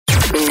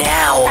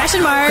Crash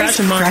and Mars. Crash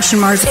and Mars. Crash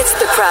and Mars. It's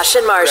the Crash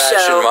and Mars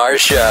Crash Show. and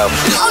Mars Show.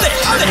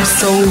 They're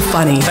so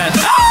funny.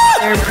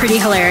 They're pretty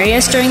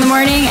hilarious during the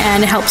morning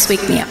and helps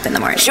wake me up in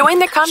the morning. Join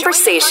the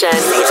conversation.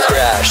 With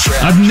Crash.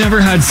 I've never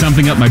had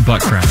something up my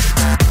butt crack.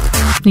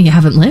 You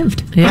haven't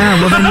lived. Yeah,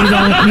 well then you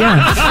don't,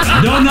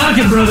 yeah. Don't knock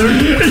it, brother.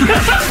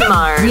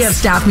 Mars. We have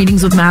staff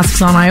meetings with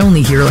masks on. I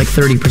only hear like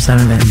 30%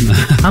 of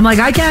it. I'm like,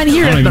 I can't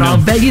hear it, but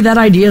I'll bet you that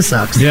idea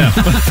sucks. Yeah.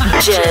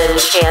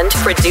 Jen and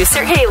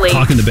producer Haley.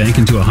 Talking the bank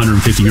into a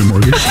 150-year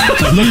mortgage.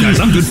 Like, look,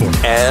 guys, I'm good for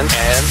it. And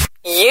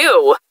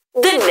You,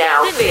 the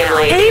Now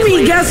family.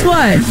 Amy, guess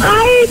what?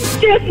 I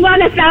just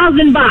won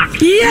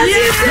 $1,000.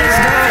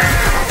 Yes.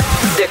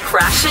 The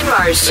Crash and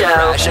Mars Show.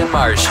 Crash and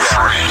Mars Show.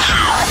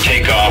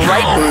 Take off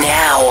Right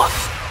now.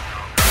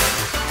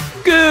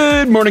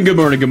 Good morning, good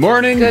morning, good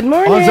morning. Good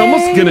morning. I was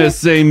almost going to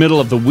say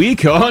middle of the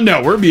week. Oh,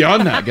 no, we're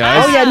beyond that,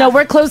 guys. Oh, yeah, no,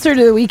 we're closer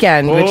to the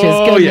weekend, which is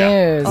good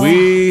news.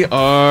 We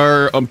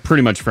are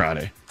pretty much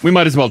Friday. We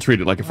might as well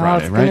treat it like a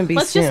Friday, it's gonna right? be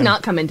Let's soon. just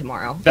not come in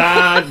tomorrow.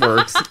 That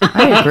works.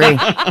 I agree.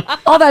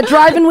 All that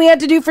driving we had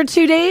to do for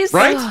 2 days.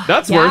 Right?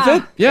 That's worth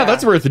it. Yeah,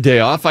 that's worth a day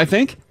off, I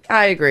think.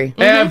 I agree.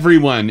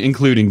 Everyone,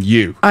 including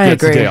you, I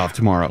gets agree. a day off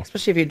tomorrow.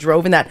 Especially if you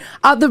drove in that.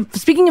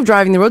 Speaking of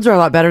driving, the roads are a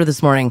lot better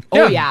this morning.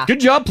 yeah. Good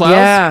job, Plows.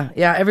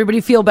 Yeah.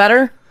 Everybody feel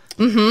better?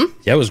 Yeah,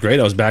 it was great.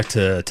 I was back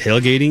to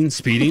tailgating,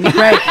 speeding.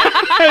 Right.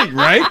 Hey,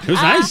 right? It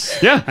was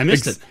nice. Yeah. I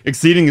missed it.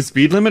 Exceeding the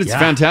speed limit, it's Yeah,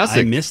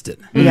 fantastic. I missed it.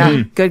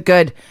 Yeah.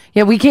 Good.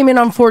 Yeah, we came in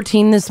on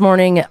 14 this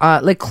morning,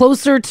 like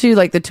closer to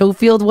like the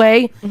Toefield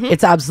way.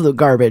 It's absolute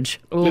garbage.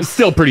 It's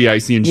still pretty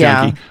icy and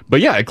Yeah. chunky.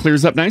 But yeah, it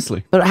clears up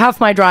nicely. But half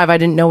my drive, I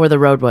didn't know where the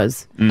road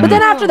was. But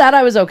then after that,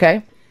 I was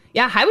okay.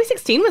 Yeah, Highway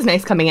 16 was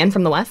nice coming in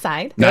from the west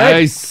side.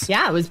 Nice.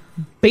 Yeah, it was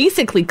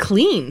basically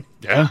clean.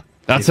 Yeah.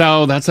 That's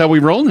how we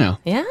roll now.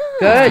 Yeah.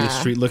 Good. The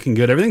street looking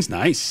good. Everything's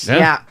nice.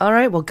 Yeah. All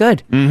right. Well,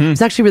 good. It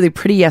was actually really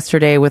pretty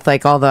yesterday with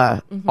like all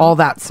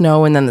that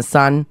snow and then the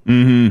sun.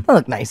 It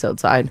looked nice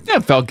outside. Yeah,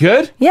 it felt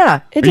good.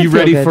 Yeah. It Are did you feel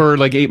ready good. for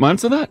like 8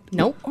 months of that?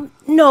 Nope.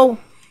 No.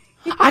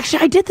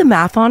 Actually, I did the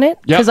math on it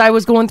because I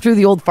was going through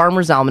the old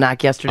Farmer's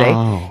Almanac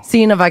yesterday,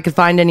 seeing if I could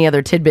find any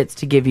other tidbits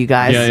to give you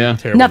guys. Yeah.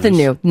 Terrible Nothing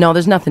news. new. No,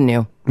 there's nothing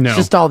new. No. It's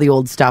just all the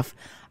old stuff.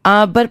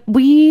 But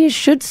we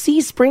should see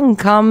spring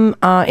come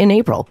in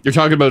April. You're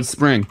talking about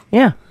spring.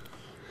 Yeah.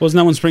 Wasn't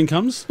that when spring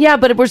comes? Yeah,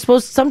 but we're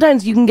supposed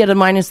sometimes you can get a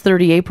minus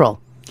 30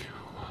 April.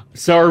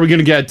 So are we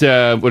going to get,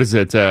 what is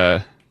it,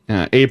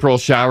 April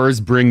showers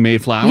bring May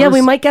flowers? Yeah,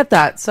 we might get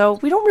that. So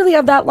we don't really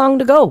have that long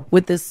to go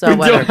with this We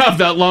weather. don't have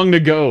that long to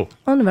go.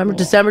 Oh, November,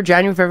 December,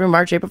 January, February,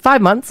 March, April.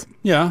 5 months.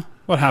 Yeah,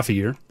 about half a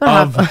year.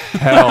 Of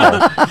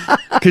hell.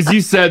 Because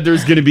you said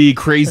there's going to be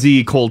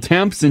crazy cold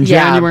temps in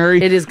Yeah,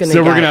 January. it is gonna So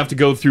we're get- going to have to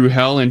go through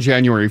hell in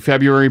January,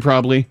 February,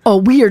 probably. Oh,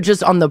 we are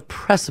just on the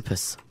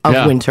precipice of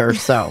Yeah. winter.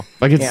 So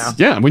Like it's,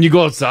 yeah, when you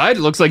go outside, it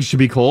looks like it should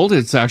be cold.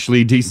 It's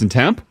actually decent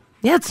temp.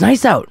 yeah, it's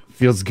nice out.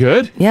 Feels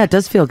good. Yeah, it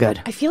does feel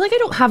good. I feel like I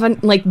don't have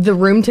the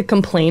room to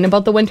complain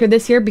about the winter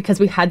this year because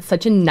we had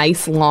such a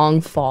nice long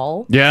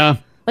fall. Yeah.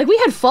 Like we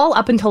had fall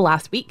up until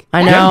last week.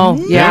 I know.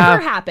 That Yeah.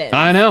 never happened.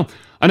 I know.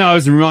 I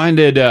was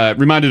reminded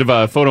of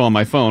a photo on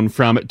my phone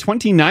from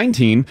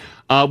 2019.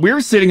 We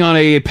were sitting on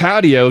a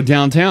patio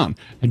downtown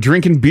and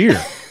drinking beer.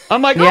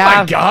 I'm like, oh Yeah.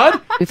 my God.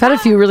 We've had a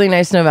few really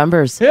nice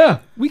Novembers. Yeah.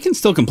 We can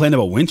still complain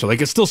about winter.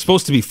 Like, it's still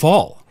supposed to be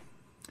fall.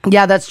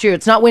 Yeah, that's true.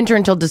 It's not winter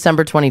until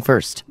December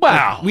 21st.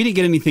 Wow. We didn't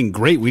get anything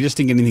great. We just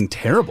didn't get anything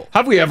terrible.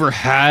 Have we ever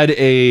had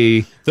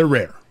a They're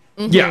rare.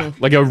 yeah,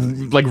 like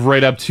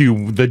right up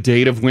to the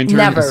date of winter,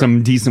 Never.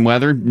 some decent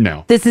weather?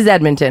 No. This is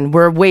Edmonton.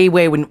 We're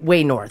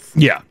way north.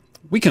 Yeah.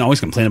 We can always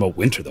complain about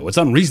winter, though. It's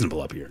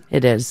unreasonable up here.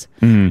 It is.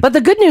 But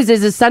the good news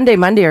is Sunday,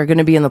 Monday are going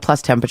to be in the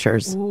plus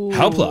temperatures.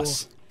 How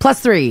plus?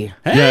 +3.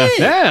 Yeah.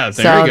 Yeah. There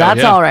So you go.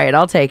 that's Yeah. all right.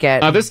 I'll take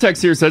it. This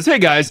text here says, hey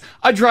guys,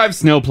 I drive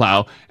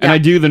snowplow and Yeah. I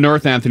do the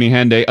North Anthony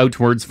Henday out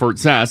towards Fort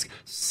Sask.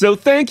 So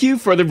thank you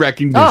for the oh,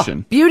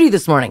 recognition. beauty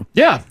this morning.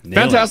 Yeah.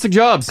 Fantastic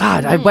jobs.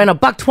 God, I went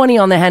 $1.20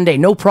 on the Henday.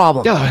 No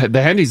problem. Yeah,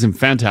 the Hendy's in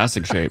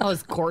fantastic shape. That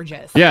was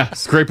gorgeous. Yeah,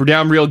 scrape her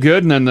down real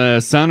good, and then the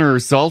sun or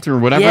salt or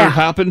whatever Yeah.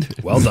 happened.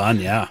 Well done,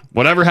 yeah.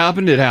 Whatever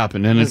happened, it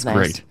happened, and it's Nice.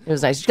 great. It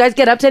was nice. Did you guys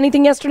get up to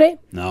anything yesterday?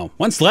 No.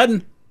 Went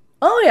sledding.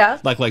 Oh, yeah.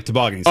 Like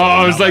tobogganing. Oh,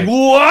 I was like,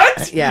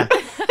 what? Yeah.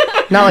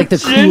 Not like the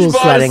Ginge cool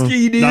sledding.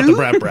 Bosky, dude. Not the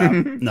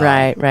brap. No.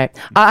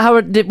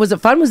 Right. Was it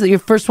fun? Was it your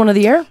first one of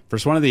the year?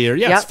 First one of the year.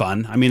 Yeah, Yep. it's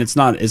fun. I mean, it's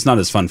not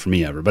as fun for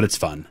me ever, but it's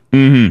fun.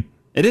 Mm-hmm.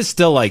 It is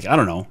still like, I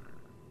don't know.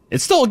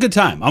 It's still a good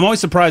time. I'm always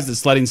surprised that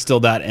sledding's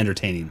still that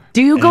entertaining.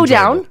 Do you and go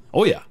enjoyable. down?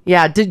 Oh, yeah.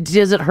 Yeah.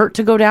 Does it hurt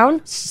to go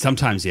down?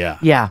 Sometimes, yeah.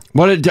 Yeah.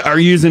 What are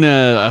you using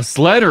a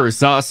sled or a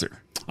saucer?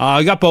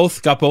 I got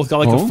both. Got like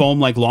Oh. a foam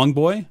like long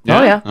boy.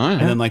 Oh, yeah. Oh, yeah.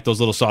 And then like those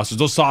little saucers.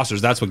 Those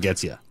saucers, that's what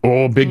gets you.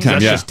 Oh, big time.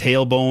 That's Yeah. just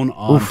tailbone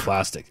on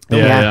plastic. The,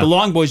 Yeah. the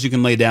long boys you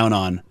can lay down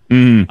on.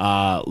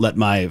 Let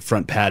my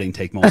front padding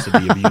take most of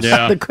the abuse.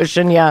 Yeah. The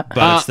cushion, yeah.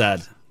 But it's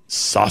that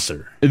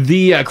saucer.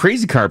 The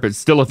crazy carpet's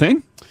still a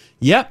thing?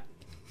 Yep.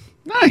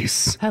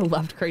 Nice. I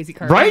loved crazy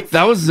carpets. Right?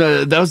 That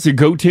was your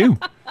go-to.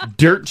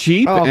 Dirt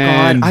cheap. Oh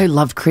and God, I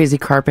loved crazy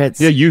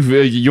carpets. yeah,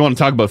 you want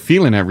to talk about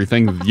feeling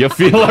everything? You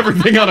feel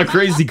everything on a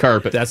crazy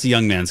carpet. That's a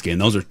young man's game.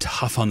 Those are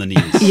tough on the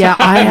knees. Yeah,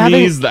 I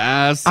Knees, haven't. the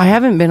ass. I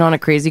haven't been on a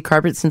crazy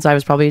carpet since I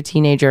was probably a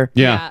teenager.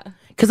 Yeah.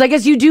 Because I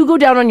guess you do go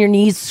down on your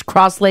knees,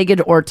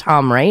 cross-legged or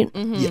tum, right?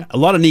 Yeah, a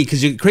lot of knee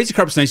because crazy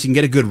carpet's nice. You can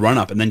get a good run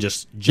up and then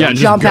just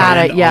jump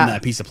at it. Yeah, on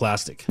that piece of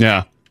plastic.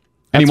 Yeah.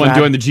 Anyone rad.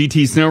 doing the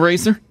GT Snow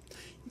Racer?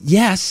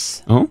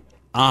 Yes. Oh.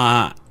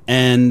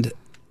 And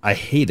I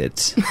hate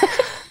it.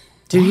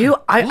 Do you?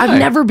 I've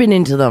never been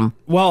into them.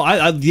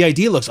 Well, the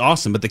idea looks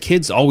awesome, but the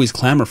kids always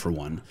clamor for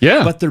one.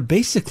 Yeah. But they're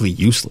basically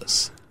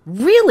useless.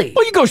 Really?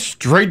 Well, you go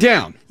straight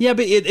down. Yeah,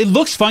 but it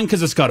looks fun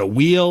because it's got a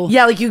wheel.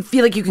 Yeah, like you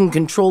feel like you can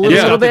control it And a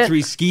it's little got the bit.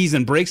 3 skis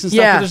and brakes and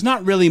stuff. Yeah. But there's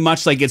not really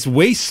much. Like it's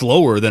way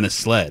slower than a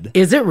sled.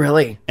 Is it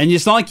really? And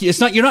it's not like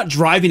you're not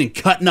driving and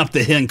cutting up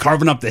the hill and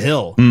carving up the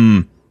hill.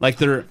 Like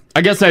they're. I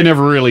guess I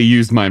never really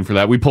used mine for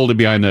that. We pulled it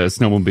behind a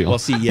snowmobile. Well,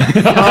 see, yeah.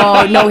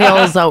 Oh, no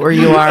hills out where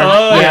you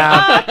are.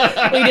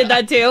 Yeah. We did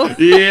that too.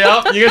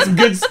 Yeah, you got some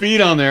good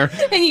speed on there.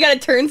 And you got to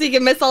turn so you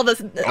can miss all the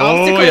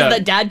obstacles yeah.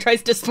 that Dad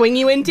tries to swing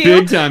you into.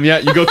 Big time, yeah.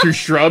 You go through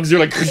shrubs, you're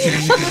like...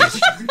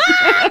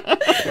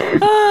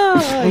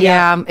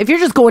 Yeah. If you're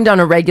just going down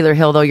a regular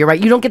hill, though, you're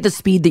right. You don't get the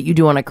speed that you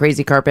do on a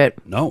crazy carpet.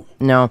 No.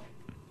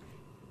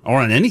 Or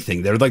on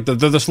anything. They're like they're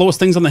the slowest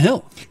things on the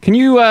hill. Can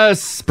you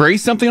spray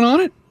something on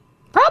it?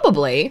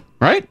 Probably.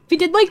 Right? If you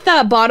did like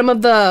the bottom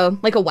of the,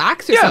 like a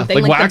wax or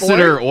something. Like wax the it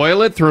board, or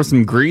oil it, throw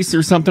some grease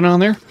or something on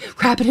there.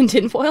 wrap it in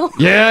tinfoil.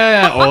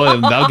 Yeah. Oh,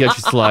 that'll get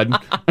you sliding.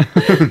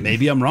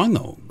 Maybe I'm wrong,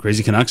 though.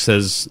 Crazy Canuck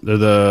says they're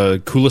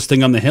the coolest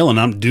thing on the hill, and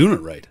I'm doing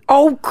it right.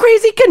 Oh,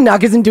 Crazy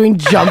Canuck isn't doing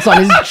jumps on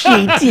his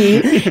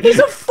GT. He's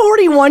a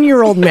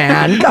 41-year-old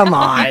man. Come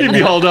on. He'd be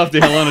hauled off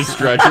the hill on a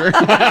stretcher.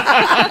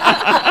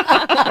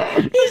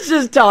 He's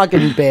just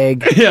talking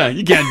big. Yeah,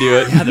 you can't do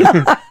it. Yeah,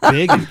 they're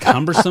big and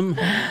cumbersome.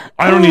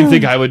 I don't even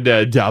think I would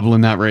dabble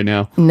in that right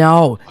now.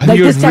 No. I Like think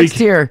it this would text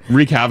here.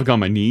 wreak havoc on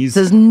my knees.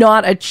 There's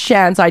not a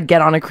chance I'd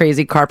get on a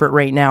crazy carpet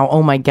right now.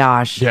 Oh my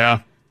gosh. Yeah.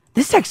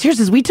 This text here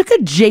says we took a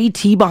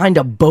JT behind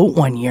a boat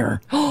one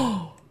year.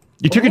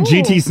 You took a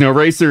GT Snow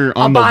Racer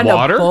on the Behind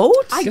water? a boat?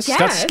 I It's guess.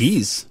 got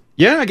skis.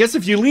 Yeah, I guess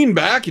if you lean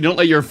back, you don't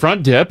let your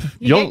front dip.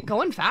 You get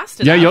going fast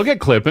enough. Yeah, you'll get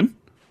clipping.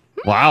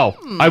 Wow.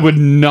 I would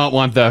not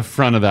want the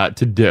front of that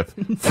to dip.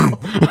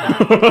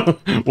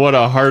 What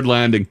a hard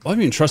landing. Well, I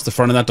don't even trust the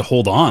front of that to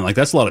hold on. Like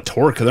that's a lot of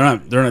torque. They're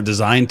not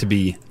designed to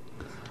be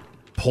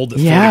pulled at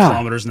 40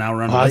 kilometers an hour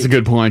around. That's a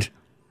good point.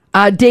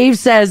 Dave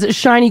says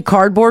shiny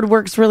cardboard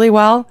works really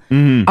well.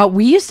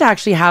 We used to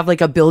actually have like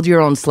a build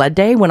your own sled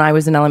day when I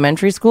was in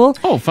elementary school.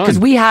 Oh, fun. Because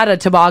we had a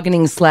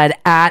tobogganing sled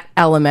at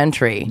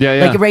elementary. Yeah.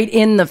 Like right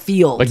in the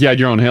field. Like you had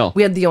your own hill.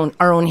 We had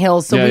our own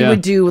hill, so Yeah, we yeah.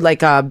 would do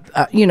like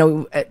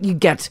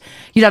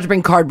you'd have to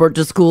bring cardboard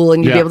to school,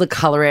 and you'd be Yeah. able to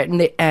color it,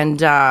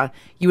 and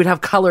you would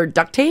have colored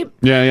duct tape,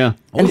 Yeah.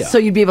 and so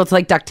you'd be able to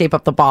like duct tape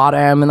up the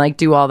bottom and like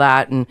do all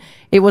that, and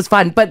it was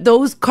fun. But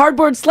those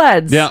cardboard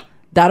sleds, Yeah.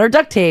 that are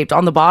duct taped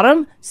on the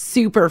bottom,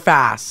 super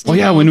fast. Oh,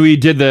 yeah, when we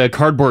did the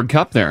cardboard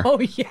cup there. Oh,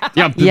 yeah.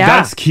 Yeah, Yeah.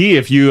 that's key.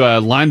 If you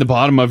line the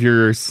bottom of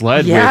your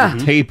sled Yeah.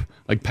 with tape,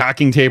 like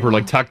packing tape or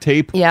like tuck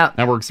tape, Yeah.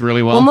 that works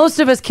really well. Well, most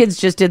of us kids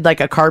just did like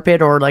a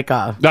carpet or like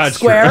a That's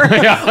square. true.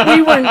 Yeah.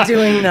 We weren't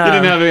doing You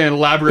didn't have an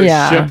elaborate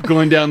Yeah. ship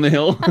going down the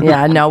hill.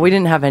 yeah, no, we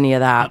didn't have any of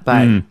that,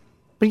 but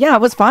yeah,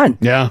 it was fun.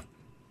 Yeah. It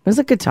was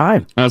a good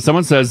time.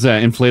 Someone says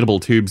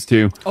inflatable tubes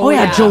too. Oh,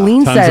 yeah,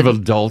 Jolene Tons said. of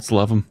adults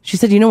love them. She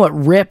said, "You know what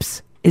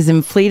rips is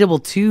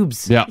inflatable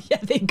tubes." Yeah. Yeah,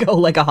 they go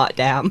like a hot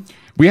dam.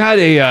 We had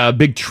a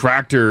big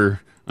tractor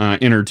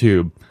inner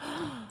tube.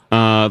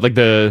 Like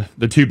the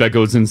tube that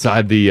goes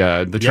inside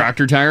the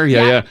tractor tire.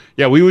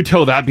 Yeah. We would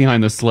tow that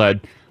behind the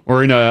sled.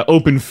 Or in an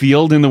open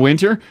field in the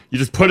winter, you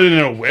just put it in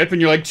a whip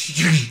and you're like,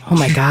 oh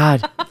my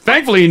God.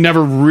 Thankfully,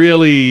 never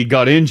really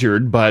got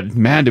injured, but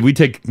man, did we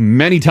take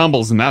many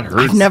tumbles and that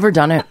hurts. I've never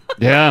done it.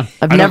 Yeah.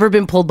 I've never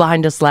been pulled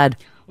behind a sled.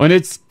 And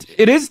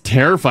it is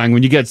terrifying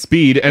when you get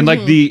speed and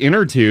like the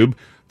inner tube,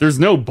 there's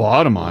no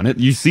bottom on it.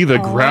 You see the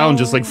ground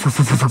just like.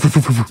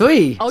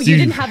 Oh, you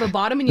didn't have a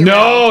bottom in your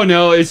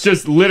No, it's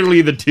just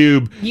literally the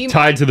tube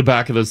tied to the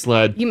back of the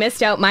sled. You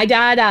missed out. My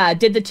dad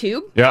did the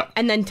tube. Yeah.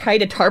 And then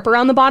tied a tarp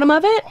around the bottom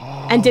of it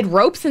and did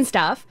ropes and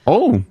stuff.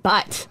 Oh.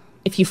 But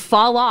if you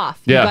fall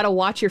off, you Yeah. got to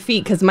watch your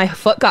feet because my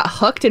foot got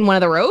hooked in one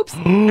of the ropes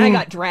and I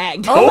got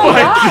dragged. Oh my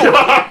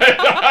God.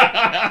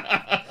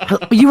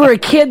 You were a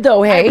kid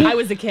though, hey? I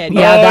was a kid.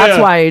 Yeah, that's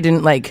why I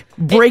didn't like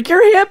break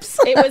your hips.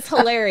 It was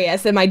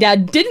hilarious. And my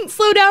dad didn't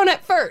slow down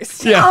at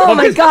first. Yeah. Oh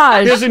my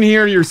gosh. He doesn't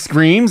hear your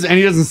screams and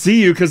he doesn't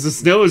see you because the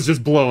snow is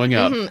just blowing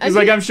up. Mhm. He's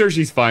like, I'm sure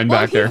she's fine Well,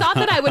 back he there. thought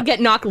that I would get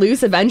knocked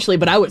loose eventually,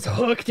 but I was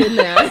hooked in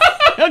there.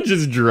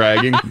 Just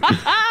dragging.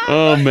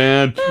 Oh,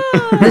 man.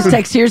 This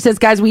text here says,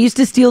 guys, we used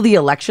to steal the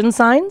election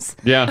signs.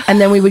 Yeah.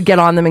 And then we would get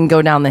on them and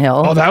go down the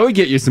hill. Oh, that would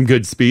get you some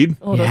good speed.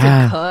 Oh, those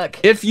Yeah. would cook.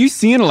 If you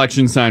see an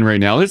election sign right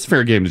now, it's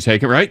fair game to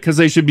take it, right? Because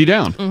they should be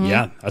down.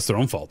 Yeah, that's their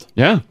own fault.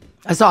 Yeah.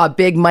 I saw a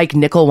big Mike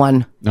Nickel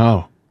one.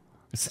 Oh.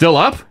 Still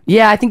up?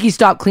 Yeah, I think he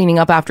stopped cleaning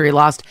up after he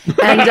lost.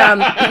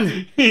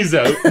 And he's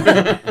out.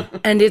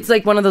 And it's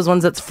like one of those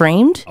ones that's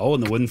framed. Oh,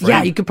 in the wooden frame.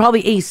 Yeah, you could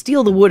probably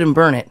steal the wood and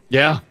burn it.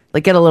 Yeah.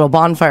 Like get a little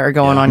bonfire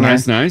going on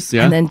Nice, here. nice,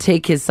 yeah. And then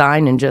take his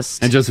sign and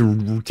just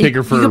take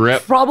her for you a could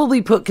rip.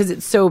 Probably put, because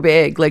it's so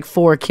big, like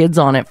 4 kids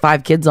on it,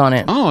 5 kids on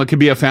it. Oh, it could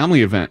be a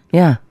family event.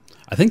 Yeah.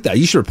 I think that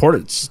you should report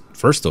it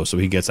first, though, so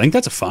he gets. I think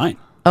that's a fine.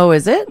 Oh,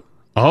 is it?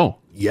 Oh.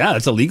 Yeah,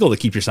 it's illegal to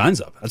keep your signs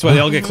up. That's why they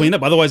all get cleaned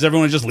up. Otherwise,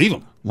 everyone would just leave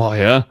them. Well,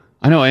 yeah.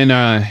 I know in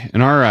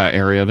our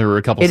area, there were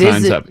a couple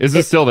signs up. Is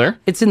it still there?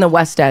 It's in the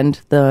West End,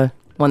 the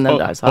one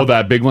that I saw. Oh,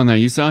 that big one that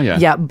you saw? Yeah.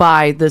 Yeah,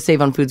 by the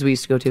Save on Foods we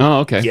used to go to. Oh,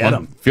 okay. Get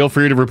 'em. Feel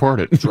free to report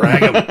it.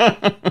 Drag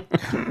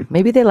them.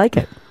 Maybe they like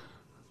it.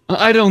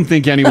 I don't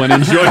think anyone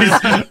enjoys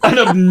an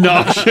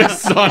obnoxious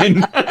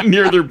sign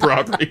near their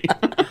property.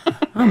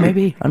 Oh,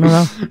 maybe. I don't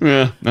know.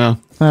 Yeah, no.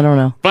 I don't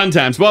know. Fun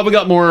times. Well, we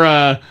got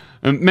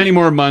many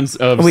more months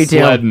of We do.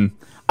 sledding.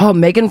 Oh,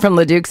 Megan from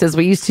Leduc says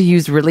we used to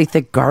use really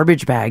thick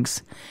garbage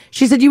bags.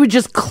 She said you would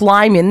just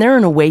climb in there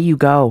and away you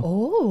go.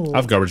 Oh.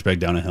 I've garbage bag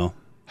down a hill.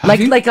 Some like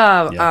leaner,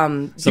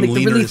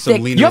 the really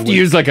thick. You have to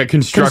use like a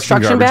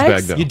construction garbage bags?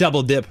 bag, though. You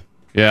double dip.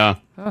 Yeah.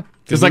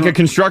 Because like a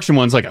construction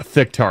one's like a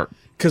thick tarp.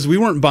 Because we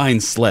weren't buying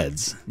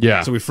sleds.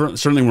 Yeah. So we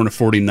certainly weren't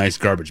affording nice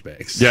garbage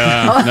bags.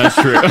 Yeah, that's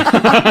true.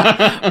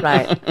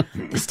 Right.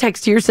 This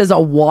text here says a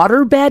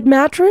waterbed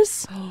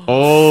mattress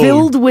Oh.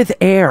 filled with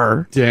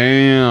air.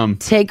 Damn.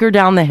 Take her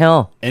down the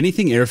hill.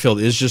 Anything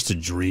air-filled is just a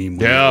dream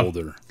when you're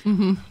older.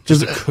 Mm-hmm.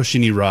 Just a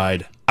cushiony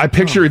ride. I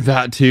pictured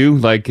that too.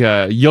 Like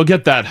you'll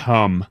get that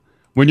hum.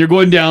 When you're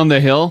going down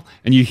the hill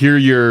and you hear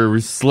your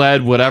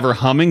sled, whatever,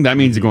 humming, that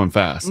means you're going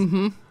fast.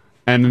 Mm-hmm.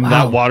 And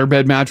that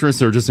waterbed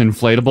mattress or just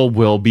inflatable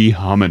will be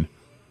humming.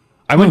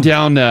 I went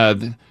down,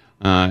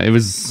 it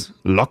was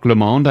Lac Le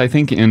Monde, I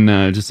think, in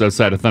just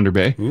outside of Thunder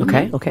Bay.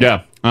 Okay.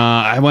 Yeah.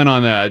 I went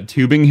on a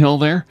tubing hill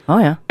there. Oh,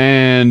 yeah.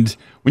 And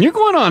when you're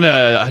going on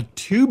a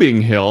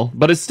tubing hill,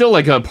 but it's still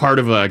like a part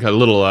of like a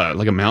little,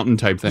 like a mountain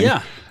type thing.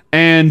 Yeah.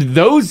 And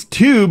those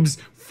tubes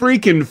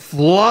freaking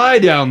fly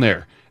down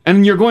there.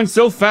 And you're going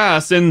so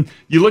fast, and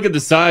you look at the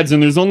sides,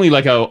 and there's only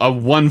like a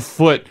 1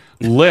 foot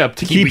lip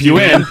to keep you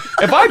in.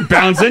 If I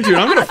bounce into it,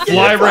 I'm going to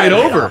fly right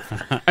over.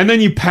 And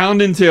then you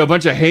pound into a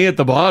bunch of hay at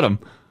the bottom.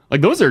 Like,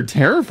 those are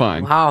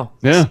terrifying. Wow.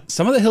 Yeah.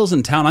 Some of the hills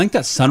in town, I think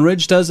that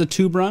Sunridge does a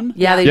tube run.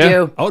 Yeah, they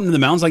do. Out in the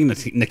mountains, like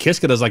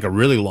Nikiska does like a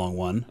really long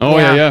one. Oh,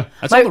 yeah.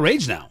 That's all the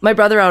rage now. My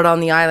brother out on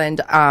the island,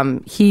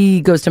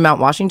 he goes to Mount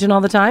Washington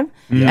all the time.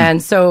 Mm-hmm.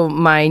 And so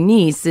my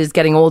niece is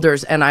getting older,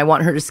 and I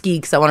want her to ski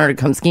because I want her to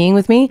come skiing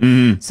with me.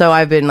 Mm-hmm. So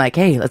I've been like,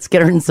 hey, let's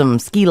get her in some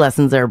ski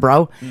lessons there,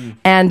 bro.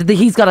 And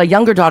he's got a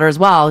younger daughter as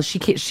well.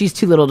 She's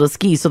too little to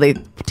ski, so they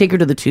take her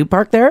to the tube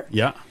park there.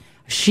 Yeah.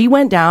 She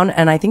went down,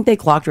 and I think they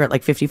clocked her at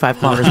like 55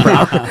 kilometers per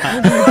hour. They're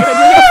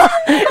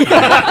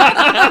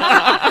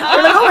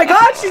like, oh my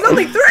God, she's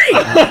only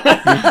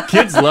 3.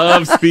 Kids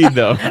love speed,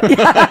 though.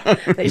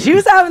 Yeah. She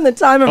was having the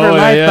time of her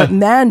life, but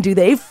man, do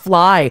they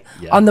fly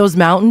on those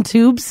mountain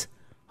tubes.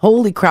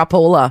 Holy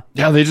crapola.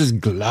 Yeah, they just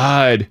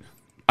glide.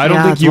 I don't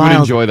Yeah, think it's you would wild.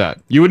 enjoy that.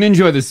 You wouldn't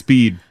enjoy the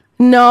speed.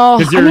 No.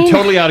 Because you're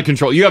totally out of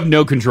control. You have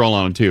no control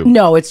on it, too.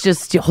 No, it's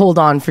just hold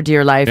on for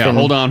dear life. Yeah, and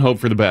hold on, hope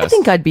for the best. I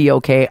think I'd be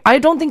okay. I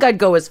don't think I'd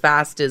go as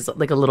fast as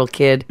like a little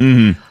kid.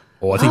 Mm-hmm.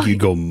 Oh, I think you'd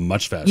go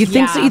much faster. You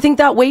think so? You think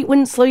that weight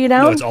wouldn't slow you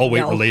down? No, it's all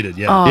weight related.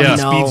 Yeah. Oh, It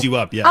no. speeds you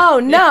up. Yeah. Oh,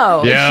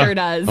 no. Yeah. It sure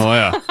does. Oh,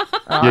 yeah. Oh,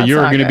 Yeah,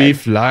 you're that's not going to be good.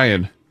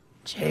 flying.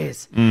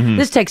 Jeez. Mhm.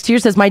 This text here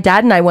says, my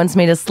dad and I once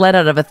made a sled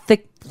out of a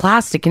thick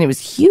plastic and it was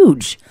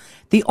huge.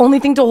 The only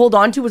thing to hold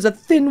on to was a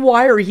thin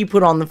wire he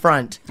put on the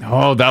front.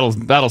 Oh,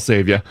 that'll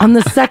save you. On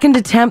the second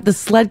attempt, the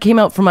sled came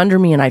out from under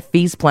me and I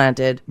face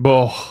planted.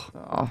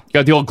 Oh.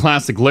 Got the old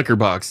classic liquor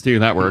box, too.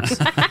 That works.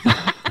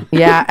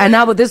 Yeah, and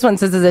now what this one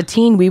says, as a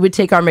teen, we would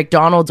take our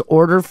McDonald's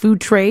order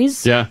food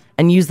trays Yeah.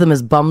 and use them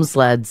as bum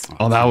sleds.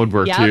 Oh, that would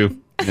work, Yep. too.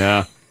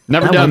 Yeah.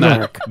 Never That done would that,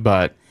 work.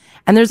 but...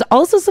 And there's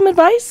also some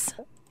advice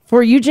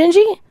for you,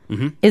 Gingy,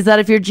 Mm-hmm. is that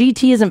if your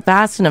GT isn't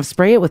fast enough,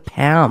 spray it with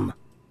Pam.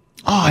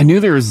 Oh, I knew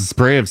there was a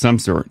spray of some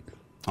sort.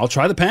 I'll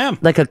try the Pam.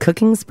 Like a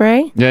cooking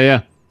spray?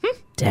 Yeah.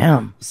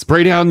 Damn.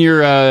 Spray down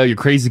your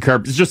crazy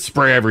carpet. Just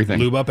spray everything.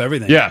 Lube up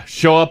everything. Yeah.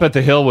 Show up at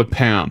the hill with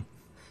Pam.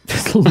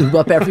 Just lube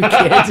up every kid.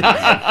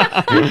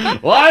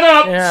 Line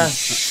up! Yeah.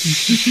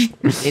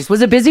 Jeez,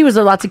 was it busy? Was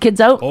there lots of kids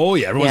out? Oh,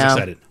 yeah. Everyone's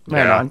excited.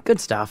 Right Yeah. on. Good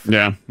stuff.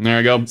 Yeah. There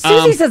you go.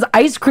 Susie says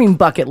ice cream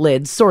bucket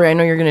lid. Sorry, I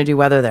know you're going to do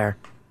weather there.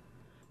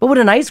 But would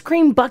an ice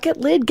cream bucket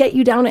lid get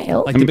you down a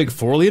hill? Like the big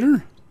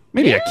 4-liter?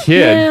 Maybe a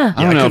kid. Yeah.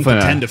 I don't know if couldn't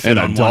pretend to fit an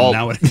on adult.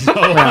 one nowadays.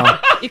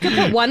 You could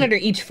put one under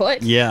each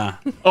foot. Yeah.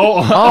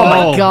 Oh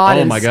my God,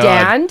 Oh and my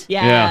God.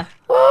 Yeah. Yeah.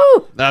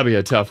 Woo! That'd be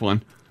a tough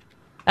one.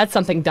 That's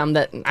something dumb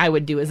that I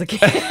would do as a kid.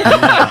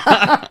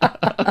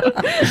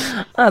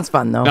 That's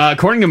fun, though.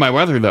 According to my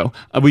weather, though,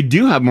 we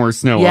do have more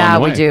snow on Yeah,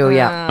 the way. we do.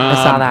 Yeah. I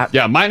saw that.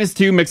 Yeah,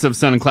 -2, mix of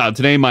sun and cloud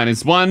today,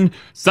 -1,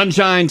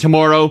 sunshine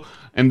tomorrow.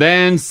 And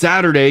then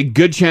Saturday,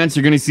 good chance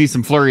you're going to see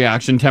some flurry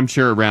action.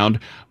 Temperature around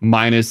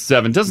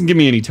 -7. Doesn't give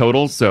me any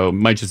totals, so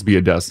might just be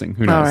a dusting.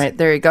 Who knows? All right,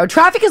 there you go.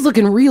 Traffic is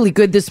looking really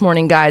good this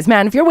morning, guys.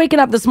 Man, if you're waking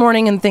up this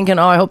morning and thinking,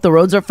 oh, I hope the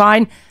roads are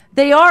fine,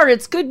 they are.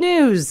 It's good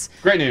news.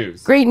 Great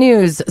news. Great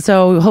news.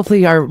 So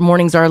hopefully our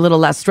mornings are a little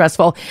less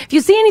stressful. If you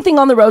see anything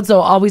on the roads,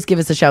 though, always give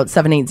us a shout.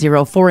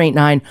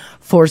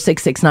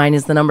 780-489-4669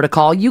 is the number to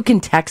call. You can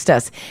text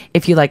us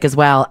if you like as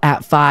well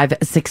at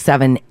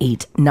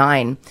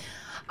 56789.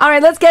 All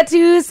right, let's get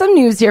to some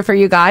news here for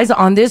you guys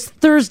on this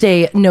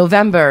Thursday,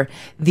 November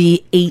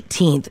the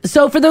 18th.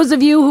 So for those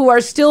of you who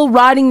are still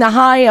riding the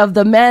high of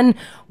the men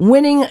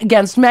winning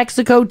against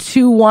Mexico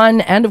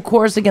 2-1 and, of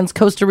course, against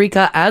Costa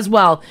Rica as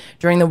well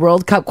during the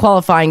World Cup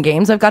qualifying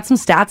games, I've got some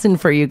stats in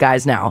for you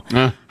guys now.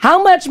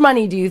 How much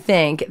money do you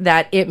think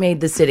that it made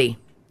the city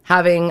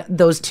having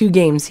those two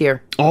games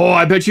here? Oh,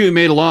 I bet you it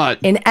made a lot.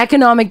 In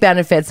economic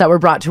benefits that were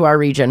brought to our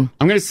region.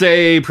 I'm going to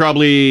say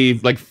probably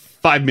like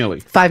 5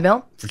 million. 5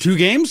 mil? For 2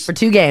 games? For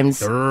 2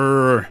 games. I'm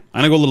going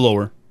to go a little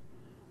lower.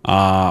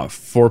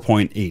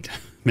 4.8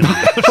 million.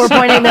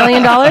 $4.8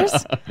 million?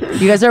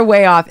 You guys are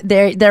way off.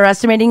 They're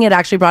estimating it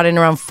actually brought in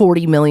around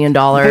 $40 million.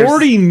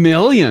 40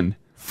 million?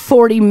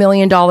 $40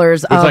 million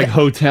With like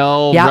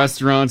hotel,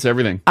 restaurants,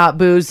 everything.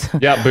 Booze.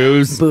 Yeah,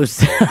 booze.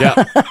 Booze.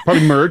 Yeah,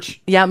 probably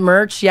merch. Yeah,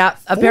 merch. Yeah.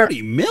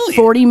 40 million?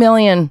 40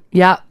 million.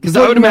 Yeah. Because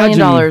I would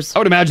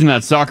imagine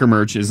that soccer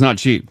merch is not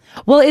cheap.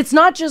 Well, it's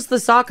not just the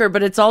soccer,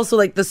 but it's also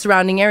like the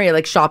surrounding area,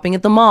 like shopping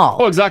at the mall.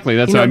 Oh, exactly.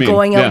 That's what I mean.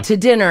 Going out to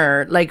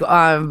dinner, like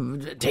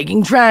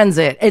taking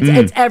transit.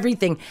 It's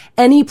everything.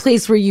 Any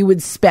place where you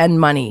would spend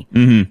money.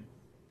 Mm-hmm.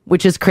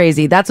 Which is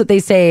crazy. That's what they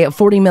say,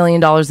 $40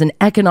 million in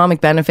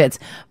economic benefits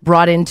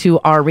brought into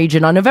our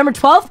region. On November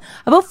 12th,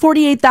 about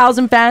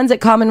 48,000 fans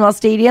at Commonwealth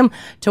Stadium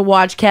to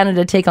watch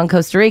Canada take on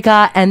Costa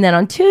Rica. And then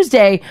on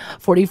Tuesday,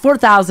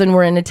 44,000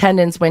 were in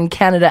attendance when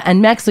Canada and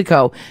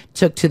Mexico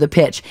took to the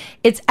pitch.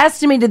 It's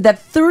estimated that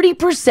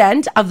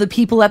 30% of the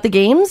people at the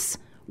games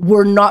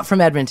were not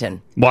from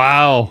Edmonton.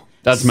 Wow.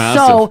 That's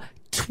massive. So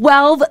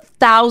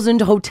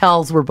 12,000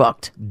 hotels were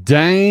booked.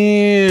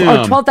 Damn.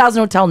 Or 12,000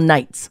 hotel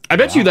nights. I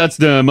bet you that's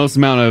the most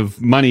amount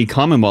of money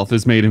Commonwealth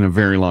has made in a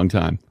very long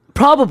time.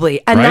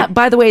 Probably. And that,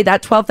 by the way,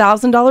 that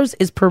 $12,000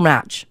 is per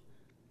match.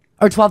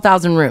 Or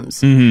 12,000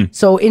 rooms. Mm-hmm.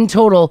 So in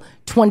total,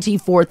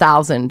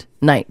 24,000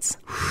 nights.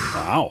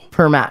 Wow.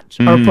 Per match.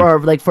 Or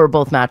for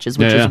both matches,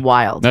 which is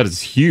wild. That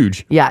is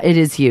huge. Yeah, it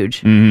is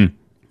huge. Mm-hmm.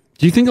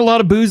 Do you think a lot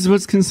of booze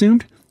was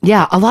consumed?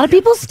 Yeah, a lot of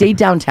people stayed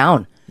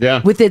downtown.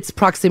 Yeah. With its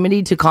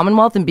proximity to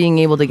Commonwealth and being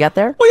able to get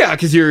there. Well, yeah,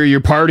 because you're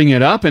partying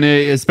it up, and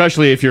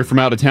especially if you're from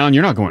out of town,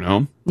 you're not going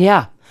home.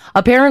 Yeah.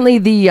 Apparently,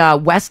 the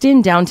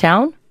Westin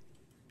downtown,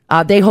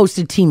 they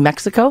hosted Team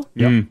Mexico.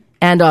 Yep.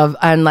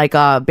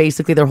 And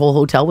basically their whole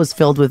hotel was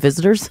filled with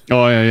visitors.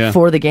 Oh, yeah.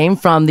 For the game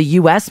from the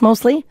U.S.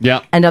 mostly.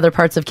 Yeah. And other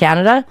parts of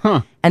Canada.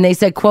 Huh. And they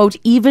said, quote,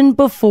 even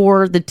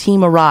before the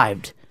team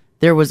arrived,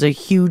 there was a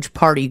huge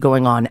party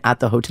going on at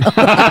the hotel.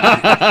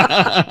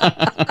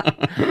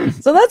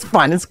 So that's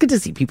fun. It's good to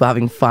see people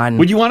having fun.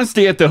 Would you want to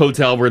stay at the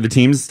hotel where the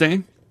team's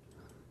staying?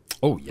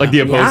 Oh, yeah. Like the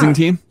opposing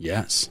team?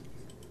 Yes.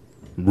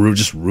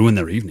 Just ruin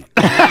their evening.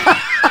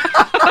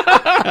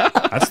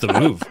 That's the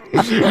move.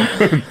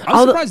 I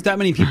was surprised that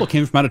many people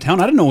came from out of town.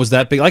 I didn't know it was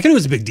that big. I knew it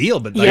was a big deal,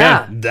 but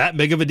that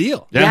big of a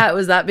deal. Yeah, it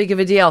was that big of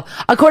a deal.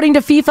 According to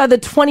FIFA, the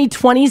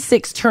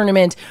 2026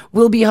 tournament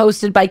will be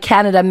hosted by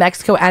Canada,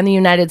 Mexico, and the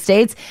United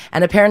States.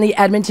 And apparently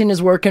Edmonton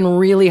is working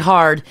really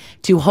hard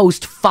to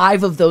host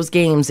 5 of those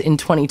games in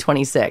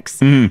 2026.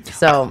 Mm-hmm.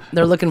 So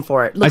they're looking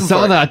for it. I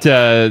saw that...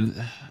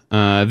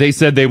 they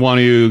said they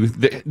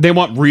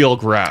want real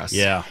grass.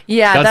 Yeah,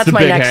 that's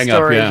my next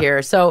story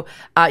here. So,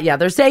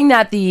 they're saying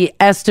that the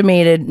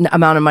estimated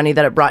amount of money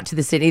that it brought to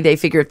the city, they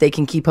figure if they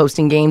can keep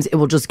hosting games, it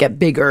will just get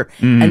bigger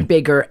and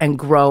bigger and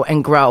grow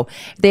and grow.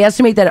 They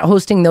estimate that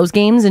hosting those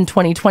games in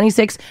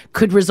 2026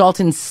 could result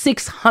in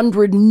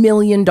 $600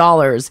 million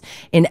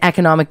in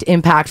economic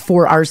impact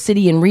for our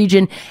city and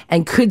region,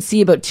 and could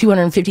see about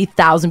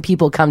 250,000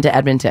 people come to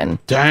Edmonton.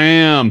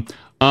 Damn.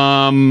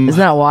 Isn't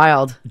that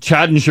wild?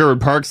 Chad in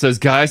Sherwood Park says,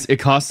 guys, it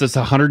cost us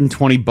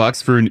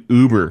 $120 for an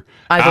Uber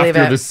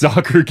after the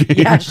soccer game.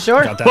 Yeah,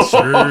 sure. Got that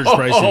surge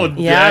pricing.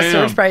 Yeah,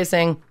 surge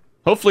pricing.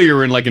 Hopefully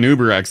you're in like an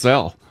Uber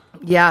XL.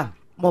 Yeah.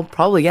 Well,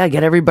 probably,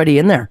 get everybody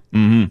in there.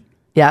 Mm-hmm.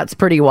 Yeah, it's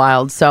pretty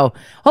wild. So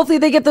hopefully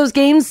they get those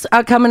games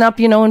coming up,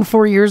 in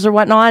 4 years or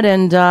whatnot,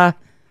 and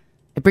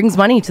it brings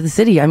money to the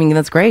city. I mean,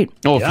 that's great.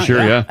 Oh, for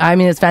sure, yeah. I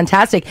mean, it's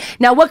fantastic.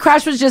 Now, what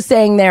Crash was just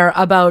saying there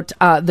about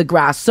the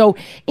grass. So,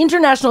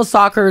 International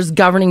Soccer's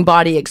governing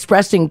body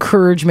expressed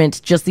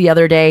encouragement just the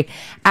other day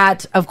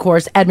at, of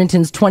course,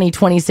 Edmonton's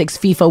 2026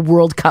 FIFA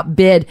World Cup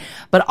bid,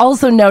 but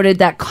also noted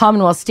that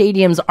Commonwealth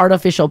Stadium's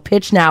artificial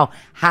pitch now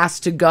has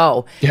to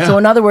go. Yeah. So,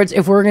 in other words,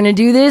 if we're going to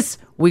do this,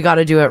 we got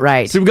to do it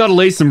right. So, we've got to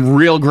lay some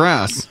real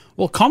grass.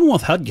 Well,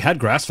 Commonwealth had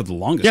grass for the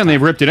longest time. And they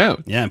ripped it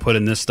out. Yeah, and put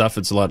in this stuff.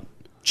 It's a lot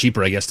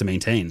cheaper, I guess, to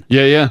maintain.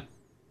 Yeah.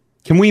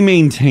 Can we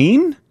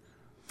maintain?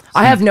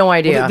 I have no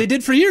idea. Well, they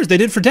did for years. They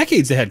did for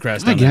decades. They had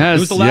grass down there. guess, It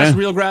was the last yeah.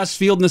 real grass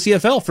field in the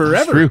CFL forever.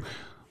 That's true.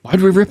 Why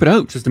did we rip it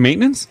out? Just the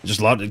maintenance? Just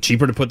a lot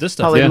cheaper to put this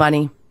stuff. Probably in.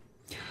 money.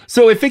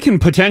 So if it can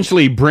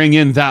potentially bring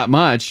in that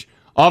much,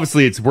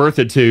 obviously it's worth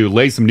it to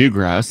lay some new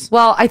grass.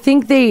 Well, I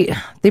think they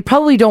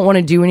probably don't want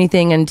to do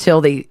anything until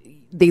they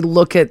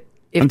look at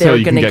if Until they're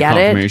you going can to get get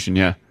it. confirmation,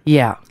 yeah.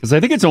 Yeah. Because I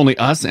think it's only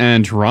us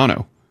and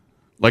Toronto,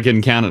 like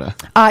in Canada.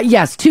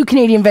 Yes, 2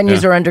 Canadian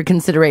venues Yeah. are under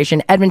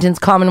consideration: Edmonton's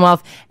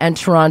Commonwealth and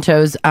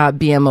Toronto's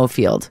BMO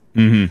Field.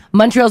 Mm-hmm.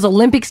 Montreal's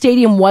Olympic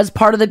Stadium was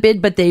part of the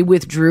bid, but they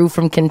withdrew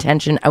from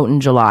contention out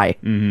in July.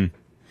 Mm-hmm.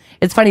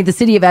 It's funny, the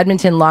city of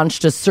Edmonton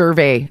launched a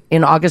survey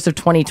in August of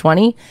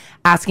 2020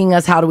 asking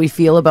us how do we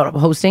feel about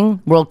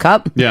hosting World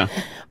Cup. Yeah.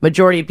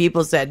 Majority of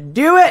people said,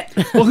 do it.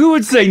 Well, who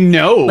would say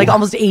no? Like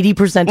almost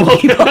 80% of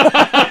people.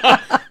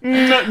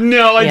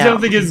 No, I Yeah.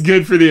 don't think it's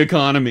good for the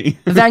economy.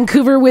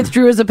 Vancouver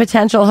withdrew as a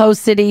potential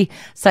host city,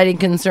 citing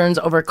concerns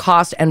over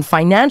cost and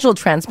financial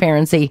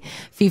transparency.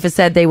 FIFA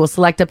said they will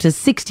select up to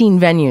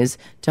 16 venues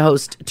to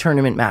host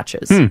tournament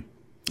matches.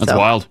 That's So-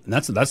 wild. And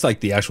that's like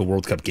the actual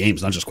World Cup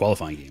games, not just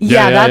qualifying games.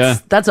 Yeah,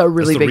 that's a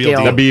really the big real deal.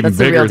 deal. That'd be even That's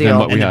the real bigger than deal.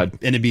 what we And, had.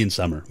 and it'd be in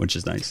summer, which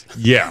is nice.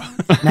 Yeah.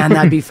 Man,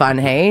 that'd be fun,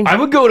 hey? I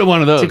would go to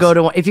one of those. To go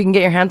to one, if you can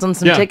get your hands on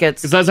some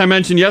tickets. Because as I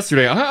mentioned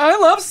yesterday, I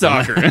love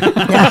soccer. Always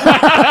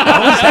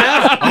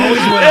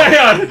will.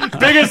 Yeah,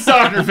 biggest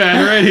soccer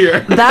fan right here.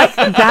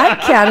 That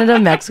Canada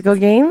Mexico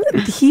game,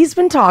 he's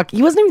been talking.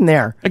 He wasn't even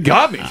there. It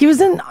got me. He was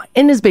in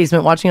his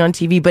basement watching on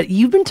TV, but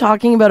you've been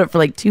talking about it for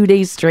like 2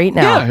 days straight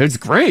now. Yeah, it's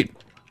great.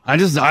 I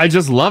just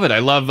love it. I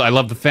love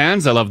the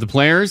fans. I love the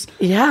players.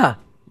 Yeah.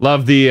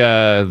 Love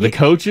the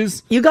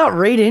coaches. You got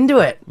right into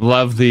it.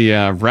 Love the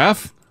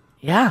ref.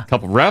 Yeah.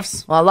 Couple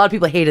refs. Well, a lot of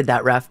people hated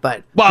that ref,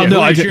 but Well, Yeah, no,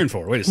 who are I you did- cheering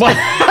for? Wait a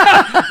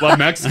second. Love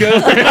Mexico.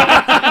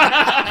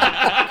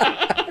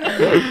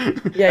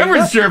 yeah,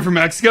 Everyone's cheering for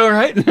Mexico,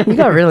 right? you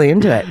got really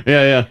into it.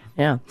 Yeah.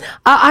 Yeah.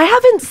 I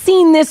haven't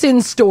seen this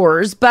in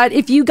stores, but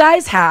if you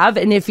guys have,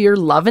 and if you're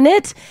loving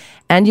it,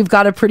 and you've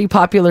got a pretty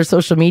popular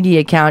social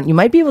media account, you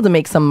might be able to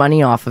make some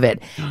money off of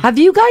it. Have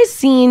you guys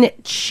seen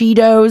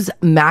Cheetos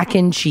mac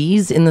and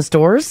cheese in the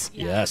stores?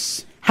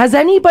 Yes. Has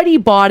anybody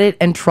bought it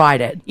and tried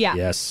it? Yeah.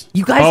 Yes.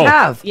 You guys Oh.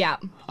 have? Yeah.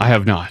 I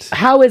have not.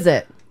 How is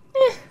it?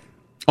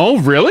 Oh,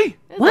 really?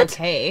 What?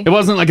 Okay. It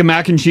wasn't like a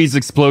mac and cheese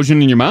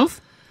explosion in your mouth?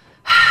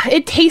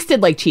 It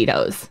tasted like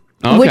Cheetos.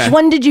 Okay. Which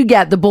one did you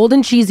get? The bold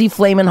and cheesy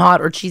flamin'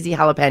 hot or cheesy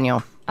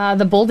jalapeno?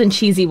 The bold and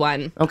cheesy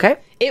one. Okay.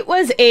 It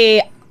was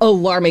a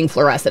alarming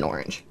fluorescent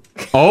orange.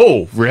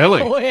 Oh,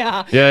 really? Oh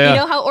yeah. Yeah. You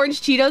know how orange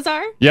Cheetos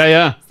are?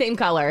 Yeah. Same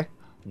color.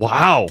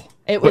 Wow.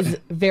 It was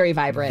very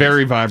vibrant.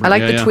 Very vibrant. I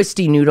like Yeah, the yeah.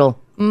 twisty noodle.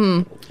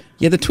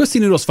 Yeah, the twisty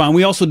noodle's fine.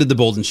 We also did the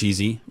bold and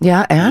cheesy.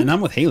 Yeah, and? And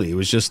I'm with Haley. It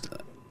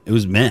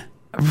was meh.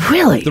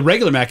 Really? The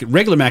regular mac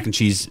and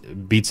cheese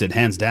beats it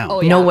hands down. Oh,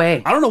 yeah. No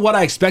way. I don't know what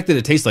I expected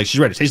it to taste like. She's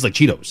right. It tastes like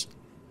Cheetos,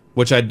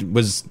 which I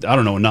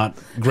don't know, not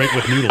great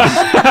with noodles.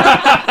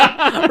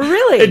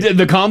 Really?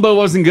 The combo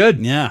wasn't good.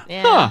 Yeah.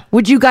 Huh.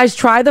 Would you guys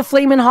try the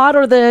flamin' hot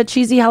or the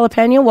cheesy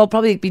jalapeno? Well,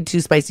 probably be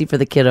too spicy for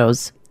the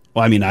kiddos.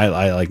 Well, I mean,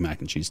 I like mac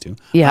and cheese too.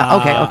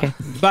 Yeah, okay.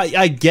 But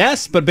I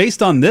guess,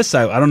 based on this,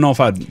 I don't know if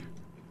I'd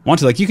want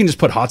to. Like, you can just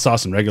put hot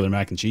sauce and regular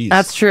mac and cheese.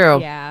 That's true.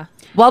 Yeah.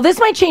 Well, this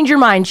might change your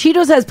mind.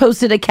 Cheetos has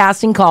posted a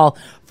casting call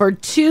for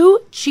 2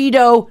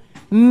 Cheeto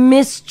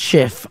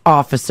mischief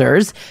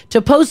officers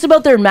to post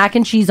about their mac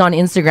and cheese on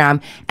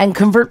Instagram and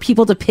convert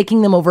people to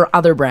picking them over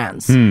other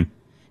brands.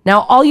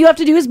 Now, all you have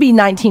to do is be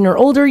 19 or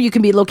older. You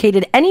can be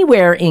located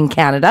anywhere in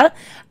Canada.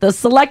 The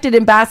selected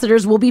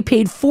ambassadors will be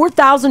paid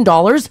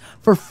 $4,000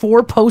 for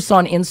 4 posts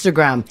on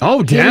Instagram. Oh,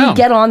 Can damn. we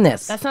get on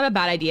this? That's not a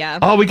bad idea.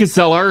 Oh, we could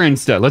sell our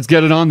Insta. Let's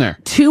get it on there.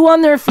 2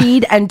 on their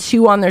feed and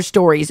 2 on their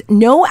stories.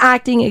 No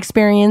acting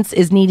experience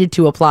is needed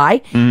to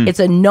apply. It's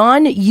a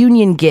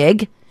non-union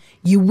gig.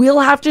 You will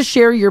have to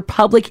share your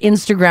public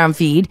Instagram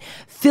feed,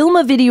 film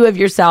a video of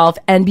yourself,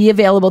 and be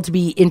available to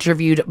be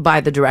interviewed by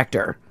the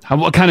director.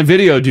 What kind of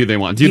video do they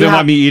want? Do they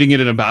want me eating it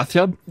in a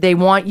bathtub? They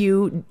want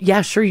you,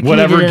 yeah, sure, you can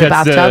Whatever eat it in a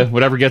bathtub.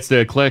 whatever gets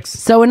the clicks.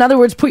 So in other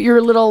words, put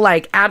your little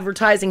like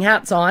advertising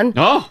hats on,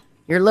 Oh,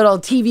 your little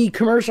TV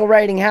commercial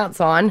writing hats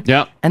on,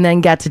 yeah. and then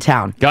get to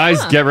town.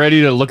 Guys, get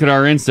ready to look at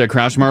our Insta.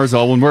 Crash Mars,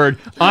 all one word.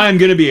 I'm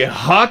going to be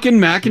hawking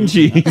mac and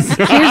cheese. Here's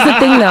the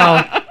thing,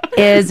 though,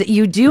 is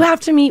you do have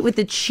to meet with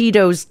the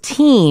Cheetos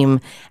team,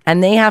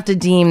 and they have to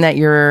deem that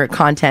your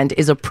content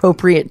is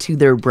appropriate to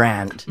their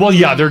brand. Well,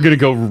 yeah, they're going to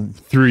go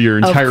through your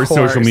entire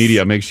social course.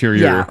 media, make sure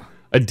you're Yeah.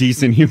 a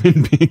decent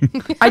human being.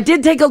 I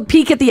did take a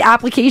peek at the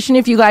application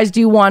if you guys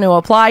do want to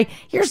apply.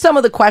 Here's some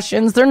of the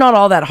questions. They're not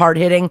all that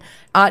hard-hitting.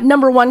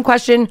 Number 1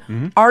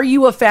 question, Are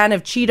you a fan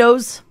of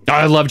Cheetos?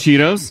 I love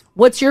Cheetos.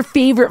 What's your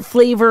favorite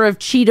flavor of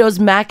Cheetos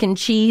mac and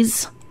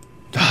cheese?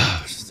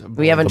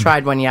 We haven't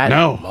tried one yet.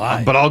 No,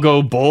 but I'll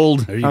go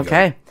bold. There you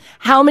Okay.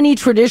 How many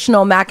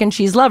traditional mac and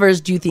cheese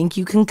lovers do you think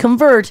you can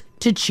convert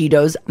to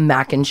Cheetos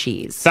mac and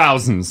cheese?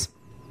 Thousands.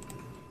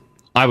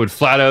 I would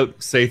flat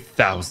out say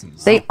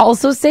thousands. They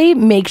also say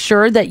make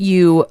sure that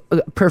you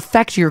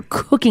perfect your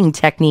cooking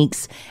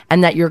techniques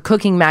and that you're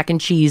cooking mac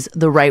and cheese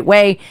the right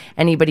way.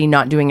 Anybody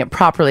not doing it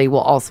properly will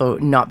also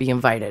not be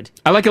invited.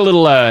 I like a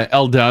little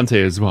al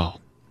dente as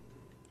well.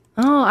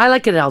 Oh, I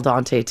like it al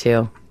dente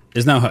too.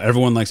 Isn't that how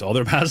everyone likes all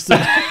their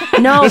pasta?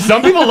 No,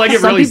 some people like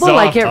it really soft. Some people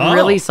like it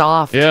really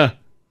soft. Yeah.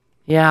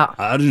 Yeah.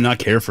 I do not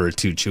care for it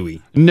too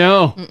chewy.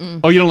 No.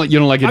 Oh, you don't like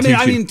it too chewy.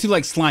 I mean too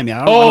like slimy.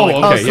 I don't okay.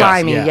 like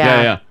slimy,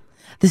 yeah.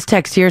 This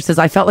text here says,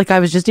 I felt like I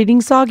was just eating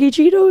soggy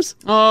Cheetos.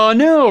 Oh,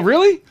 no,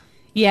 really?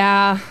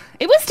 Yeah,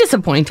 it was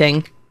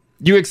disappointing.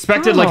 You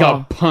expected like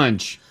a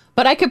punch.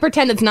 But I could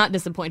pretend it's not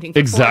disappointing for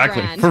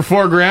Exactly. $4,000.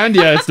 For $4,000,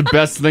 yeah, it's the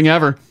best thing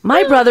ever.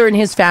 My brother and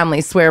his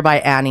family swear by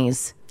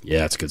Annie's.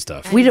 Yeah, it's good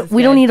stuff. We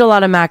don't eat a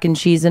lot of mac and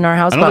cheese in our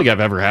house. I don't think I've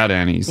ever had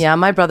Annie's. Yeah,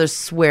 my brothers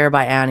swear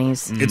by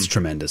Annie's. It's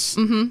tremendous.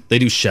 Mhm. They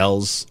do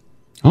shells.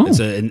 Oh. It's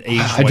an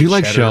aged I white do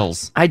like cheddar.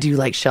 shells. I do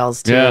like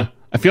shells too. Yeah.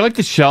 I feel like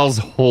the shells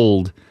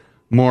hold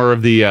more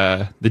of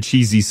the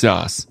cheesy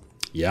sauce.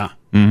 Yeah.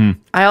 Mm-hmm.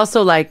 I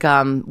also like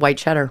white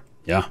cheddar.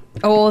 Yeah.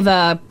 Oh,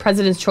 the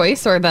President's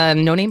Choice or the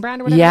no-name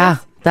brand or whatever. Yeah.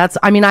 I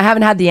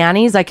haven't had the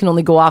Annie's. I can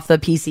only go off the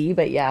PC,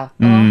 but yeah.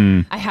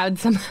 I have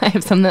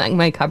some in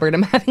my cupboard.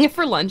 I'm having it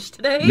for lunch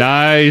today.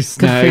 Nice.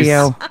 Good for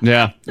you.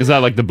 Yeah. Is that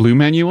like the blue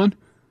menu one?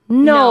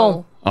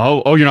 No.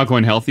 Oh, you're not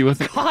going healthy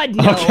with it? God,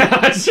 no.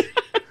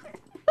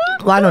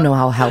 Well, I don't know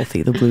how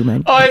healthy the blue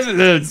man. Oh,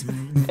 it's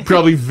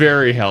probably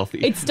very healthy.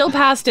 It's still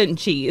pasta and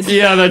cheese.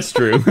 Yeah, that's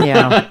true.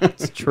 Yeah,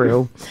 it's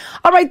true.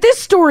 All right, this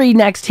story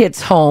next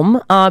hits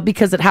home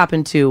because it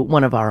happened to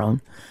one of our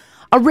own.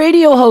 A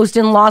radio host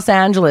in Los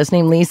Angeles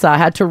named Lisa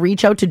had to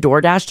reach out to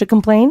DoorDash to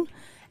complain.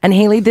 And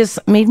Haley, this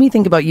made me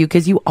think about you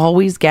because you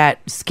always get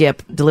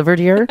Skip delivered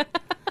here.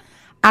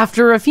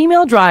 After a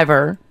female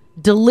driver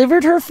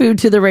delivered her food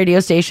to the radio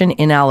station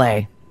in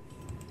LA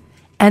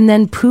and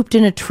then pooped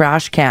in a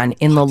trash can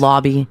in the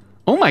lobby.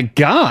 Oh my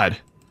God.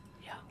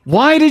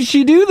 Why did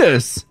she do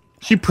this?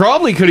 She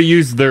probably could have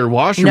used their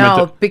washroom.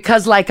 No,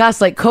 because like us,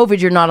 like COVID,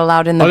 you're not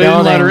allowed in the They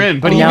building. didn't let her in.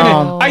 But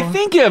no. I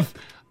think if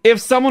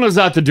someone was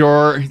at the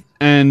door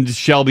and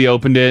Shelby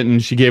opened it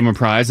and she gave him a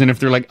prize, and if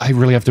they're like, I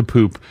really have to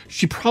poop,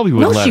 she probably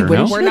would let her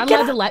know. We're not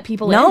allowed to let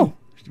people in. No.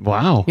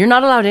 Wow. You're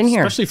not allowed in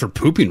here. Especially for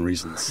pooping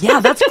reasons.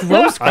 Yeah, that's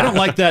gross. I don't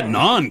like that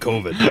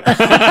non-COVID.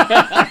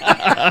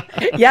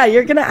 Yeah,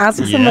 you're going to ask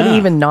somebody Yeah.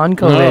 even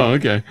non-COVID. Oh,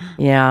 okay.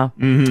 Yeah.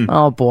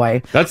 Oh,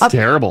 boy. That's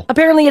terrible.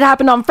 Apparently, it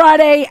happened on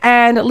Friday,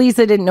 and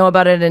Lisa didn't know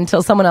about it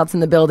until someone else in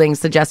the building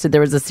suggested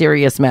there was a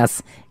serious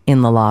mess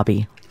in the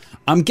lobby.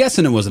 I'm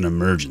guessing it was an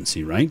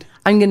emergency, right?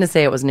 I'm going to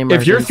say it was an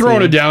emergency. If you're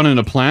throwing it down in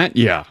a plant,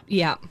 yeah.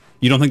 Yeah.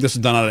 You don't think this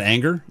was done out of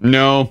anger?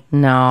 No.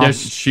 No.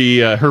 Yes,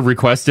 her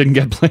request didn't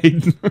get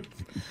played.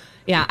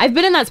 Yeah, I've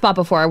been in that spot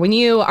before. When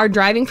you are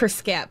driving for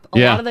Skip, a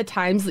Yeah. lot of the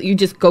times that you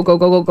just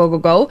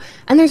go,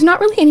 and there's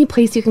not really any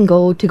place you can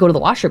go to the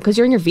washroom because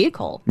you're in your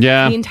vehicle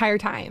Yeah. the entire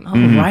time.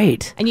 Oh,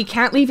 right. And you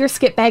can't leave your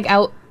Skip bag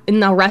out in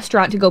the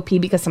restaurant to go pee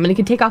because somebody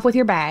could take off with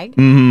your bag.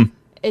 Mm-hmm.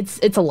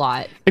 It's a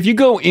lot. If you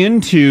go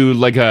into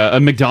like a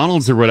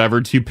McDonald's or whatever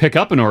to pick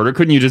up an order,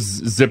 couldn't you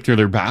just zip to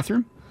their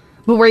bathroom?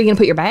 But where are you going to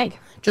put your bag?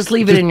 Just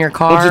leave it in your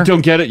car. Well, just don't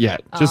get it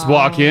yet. Just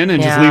walk in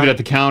and just Yeah. leave it at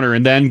the counter,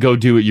 and then go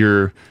do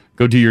your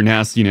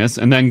nastiness,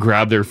 and then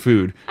grab their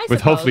food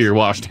with hopefully your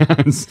washed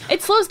hands.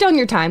 It slows down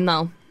your time,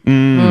 though.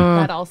 Mm.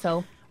 That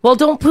also. Well,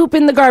 don't poop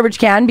in the garbage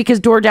can because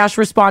DoorDash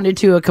responded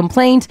to a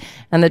complaint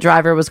and the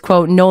driver was,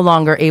 quote, no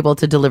longer able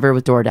to deliver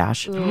with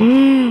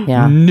DoorDash.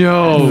 Yeah.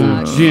 No,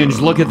 Ginge,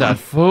 look at that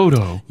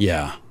photo.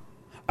 Yeah.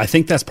 I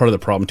think that's part of the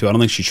problem, too. I don't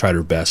think she tried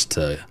her best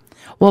to...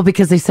 Well,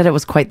 because they said it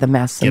was quite the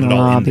mess in Get the it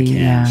all in lobby. the can.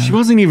 Yeah. She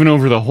wasn't even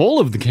over the hole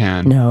of the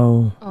can.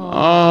 No.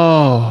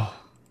 Oh.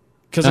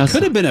 Because it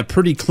could have been a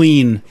pretty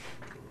clean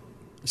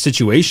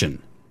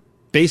situation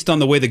based on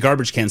the way the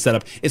garbage can's set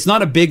up. It's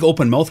not a big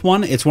open mouth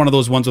one. It's one of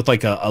those ones with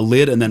like a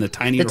lid and then a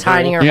tinier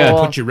tinier hole hole.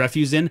 to put your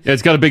refuse in. Yeah,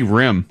 it's got a big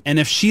rim. And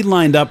if she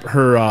lined up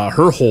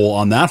her hole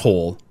on that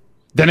hole,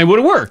 then it would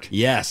have worked.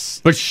 Yes.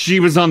 But she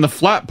was on the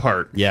flat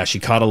part. Yeah, she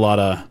caught a lot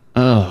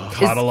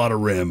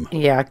of rim.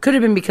 Yeah, could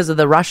have been because of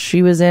the rush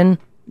she was in.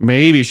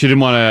 Maybe she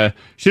didn't want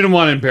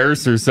to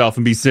embarrass herself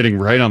and be sitting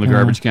right on the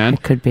garbage can.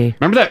 It could be.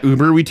 Remember that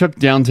Uber we took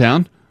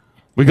downtown?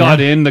 We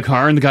got in the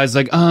car and the guy's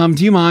like,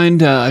 do you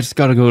mind? I just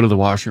got to go to the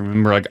washroom.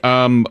 And we're like,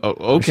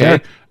 okay.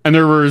 Sure. And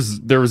there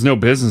was no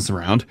business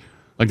around.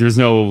 Like there's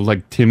no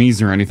like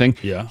Timmy's or anything.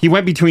 Yeah. He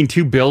went between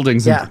two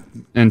buildings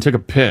and took a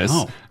piss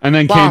and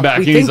then Well, came back.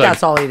 we and think he's like,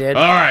 that's all he did.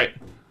 All right.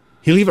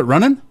 He leave it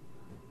running?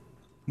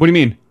 What do you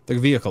mean? The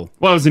vehicle.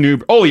 Well, it was an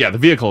Uber. Oh yeah, the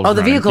vehicle. Was Oh,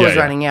 the running. vehicle was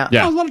running, yeah.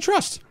 Yeah. Oh, a lot of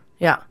trust.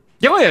 Yeah.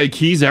 Yeah,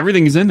 keys,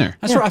 everything is in there.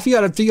 That's right.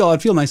 I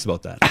feel nice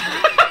about that.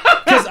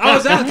 Because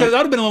I would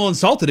have been a little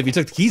insulted if he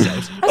took the keys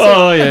out.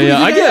 Oh yeah.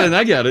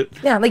 I get it.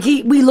 Yeah, like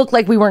we looked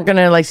like we weren't going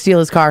to like steal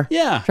his car.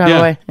 Yeah. Drive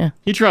away. Yeah.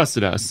 He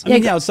trusted us. I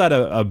mean, outside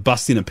of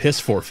busting a piss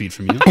 4 feet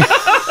from you.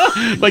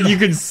 Like you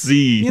could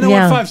see. You know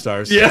Yeah. what? 5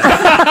 stars. Yeah.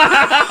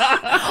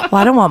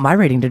 Well, I don't want my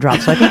rating to drop,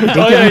 so I think we did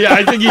Oh good. yeah.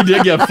 I think he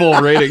did get full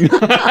rating.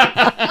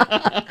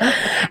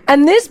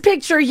 And this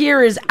picture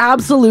here is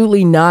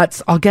absolutely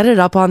nuts. I'll get it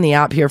up on the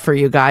app here for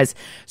you guys.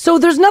 So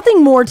there's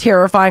nothing more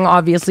terrifying,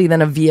 obviously,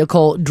 than a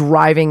vehicle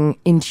driving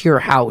into your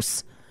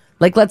house.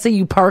 Like, let's say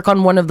you park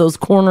on one of those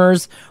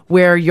corners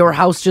where your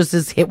house just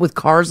is hit with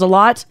cars a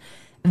lot.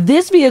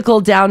 This vehicle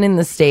down in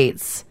the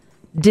States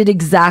did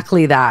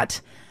exactly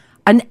that.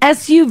 An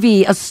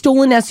SUV, a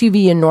stolen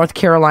SUV in North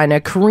Carolina,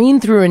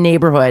 careened through a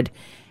neighborhood,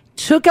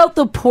 took out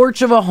the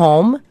porch of a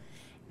home,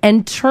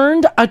 and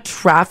turned a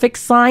traffic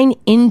sign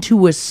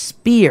into a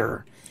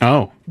spear.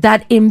 Oh.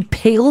 That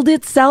impaled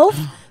itself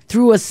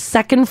through a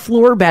second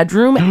floor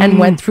bedroom and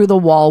went through the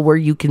wall where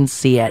you can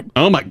see it.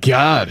 Oh my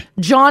God.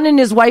 John and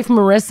his wife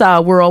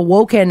Marissa were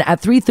awoken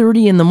at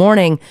 3:30 in the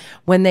morning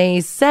when they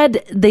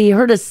said they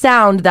heard a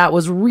sound that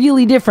was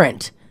really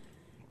different.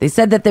 They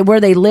said that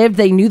where they lived,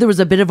 they knew there was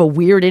a bit of a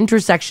weird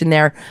intersection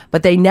there,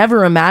 but they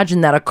never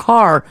imagined that a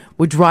car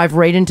would drive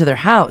right into their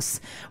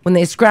house. When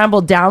they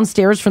scrambled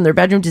downstairs from their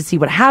bedroom to see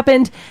what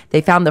happened,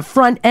 they found the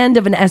front end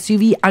of an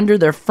SUV under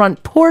their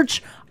front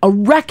porch, a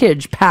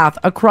wreckage path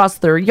across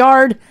their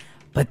yard,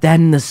 but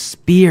then the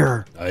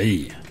spear.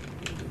 Aye.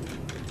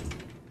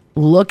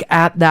 Look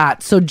at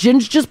that. So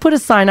Ginge just put a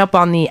sign up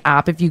on the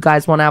app if you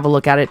guys want to have a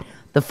look at it.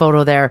 The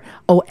photo there.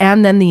 Oh,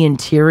 and then the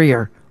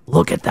interior.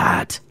 Look at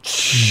that.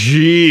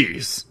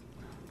 Jeez.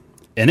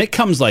 And it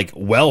comes like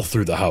well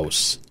through the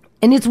house.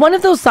 And it's one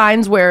of those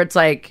signs where it's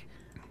like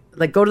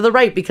go to the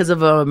right because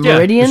of a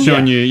meridian. It's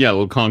showing you, a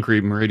little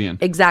concrete meridian.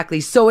 Exactly.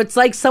 So it's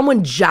like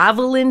someone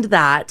javelined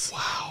that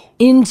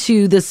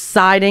into the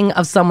siding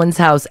of someone's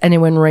house and it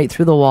went right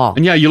through the wall.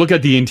 And yeah, you look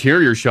at the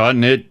interior shot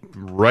and it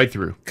right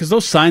through. Because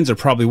those signs are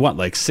probably what,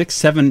 like 6,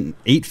 7,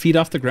 8 feet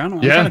off the ground?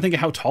 I'm trying to think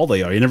of how tall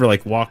they are. You never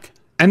like walk.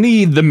 And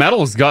the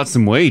metal's got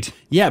some weight.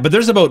 Yeah, but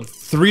there's about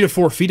 3 to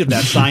 4 feet of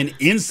that sign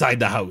inside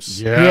the house.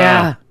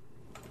 Yeah.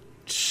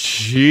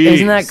 Jeez.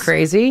 Isn't that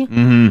crazy?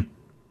 Mm-hmm.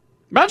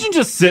 Imagine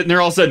just sitting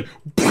there all of a sudden.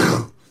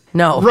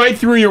 No. Right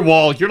through your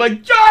wall. You're like,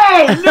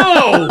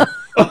 oh,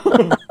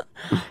 no.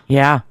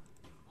 Yeah.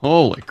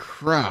 Holy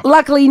crap.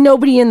 Luckily,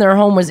 nobody in their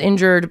home was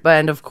injured,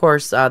 and of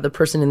course, the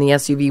person in the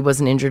SUV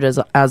wasn't injured as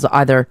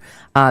either.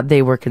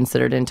 They were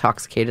considered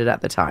intoxicated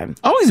at the time.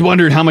 I always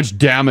wondered how much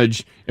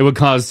damage it would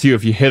cause to you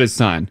if you hit a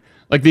sign.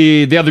 Like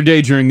the other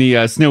day during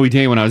the snowy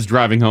day when I was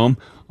driving home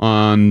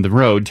on the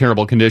road,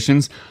 terrible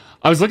conditions,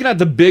 I was looking at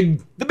the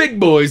big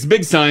boys,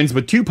 big signs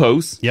with 2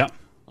 posts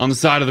on the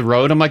side of the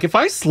road. I'm like, if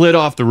I slid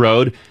off the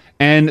road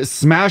and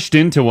smashed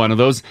into one of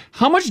those,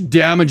 how much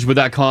damage would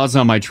that cause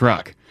on my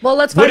truck? Well,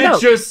 let's find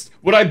out.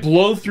 Would I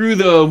blow through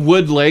the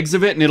wood legs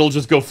of it and it'll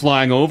just go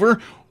flying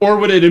over? Or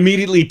would it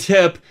immediately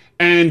tip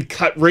and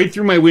cut right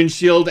through my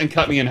windshield and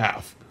cut me in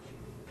half?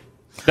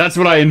 That's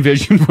what I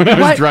envisioned when I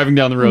was driving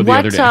down the road the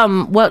other day.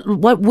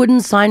 What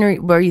wooden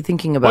sign were you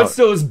thinking about? What's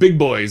those big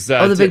boys?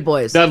 The big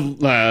boys. That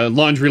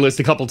laundry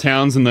list, a couple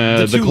towns and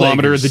the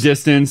kilometer, the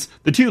distance,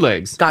 the 2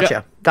 legs.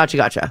 Gotcha.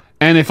 Gotcha.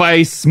 And if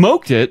I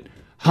smoked it,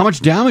 how much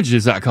damage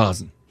is that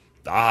causing?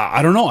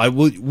 I don't know.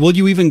 Will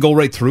you even go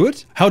right through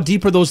it? How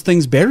deep are those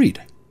things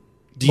buried?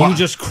 Do you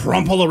just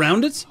crumple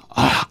around it?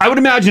 I would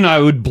imagine I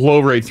would blow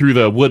right through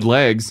the wood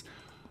legs.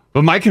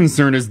 But my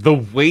concern is the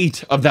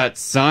weight of that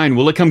sign.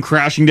 Will it come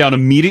crashing down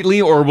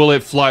immediately or will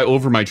it fly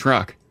over my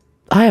truck?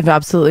 I have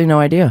absolutely no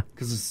idea.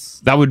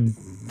 Because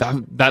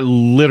that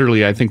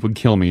literally, I think, would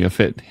kill me if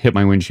it hit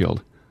my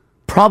windshield.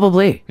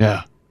 Probably.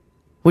 Yeah.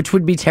 Which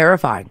would be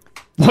terrifying.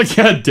 Like,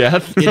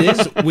 death. It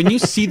is. When you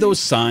see those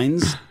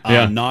signs,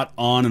 not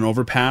on an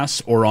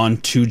overpass or on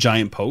 2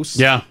 giant posts,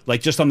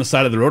 like just on the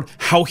side of the road,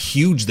 how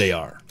huge they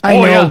are. I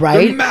know,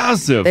 right? They're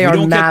massive. They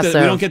are massive.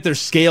 We don't get their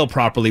scale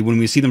properly when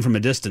we see them from a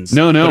distance.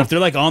 No. But if they're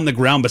like on the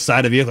ground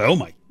beside a vehicle, oh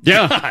my.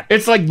 Yeah.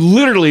 It's like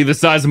literally the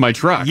size of my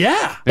truck.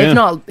 Yeah.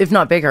 If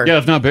not bigger. Yeah,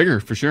 if not bigger,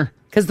 for sure.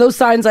 Because those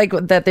signs, like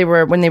that, they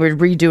were when they were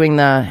doing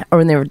the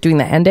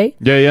Henday,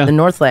 the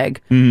north leg.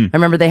 Mm-hmm. I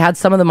remember they had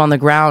some of them on the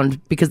ground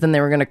because then they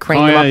were going to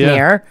crane them up in the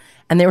air,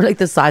 and they were like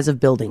the size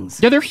of buildings.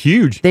 Yeah, they're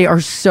huge. They are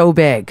so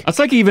big. That's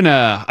like even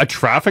a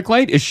traffic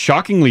light is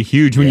shockingly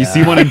huge when you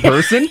see one in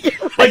person.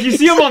 Right. Like you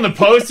see them on the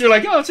post, you're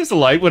like, oh, it's just a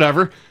light,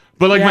 whatever.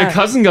 But like my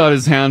cousin got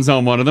his hands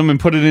on one of them and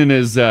put it in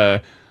his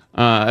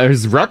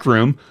rec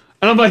room.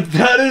 And I'm like,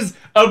 that is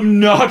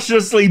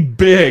obnoxiously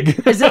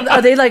big.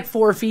 Are they like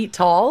 4 feet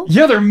tall?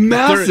 Yeah, they're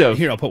massive.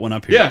 Here, I'll put one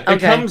up here. Yeah,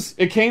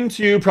 it came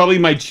to probably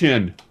my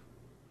chin.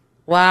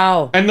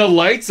 Wow. And the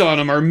lights on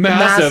them are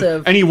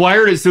massive. And he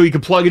wired it so he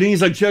could plug it in.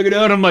 He's like, check it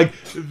out. I'm like,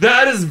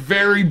 that is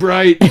very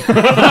bright.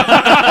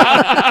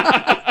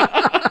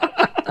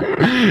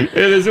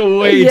 It is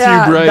way too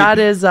bright.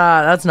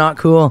 That's not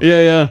cool.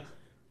 Yeah.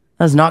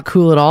 That's not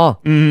cool at all.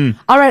 Mm-hmm.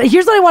 All right,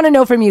 here's what I want to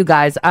know from you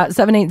guys.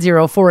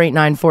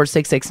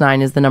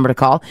 780-489-4669 is the number to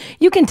call.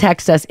 You can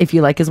text us if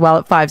you like as well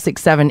at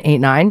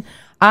 56789.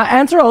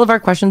 answer all of our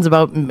questions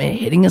about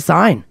hitting a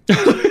sign.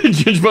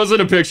 Ginge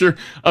posted a picture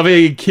of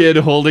a kid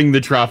holding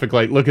the traffic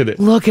light. Look at it.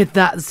 Look at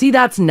that. See,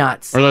 that's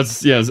nuts. Or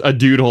that's, a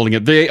dude holding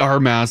it. They are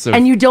massive.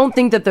 And you don't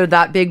think that they're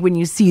that big when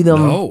you see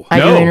them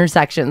at your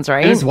intersections,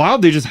 right? And it's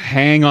wild. They just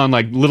hang on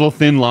like little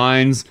thin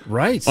lines.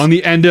 Right. On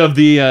the end of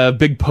the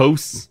big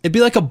posts. It'd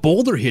be like a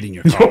boulder hitting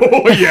your car.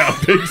 Oh, yeah.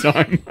 Big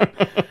time.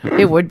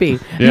 It would be.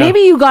 Yeah.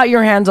 Maybe you got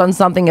your hands on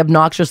something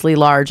obnoxiously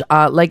large.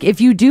 Like if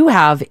you do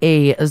have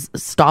a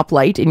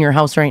stoplight in your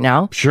house right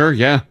now. Sure,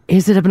 yeah.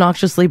 Is it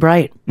obnoxiously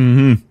bright?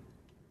 Mm-hmm.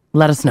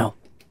 Let us know.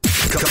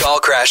 Call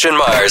Crash and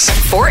Mars.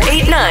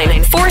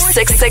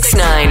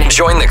 489-4669.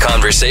 Join the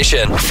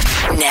conversation.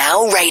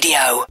 Now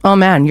radio. Oh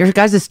man, your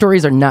guys'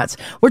 stories are nuts.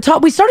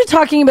 We started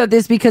talking about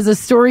this because a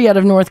story out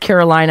of North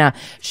Carolina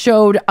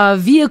showed a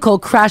vehicle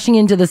crashing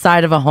into the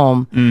side of a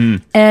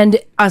home and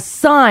a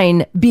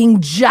sign being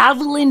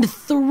javelined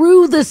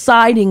through the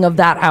siding of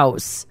that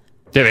house.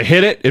 Did it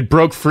hit it? It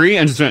broke free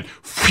and just went.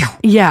 Phew.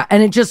 Yeah,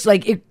 and it just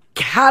it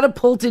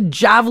catapulted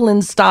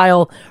javelin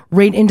style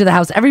right into the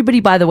house. Everybody,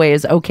 by the way,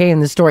 is okay in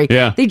the story.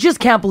 Yeah. They just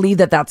can't believe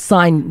that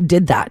sign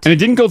did that. And it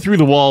didn't go through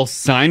the wall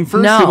sign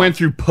first. No. It went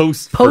through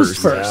post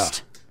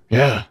first.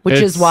 Yeah. Which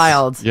is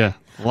wild. Yeah.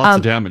 Lots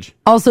of damage.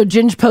 Also,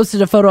 Ginge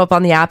posted a photo up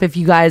on the app. If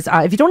you guys,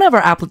 if you don't have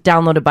our app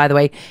downloaded, by the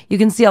way, you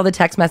can see all the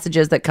text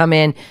messages that come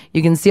in.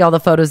 You can see all the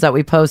photos that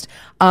we post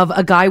of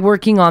a guy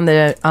working on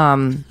the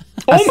sign.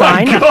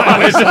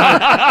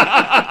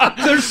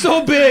 They're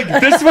so big.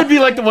 This would be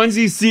like the ones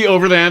you see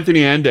over the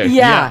Anthony Ann Day.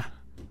 Yeah.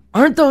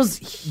 Aren't those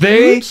huge?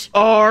 They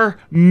are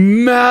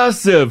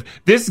massive.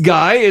 This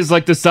guy is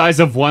like the size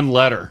of one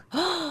letter.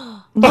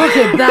 Look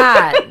at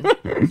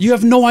that. You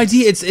have no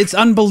idea. It's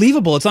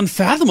unbelievable. It's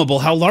unfathomable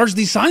how large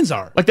these signs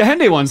are. Like the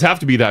Henday ones have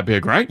to be that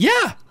big, right?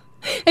 Yeah.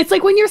 It's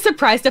like when you're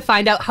surprised to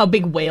find out how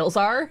big whales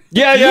are.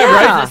 Yeah,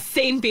 right. It's the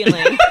same feeling.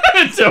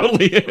 It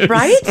totally is.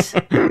 Right?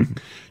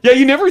 Yeah,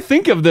 you never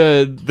think of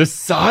the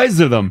size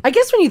of them. I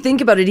guess when you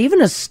think about it, even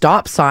a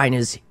stop sign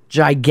is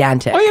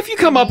gigantic. Oh, if you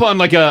come up on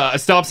like a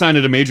stop sign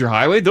at a major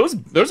highway, those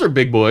are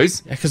big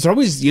boys. Yeah, because they're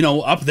always,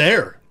 up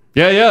there.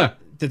 Yeah.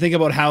 To think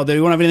about how they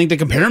don't have anything to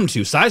compare them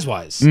to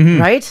size-wise.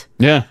 Right?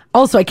 Yeah.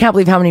 Also, I can't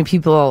believe how many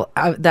people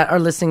that are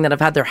listening that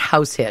have had their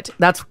house hit.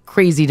 That's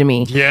crazy to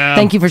me. Yeah.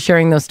 Thank you for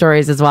sharing those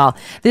stories as well.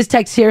 This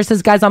text here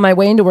says, guys, on my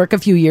way into work a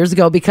few years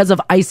ago, because of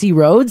icy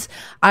roads,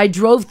 I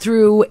drove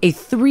through a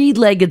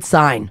 3-legged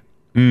sign.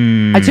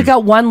 I took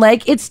out one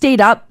leg. It stayed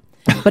up,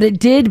 but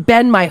it did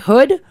bend my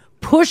hood,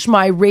 push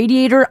my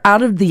radiator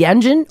out of the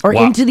engine, or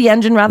into the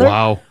engine, rather.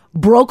 Wow.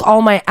 Broke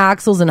all my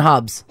axles and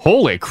hubs.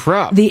 Holy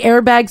crap. The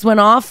airbags went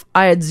off.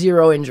 I had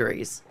 0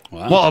 injuries.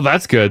 Wow. Well,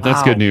 that's good.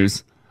 That's Wow. good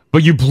news.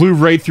 But you blew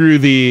right through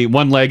the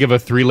one leg of a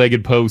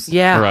 3-legged post.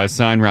 Yeah. Or a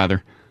sign,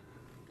 rather.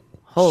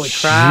 Holy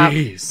crap.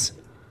 Jeez.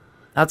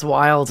 That's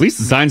wild. At least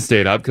the sign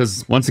stayed up,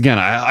 because once again,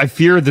 I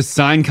fear the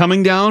sign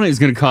coming down is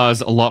going to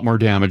cause a lot more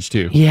damage,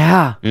 too.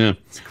 Yeah. Yeah.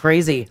 It's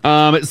crazy.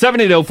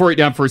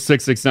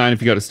 780-489-4669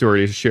 if you got a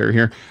story to share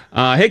here.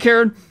 Hey,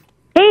 Karen.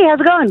 Hey, how's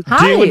it going?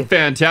 Doing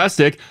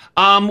fantastic.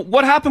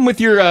 What happened with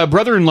your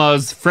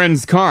brother-in-law's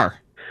friend's car?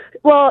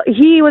 Well,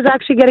 he was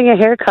actually getting a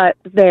haircut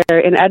there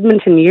in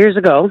Edmonton years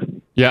ago,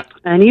 Yeah.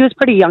 and he was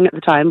pretty young at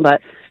the time,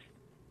 but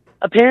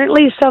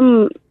apparently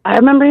I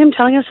remember him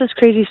telling us this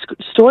crazy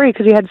story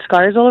because he had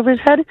scars all over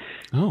his head.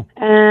 Oh.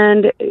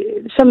 And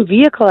some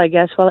vehicle, I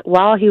guess,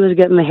 while he was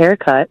getting the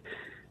haircut,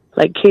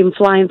 came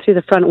flying through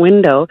the front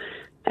window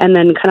and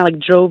then kind of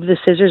drove the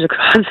scissors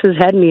across his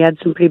head, and he had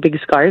some pretty big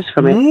scars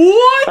from it.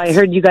 What? So I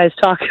heard you guys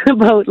talking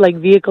about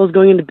vehicles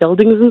going into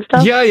buildings and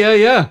stuff.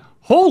 Yeah.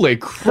 Holy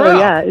crap. So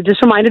yeah, it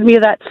just reminded me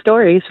of that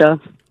story. So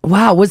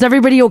Wow. Was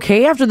everybody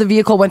okay after the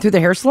vehicle went through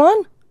the hair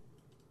salon?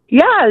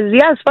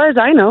 yeah, as far as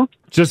I know.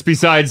 Just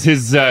besides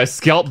his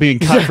scalp being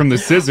cut from the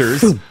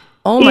scissors.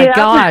 Oh my Yeah.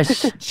 gosh.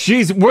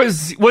 Jeez,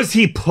 was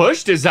he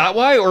pushed? Is that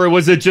why? Or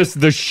was it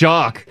just the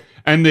shock?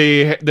 And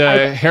the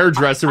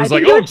hairdresser was I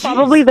like, think oh, it was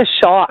probably the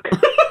shock.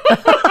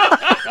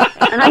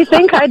 And I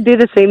think I'd do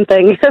the same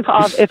thing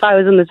if I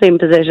was in the same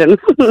position.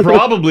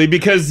 probably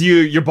because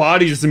your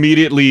body just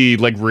immediately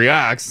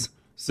reacts.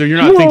 So you're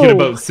not thinking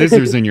about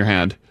scissors in your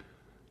hand.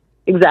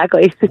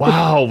 Exactly.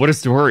 Wow, what a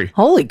story.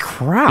 Holy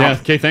crap. Yeah,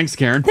 okay, thanks,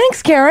 Karen.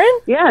 Thanks, Karen.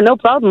 Yeah, no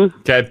problem.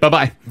 Okay,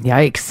 bye-bye.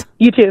 Yikes.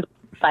 You too.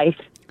 Bye.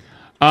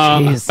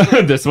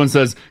 This one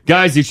says,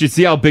 guys, you should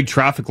see how big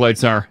traffic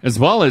lights are, as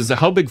well as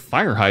how big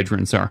fire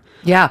hydrants are.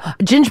 Yeah.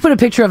 Ginge put a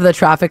picture of the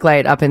traffic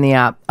light up in the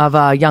app of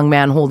a young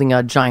man holding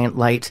a giant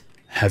light.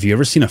 Have you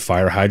ever seen a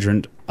fire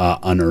hydrant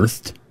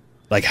unearthed?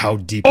 Like how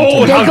deep?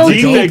 Oh, into the how ground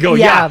deep they go.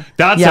 Yeah.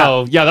 That's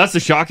Yeah. that's the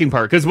shocking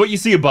part. Because what you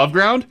see above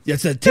ground,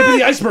 It's the tip of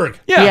the iceberg.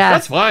 yeah, Yeah.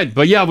 that's fine.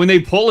 But yeah, when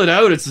they pull it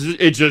out,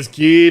 it just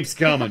keeps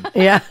coming.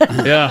 Yeah.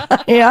 Yeah.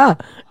 Yeah.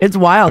 It's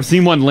wild. I've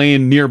seen one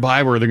laying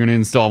nearby where they're going to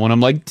install one. I'm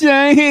like,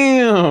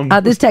 damn.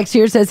 This text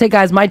here says, hey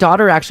guys, my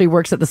daughter actually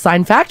works at the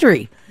sign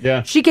factory.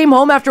 Yeah. She came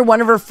home after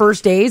one of her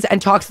first days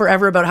and talked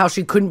forever about how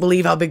she couldn't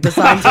believe how big the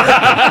signs were.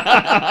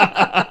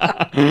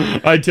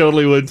 I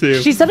totally would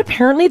too. She said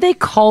apparently they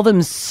call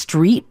them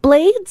street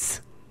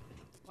blades.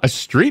 A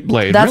street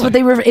blade? That's really? what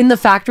they were in the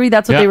factory.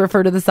 That's what Yeah. they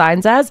refer to the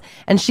signs as.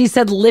 And she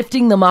said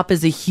lifting them up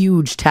is a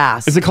huge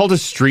task. Is it called a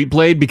street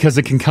blade because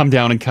it can come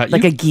down and cut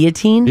like you? a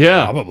guillotine?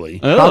 Yeah. Probably.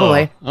 Oh.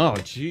 Probably. Oh,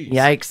 jeez.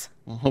 Yikes.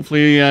 Well,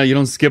 hopefully you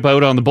don't skip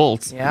out on the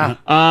bolts. Yeah.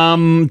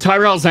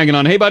 Tyrell's hanging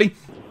on. Hey, buddy.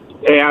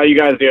 Hey, how you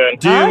guys doing?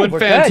 Doing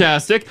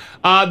fantastic.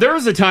 There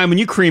was a time when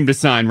you creamed a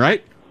sign,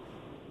 right?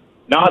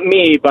 Not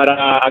me, but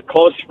a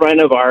close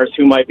friend of ours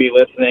who might be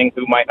listening,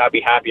 who might not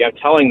be happy I'm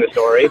telling the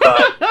story,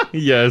 but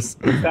Yes.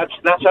 that's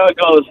how it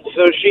goes.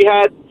 So she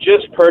had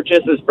just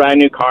purchased this brand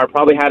new car,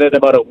 probably had it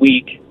about a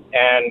week,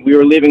 and we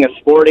were leaving a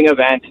sporting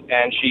event,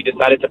 and she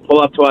decided to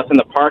pull up to us in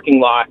the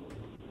parking lot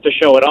to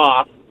show it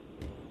off.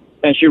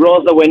 And she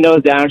rolls the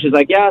windows down. She's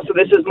like, yeah, so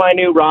this is my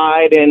new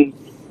ride, and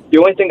the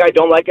only thing I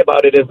don't like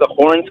about it is the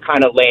horn's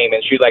kind of lame.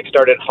 And she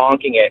started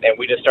honking it, and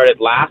we just started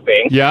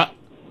laughing. Yeah.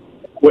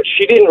 What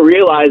she didn't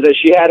realize is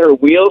she had her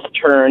wheels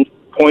turned,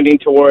 pointing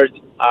towards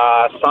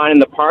a sign in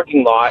the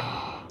parking lot.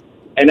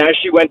 And as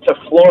she went to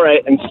floor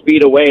it and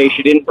speed away,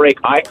 she didn't break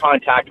eye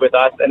contact with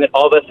us. And then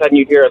all of a sudden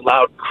you hear a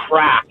loud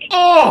crack.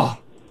 Oh!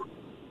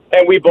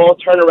 And we both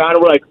turned around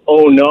and we're like,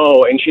 oh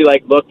no. And she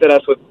looked at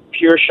us with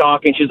pure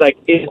shock. And she's like,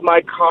 is my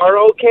car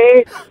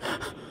okay?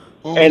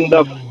 And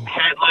the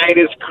headlight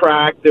is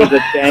cracked. There's a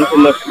dent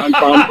in the front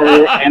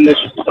bumper, and the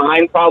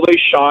sign probably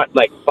shot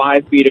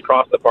 5 feet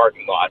across the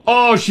parking lot.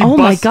 Oh,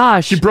 my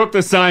gosh. She broke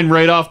the sign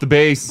right off the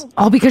base.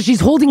 Oh, because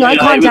she's holding eye it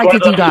was contact one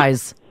with of you those-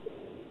 guys.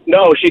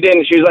 No, she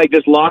didn't. She was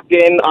just locked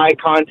in, eye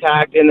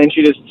contact, and then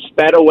she just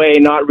sped away,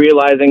 not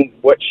realizing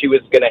what she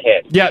was going to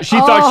hit. Yeah, she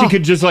thought she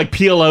could just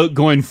peel out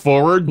going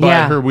forward, but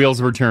Yeah. her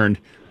wheels were turned.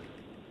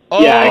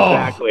 Yeah,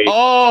 exactly.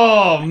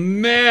 Oh,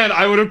 man.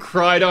 I would have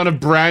cried on a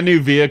brand new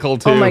vehicle,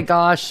 too. Oh, my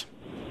gosh.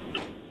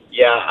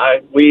 Yeah,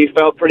 we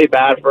felt pretty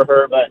bad for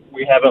her, but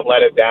we haven't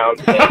let it down.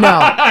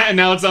 And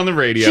now it's on the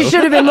radio. She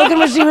should have been looking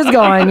where she was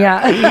going,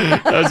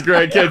 yeah. That's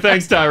great. Okay,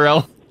 thanks,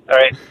 Tyrell. All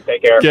right,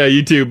 take care. Yeah,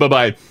 you too.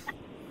 Bye-bye.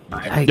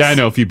 Yeah, I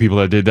know a few people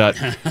that did that.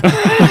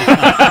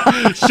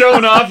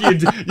 Showing off, you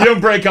don't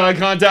break eye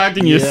contact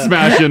and you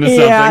smash into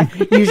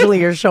something. Yeah, usually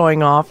you're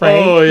showing off, right?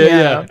 Oh,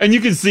 yeah. And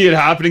you can see it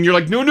happening. You're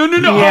like, no.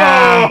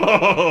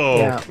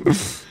 Yeah.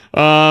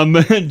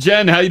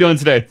 Jen, how you doing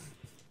today?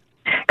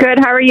 Good.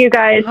 How are you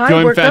guys?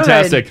 Doing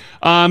fantastic.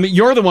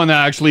 You're the one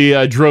that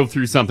actually drove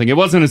through something. It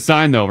wasn't a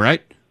sign, though,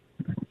 right?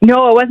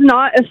 No, it was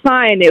not a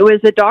sign. It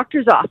was a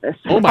doctor's office.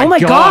 Oh my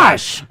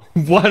gosh!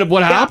 What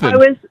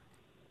happened?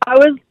 I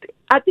was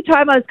at the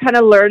time I was kind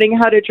of learning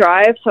how to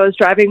drive, so I was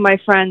driving my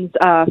friend's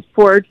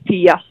Ford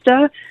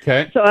Fiesta.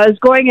 Okay. So I was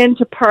going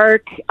into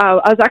park. I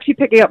was actually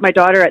picking up my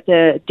daughter at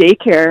the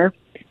daycare.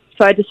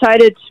 So I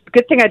decided,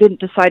 good thing I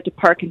didn't decide to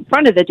park in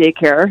front of the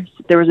daycare.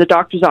 There was a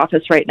doctor's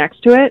office right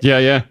next to it.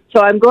 Yeah.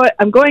 So I'm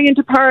going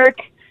into park,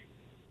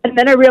 and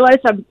then I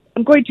realized I'm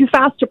going too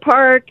fast to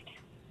park,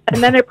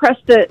 and then I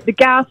pressed the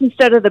gas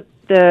instead of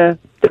the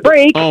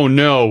brake. Oh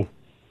no!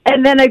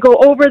 And then I go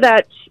over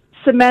that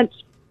cement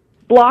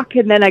block,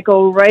 and then I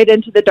go right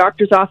into the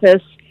doctor's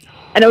office,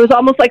 and it was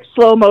almost like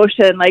slow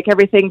motion, like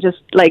everything just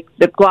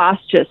the glass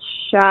just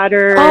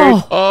shattered.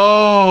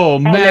 Oh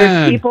man! And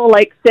there's people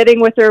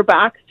sitting with their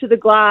backs to the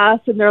glass,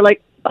 and they're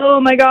like, "Oh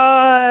my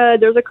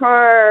God, there's a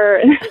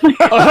car!"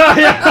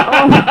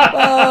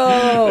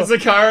 There's a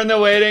car in the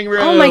waiting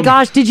room. Oh my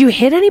gosh, did you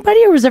hit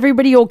anybody or was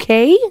everybody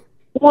okay?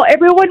 Well,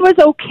 everyone was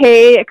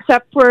okay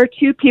except for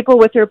two people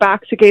with their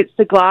backs against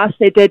the glass.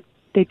 They did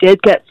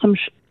get some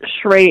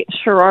charades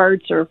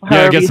or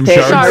however you say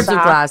it. Shards of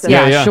glass.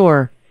 Yeah,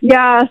 sure.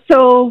 Yeah,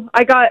 so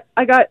I got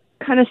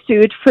kind of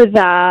sued for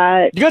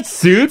that. You got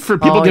sued for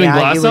people getting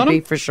glass you would on them?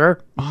 be for sure.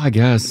 Oh, I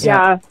guess.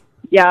 Yeah.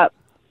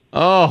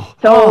 Oh.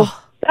 So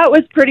that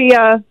was pretty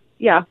yeah.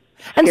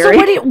 And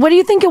scary. so what do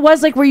you think it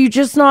was? Were you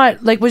just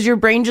not was your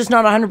brain just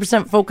not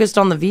 100% focused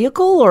on the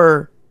vehicle,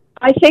 or?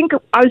 I think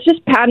I was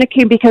just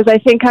panicking because I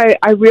think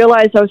I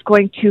realized I was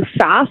going too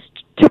fast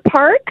to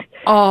park.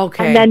 Oh,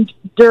 okay. And then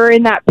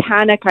during that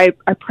panic, I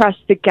pressed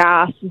the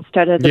gas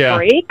instead of the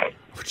brake.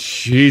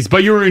 Jeez,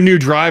 but you were a new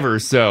driver,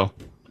 so.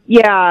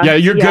 Yeah. Yeah,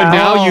 you're good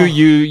now.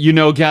 You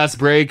know gas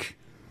brake.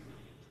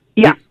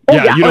 Yeah. You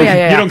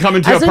don't come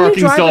into As a a new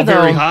parking stall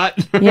driver, very though. hot.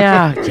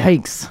 Yeah,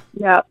 yikes.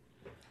 Yeah.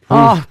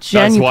 Oh,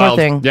 Jen, That's you poor wild.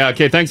 thing. Yeah,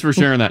 okay, thanks for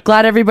sharing that.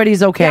 Glad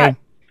everybody's okay.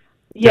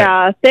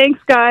 Yeah. Thanks,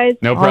 guys.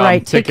 No problem. All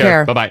right, take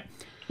care. Bye-bye.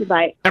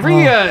 Goodbye. Every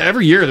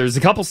year, there's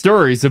a couple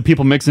stories of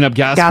people mixing up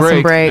gas and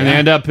brake, brake. and they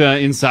end up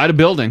inside a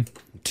building.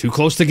 Too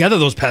close together,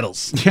 those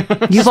pedals.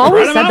 You've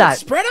always said that.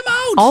 Spread them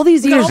out. All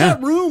these We got years. all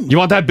that room. You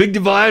want that big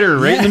divider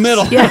right in the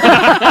middle.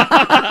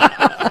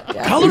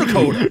 Color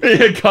code.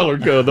 Yeah, color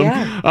code them.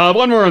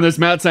 One more on this.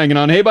 Matt's hanging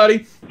on. Hey, buddy.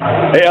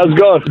 Hey, how's it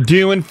going?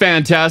 Doing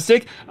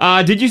fantastic.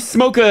 Did you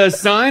smoke a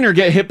sign or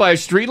get hit by a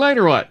streetlight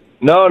or what?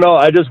 No,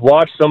 I just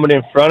watched somebody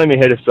in front of me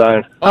hit a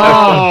sign.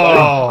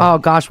 Oh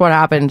gosh, what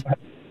happened?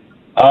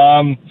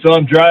 So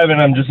I'm driving.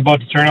 I'm just about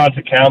to turn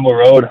onto Campbell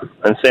Road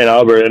in St.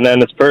 Albert, and then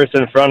this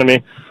person in front of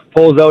me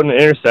pulls out in an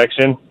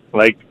intersection,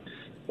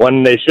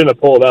 when they shouldn't have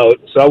pulled out.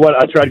 So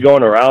I tried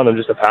going around them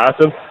just to pass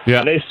them. Yeah.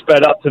 And they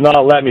sped up to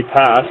not let me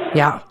pass.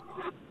 Yeah.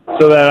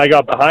 So then I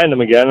got behind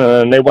them again, and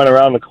then they went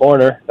around the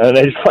corner, and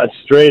they just went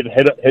straight and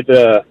hit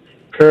the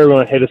curb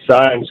and hit a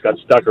sign. Just got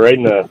stuck right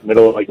in the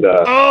middle of like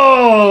the.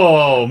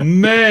 Oh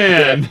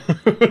man!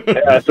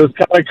 Yeah, so it's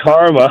kind of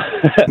karma.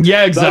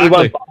 Yeah, exactly. So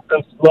I went by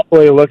them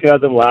slowly, looking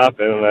at them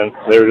laughing, and then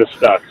they were just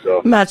stuck.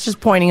 So Matt's just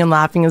pointing and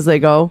laughing as they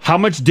go. How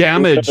much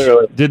damage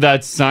did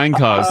that sign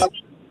cause?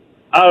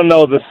 I don't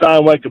know. The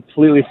sign went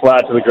completely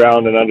flat to the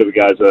ground and under the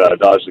guys at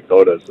Dodge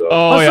Dakota. So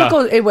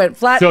So it went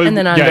flat and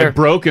then under. Yeah, it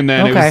broke and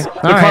then Okay. it was,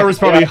 the car was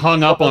probably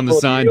hung up on the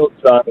sign.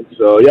 So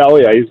he's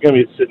gonna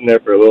be sitting there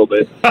for a little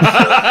bit.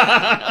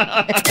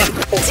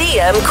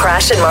 DM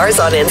Crash and Mars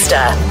on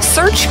Insta.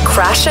 Search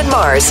Crash and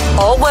Mars,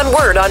 all one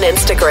word on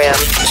Instagram.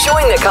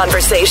 Join the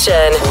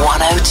conversation.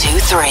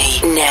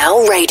 1023 Now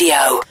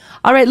Radio.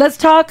 All right, let's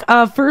talk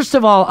first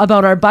of all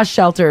about our bus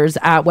shelters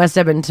at West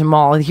Edmonton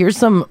Mall. Here's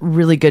some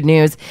really good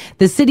news.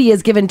 The city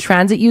has given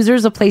transit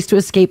users a place to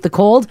escape the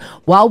cold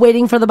while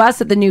waiting for the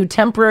bus at the new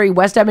temporary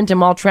West Edmonton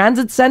Mall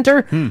Transit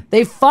Center.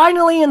 They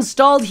finally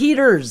installed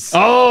heaters.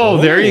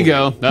 Oh, there you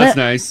go. That's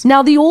nice.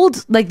 Now the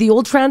old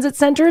transit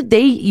center,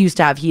 they used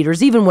to have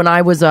heaters even when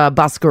I was a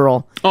bus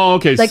girl. Oh,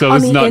 okay. Like So on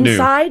it's the not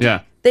inside, new.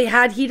 Yeah. they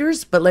had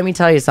heaters, but let me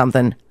tell you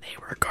something. They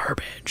were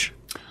garbage.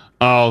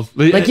 Oh,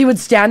 Like you would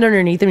stand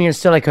underneath them and you're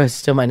still like, oh, it's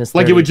still minus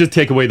 30. like it would just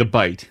take away the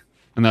bite,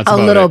 and that's A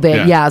about little it.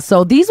 bit, yeah.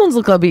 So these ones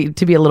look to be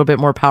a little bit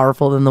more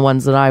powerful than the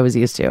ones that I was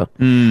used to.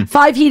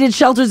 5 heated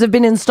shelters have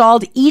been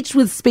installed, each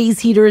with space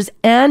heaters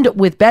and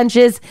with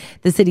benches.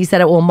 The city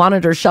said it will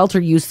monitor shelter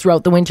use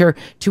throughout the winter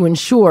to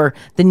ensure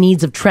the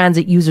needs of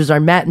transit users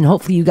are met, and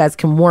hopefully you guys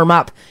can warm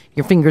up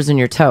your fingers and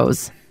your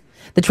toes.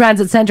 The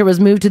transit center was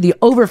moved to the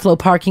overflow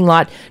parking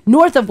lot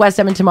north of West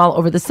Edmonton Mall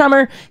over the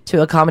summer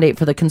to accommodate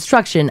for the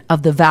construction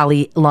of the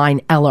Valley Line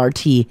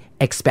LRT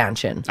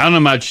expansion. I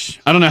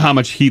don't know how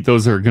much heat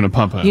those are going to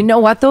pump out. You know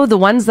what, though? The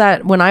ones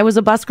that, when I was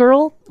a bus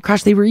girl,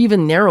 gosh, they were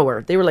even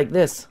narrower. They were like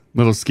this.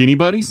 Little skinny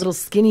buddies? Little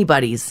skinny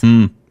buddies.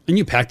 And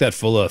you pack that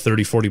full of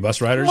 30, 40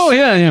 bus riders? Oh,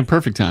 yeah,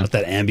 perfect time. With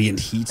that ambient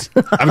heat.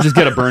 I would just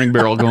get a burning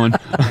barrel going.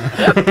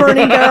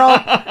 Burning barrel.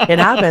 It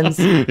happens.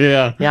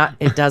 Yeah. Yeah,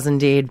 it does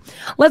indeed.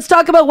 Let's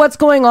talk about what's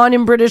going on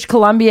in British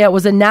Columbia. It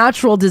was a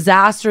natural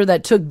disaster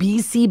that took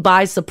BC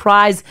by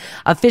surprise.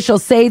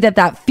 Officials say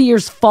that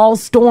fierce fall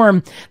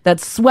storm that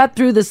swept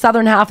through the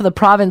southern half of the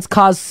province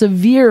caused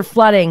severe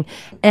flooding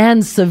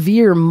and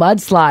severe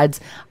mudslides.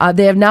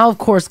 They have now, of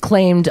course,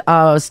 claimed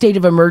a state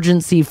of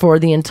emergency for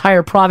the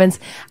entire province.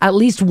 At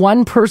least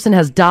one person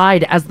has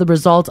died as the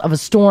result of a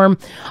storm.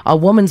 A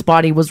woman's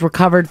body was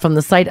recovered from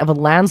the site of a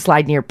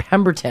landslide near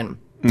Pemberton.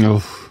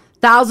 Oof.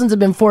 Thousands have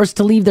been forced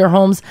to leave their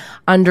homes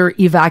under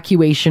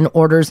evacuation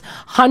orders.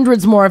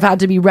 Hundreds more have had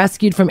to be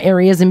rescued from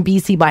areas in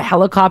BC by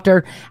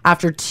helicopter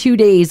after 2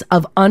 days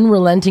of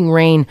unrelenting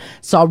rain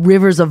saw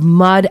rivers of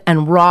mud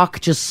and rock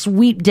just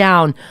sweep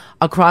down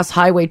across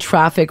highway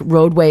traffic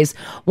roadways.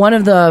 One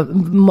of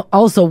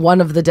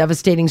the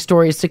devastating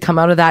stories to come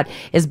out of that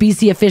is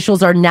BC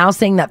officials are now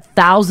saying that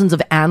thousands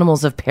of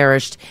animals have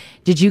perished.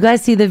 Did you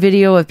guys see the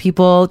video of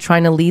people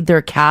trying to lead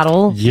their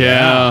cattle?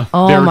 Yeah.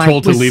 Oh, they were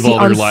told to leave all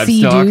their livestock.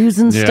 Sea-Doos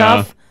and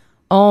stuff.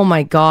 Oh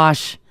my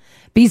gosh.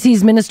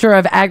 BC's Minister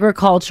of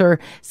Agriculture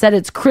said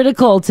it's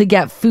critical to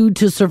get food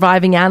to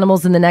surviving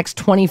animals in the next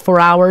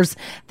 24 hours.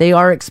 They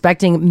are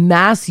expecting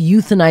mass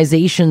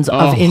euthanizations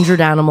of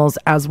injured animals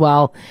as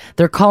well.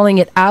 They're calling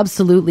it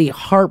absolutely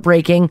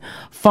heartbreaking.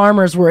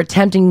 Farmers were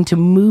attempting to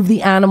move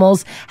the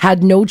animals,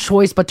 had no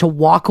choice but to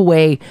walk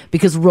away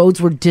because roads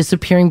were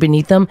disappearing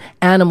beneath them.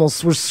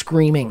 Animals were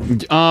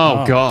screaming.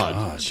 Oh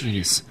God.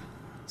 Jeez.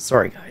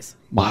 Sorry, guys.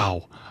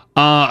 Wow.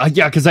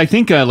 Yeah, because I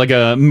think like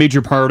a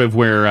major part of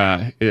where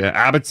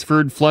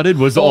Abbotsford flooded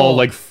was all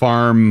like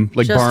farm,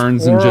 like Just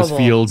barns and just horrible.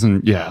 fields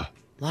and yeah.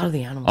 A lot of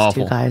the animals,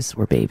 Awful. too, guys,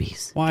 were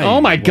babies. Why? Oh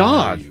my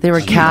God. They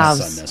were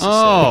calves.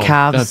 Oh, The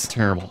calves. that's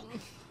terrible.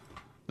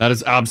 That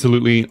is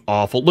absolutely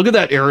awful. Look at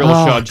that aerial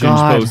Oh, shot Ginge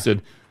God.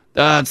 posted.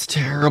 That's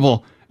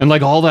terrible. And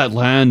like all that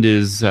land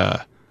is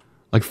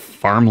like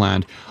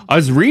farmland. I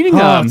was reading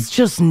it's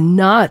just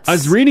nuts. I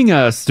was reading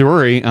a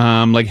story,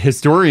 like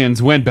historians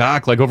went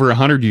back like over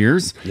 100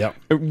 years. Yep.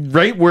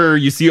 Right where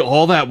you see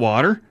all that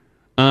water,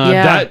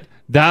 Yeah.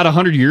 that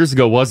 100 years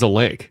ago was a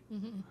lake.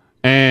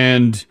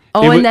 And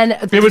then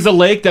it was a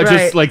lake that right.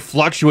 just like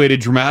fluctuated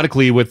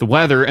dramatically with the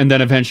weather and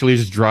then eventually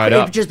just dried It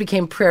up. just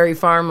became prairie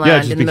farmland. Yeah, it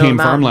just in the became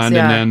mountains, farmland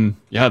yeah. and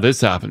then this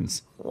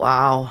happens.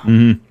 Wow.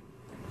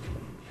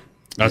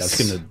 That's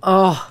going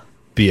to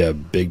be a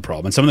big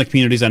problem. And some of the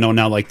communities I know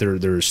now, like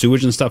their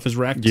sewage and stuff is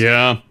wrecked.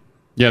 Yeah.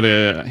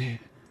 The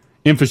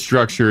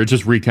infrastructure, it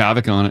just wreaked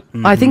havoc on it.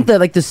 I think that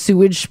like the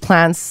sewage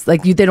plants,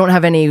 like they don't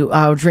have any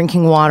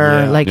drinking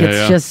water.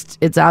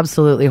 It's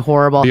absolutely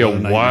horrible. Be a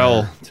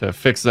while to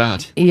fix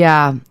that.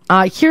 Yeah.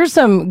 Here's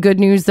some good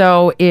news,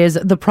 though, is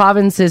the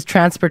province's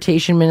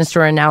transportation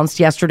minister announced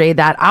yesterday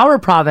that our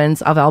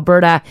province of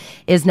Alberta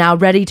is now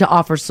ready to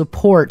offer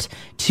support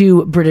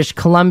to British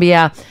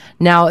Columbia.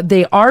 Now,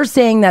 they are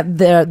saying that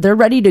they're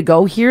ready to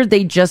go here.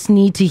 They just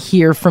need to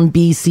hear from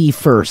BC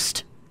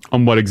first.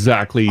 On what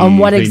exactly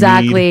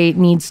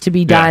Needs to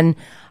be done.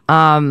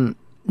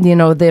 You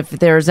know, if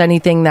there's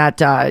anything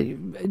that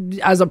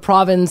as a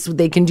province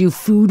they can do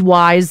food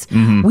wise.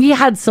 We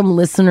had some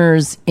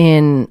listeners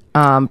in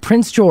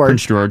Prince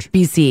George,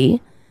 BC.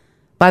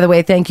 By the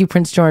way, thank you,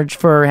 Prince George,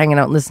 for hanging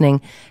out and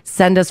listening.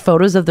 Send us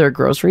photos of their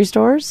grocery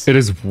stores. It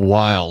is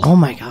wild. Oh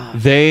my God.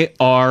 They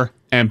are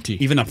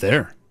empty. Even up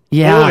there.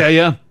 Yeah. Oh,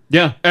 yeah.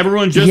 Yeah,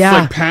 everyone just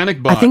like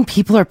panic buying. I think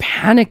people are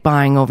panic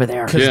buying over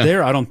there. Because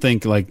there, I don't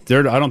think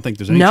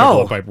there's any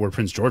trouble up by where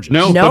Prince George is.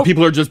 No, but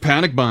people are just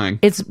panic buying.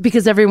 It's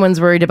because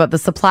everyone's worried about the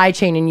supply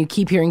chain, and you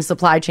keep hearing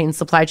supply chain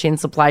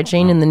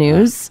in the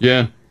news.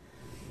 Yeah.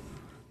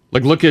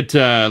 Like look at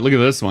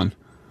this one.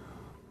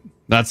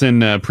 That's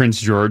in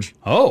Prince George.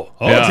 Oh,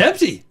 it's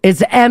empty.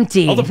 It's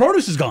empty. Oh, the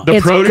produce is gone. The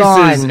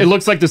produce is. It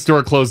looks like the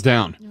store closed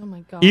down. Oh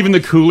my god. Even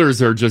the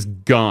coolers are just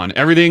gone.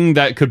 Everything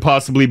that could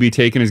possibly be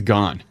taken is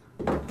gone.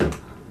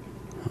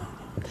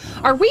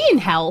 Are we in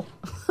hell?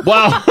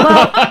 Wow.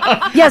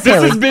 Yes, this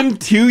Haley. has been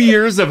 2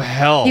 years of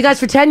hell. You guys,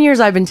 for 10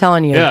 years, I've been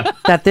telling you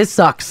that this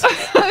sucks.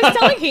 I was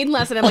telling Hayden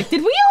last night, I'm like,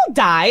 did we all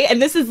die?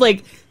 And this is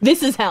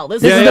hell.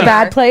 This is the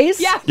bad place?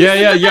 Yeah.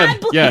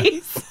 Yeah.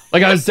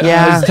 Like I was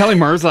telling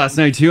Mars last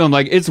night too. I'm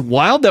like, it's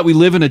wild that we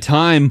live in a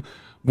time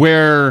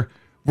where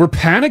we're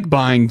panic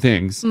buying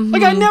things.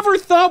 Like I never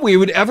thought we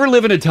would ever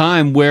live in a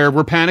time where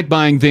we're panic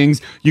buying things.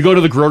 You go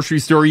to the grocery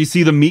store, you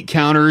see the meat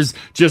counters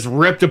just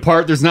ripped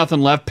apart. There's nothing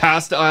left.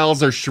 Past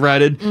aisles are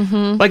shredded.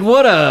 Like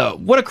what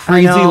a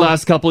crazy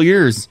last couple of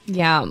years.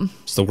 Yeah.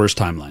 It's the worst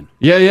timeline.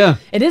 Yeah.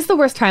 It is the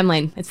worst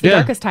timeline. It's the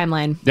darkest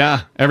timeline.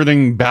 Yeah.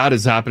 Everything bad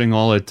is happening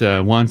all at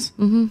once.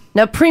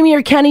 Now,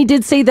 Premier Kenny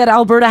did say that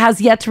Alberta has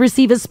yet to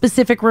receive a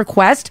specific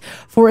request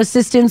for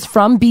assistance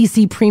from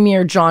BC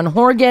Premier John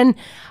Horgan.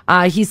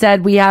 He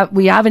said we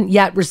haven't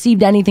yet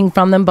received anything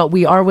from them, but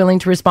we are willing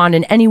to respond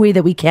in any way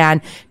that we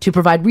can to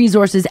provide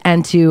resources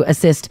and to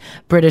assist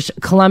British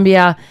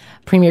Columbia.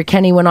 Premier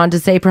Kenny went on to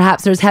say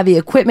perhaps there's heavy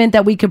equipment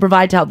that we could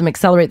provide to help them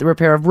accelerate the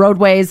repair of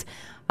roadways.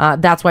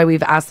 That's why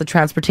we've asked the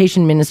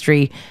Transportation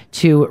Ministry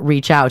to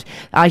reach out.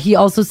 He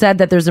also said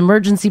that there's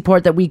emergency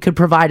support that we could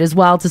provide as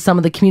well to some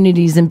of the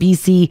communities in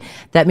BC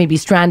that may be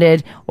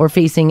stranded or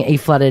facing a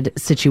flooded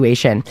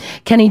situation.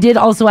 Kenny did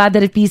also add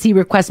that if BC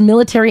requests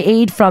military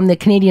aid from the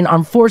Canadian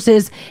Armed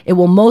Forces, it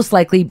will most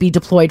likely be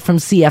deployed from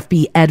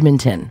CFB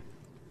Edmonton.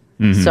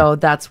 So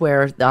that's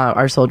where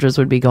our soldiers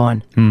would be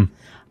going.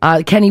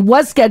 Kenny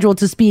was scheduled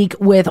to speak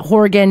with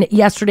Horgan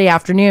yesterday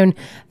afternoon.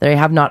 They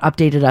have not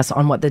updated us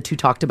on what the two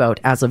talked about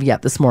as of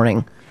yet this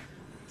morning.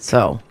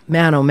 So,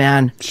 man, oh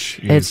man,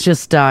 it's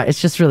just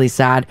really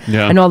sad.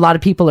 Yeah. I know a lot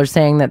of people are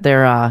saying that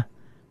they're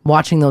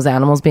watching those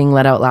animals being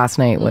let out last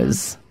night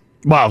was.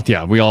 Well,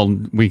 yeah,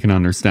 we can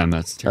understand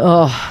that's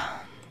terrible.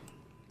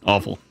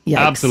 Awful. Yikes.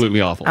 Absolutely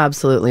awful.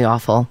 Absolutely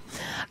awful.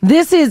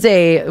 This is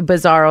a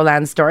bizarro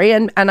land story,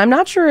 and I'm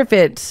not sure if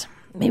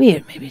maybe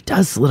it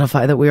does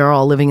solidify that we are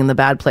all living in the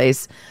bad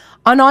place.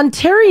 An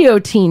Ontario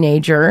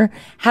teenager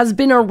has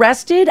been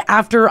arrested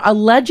after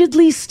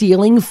allegedly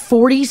stealing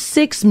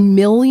 $46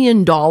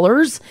 million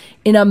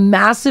in a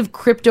massive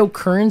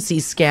cryptocurrency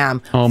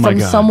scam from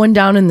someone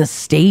down in the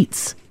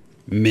States.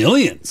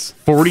 Millions?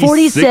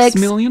 $46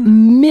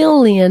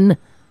 million.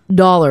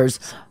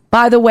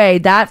 By the way,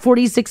 that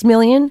 $46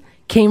 million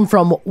came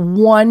from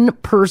one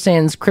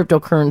person's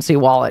cryptocurrency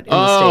wallet in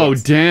the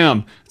States.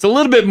 Damn. It's a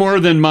little bit more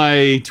than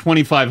my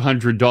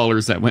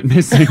 $2,500 that went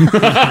missing. Isn't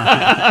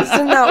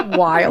that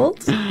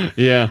wild?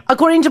 Yeah.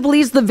 According to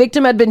police, the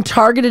victim had been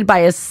targeted by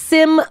a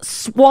SIM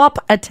swap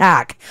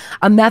attack,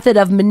 a method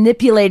of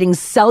manipulating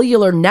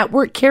cellular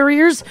network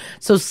carriers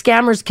so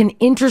scammers can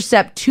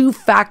intercept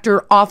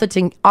two-factor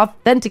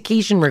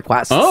authentication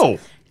requests. Oh.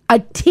 A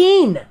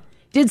teen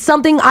did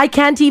something I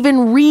can't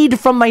even read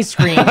from my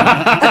screen.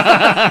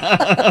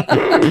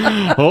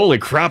 Holy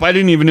crap, I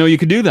didn't even know you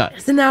could do that.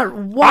 Isn't that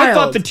wild? I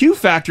thought the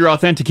two-factor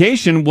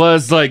authentication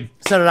was like...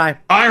 So did I.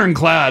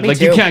 Ironclad. Me like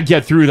too. You can't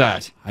get through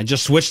that. I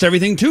just switched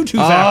everything to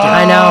two-factor.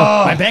 I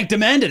know. My bank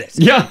demanded it.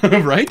 Yeah,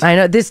 right? I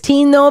know. This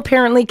teen, though,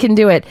 apparently can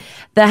do it.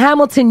 The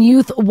Hamilton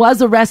youth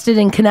was arrested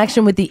in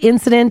connection with the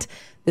incident.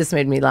 This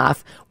made me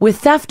laugh. With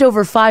theft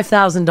over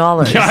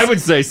 $5,000. Yeah, I would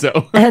say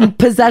so. And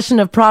possession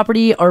of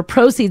property or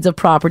proceeds of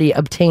property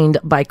obtained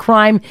by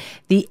crime.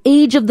 The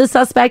age of the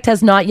suspect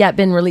has not yet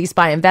been released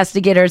by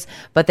investigators,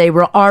 but they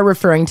are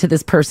referring to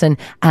this person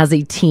as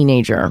a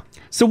teenager.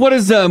 So what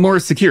is more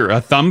secure?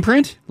 A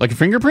thumbprint? Like a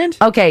fingerprint?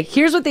 Okay,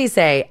 here's what they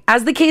say.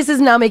 As the case is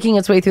now making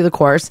its way through the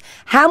course,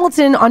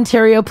 Hamilton,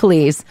 Ontario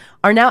police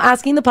are now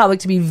asking the public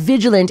to be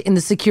vigilant in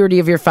the security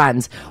of your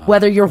funds,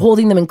 whether you're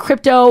holding them in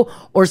crypto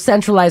or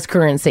centralized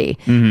currency.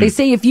 They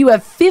say if you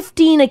have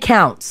 15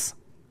 accounts,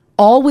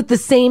 all with the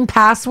same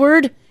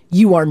password,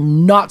 you are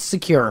not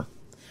secure.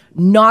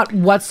 Not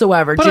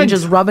whatsoever.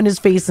 Ginger's rubbing his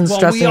face and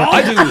stressing out.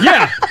 I do.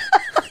 Yeah.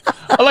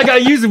 Like I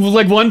use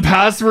like one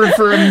password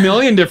for a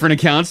million different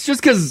accounts just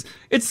because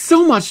it's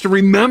so much to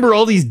remember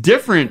all these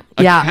different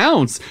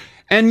accounts.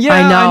 And yeah,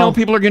 I know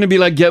people are going to be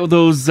like, get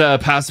those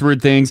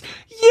password things.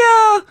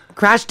 Yeah.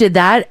 Crash did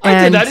that.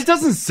 I did that. It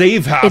doesn't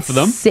save half of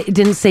them. It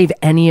didn't save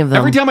any of them.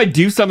 Every time I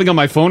do something on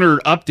my phone or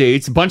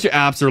updates, a bunch of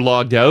apps are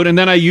logged out, and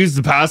then I use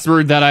the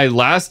password that I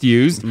last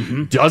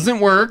used. Doesn't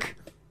work.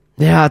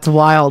 Yeah, it's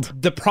wild.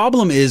 The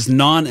problem is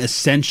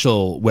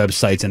non-essential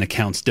websites and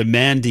accounts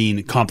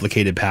demanding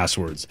complicated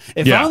passwords.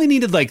 If I only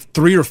needed like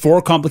 3 or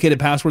 4 complicated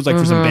passwords, like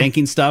for some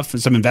banking stuff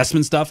and some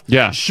investment stuff,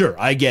 sure,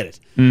 I get it.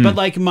 But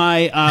like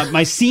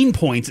my scene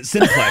points at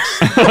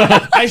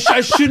Cineplex,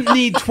 I shouldn't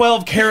need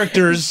 12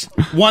 characters,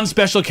 1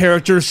 special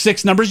character,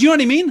 6 numbers. You know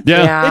what I mean?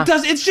 Yeah. It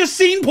does. It's just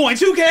scene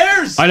points. Who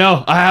cares? I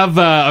know. I have.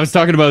 I was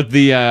talking about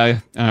the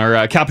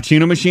our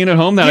cappuccino machine at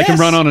home that I can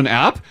run on an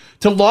app.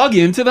 To log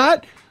into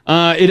that,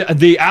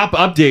 the app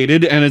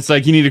updated, and it's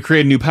like you need to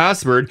create a new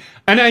password,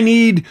 and I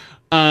need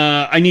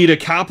a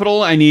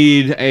capital, I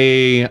need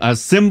a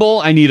symbol,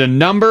 I need a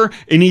number.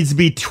 It needs to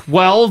be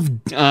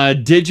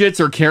 12 digits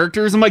or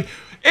characters. I'm like,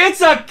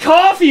 it's a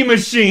coffee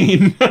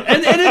machine, and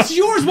it's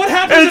yours. What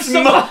happens? It's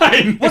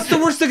mine. What's the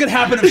worst that could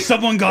happen if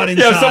someone got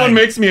inside? Yeah, if someone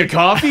makes me a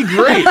coffee,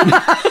 great.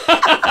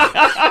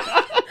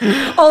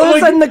 All of a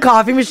sudden, the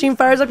coffee machine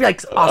fires up. You're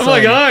like, awesome.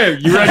 I'm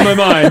like, you read my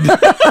mind.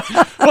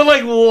 But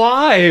like,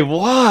 why?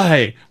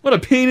 Why? What a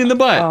pain in the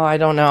butt. Oh, I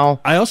don't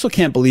know. I also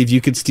can't believe you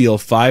could steal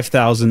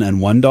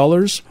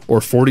 $5,001 or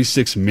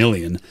 $46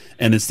 million,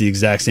 and it's the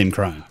exact same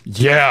crime.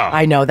 Yeah,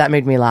 I know, that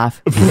made me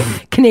laugh.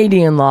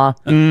 Canadian law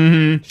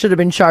should have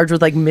been charged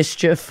with like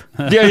mischief.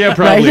 Yeah,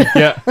 probably. Right?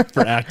 Yeah,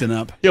 for acting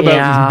up. Be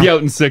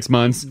out in 6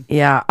 months.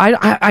 Yeah,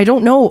 I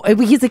don't know.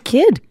 He's a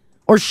kid.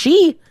 Or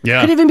she. Yeah.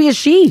 Could even be a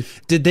she.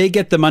 Did they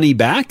get the money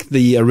back,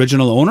 the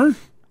original owner?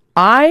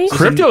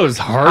 Crypto is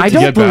hard I to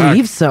don't get back.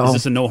 believe so. Is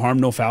this a no harm,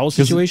 no foul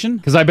situation?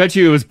 Because I bet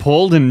you it was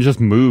pulled and just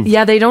moved.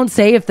 Yeah, they don't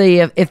say if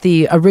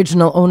the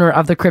original owner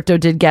of the crypto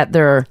did get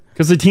their.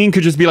 Because the teen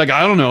could just be like,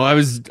 I don't know. I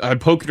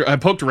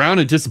poked around,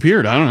 it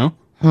disappeared. I don't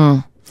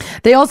know.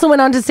 They also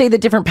went on to say that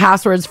different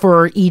passwords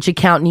for each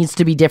account needs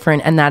to be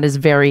different, and that is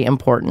very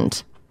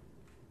important.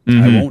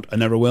 I won't. I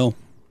never will.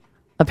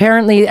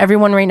 Apparently,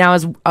 everyone right now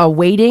is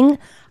awaiting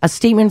a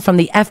statement from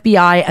the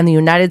FBI and the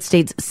United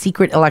States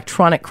Secret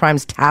Electronic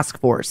Crimes Task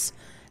Force,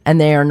 and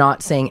they are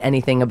not saying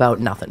anything about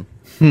nothing.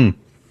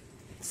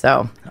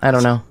 So, I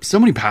don't know. So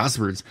many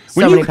passwords.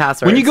 Many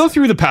passwords. When you go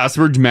through the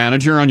password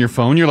manager on your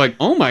phone, you're like,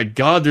 oh my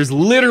God, there's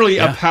literally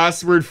a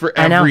password for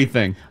I know.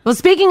 everything. Well,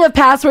 speaking of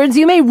passwords,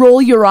 you may roll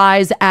your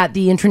eyes at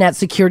the internet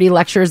security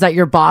lectures that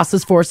your boss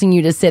is forcing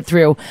you to sit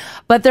through,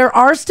 but there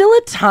are still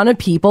a ton of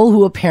people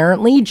who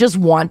apparently just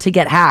want to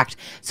get hacked.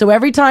 So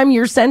every time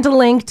you're sent a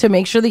link to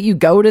make sure that you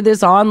go to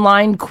this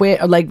online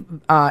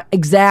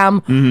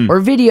exam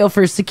or video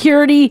for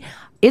security,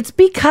 it's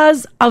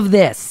because of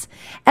this.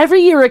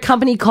 Every year, a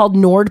company called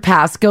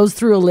NordPass goes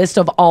through a list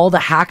of all the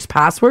hacked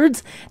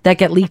passwords that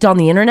get leaked on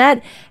the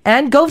internet,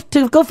 and go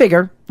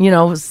figure,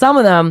 some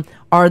of them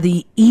are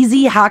the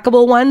easy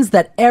hackable ones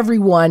that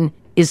everyone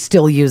is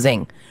still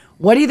using.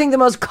 What do you think the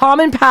most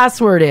common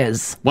password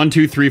is? 1,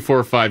 2, 3,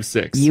 4, 5,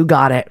 6. You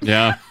got it.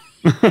 Yeah.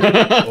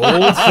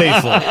 Old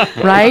faithful.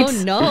 Right?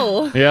 Oh,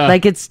 no. Yeah.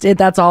 Like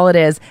that's all it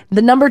is.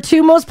 The number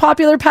 2 most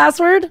popular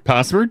password?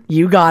 Password?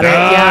 You got it.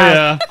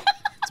 Yeah.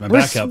 It's my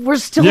backup. We're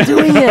still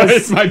doing this.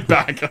 It's my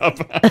backup.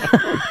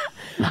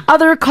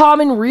 Other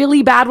common,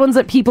 really bad ones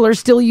that people are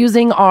still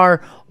using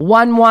are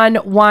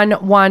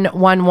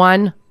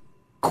 111111.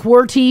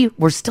 QWERTY.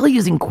 We're still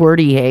using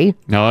QWERTY, hey?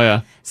 Oh,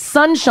 yeah.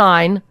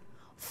 Sunshine.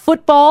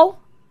 Football.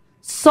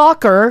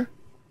 Soccer.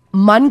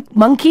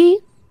 Monkey.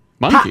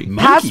 Monkey.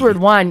 Password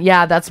 1.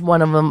 Yeah, that's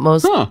one of the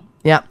most.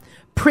 Yeah.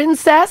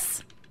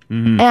 Princess.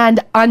 And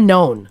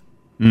unknown.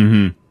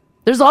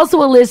 There's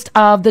also a list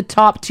of the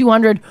top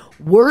 200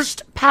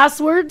 worst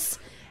passwords,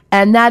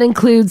 and that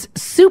includes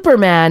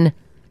Superman,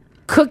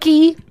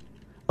 Cookie,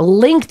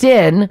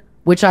 LinkedIn,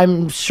 which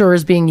I'm sure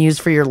is being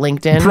used for your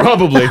LinkedIn.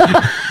 Probably.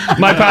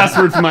 My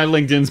password for my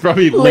LinkedIn is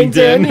probably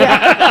LinkedIn.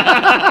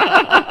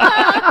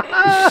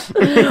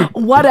 Yeah.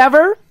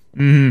 Whatever.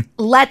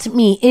 Let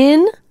me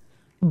in.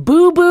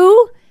 Boo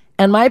Boo.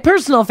 And my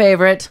personal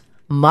favorite,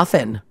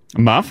 Muffin.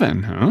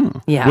 Muffin, huh?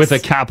 Yes. With a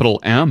capital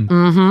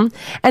M.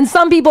 And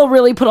some people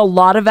really put a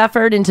lot of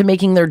effort into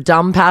making their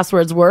dumb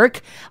passwords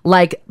work,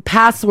 like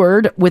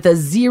password with a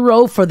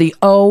 0 for the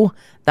O.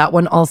 That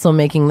one also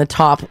making the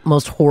top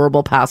most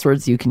horrible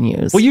passwords you can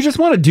use. Well, you just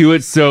want to do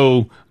it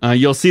so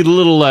you'll see the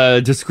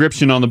little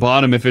description on the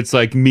bottom if it's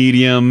like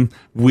medium,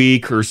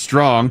 weak, or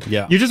strong.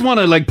 Yeah. You just want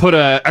to like put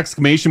a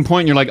exclamation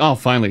point and you're like, oh,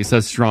 finally, it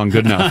says strong.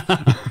 Good enough.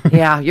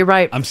 Yeah, you're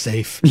right. I'm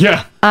safe.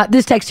 Yeah.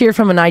 This text here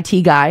from an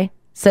IT guy.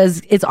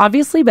 says it's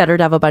obviously better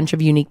to have a bunch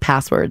of unique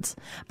passwords,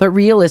 but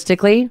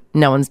realistically,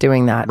 no one's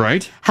doing that.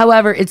 Right.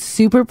 However, it's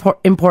super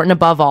important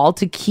above all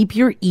to keep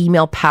your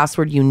email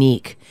password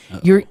unique.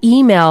 Your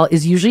email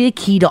is usually a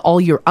key to all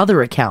your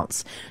other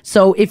accounts.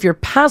 So if your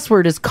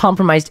password is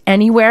compromised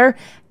anywhere,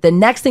 the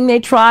next thing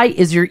they try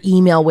is your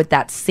email with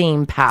that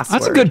same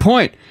password. That's a good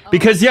point.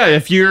 Because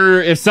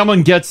if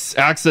someone gets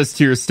access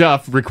to your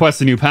stuff, requests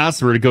a new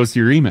password, it goes to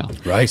your email.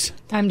 Right.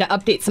 Time to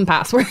update some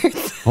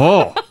passwords.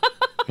 Oh.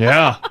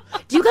 Yeah.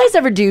 Do you guys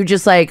ever do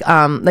just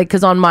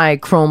because on my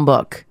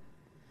Chromebook,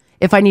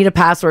 if I need a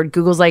password,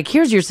 Google's like,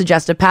 here's your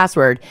suggested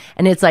password.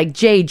 And it's like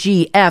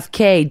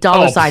JGFK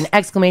 $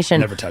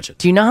 exclamation. Never touch it.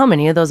 Do you know how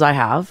many of those I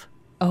have?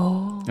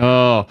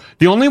 Oh,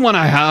 the only one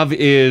I have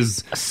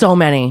is so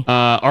many.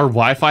 Our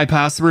Wi-Fi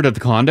password at the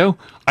condo.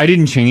 I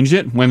didn't change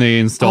it when they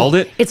installed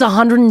it. It's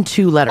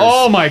 102 letters.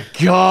 Oh my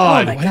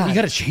god! Oh my God. You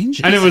got to change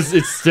it. And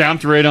it's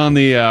stamped right on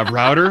the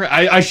router.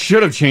 I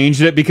should have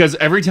changed it because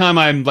every time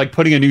I'm like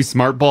putting a new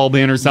smart bulb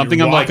in or something,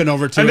 You're I'm like, walking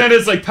over to and it. then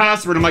it's like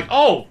password. I'm like,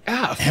 oh,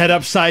 F. Head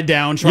upside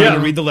down, trying to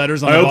read the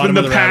letters on I the open bottom the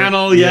of the router.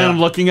 panel. Yeah, I'm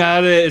looking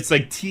at it. It's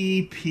like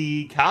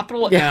TP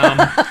capital M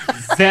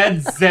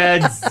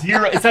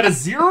ZZ0. Is that a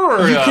zero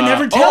or You can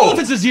never tell if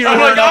it's a zero I'm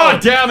or like, not. oh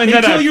damn! And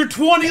Until then you're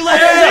 20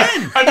 letters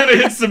in. and then I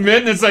hit submit,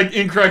 and it's like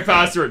incorrect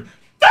password.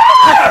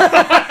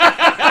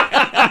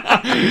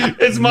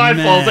 It's my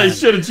fault. I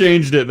should have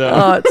changed it though.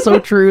 Oh, it's so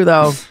true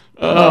though.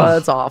 Oh,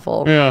 that's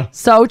awful. Yeah.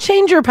 So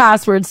change your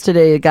passwords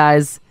today,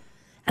 guys.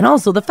 And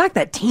also the fact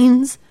that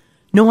teens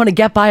know how to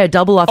get by a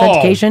double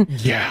authentication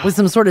with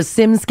some sort of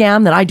SIM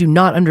scam that I do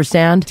not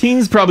understand.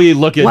 Teens probably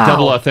look at Wow.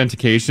 double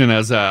authentication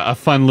as a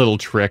fun little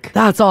trick.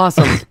 That's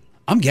awesome.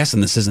 I'm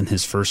guessing this isn't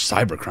his first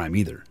cybercrime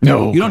either.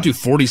 No. You don't do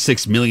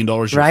 $46 million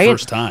your Right?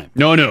 first time.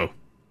 No,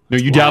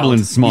 you dabble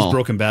in small. He's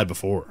broken bad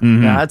before.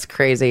 Yeah, that's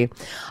crazy.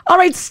 All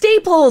right,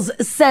 Staples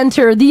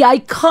Center, the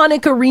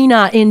iconic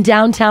arena in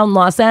downtown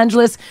Los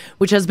Angeles,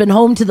 which has been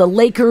home to the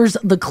Lakers,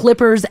 the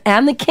Clippers,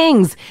 and the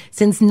Kings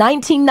since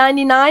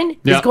 1999,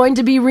 Yeah. is going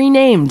to be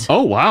renamed.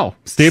 Oh wow,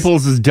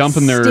 Staples is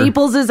dumping their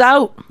Staples is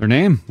out. their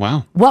name.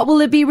 Wow. What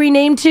will it be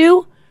renamed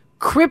to?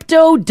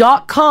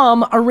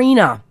 Crypto.com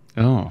Arena.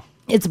 Oh.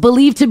 It's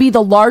believed to be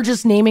the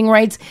largest naming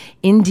rights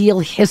in deal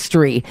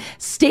history.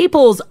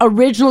 Staples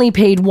originally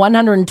paid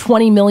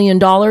 $120 million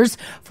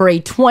for a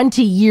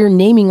 20-year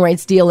naming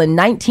rights deal in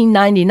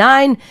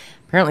 1999.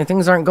 Apparently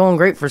things aren't going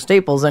great for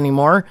Staples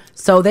anymore,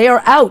 so they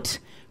are out.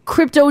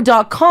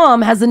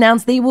 Crypto.com has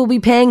announced they will be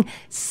paying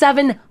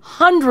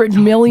 $700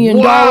 million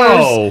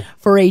Wow.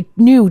 for a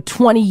new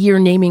 20-year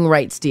naming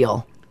rights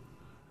deal.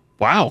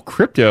 Wow,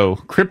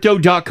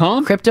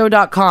 crypto.com?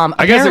 Crypto.com.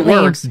 I guess it Apparently,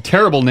 works.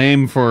 Terrible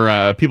name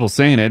for people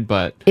saying it,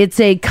 but It's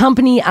a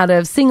company out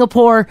of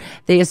Singapore.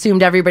 They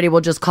assumed everybody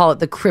will just call it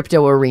the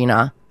Crypto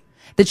Arena.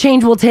 The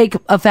change will take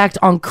effect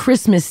on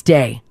Christmas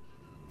Day.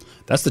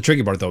 That's the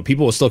tricky part, though.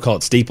 People will still call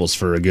it Staples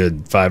for a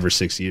good 5 or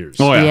 6 years.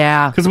 oh yeah,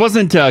 Yeah. because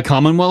wasn't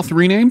Commonwealth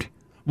renamed?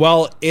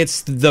 Well,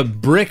 it's the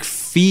brick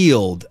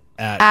field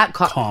at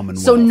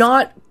Commonwealth. So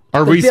not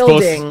Are the we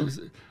building.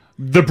 supposed?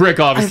 The brick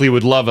obviously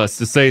would love us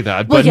to say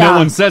that, Well, but yeah. no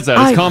one says that.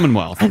 It's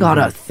Commonwealth. I got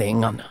a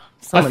thing on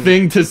a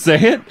thing to say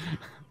it.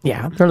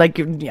 Yeah, they're like,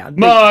 yeah.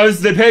 Mars,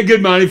 they pay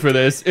good money for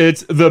this.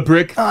 It's the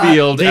brick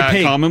field they at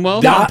pay-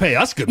 Commonwealth. They don't pay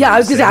us good Yeah, I money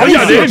was to gonna say say, I it.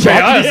 Yeah, didn't see they a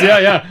pay check.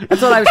 us. Yeah.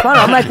 That's what I was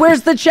wondering. I'm like,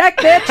 where's the check,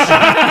 bitch?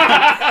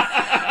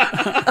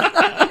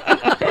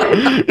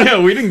 Yeah,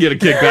 we didn't get a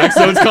kickback,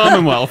 so it's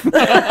Commonwealth.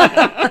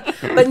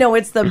 But no,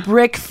 it's the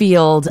brick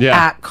field Yeah.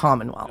 at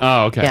Commonwealth.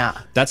 Oh, okay. Yeah.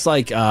 That's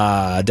like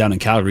down in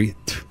Calgary.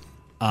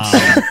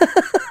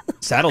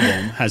 Saddle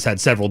Dome has had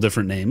several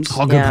different names.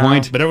 Oh, good Yeah.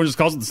 point. But everyone just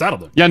calls it the Saddle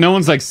Dome. Yeah, no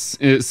one's like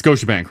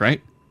Scotiabank,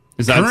 right?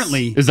 Is that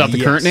Currently, is that the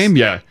yes. current name?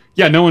 Yeah,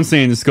 yeah. No one's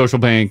saying the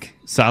Scotiabank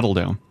Saddle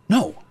Dome.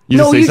 No. You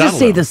No, you Saddle just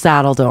say Dome. the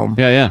Saddle Dome.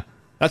 Yeah.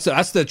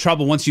 That's the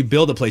trouble. Once you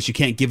build a place, you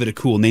can't give it a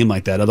cool name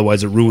like that.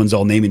 Otherwise, it ruins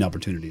all naming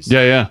opportunities.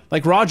 Yeah.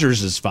 Like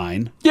Rogers is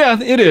fine. Yeah,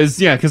 it is.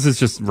 Yeah, because it's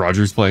just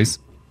Rogers Place.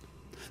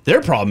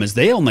 Their problem is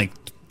they own like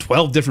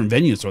 12 different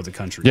venues throughout the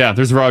country. Yeah,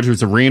 there's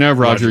Rogers Arena,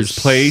 Rogers Rogers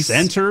Place,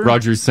 Center.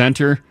 Rogers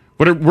Center.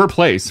 We're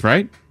Place,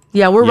 right?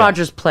 Yeah, we're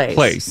Rogers Place.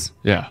 Place.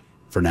 Yeah.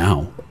 For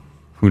now.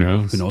 Who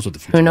knows? Who knows what the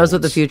future Who knows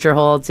what the future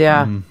holds?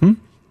 Yeah.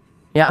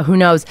 Yeah, who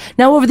knows?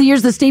 Now, over the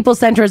years, the Staples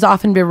Center has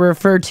often been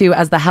referred to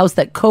as the house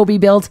that Kobe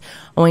built,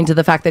 owing to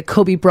the fact that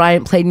Kobe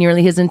Bryant played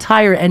nearly his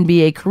entire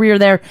NBA career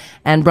there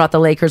and brought the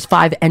Lakers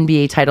 5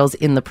 NBA titles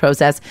in the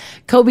process.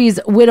 Kobe's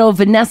widow,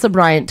 Vanessa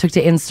Bryant, took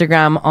to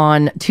Instagram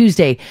on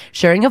Tuesday,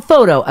 sharing a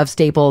photo of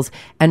Staples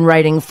and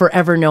writing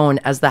forever known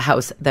as the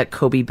house that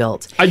Kobe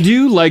built. I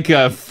do like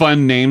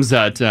fun names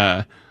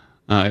that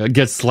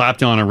get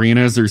slapped on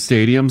arenas or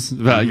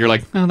stadiums. You're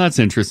like, oh, that's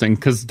interesting.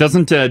 Because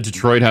doesn't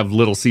Detroit have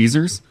Little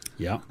Caesars?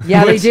 Yeah.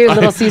 Yeah, they do.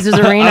 Little Caesars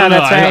Arena. I don't know,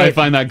 That's right. I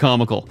find that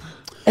comical.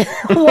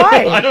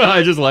 Why? I don't know.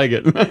 I just like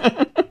it.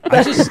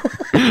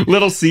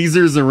 Little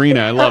Caesars Arena.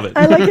 I love it.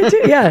 I like it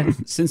too. Yeah.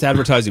 Since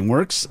advertising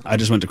works, I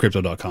just went to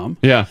crypto.com.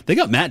 Yeah. They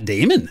got Matt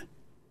Damon.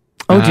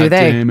 Oh, do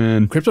they?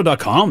 Damon.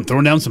 Crypto.com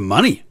throwing down some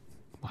money.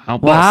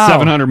 Wow.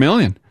 700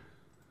 million.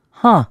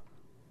 Huh.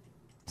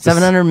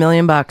 $700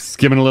 million bucks.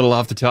 Skimming a little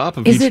off the top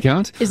of each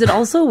account. Is it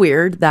also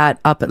weird that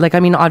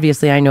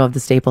obviously I know of the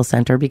Staples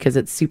Center because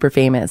it's super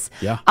famous.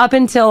 Yeah. Up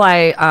until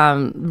I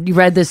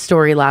read this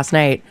story last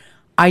night,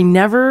 I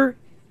never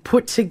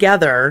put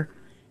together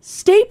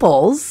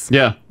Staples.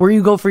 Yeah. Where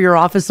you go for your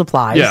office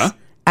supplies. Yeah.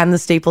 And the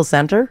Staples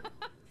Center.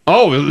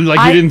 Oh,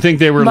 like you didn't think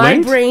they were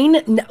linked? My brain,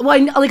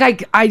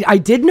 I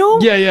did know.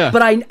 Yeah.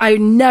 But I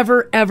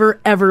never,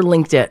 ever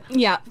linked it.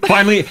 Yeah.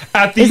 Finally,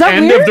 at the Is that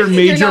end weird? of their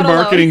major You're not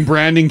marketing alone.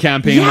 branding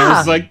campaign, Yeah. I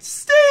was like,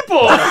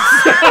 Staples!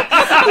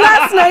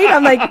 Last night,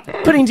 I'm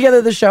like putting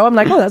together the show. I'm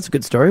like, oh, that's a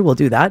good story. We'll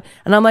do that.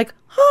 And I'm like,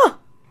 huh,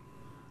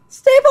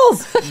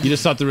 Staples. You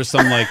just thought there was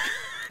some like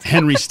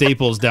Henry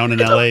Staples down in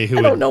LA who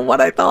I don't know what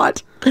I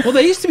thought. Well,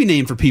 they used to be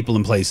named for people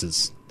and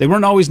places. They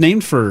weren't always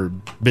named for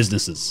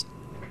businesses.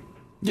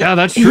 Yeah,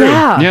 that's true.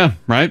 Yeah,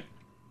 right?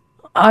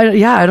 I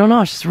don't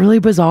know. It's just really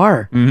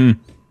bizarre.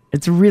 Mm-hmm.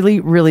 It's really,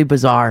 really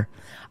bizarre.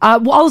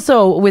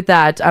 Also, with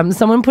that,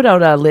 someone put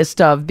out a list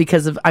of,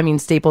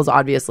 Staples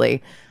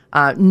obviously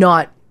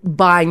not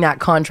buying that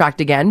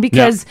contract again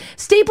because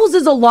Staples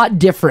is a lot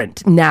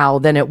different now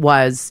than it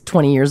was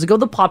 20 years ago.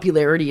 The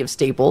popularity of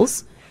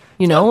Staples,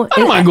 I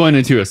don't mind going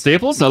into a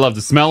Staples. I love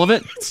the smell of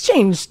it. It's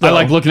changed, though. I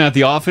like looking at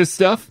the office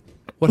stuff.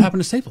 What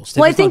happened to Staples?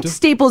 Well, I think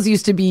Staples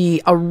used to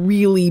be a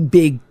really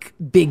big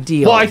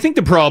deal. Well, I think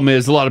the problem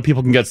is a lot of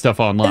people can get stuff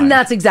online. And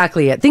that's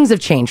exactly it. Things have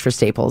changed for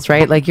Staples,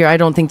 right? Like, I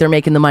don't think they're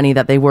making the money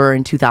that they were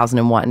in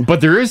 2001.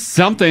 But there is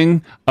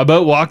something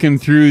about walking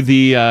through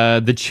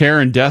the chair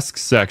and desk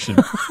section.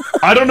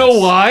 I don't know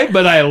why,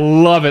 but I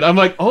love it. I'm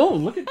like, oh,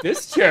 look at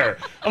this chair.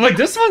 I'm like,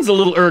 this one's a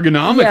little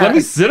ergonomic. Yeah. Let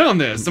me sit on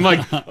this. I'm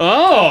like,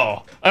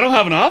 oh, I don't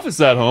have an office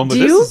at home, but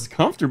this is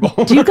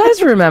comfortable. Do you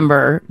guys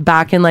remember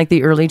back in like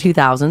the early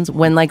 2000s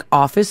when like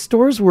office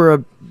stores were a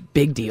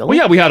big deal? Well,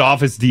 yeah, we had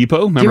Office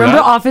Depot. Do you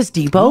remember Office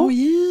Depot? Oh,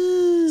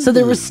 yeah. So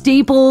there was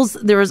Staples,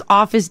 there was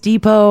Office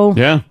Depot.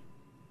 Yeah.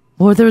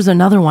 Or there was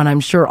another one, I'm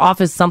sure.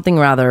 Office something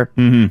rather.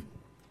 Mm-hmm.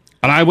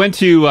 And I went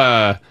to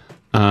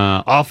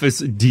Office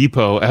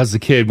Depot as a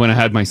kid when I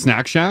had my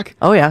snack shack.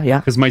 Oh, yeah.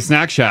 Because my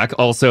snack shack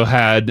also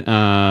had...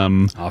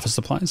 office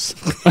supplies?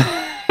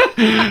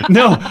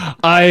 No,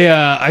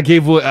 I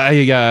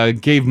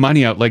gave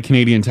money out like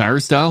Canadian Tire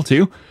style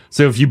too.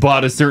 So if you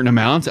bought a certain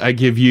amount, I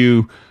give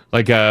you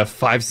like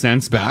 5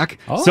 cents back.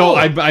 Oh. So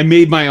I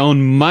made my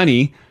own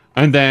money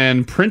and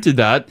then printed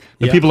that.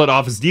 The people at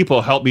Office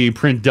Depot helped me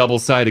print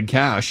double-sided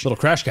cash. Little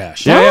crash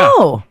cash. Yeah,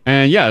 Oh. yeah.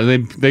 And yeah,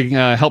 they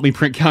helped me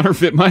print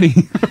counterfeit money.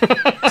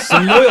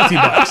 Some loyalty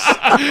bucks.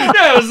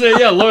 Yeah, it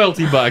was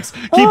loyalty bucks.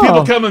 Keep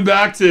people coming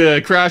back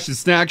to Crash's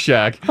Snack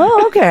Shack.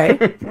 Oh,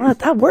 okay. Well,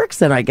 that works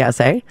then, I guess,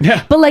 eh?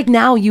 Yeah. But like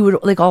now you would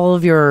like all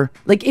of your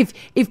like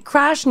if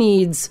Crash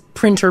needs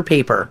printer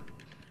paper,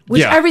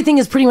 which everything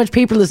is pretty much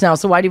paperless now,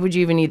 so why would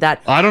you even need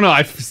that? I don't know.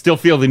 I still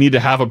feel they need to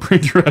have a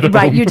printer at home.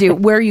 Right, you do.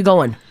 Where are you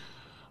going?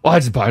 Well, I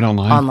just buy it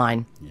online.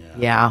 Online.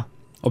 Yeah.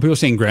 Oh, people are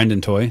saying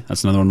Grandin Toy.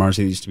 That's another one,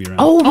 Marcy, that used to be around.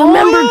 Oh,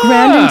 remember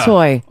Grandin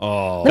Toy?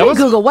 Oh. Let me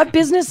Google what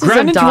businesses have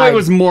Grandin died. Toy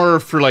was more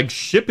for like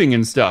shipping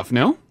and stuff,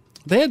 no?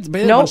 They had a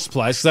bunch of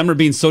supplies because I remember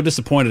being so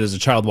disappointed as a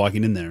child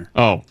walking in there.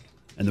 Oh.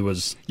 And there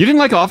was... You didn't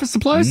like office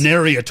supplies?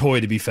 Nary a toy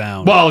to be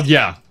found. Well,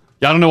 yeah.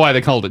 I don't know why they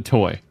called it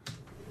toy.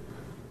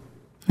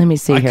 Let me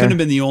see I here. couldn't have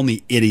been the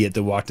only idiot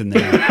that walked in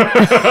there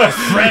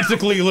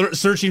frantically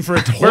searching for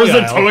a toy Where's the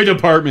aisle. toy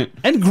department?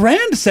 And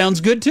Grand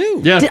sounds good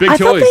too. Yeah, big I toys.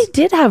 thought they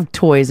did have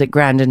toys at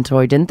Grandin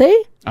Toy, didn't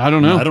they? I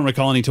don't know. I don't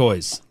recall any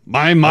toys.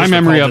 My I just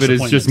memory recall of it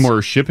is just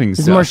more shipping Is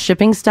stuff. more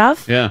shipping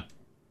stuff? Yeah.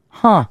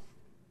 Huh.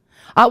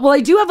 Well,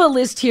 I do have a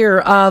list here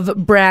of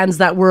brands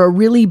that were a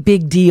really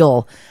big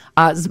deal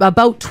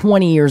about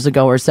 20 years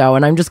ago or so,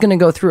 and I'm just going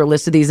to go through a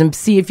list of these and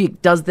see if he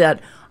does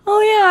that.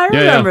 Oh, yeah,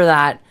 I remember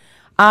that.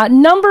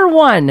 Number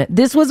one,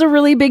 this was a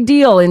really big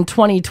deal in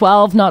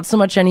 2012, not so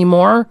much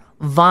anymore,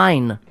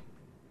 Vine.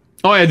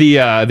 Oh,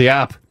 yeah, the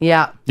app.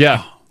 Yeah.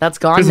 Yeah. That's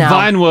gone Because now.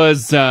 Vine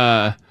was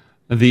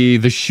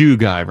the shoe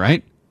guy,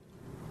 right?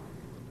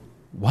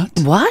 What?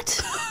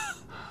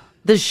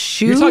 The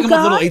shoe You're talking guy?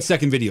 about little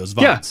 8-second videos,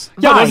 Yeah. Vines.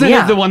 Yeah, Vine, wasn't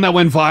yeah. it the one that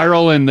went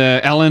viral and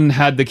Ellen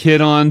had the kid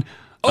on?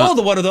 Oh,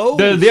 the one of those?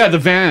 The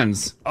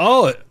Vans.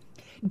 Oh,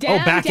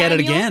 Damn, back at it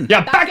Daniel. again.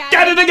 Yeah, back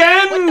at it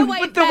again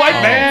with the white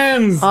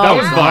Vans. Oh, that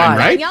was Vine, God.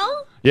 right?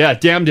 Daniel? Yeah,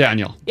 damn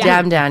Daniel.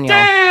 Damn, Daniel.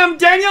 Damn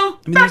Daniel.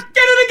 Back at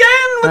it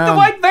again with the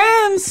white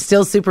Vans.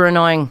 Still super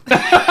annoying.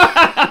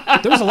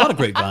 There was a lot of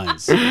great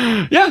Vines.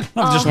 Yeah.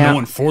 Not just Yeah.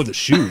 known for the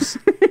shoes.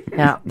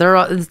 Yeah,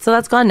 so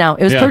that's gone now.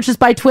 It was Yeah. purchased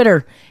by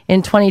Twitter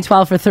in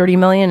 2012 for $30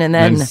 million and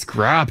then And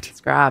scrapped.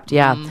 scrapped.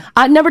 Yeah.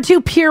 Number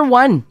two, Pier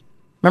 1.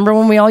 Remember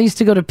when we all used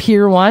to go to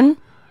Pier 1?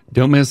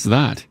 Don't miss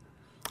that.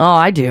 Oh,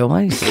 I do.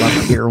 I used to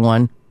love Pier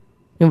 1.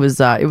 It was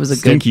a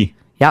Stinky. good.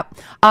 Yep.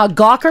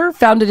 Gawker,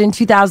 founded in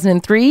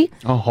 2003.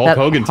 Oh, Hulk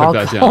Hogan took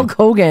that down. Hulk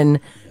Hogan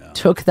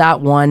took that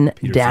one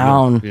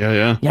down.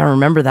 Yeah. Yeah,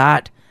 remember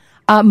that.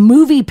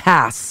 Movie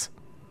Pass.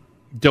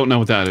 Don't know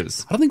what that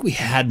is. I don't think we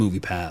had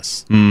Movie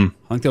Pass. Hmm.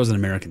 I think that was an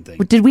American thing.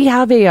 Did we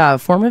have a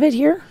form of it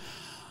here?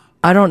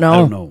 I don't know. I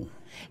don't know.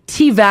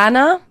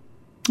 Tivana.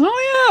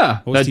 Oh yeah,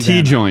 What was that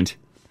tea Teavana? joint.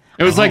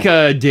 It was like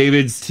a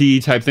David's tea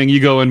type thing. You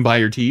go and buy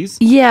your teas.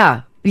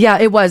 Yeah. Yeah,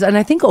 it was. And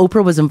I think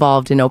Oprah was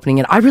involved in opening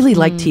it. I really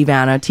liked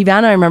Teavana.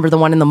 Teavana, I remember the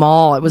one in the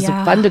mall. It was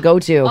fun to go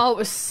to. Oh, it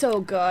was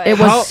so good. It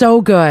was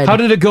so good. How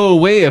did it go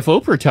away if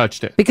Oprah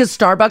touched it? Because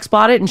Starbucks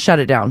bought it and shut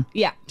it down.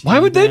 Yeah. Why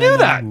would they do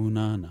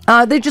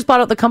that? They just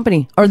bought out the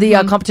company or the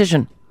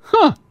competition.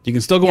 Huh. You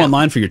can still go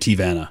online for your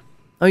Teavana.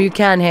 Oh, you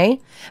can, hey?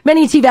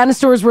 Many Teavana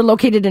stores were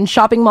located in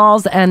shopping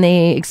malls and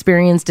they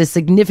experienced a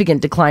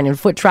significant decline in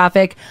foot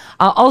traffic.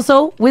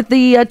 Also, with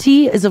the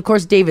tea is, of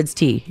course, David's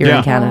Tea here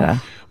in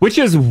Canada. Which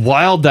is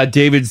wild that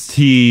David's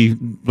tea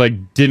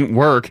didn't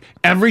work.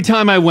 Every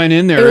time I went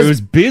in there, it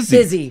was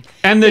busy.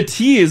 And the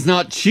tea is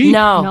not cheap.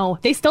 No.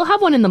 They still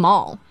have one in the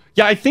mall.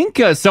 Yeah, I think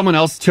someone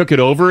else took it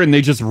over and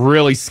they just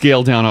really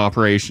scaled down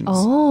operations.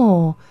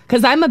 Oh,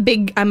 because I'm a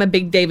big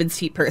David's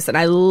tea person.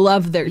 I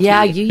love their tea.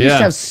 Yeah, you used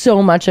to have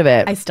so much of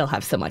it. I still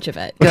have so much of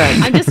it. Good.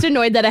 I'm just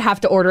annoyed that I have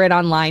to order it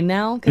online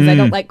now because I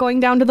don't like going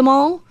down to the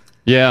mall.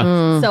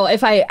 Yeah. So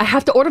if I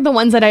have to order the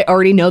ones that I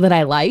already know that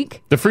I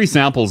like. The free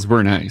samples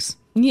were nice.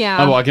 Yeah.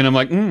 I walk in, I'm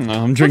like,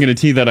 I'm drinking a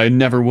tea that I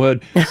never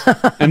would.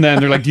 And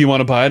then they're like, do you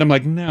want to buy it? I'm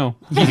like, no.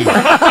 No!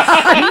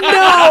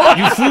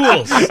 You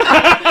fools.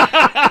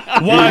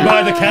 Why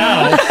buy the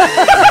cow?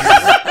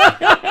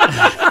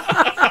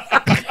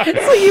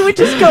 So you would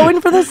just go in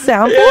for the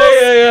samples?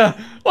 Yeah.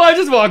 Well, I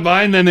just walk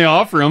by and then they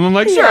offer them. I'm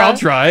like, sure, I'll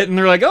try it. And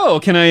they're like,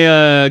 oh, can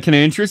I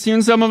interest you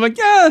in some? I'm like,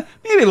 yeah,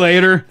 maybe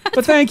later.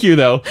 But thank you,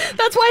 though.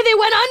 That's why they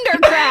went under,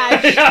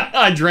 Crash. Yeah,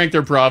 I drank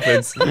their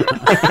profits.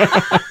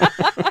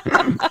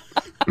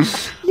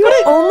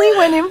 You only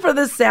went in for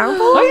the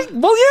sample?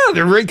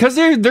 Because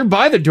they're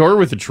by the door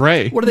with a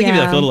tray. What do they give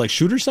you, like a little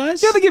shooter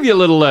size? Yeah, they give you a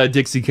little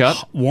Dixie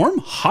cup. Warm?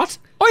 Hot?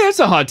 Oh, yeah, it's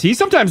a hot tea.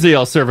 Sometimes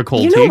they'll serve a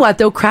cold tea. You know what,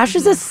 though? Crash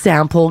is a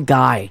sample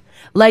guy.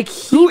 Like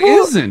Who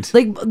isn't?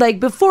 Like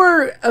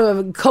before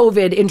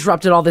COVID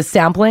interrupted all this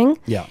sampling.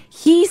 Yeah.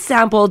 He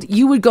sampled.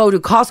 You would go to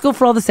Costco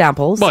for all the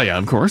samples. Well, yeah,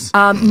 of course.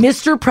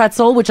 Mr.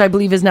 Pretzel, which I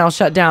believe is now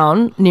shut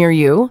down near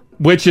you.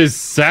 Which is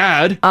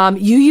sad.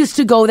 You used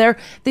to go there.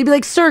 They'd be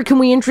like, sir, can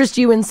we interest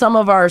you in some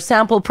of our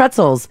sample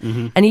pretzels?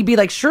 And he'd be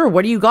like, sure,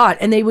 what do you got?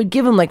 And they would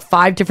give him like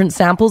 5 different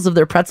samples of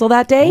their pretzel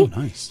that day. Oh,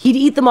 nice. He'd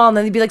eat them all and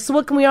then he'd be like, so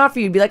what can we offer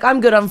you? He'd be like, I'm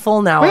good, I'm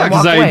full now. Yeah,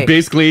 because I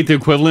basically ate the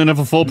equivalent of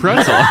a full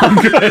pretzel. I'm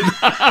good.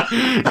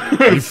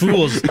 You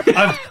fools.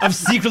 I've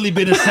secretly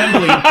been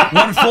assembling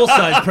one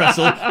full-size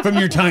pretzel from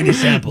your tiny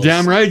samples.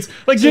 Damn right.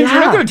 Like, James, you're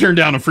not going to turn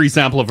down a free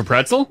sample of a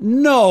pretzel.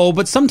 No,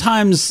 but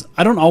sometimes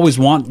I don't always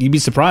want, you'd be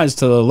surprised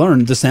to learn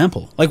to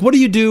sample. Like, what do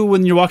you do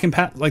when you're walking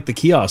past like the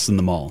kiosks in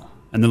the mall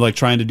and they're like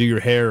trying to do your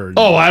hair? Or,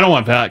 I don't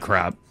want that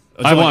crap.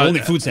 I want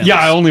only food samples. Yeah,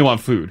 I only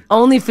want food.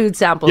 Only food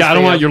samples. Yeah, I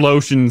don't want your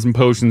lotions and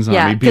potions on me.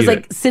 Yeah, because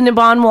like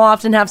Cinnabon will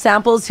often have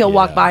samples. He'll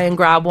walk by and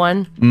grab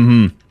one.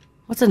 Mm-hmm.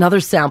 What's another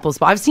sample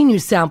spot? I've seen you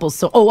samples.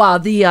 So,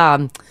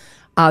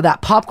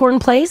 that popcorn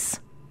place.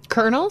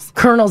 Colonels.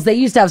 They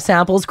used to have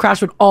samples. Crash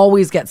would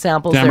always get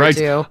samples there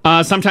too.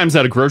 Sometimes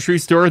at a grocery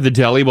store, the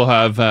deli will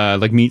have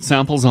like meat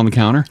samples on the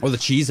counter. Or the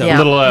cheese. A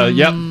little,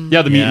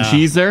 the meat and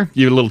cheese there.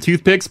 You have little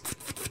toothpicks.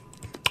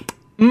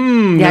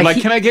 Yeah,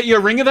 like, can I get you a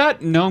ring of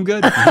that? No, I'm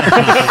good.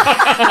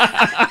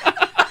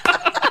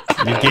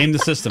 You gamed the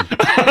system.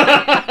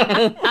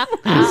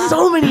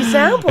 So many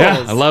samples.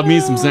 Yeah, I love me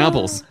some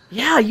samples.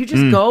 Yeah, you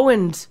just go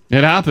and...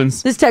 It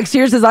happens. This text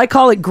here says, I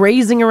call it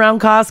grazing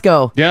around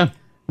Costco. Yeah.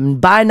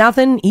 Buy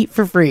nothing, eat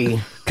for free.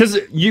 Because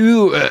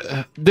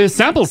the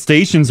sample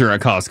stations are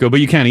at Costco, but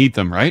you can't eat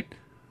them, right?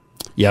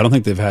 Yeah, I don't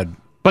think they've had...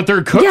 But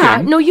they're cooking.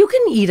 Yeah, no, you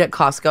can eat at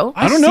Costco.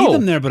 I don't see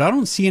them there, but I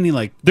don't see any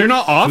like... They're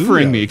not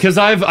offering me because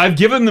I've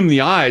given them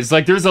the eyes.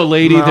 Like there's a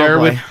lady there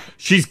with...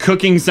 She's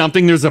cooking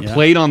something. There's a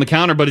plate on the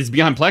counter, but it's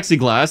behind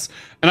plexiglass.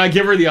 And I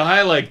give her the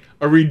eye like,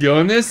 are we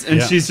doing this?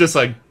 And she's just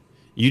like...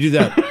 You do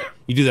that...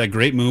 You do that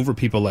great move where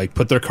people like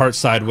put their cart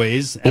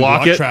sideways and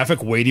block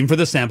traffic waiting for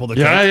the sample to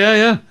cook.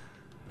 Yeah.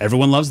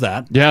 Everyone loves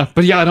that. Yeah,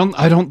 but I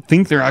don't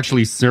think they're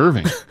actually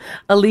serving.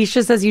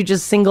 Alicia says you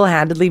just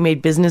single-handedly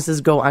made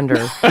businesses go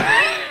under.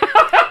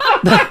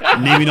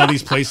 Naming all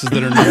these places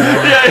that are new.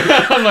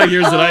 Yeah. I'm like,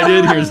 here's what I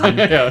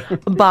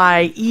did.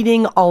 By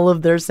eating all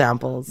of their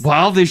samples.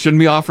 Well, they shouldn't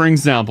be offering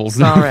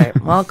samples. All right.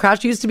 Well,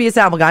 Crash used to be a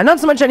sample guy. Not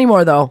so much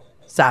anymore, though.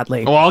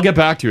 Sadly. Oh, I'll get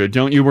back to it.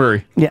 Don't you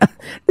worry. Yeah.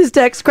 This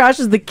text, Crash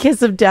is the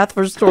kiss of death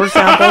for store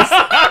samples.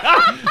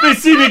 They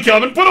see me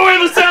coming. Put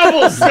away the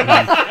samples.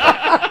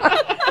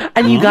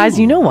 And you guys,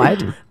 you know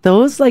what?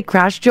 Those like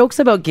Crash jokes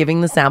about giving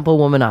the sample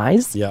woman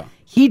eyes. Yeah.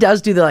 He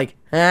does do the like,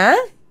 huh?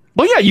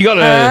 Well, yeah, you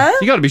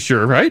gotta be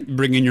sure, right?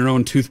 Bring in your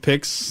own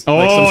toothpicks. Oh,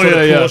 like some sort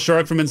of yeah. pool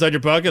shark from inside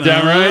your pocket.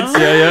 Damn right.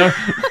 Yeah.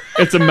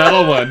 It's a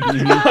metal one.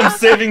 I'm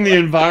saving the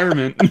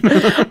environment.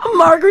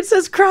 Margaret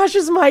says Crash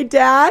is my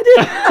dad.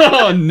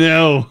 Oh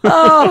no.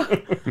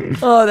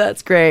 Oh,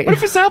 that's great. What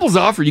if a sample's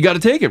offered? You got to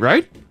take it,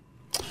 right?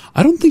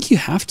 I don't think you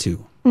have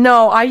to.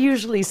 No, I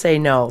usually say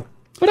no.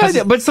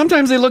 But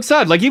sometimes they look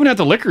sad. Like even at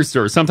the liquor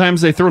store,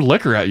 sometimes they throw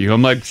liquor at you.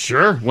 I'm like,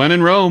 sure, when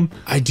in Rome.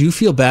 I do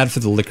feel bad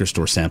for the liquor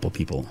store sample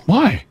people.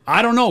 Why?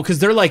 I don't know, because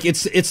they're like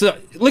it's a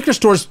liquor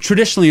stores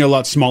traditionally are a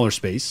lot smaller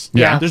space.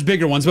 Yeah. There's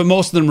bigger ones, but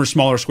most of them are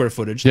smaller square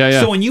footage.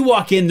 Yeah. So when you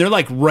walk in, they're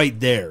like right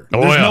there.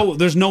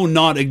 There's no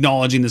not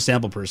acknowledging the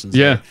sample persons.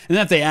 Yeah. There. And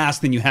if they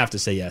ask, then you have to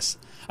say yes.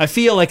 I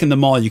feel like in the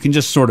mall you can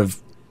just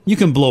you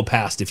can blow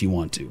past if you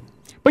want to.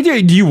 But yeah,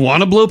 do you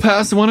want to blow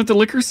past the one at the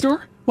liquor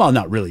store? Well,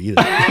 not really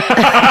either.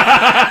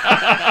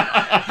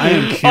 I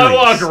am curious. I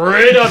walk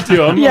right up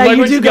to him. Yeah, I'm like,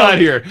 you what do you go, got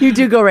here? You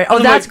do go right. Oh,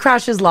 I'm that's like,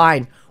 Crash's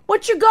line.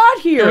 What you got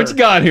here? What you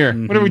got here?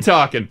 What are we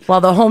talking?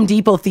 While the Home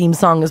Depot theme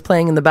song is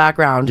playing in the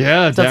background.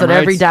 Yeah, that's what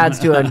every dad's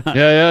doing.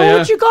 Yeah.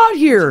 What you got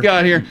here? What you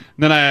got here? And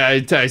then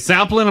I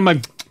sample it. I'm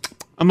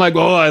like,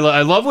 oh,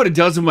 I love what it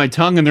does with my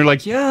tongue. And they're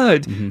like, yeah,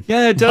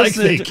 it does. Like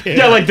they care.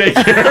 Yeah, like they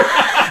care.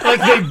 Like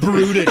they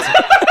brewed it.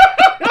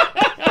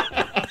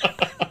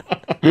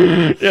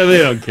 Yeah, they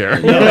don't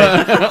care.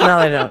 No,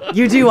 they don't.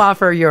 You do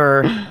offer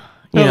your.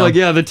 Like,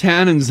 yeah, the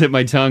tannins hit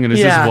my tongue and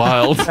it's just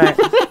wild. Right.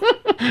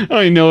 I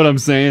don't even know what I'm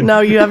saying. No,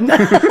 you have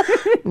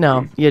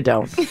no, you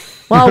don't.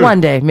 Well,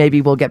 one day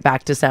maybe we'll get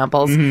back to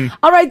samples.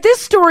 All right,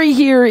 this story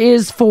here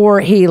is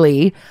for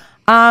Haley.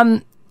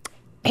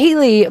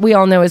 Haley, we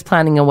all know, is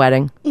planning a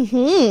wedding.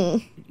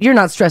 Mm-hmm. You're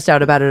not stressed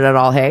out about it at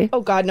all, hey? Oh,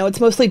 God, no. It's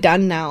mostly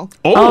done now.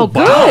 Oh,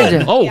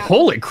 good. Oh,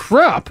 holy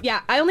crap. Yeah,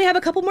 I only have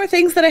a couple more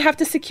things that I have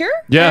to secure.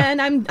 Yeah. And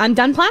I'm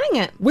done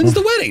planning it. When's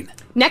the wedding?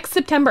 Next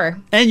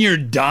September. And you're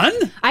done?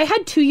 I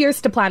had 2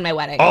 years to plan my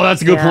wedding. Oh,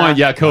 that's a good point.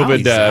 Yeah,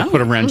 COVID put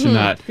a wrench in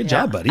that. Good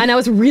job, buddy. And I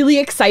was really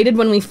excited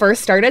when we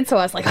first started, so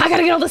I was like, I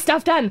gotta get all this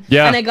stuff done.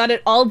 Yeah. And I got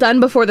it all done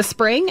before the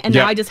spring, and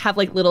Yeah. now I just have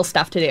like little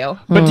stuff to do.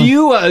 But do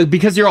you,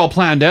 because you're all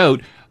planned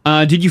out,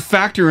 did you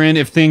factor in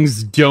if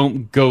things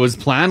don't go as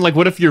planned? Like,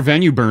 what if your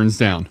venue burns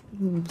down?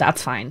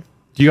 That's fine.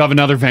 Do you have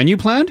another venue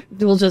planned?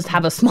 We'll just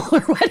have a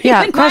smaller wedding.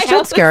 Yeah, in Crash, my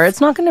don't house. scare.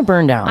 It's not going to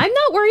burn down. I'm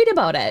not worried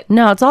about it.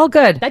 No, it's all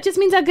good. That just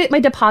means I'll get my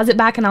deposit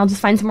back and I'll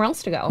just find somewhere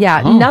else to go.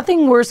 Yeah,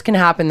 nothing worse can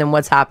happen than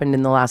what's happened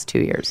in the last 2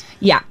 years.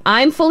 Yeah,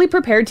 I'm fully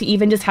prepared to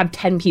even just have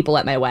 10 people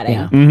at my wedding.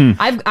 Yeah.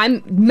 Mm-hmm.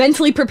 I'm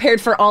mentally prepared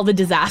for all the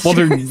disasters.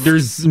 Well,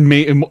 there's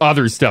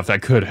other stuff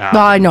that could happen.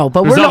 I know,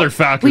 but there's we're other not-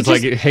 factors we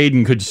just- like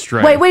Hayden could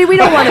stray. Wait, we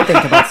don't want to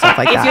think about stuff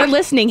like If that. you're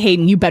listening,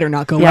 Hayden, you better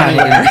not go Yeah,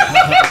 anywhere.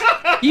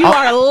 You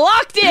are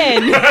locked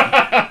in.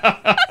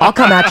 I'll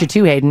come at you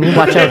too, Hayden.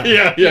 Watch out.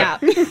 Yeah.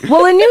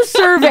 Well, a new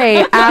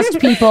survey asked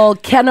people,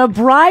 can a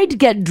bride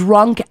get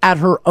drunk at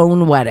her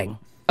own wedding?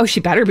 Oh, she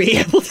better be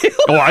able to.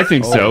 Oh, I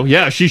think so.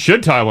 Yeah, she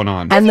should tie one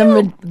on.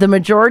 And the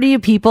majority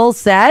of people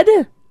said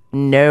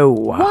no.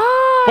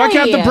 Why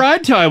can't the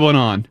bride tie one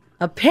on?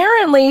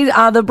 Apparently,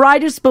 the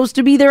bride is supposed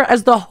to be there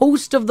as the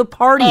host of the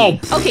party. Oh,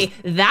 Okay,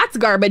 that's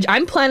garbage.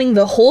 I'm planning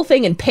the whole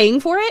thing and paying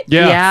for it.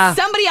 Yeah.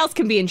 Somebody else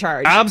can be in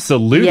charge.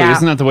 Absolutely. Yeah.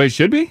 Isn't that the way it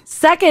should be?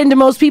 Second,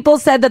 most people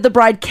said that the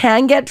bride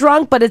can get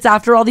drunk, but it's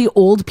after all the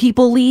old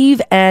people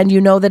leave, and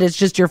you know that it's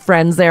just your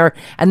friends there,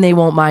 and they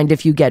won't mind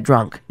if you get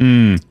drunk.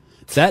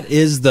 That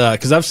is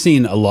because I've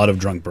seen a lot of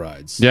drunk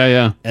brides.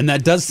 Yeah. And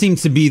that does seem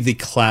to be the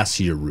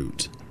classier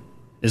route,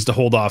 is to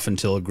hold off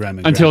until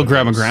Grandma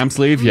Gramps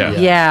leave, yeah.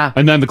 Yeah.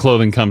 And then the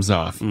clothing comes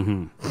off.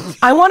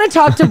 I want to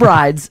talk to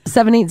brides.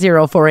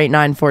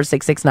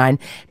 780-489-4669.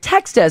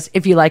 Text us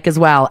if you like as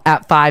well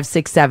at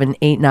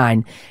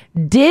 56789.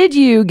 Did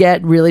you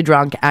get really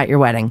drunk at your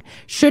wedding?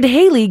 Should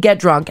Haley get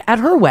drunk at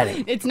her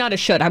wedding? It's not a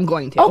should. I'm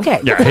going to. Okay.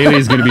 Yeah,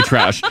 Haley's going to be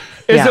trash.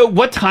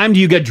 What time do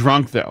you get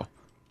drunk, though?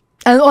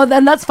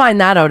 And let's find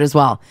that out as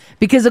well.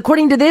 Because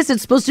according to this,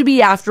 it's supposed to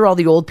be after all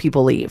the old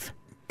people leave.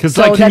 Because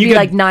So that'd be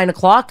like 9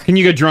 o'clock. Can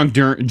you get drunk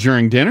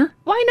during dinner?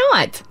 Why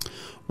not?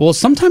 Well,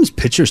 sometimes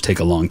pictures take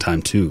a long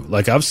time too.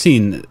 Like I've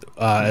seen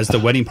as the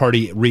wedding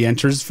party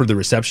re-enters for the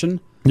reception,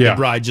 the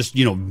bride just,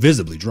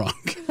 visibly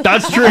drunk.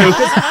 That's true.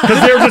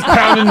 Because they were just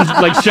pounding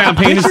like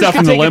champagne and Pictures stuff can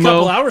in the take limo. a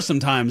couple hours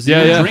sometimes. Yeah,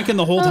 You're yeah. drinking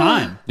the whole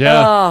time.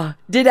 Yeah.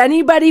 Did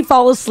anybody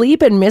fall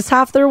asleep and miss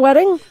half their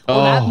wedding?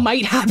 Well, that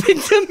might happen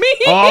to me.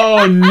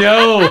 Oh,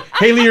 no.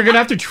 Haley, you're going to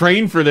have to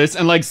train for this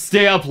and like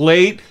stay up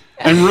late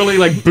and really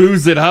like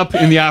booze it up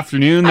in the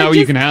afternoon. That way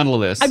you can handle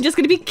this. I'm just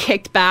going to be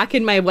kicked back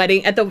in my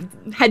wedding at the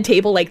head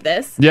table like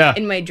this. Yeah.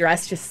 In my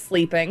dress, just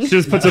sleeping. She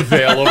just puts a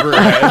veil over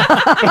her head.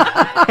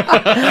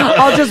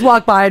 I'll just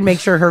walk by and make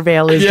sure her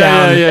veil is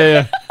down.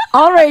 Yeah.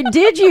 All right.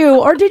 Did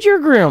you or did your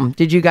groom?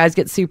 Did you guys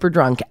get super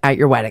drunk at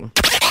your wedding?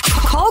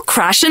 Call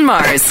Crash and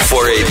Mars.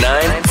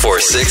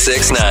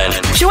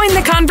 489-4669. Join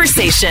the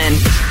conversation.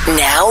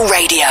 Now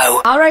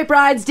radio. All right,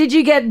 brides, did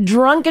you get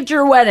drunk at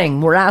your wedding?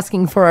 We're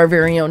asking for our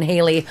very own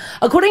Haley.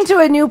 According to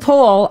a new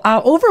poll,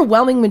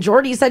 overwhelming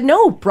majority said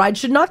no, brides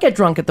should not get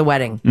drunk at the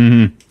wedding.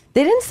 Mm-hmm.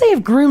 They didn't say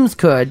if grooms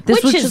could.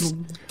 This Which was is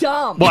just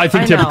dumb. Well, I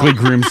think I know. typically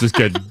grooms just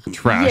get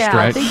trashed, yeah,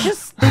 right?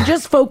 they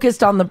just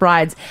focused on the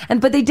brides,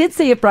 but they did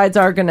say if brides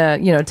are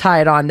gonna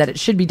tie it on, that it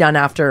should be done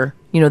after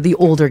the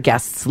older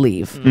guests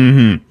leave.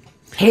 Mm-hmm.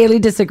 Haley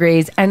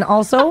disagrees, and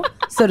also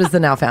so does the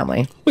Now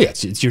family. Well, yeah,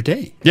 it's your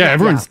day. Yeah,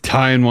 everyone's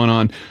tying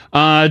one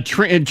on.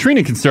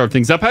 Trina can start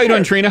things up. How you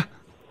doing, Trina?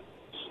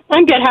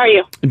 I'm good. How are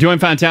you? Doing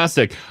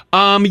fantastic.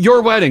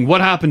 Your wedding,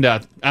 what happened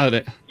at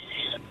it?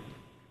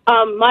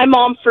 My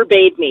mom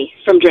forbade me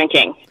from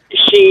drinking.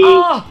 She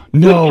would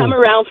come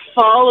around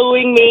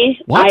following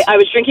me. What? I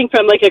was drinking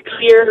from like a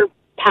clear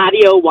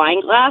patio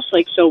wine glass,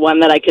 so one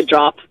that I could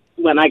drop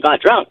when I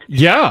got drunk.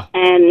 Yeah.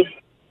 And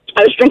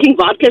I was drinking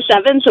vodka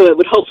 7, so it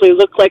would hopefully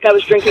look like I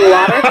was drinking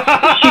water.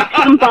 She'd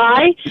come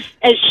by,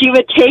 and she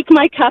would take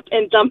my cup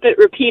and dump it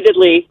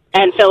repeatedly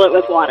and fill it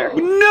with water.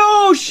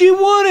 No, she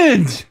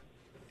wouldn't.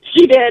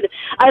 She did.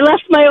 I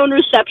left my own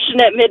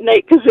reception at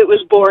midnight because it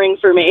was boring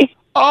for me.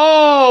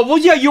 Oh, well,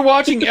 yeah, you're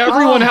watching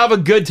everyone have a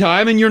good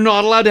time, and you're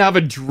not allowed to have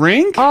a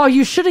drink? Oh,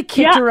 you should have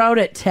kicked her out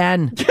at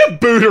 10.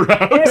 Boot her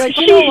out. Like,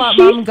 you know what,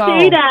 Mom, go.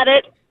 Stayed at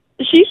it.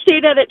 She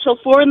stayed at it till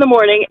 4 a.m.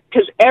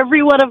 because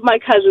every one of my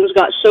cousins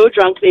got so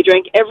drunk they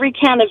drank every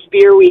can of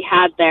beer we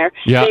had there.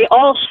 Yeah. They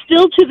all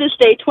still to this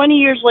day, 20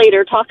 years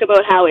later, talk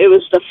about how it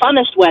was the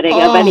funnest wedding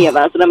of any of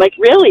us. And I'm like,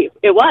 really?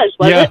 It was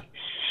it?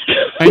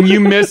 And you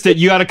missed it.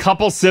 You had a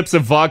couple sips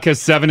of vodka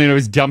 7 and it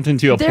was dumped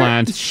into a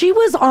plant. She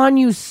was on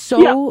you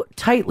so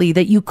tightly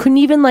that you couldn't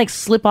even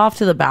slip off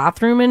to the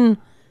bathroom and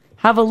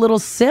have a little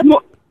sip.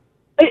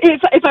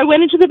 If I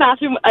went into the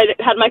bathroom, I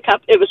had my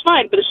cup, it was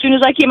fine. But as soon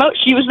as I came out,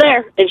 she was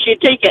there, and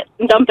she'd take it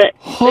and dump it.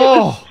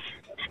 Oh.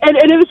 And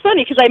it was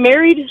funny, because I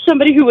married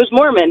somebody who was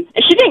Mormon,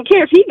 and she didn't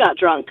care if he got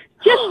drunk.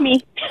 Just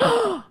me.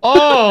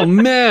 Oh,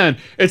 man.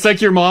 It's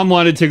like your mom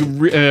wanted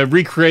to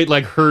recreate,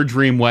 her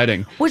dream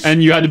wedding.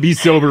 And you had to be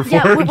sober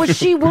for it. Was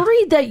she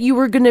worried that you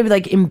were going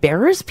to,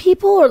 embarrass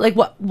people? Or,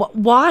 what?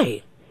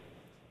 Why?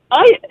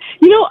 I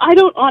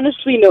don't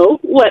honestly know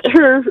what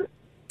her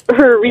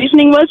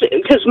reasoning was,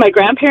 because my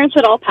grandparents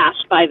had all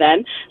passed by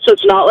then, so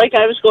it's not like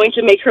I was going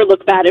to make her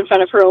look bad in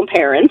front of her own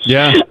parents.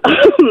 Yeah.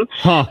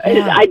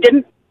 I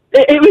didn't.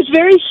 It was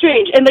very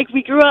strange, and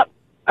we grew up.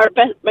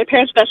 My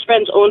parents' best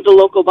friends owned the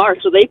local bar,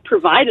 so they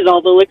provided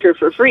all the liquor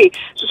for free.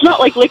 So it's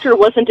not like liquor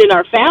wasn't in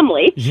our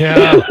family.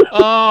 Yeah.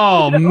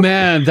 Oh,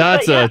 man,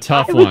 that's a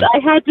tough one. I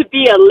had to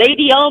be a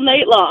lady all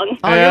night long.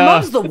 Oh, your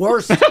mom's the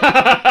worst. She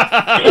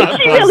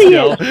really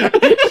is.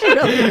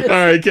 All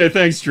right, okay,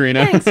 thanks,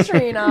 Trina. Thanks,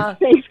 Trina.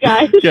 Thanks,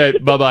 guys. Okay,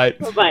 bye-bye.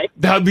 Bye-bye.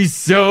 That'd be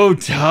so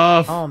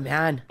tough. Oh,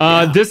 man.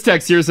 This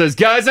text here says,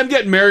 guys, I'm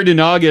getting married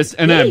in August,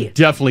 and I'm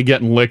definitely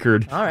getting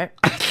liquored. All right.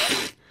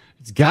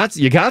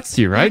 You got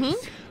to, right?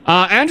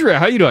 Andrea,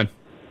 how you doing?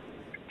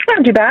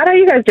 Not too bad. How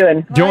you guys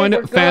doing?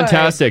 Doing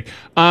fantastic.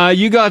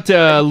 You got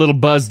a little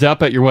buzzed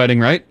up at your wedding,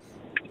 right?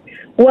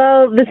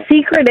 Well, the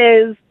secret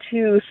is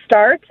to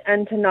start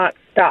and to not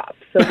stop.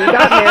 So we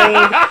got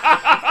married.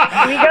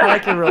 I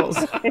like your rules.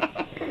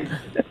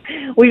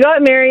 We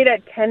got married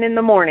at 10 in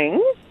the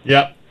morning.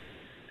 Yep.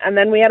 And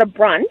then we had a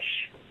brunch.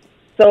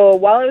 So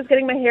while I was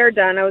getting my hair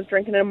done, I was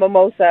drinking a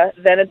mimosa.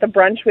 Then at the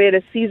brunch, we had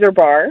a Caesar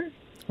bar.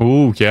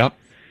 Ooh, yeah.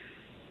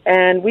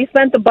 And we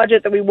spent the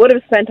budget that we would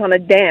have spent on a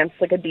dance,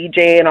 like a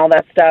DJ and all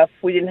that stuff.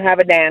 We didn't have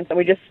a dance, and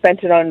we just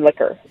spent it on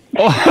liquor.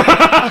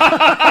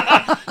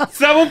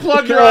 Someone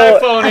plug your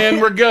iPhone in.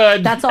 We're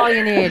good. That's all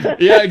you need.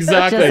 Yeah,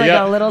 exactly. Just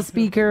a little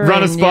speaker.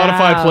 Run a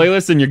Spotify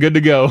playlist, and you're good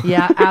to go.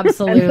 Yeah,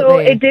 absolutely. And so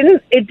it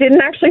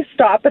didn't actually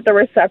stop at the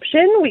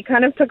reception. We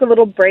kind of took a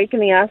little break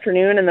in the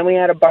afternoon, and then we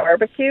had a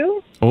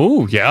barbecue.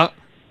 Oh, yeah.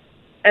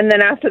 And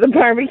then after the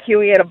barbecue,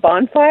 we had a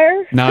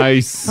bonfire.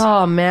 Nice.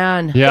 Oh,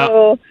 man. Yeah.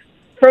 So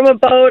from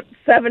about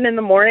 7 in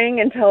the morning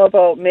until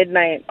about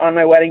midnight on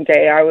my wedding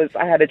day,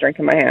 I had a drink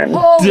in my hand.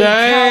 Holy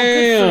cow,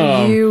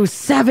 good for you.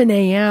 7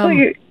 a.m. So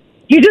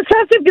you just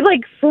have to be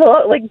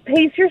slow,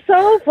 pace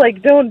yourself.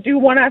 Don't do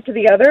one after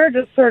the other.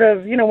 Just sort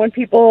of, when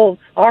people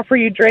offer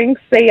you drinks,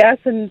 say yes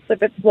and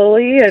sip it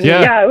slowly. And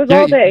it was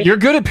all day. You're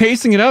good at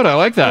pacing it out. I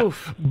like that.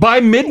 Oof. By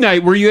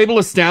midnight, were you able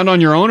to stand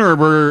on your own,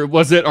 or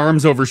was it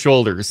arms over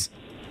shoulders?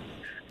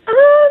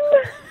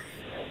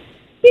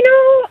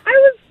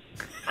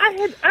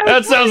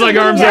 That sounds like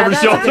arms over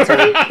shoulders.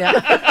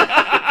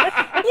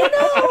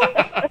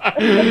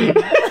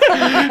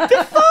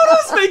 The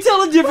photos may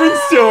tell a different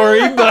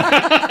story, but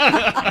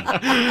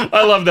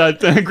I love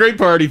that. Great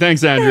party.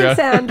 Thanks, Andrea.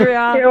 Thanks,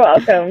 Andrea. You're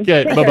welcome.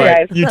 Okay,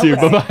 bye-bye. You too.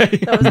 Bye-bye.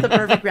 That was the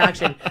perfect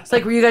reaction. It's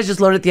were you guys just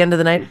loaded at the end of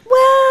the night?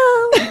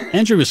 Well,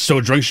 Andrea was so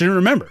drunk she didn't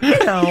remember. This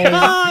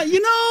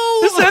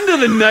end of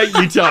the night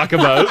you talk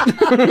about.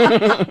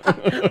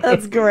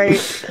 That's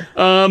great.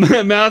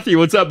 Matthew,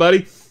 what's up,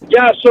 buddy?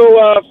 Yeah,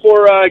 so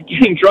for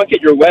getting drunk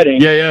at your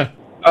wedding. Yeah.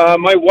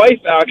 My wife,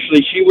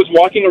 actually, she was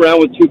walking around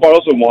with 2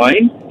 bottles of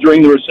wine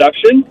during the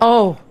reception.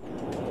 Oh.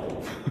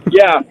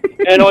 Yeah,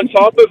 and on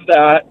top of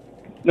that,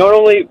 not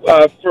only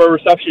for a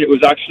reception, it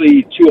was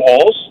actually 2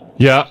 halls.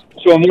 Yeah.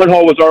 So in one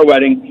hall was our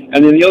wedding,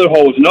 and then the other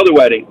hall was another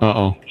wedding.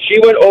 Uh-oh. She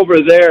went over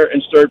there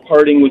and started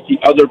partying with the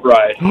other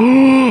bride.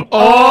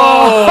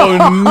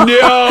 Oh,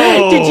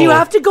 no! Did you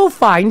have to go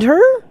find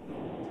her?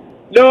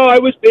 No, I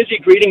was busy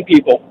greeting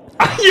people.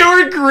 You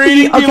were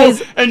greeting people,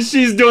 and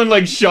she's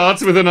doing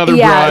shots with another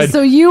bride.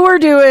 So you were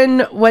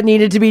doing what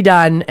needed to be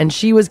done, and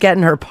she was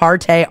getting her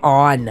party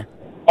on.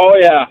 Oh,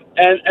 yeah.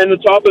 And the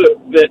top of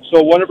it,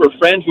 so one of her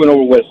friends went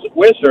over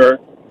with her,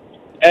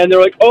 and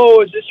they're like,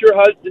 "Oh, is this your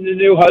husband, the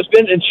new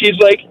husband?" And she's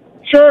like,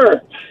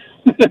 "Sure."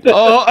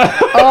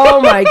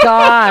 Oh my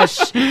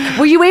gosh.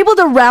 Were you able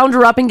to round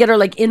her up and get her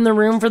like in the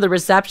room for the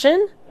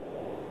reception?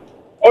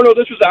 Oh no,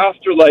 this was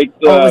after like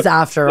the. Oh, it was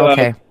after.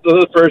 Okay.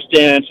 The first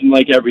dance and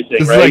like everything,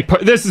 This right? is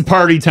like this is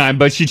party time,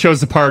 but she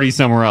chose to party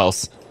somewhere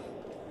else.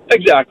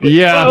 Exactly.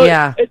 Yeah. Well,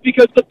 Yeah. It's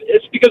because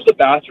the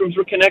bathrooms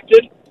were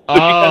connected. So she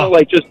kind of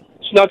like just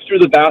snuck through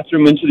the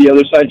bathroom into the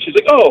other side. She's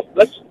like, "Oh,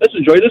 let's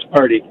enjoy this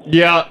party."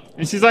 Yeah,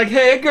 and she's like,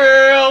 "Hey,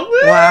 girl."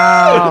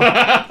 Wow.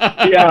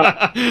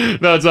 Yeah.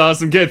 That's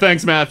awesome. Okay,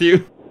 thanks,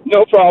 Matthew.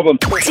 No problem.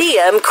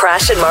 DM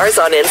Crash and Mars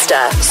on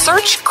Insta.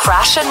 Search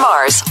Crash and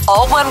Mars,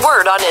 all one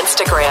word on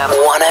Instagram.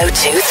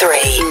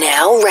 1023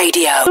 Now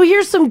Radio. So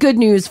here's some good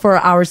news for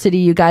our city,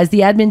 you guys.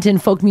 The Edmonton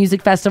Folk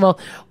Music Festival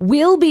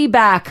will be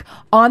back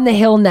on the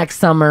Hill next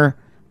summer,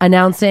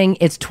 announcing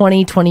its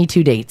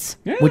 2022 dates,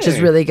 which is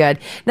really good.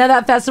 Now,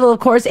 that festival, of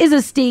course, is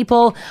a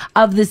staple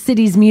of the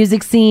city's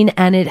music scene,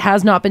 and it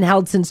has not been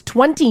held since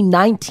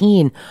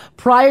 2019,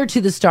 prior to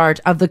the start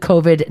of the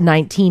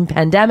COVID-19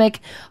 pandemic.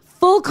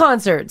 Full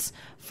concerts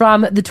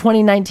from the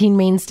 2019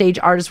 main stage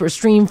artists were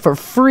streamed for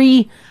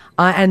free,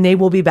 and they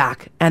will be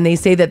back. And they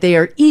say that they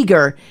are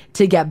eager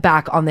to get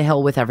back on the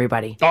Hill with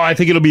everybody. Oh, I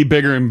think it'll be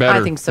bigger and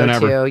better. I think so than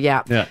too, ever.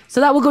 yeah.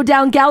 So that will go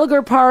down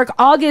Gallagher Park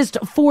August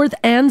 4th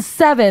and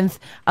 7th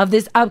of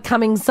this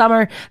upcoming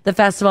summer. The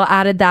festival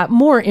added that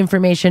more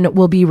information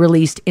will be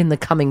released in the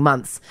coming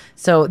months.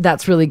 So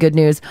that's really good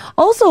news.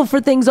 Also, for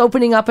things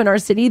opening up in our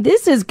city,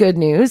 this is good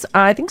news.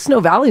 I think Snow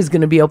Valley is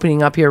going to be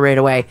opening up here right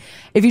away.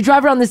 If you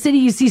drive around the city,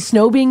 you see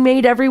snow being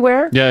made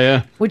everywhere.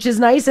 Yeah. Which is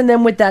nice. And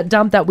then with that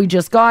dump that we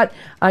just got,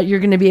 you're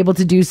going to be able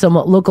to do some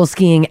local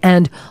skiing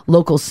and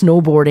local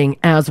snowboarding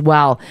as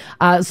well.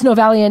 Snow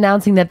Valley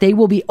announcing that they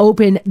will be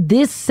open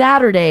this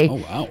Saturday. Oh,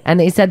 wow. And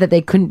they said that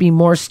they couldn't be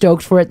more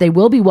stoked for it. They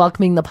will be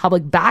welcoming the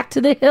public back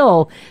to the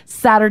Hill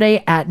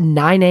Saturday at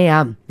 9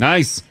 a.m.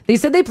 Nice. They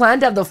said they plan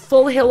to have the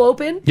full hill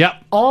open.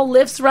 Yep. All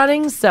lifts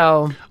running.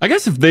 So I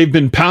guess if they've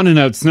been pounding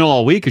out snow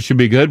all week, it should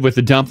be good with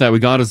the dump that we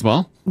got as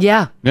well.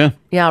 yeah.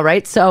 Yeah.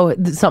 Right. So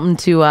something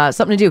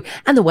to do.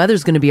 And the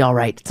weather's going to be all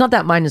right. It's not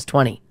that minus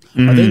 20.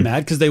 Are they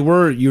mad? Because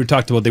you were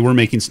talked about they were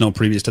making snow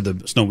previous to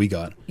the snow we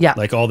got. Yeah.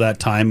 Like all that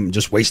time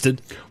just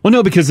wasted. Well,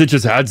 no, because it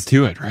just adds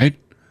to it, right?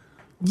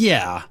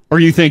 Yeah. Or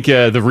you think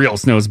the real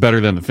snow is better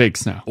than the fake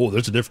snow? Oh,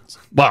 there's a difference.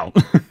 Wow.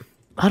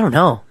 I don't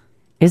know.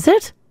 Is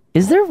it?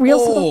 Is there real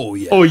snow? Oh,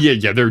 yeah. Oh,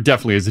 yeah. There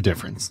definitely is a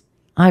difference.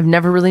 I've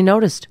never really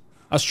noticed.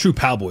 Us true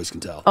pal boys can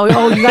tell.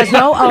 Oh, you guys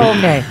know? Oh,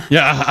 okay.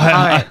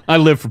 Yeah, I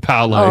live for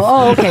POW life.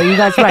 Oh, okay. You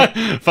guys,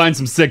 right. Find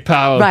some sick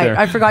POW out Right. there.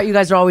 I forgot you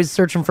guys are always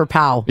searching for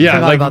POW. Yeah,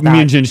 Forgot like about me that.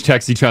 and Ginge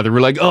text each other. We're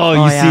like,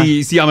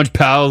 you see how much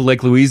POW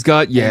Lake Louise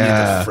got?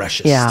 Yeah. The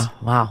freshest. Yeah.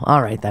 Wow.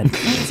 All right then.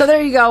 So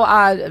there you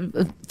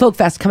go. Folk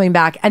Fest coming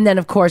back. And then,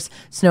 of course,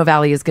 Snow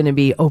Valley is going to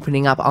be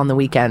opening up on the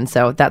weekend.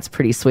 So that's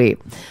pretty sweet.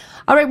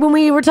 All right, when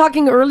we were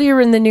talking earlier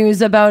in the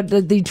news about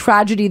the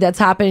tragedy that's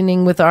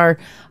happening with our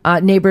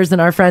neighbors and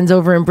our friends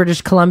over in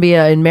British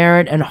Columbia, in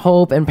Merritt and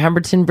Hope and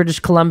Pemberton, British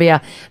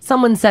Columbia,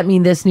 someone sent me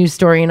this news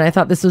story, and I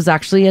thought this was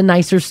actually a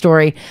nicer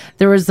story.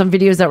 There was some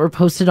videos that were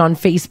posted on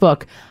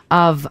Facebook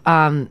of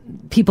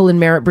people in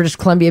Merritt, British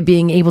Columbia,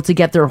 being able to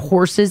get their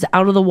horses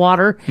out of the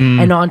water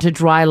and onto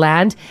dry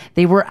land.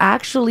 They were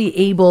actually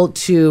able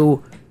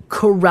to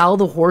corral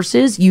the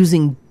horses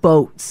using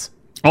boats.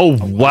 Oh,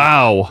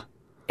 wow.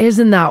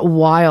 Isn't that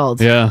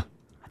wild? Yeah.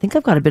 I think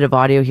I've got a bit of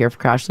audio here for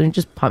Crash. Let me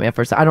just pop me up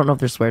for a second. I don't know if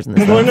there's swears in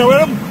this. Go in there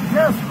with him?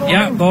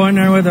 Yeah, go in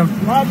there with him.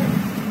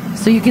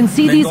 So you can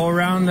see Then these. go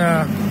around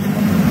the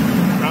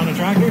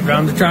tractor?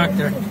 Around the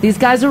tractor. These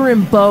guys are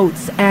in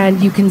boats,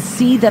 and you can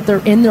see that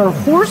they're in their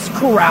horse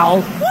corral.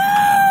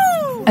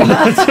 And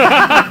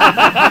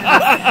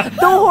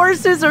the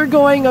horses are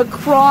going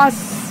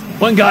across.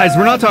 Well, guys,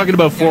 we're not talking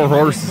about 4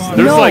 horses.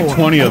 There's like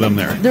 20 of them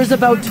there. There's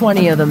about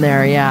 20 of them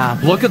there, yeah.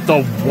 Look at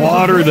the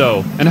water,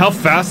 though, and how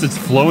fast it's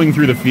flowing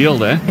through the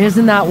field, eh?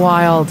 Isn't that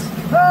wild?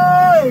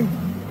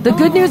 The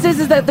good news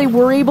is that they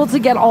were able to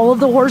get all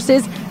of the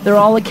horses. They're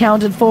all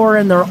accounted for,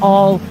 and they're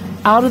all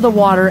out of the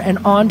water and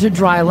onto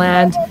dry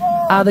land.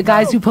 The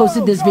guys who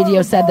posted this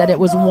video said that it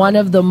was one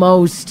of the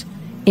most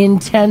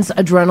intense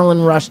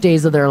adrenaline rush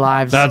days of their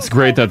lives. That's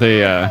great that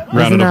they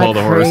rounded up all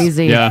the horses.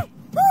 Crazy? Yeah.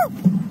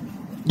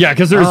 Yeah,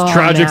 because there's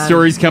tragic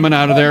stories coming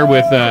out of there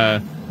with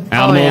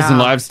animals and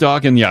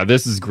livestock, and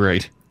this is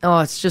great. Oh,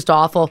 it's just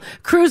awful.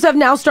 Crews have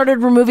now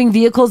started removing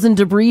vehicles and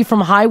debris from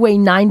Highway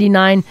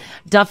 99,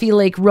 Duffy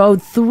Lake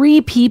Road.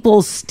 3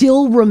 people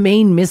still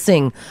remain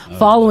missing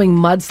following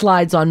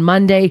mudslides on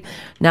Monday.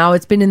 Now,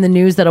 it's been in the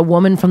news that a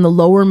woman from the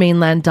Lower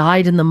Mainland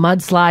died in the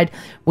mudslide,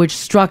 which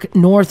struck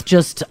north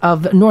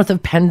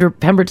of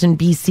Pemberton,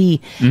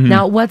 BC. Mhm.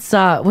 Now,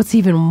 what's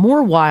even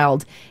more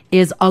wild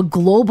is a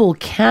global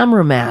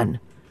cameraman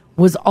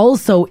was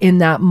also in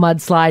that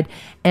mudslide,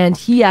 and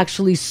he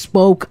actually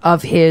spoke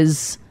of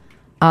his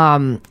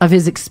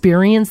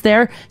experience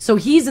there. So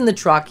he's in the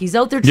truck. He's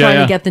out there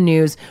trying to get the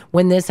news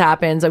when this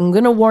happens. I'm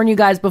going to warn you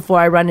guys before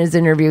I run his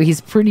interview.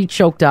 He's pretty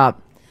choked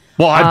up.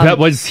 Well, I bet,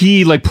 was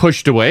he like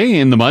pushed away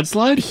in the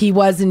mudslide? He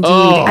was indeed.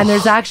 Oh. And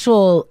there's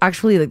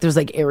actually like there's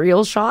like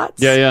aerial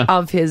shots Yeah.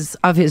 of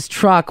his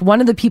truck. One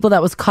of the people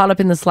that was caught up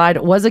in the slide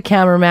was a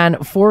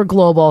cameraman for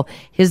Global.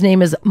 His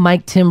name is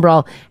Mike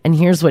Timbrell, and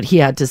here's what he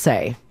had to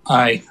say.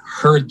 I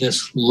heard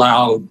this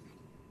loud,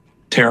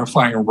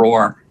 terrifying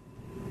roar.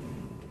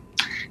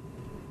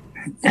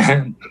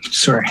 And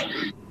sorry.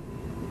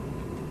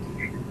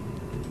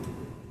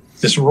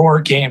 This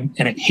roar came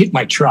and it hit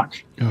my truck.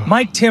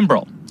 Mike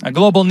Timbrell, a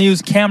Global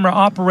News camera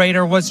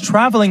operator, was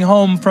traveling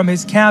home from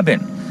his cabin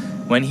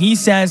when he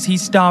says he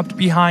stopped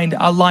behind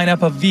a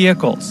lineup of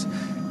vehicles.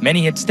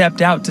 Many had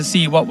stepped out to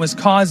see what was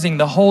causing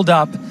the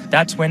holdup.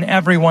 That's when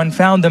everyone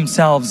found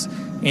themselves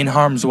in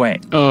harm's way.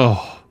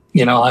 Oh.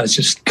 You know, I was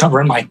just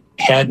covering my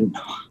head and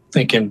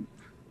thinking,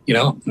 you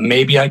know,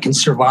 maybe I can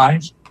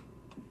survive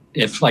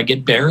if I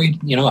get buried,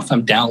 you know, if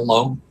I'm down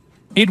low.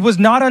 It was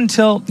not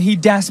until he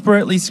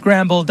desperately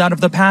scrambled out of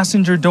the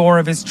passenger door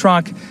of his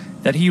truck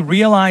that he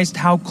realized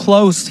how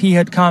close he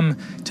had come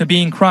to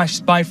being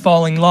crushed by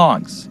falling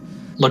logs.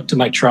 Looked at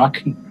my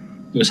truck, it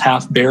was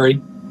half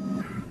buried.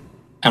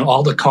 And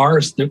all the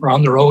cars that were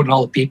on the road and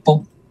all the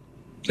people,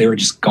 they were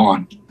just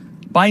gone.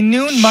 By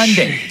noon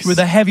Monday, through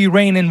the heavy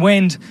rain and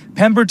wind,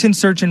 Pemberton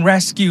Search and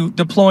Rescue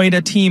deployed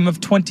a team of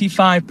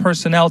 25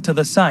 personnel to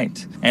the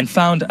site and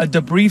found a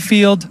debris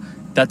field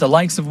that the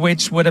likes of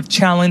which would have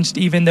challenged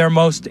even their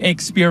most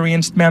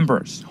experienced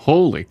members.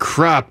 Holy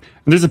crap.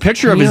 And there's a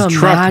picture of Can his you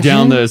truck imagine?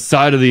 down the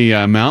side of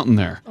the mountain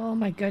there. Oh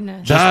my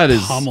goodness. That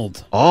is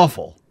pummeled.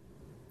 Awful.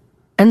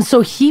 And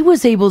so he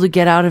was able to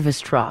get out of his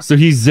truck. So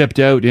he zipped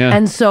out, yeah.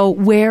 And so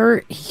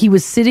where he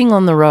was sitting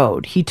on the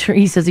road, he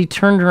says he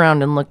turned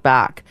around and looked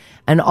back,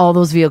 and all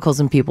those vehicles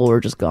and people were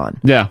just gone.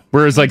 Yeah.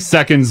 Whereas like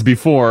seconds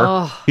before,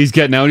 Oh. he's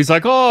getting out. He's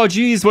like, oh,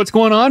 geez, what's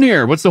going on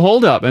here? What's the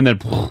holdup? And then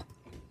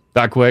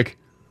that quick.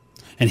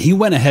 And he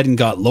went ahead and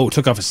got low,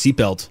 took off a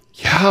seatbelt.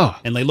 Yeah.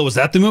 And lay low. Was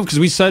that the move? Because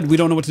we said we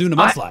don't know what to do in a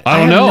mudslide. I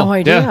don't know. no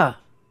idea. Yeah.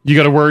 You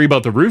got to worry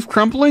about the roof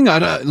crumpling?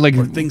 Like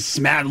or things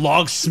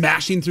logs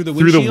smashing through the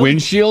through windshield. the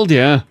windshield,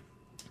 yeah.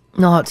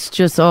 No, it's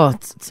just,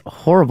 it's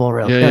horrible,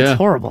 really. Yeah, It's yeah.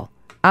 horrible.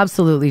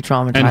 Absolutely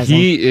traumatizing. And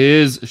he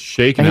is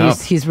shaken And up.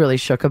 he's really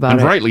shook about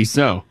And it. rightly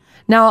so.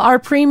 Now, our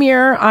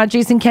premier,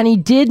 Jason Kenney,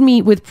 did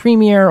meet with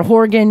Premier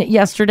Horgan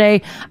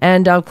yesterday.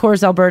 And of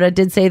course, Alberta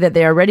did say that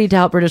they are ready to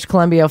help British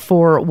Columbia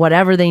for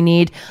whatever they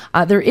need.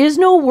 There is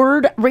no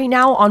word right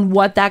now on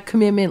what that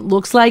commitment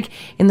looks like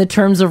in the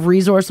terms of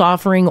resource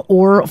offering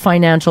or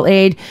financial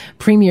aid.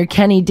 Premier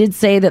Kenney did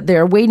say that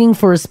they're waiting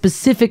for a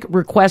specific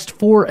request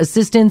for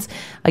assistance.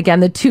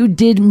 Again, the two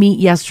did meet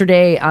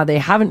yesterday. They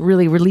haven't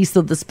really released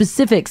the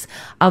specifics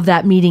of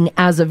that meeting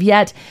as of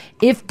yet.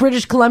 If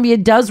British Columbia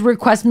does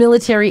request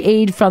military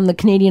aid from the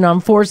Canadian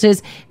Armed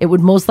Forces, it would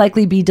most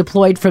likely be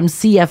deployed from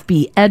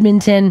CFB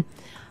Edmonton.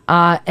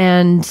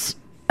 And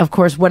of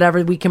course,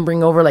 whatever we can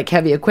bring over, like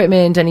heavy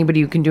equipment,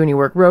 anybody who can do any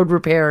work, road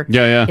repair,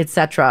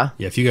 etc.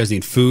 Yeah, if you guys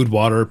need food,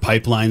 water,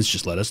 pipelines,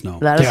 just let us know.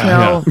 Let us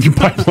know. Yeah.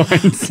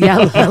 Pipelines.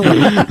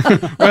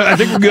 Yeah. I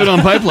think we're good on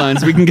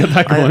pipelines. We can get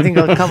that going. I think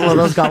a couple of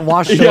those got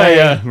washed Yeah, away.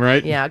 yeah,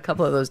 right. Yeah, a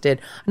couple of those did.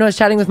 I know I was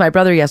chatting with my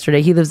brother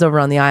yesterday. He lives over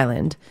on the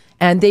island.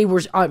 And they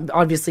were,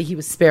 obviously, he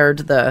was spared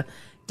the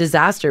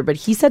disaster, but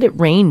he said it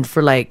rained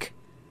for like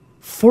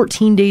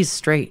 14 days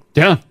straight.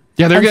 Yeah.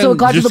 Yeah, they're And so getting it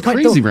got just to the point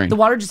crazy the, rain. the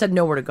water just had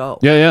nowhere to go.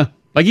 Yeah, yeah.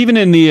 Like even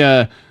in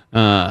the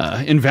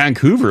in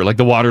Vancouver, like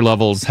the water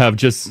levels have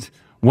just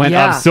went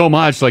Yeah. up so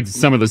much. Like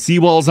some of the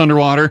seawalls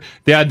underwater.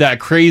 They had that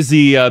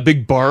crazy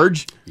big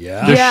barge.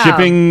 Yeah. The Yeah.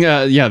 shipping,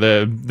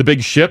 the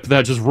big ship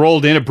that just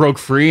rolled in. It broke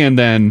free and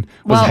then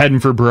was Well- heading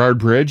for Burrard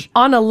Bridge.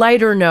 On a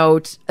lighter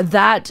note,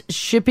 that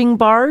shipping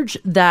barge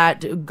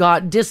that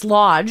got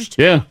dislodged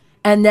Yeah.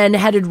 and then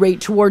headed right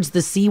towards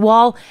the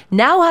seawall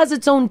now has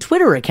its own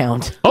Twitter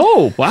account.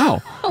 Oh, wow.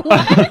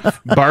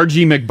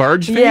 Bargy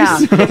McBarge face? Yeah,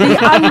 the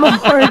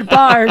unmoored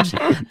barge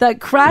that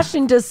crashed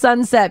into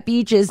Sunset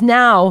Beach is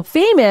now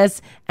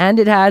famous, and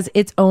it has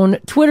its own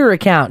Twitter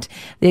account.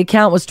 The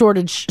account was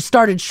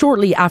started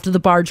shortly after the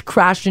barge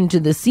crashed into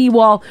the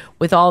seawall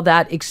with all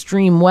that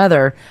extreme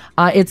weather.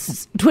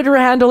 Its Twitter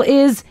handle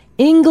is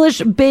English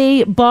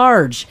Bay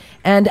Barge,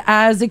 and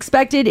as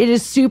expected, it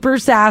is super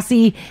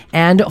sassy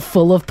and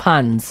full of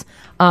puns.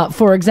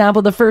 For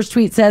example, the first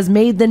tweet says,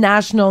 "Made the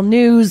national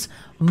news.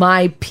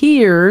 My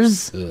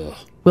peers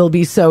will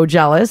be so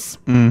jealous."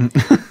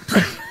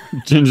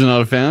 Ginger's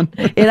not a fan.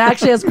 It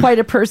actually has quite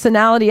a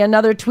personality.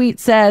 Another tweet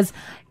says,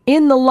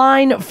 "In the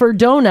line for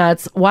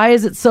donuts, why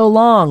is it so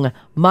long?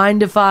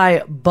 Mind if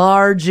I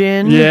barge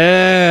in?"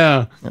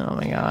 Yeah. Oh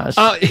my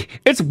gosh.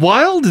 It's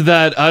wild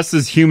that us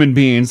as human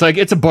beings, like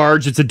it's a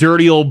barge, it's a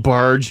dirty old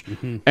barge,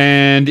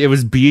 and it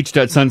was beached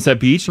at Sunset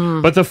Beach.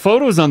 But the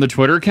photos on the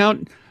Twitter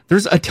account,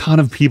 there's a ton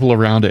of people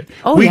around it.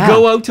 Oh, we yeah.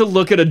 go out to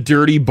look at a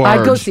dirty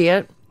barge. I'd go see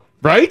it.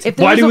 Right? If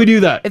there Why was do a- we do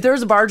that? If there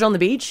was a barge on the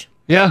beach,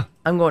 Yeah.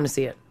 I'm going to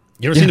see it.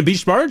 You ever seen a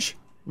beach barge?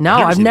 No,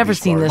 I've never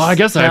seen this. Well, I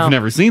guess No. I've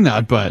never seen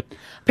that, but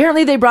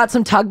Apparently, they brought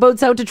some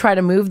tugboats out to try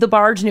to move the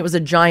barge, and it was a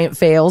giant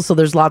fail. So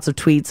there's lots of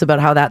tweets about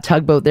how that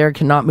tugboat there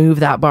cannot move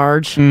that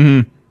barge.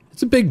 Mm-hmm.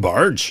 It's a big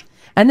barge.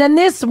 And then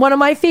this, one of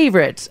my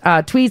favorite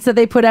tweets that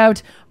they put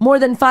out, more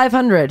than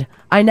 500.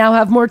 I now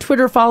have more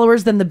Twitter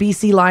followers than the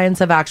BC Lions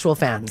have actual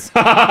fans.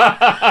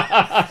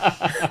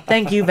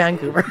 Thank you,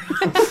 Vancouver.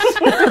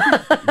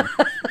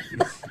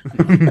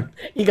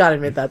 You gotta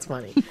admit, that's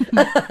funny.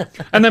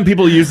 And then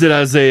people use it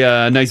as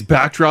a nice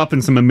backdrop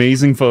and some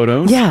amazing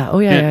photos. Yeah, oh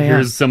yeah.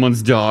 Here's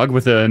someone's dog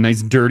with a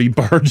nice dirty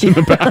barge in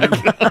the back.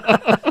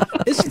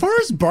 As far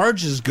as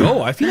barges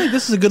go, I feel like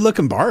this is a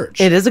good-looking barge.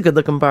 It is a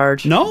good-looking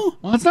barge. No?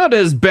 Well, it's not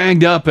as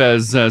banged up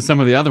as some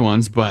of the other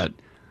ones, but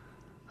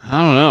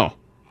I don't know.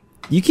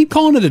 You keep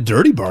calling it a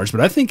dirty barge, but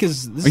I think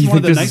this is one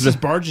of the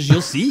nicest barges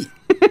you'll see.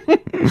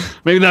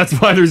 Maybe that's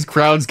why there's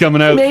crowds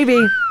coming out. Maybe.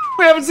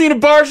 We haven't seen a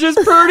barge this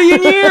pretty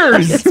in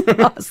years. It's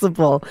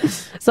possible.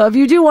 So if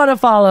you do want to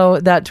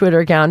follow that Twitter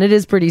account, it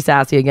is pretty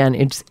sassy. Again,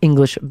 it's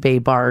English Bay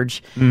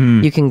Barge.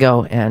 You can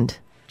go and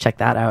check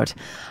that out.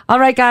 All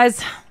right,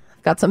 guys.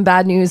 I've got some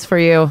bad news for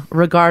you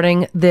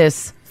regarding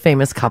this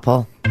famous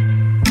couple.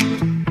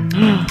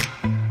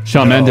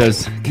 Shawn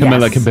Mendes,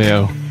 Camila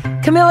Cabello.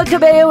 Camila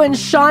Cabello and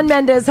Shawn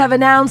Mendes have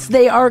announced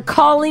they are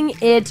calling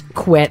it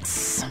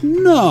quits.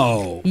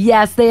 No.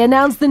 Yes, they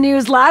announced the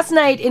news last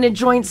night in a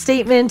joint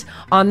statement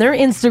on their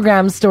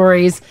Instagram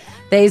stories.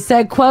 They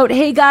said, quote,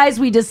 "Hey guys,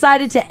 we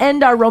decided to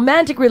end our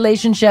romantic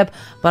relationship,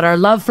 but our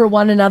love for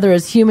one another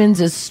as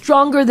humans is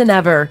stronger than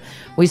ever.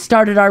 We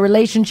started our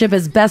relationship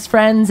as best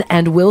friends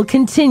and will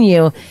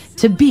continue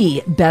to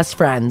be best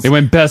friends." They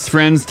went best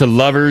friends to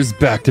lovers,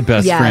 back to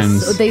best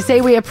friends. They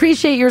say, "We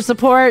appreciate your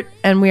support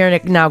and we are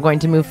now going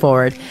to move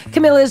forward."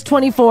 Camila is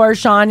 24,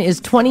 Shawn is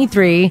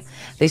 23.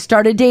 They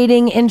started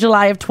dating in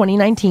July of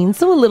 2019,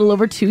 so a little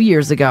over 2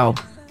 years ago.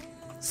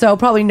 So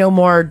probably no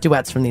more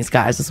duets from these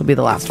guys. This will be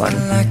the last one.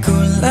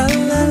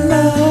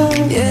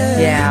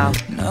 Yeah.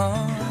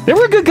 They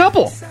were a good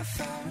couple.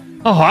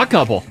 A hot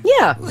couple.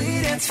 Yeah.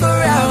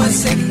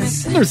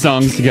 Their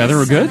songs together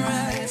were good.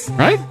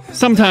 Right?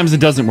 Sometimes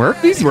it doesn't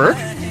work. These work.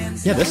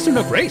 Yeah, this turned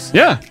out great.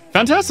 Yeah.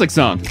 Fantastic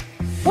song.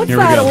 What's Here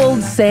we that go.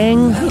 old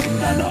saying?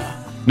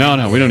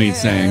 No, we don't need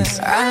sayings.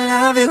 I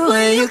love it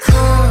when you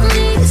call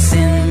me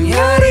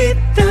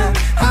señorita.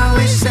 I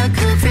wish I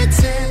could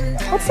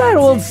pretend. What's that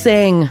old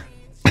saying?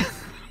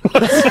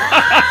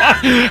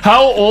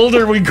 How old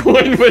are we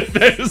going with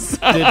this?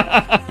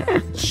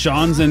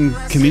 Shawn's and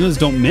Camila's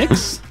don't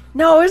mix?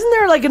 No, isn't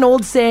there like an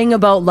old saying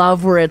about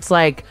love where it's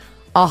like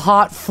a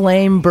hot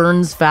flame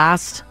burns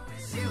fast?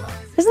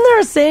 Isn't there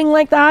a saying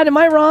like that? Am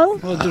I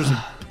wrong? Well,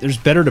 there's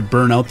better to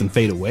burn out than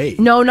fade away.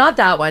 No, not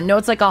that one. No,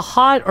 it's like a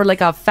hot or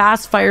like a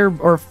fast fire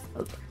or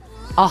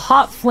a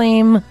hot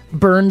flame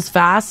burns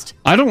fast.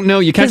 I don't know.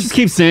 You can't just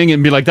keep saying it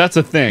and be like, that's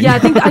a thing. Yeah, I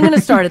think I'm going to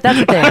start it. That's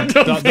the thing.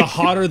 The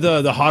hotter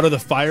the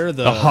fire,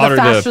 the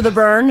faster the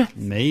burn.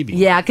 Maybe.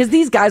 Yeah, because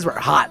these guys were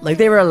hot. Like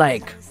they were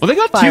like. Well, they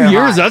got 2 fire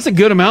years. hot. That's a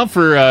good amount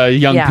for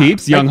young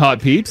peeps, young Like,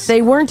 hot peeps.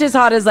 They weren't as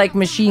hot as like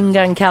Machine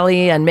Gun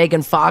Kelly and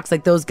Megan Fox.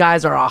 Like those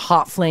guys are a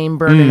hot flame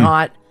burning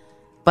hot.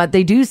 But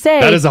they do say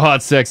That is a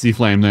hot, sexy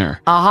flame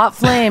there. a hot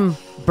flame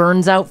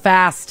burns out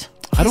fast.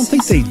 I don't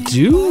think they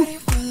do.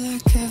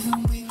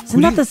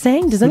 Isn't that the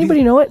saying? Does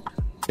anybody know it?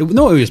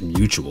 No, it was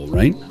mutual,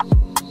 right?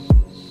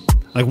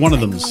 Like one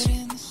of them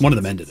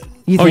ended it.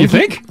 You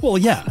think? Well,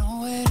 yeah.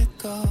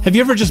 Have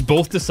you ever just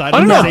both decided? I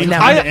don't know.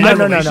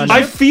 No.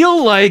 I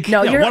feel like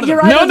No, Yeah, you're one of them.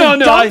 either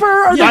the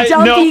dumper or the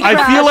dumpy I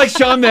crash. feel like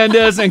Shawn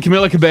Mendes and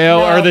Camila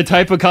Cabello are the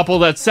type of couple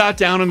that sat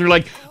down and they're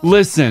like,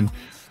 listen,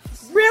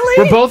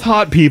 really? we're both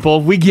hot people.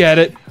 We get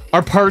it.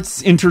 Our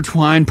parts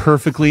intertwine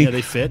perfectly. Yeah,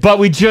 they fit. But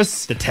we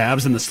just The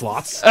tabs and the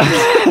slots.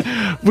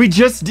 we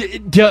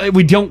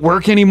don't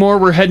work anymore.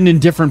 We're heading in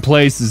different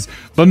places.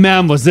 But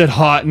man, was it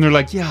hot? And they're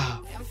like, yeah,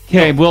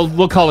 okay,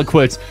 we'll call it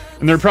quits.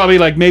 And they're probably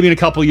like, maybe in a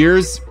couple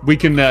years we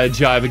can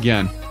jive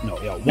again. No,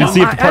 yeah. And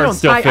see if the parts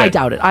still fit. I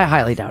doubt it. I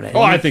highly doubt it.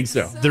 Oh, I think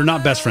so. They're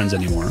not best friends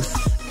anymore.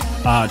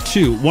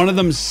 2, one of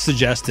them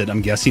suggested,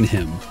 I'm guessing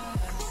him.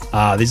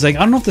 He's like, I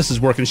don't know if this is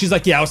working. She's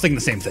like, yeah, I was thinking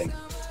the same thing.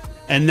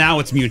 And now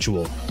it's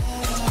mutual.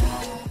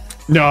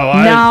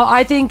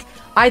 I think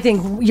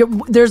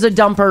there's a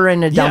dumper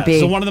and a dumpy. Yeah,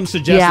 so one of them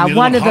suggested, Yeah, the other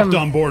one one of them. hopped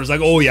on board. It's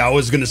like, oh yeah, I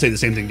was going to say the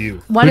same thing to you.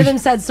 One of them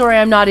said, "Sorry,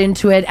 I'm not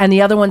into it," and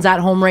the other one's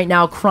at home right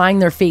now crying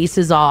their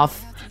faces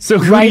off. So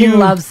writing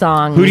love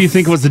songs. Who do you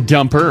think was the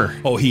dumper?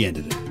 Oh, he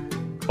ended it.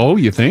 Oh,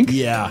 you think?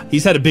 Yeah,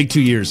 he's had a big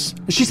 2 years.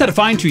 She's had a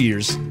fine 2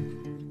 years.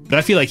 But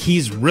I feel like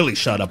he's really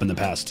shut up in the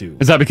past too.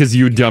 Is that because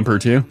you dump her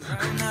too?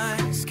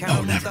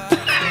 Oh, never.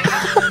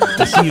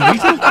 The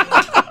señorita?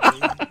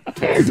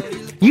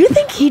 You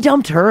think he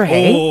dumped her,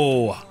 hey?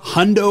 Oh,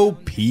 Hundo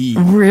P.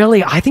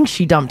 Really? I think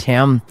she dumped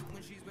him.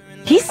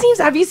 He seems.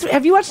 Have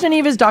you watched any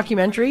of his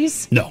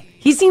documentaries? No.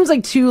 He seems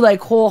like too like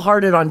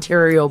wholehearted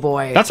Ontario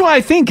boy. That's why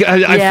I think I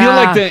feel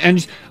like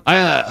and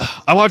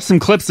I watched some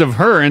clips of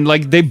her and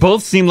like they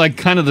both seem like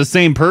kind of the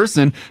same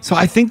person. So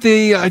I think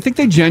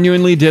they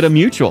genuinely did a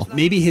mutual.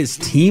 Maybe his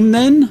team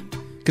then,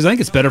 because I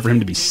think it's better for him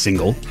to be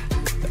single.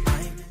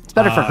 It's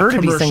better for her to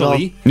be single.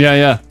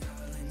 Yeah.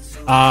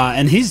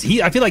 And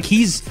I feel like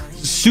he's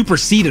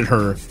superseded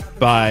her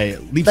by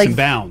leaps Like- and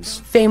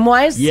bounds. Fame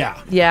wise?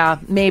 Yeah. Yeah,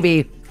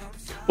 maybe.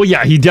 Well,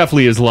 yeah, he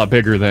definitely is a lot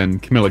bigger than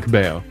Camila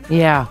Cabello.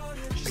 Yeah.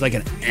 She's like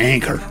an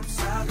anchor.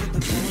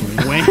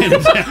 Weighing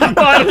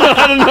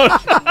I don't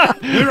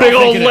know. Big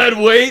old lead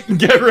weight.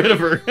 Get rid of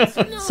her.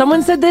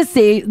 Someone said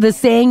the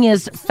saying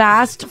is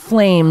fast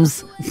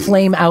flames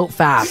flame out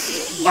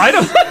fast. I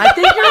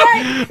think you're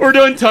right. We're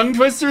doing tongue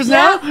twisters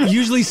now?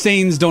 Usually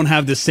sayings don't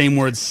have the same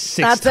word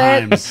 6 That's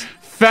it. times.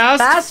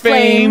 Fast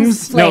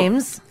flames. No,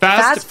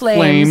 fast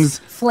flames,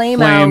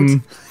 flame out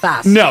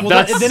fast. No, Well,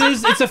 that's... then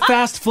it's a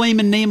fast flame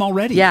in name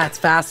already. Yeah, it's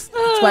fast.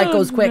 That's why it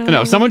goes quick.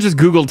 No, someone just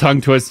Googled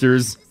tongue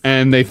twisters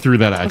and they threw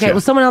that at Okay, you.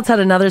 well, someone else had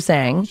another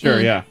saying. Sure,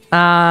 yeah.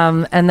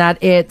 And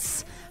that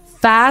it's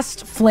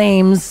fast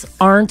flames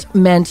aren't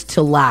meant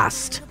to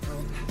last.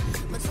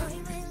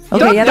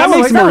 Okay, yeah, that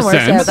makes more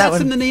sense. Yeah, That's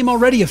in the name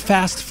already, a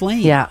fast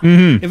flame. Yeah.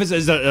 If it's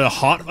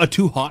a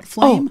too hot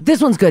flame. Oh,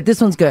 this one's good. This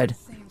one's good.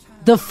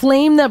 The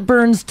flame that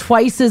burns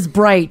twice as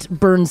bright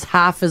burns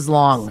half as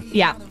long.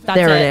 Yeah, that's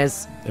there it. it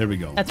is. There we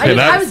go.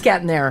 I was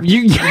getting there.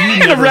 You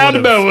in a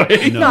roundabout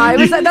way. No, I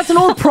was. That's an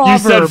old You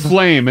proverb. said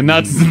flame, and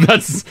that's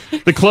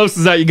the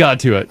closest that you got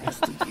to it.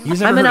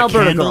 I'm an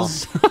Alberta girl.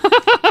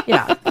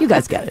 Yeah, you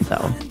guys get it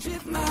though.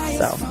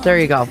 So there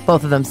you go.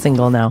 Both of them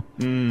single now.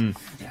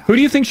 Who do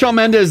you think Shawn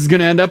Mendes is going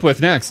to end up with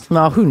next?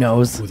 No, who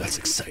knows? Oh, that's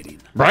exciting.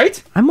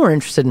 Right? I'm more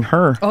interested in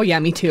her. Oh yeah,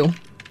 me too.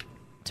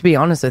 To be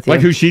honest with you,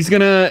 Like who she's going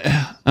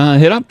to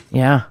hit up?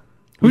 Yeah.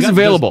 Who's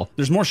available?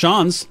 There's more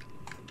Sean's.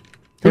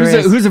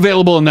 Who's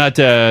available in that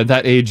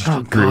that age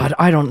group? God,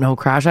 I don't know,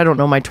 Crash. I don't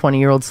know my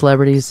 20-year-old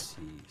celebrities.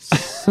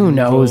 Who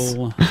knows?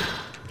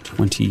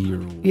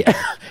 20-year-old. Yeah.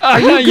 Are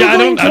you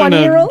Googling I don't know.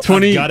 20-year-olds?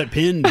 20. Got it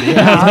pinned. Baby.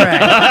 Yeah, all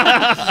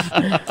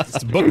right.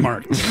 It's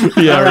bookmarked.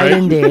 Yeah, All right, right.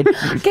 indeed.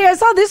 Okay, I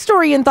saw this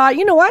story and thought,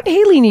 you know what?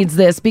 Haley needs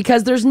this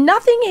because there's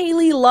nothing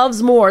Haley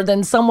loves more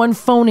than someone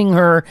phoning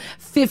her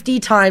 50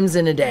 times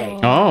in a day.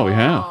 Oh,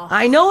 yeah.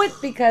 I know it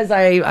because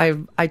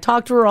I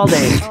talk to her all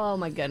day. Oh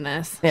my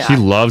goodness. Yeah. She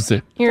loves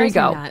it. Here you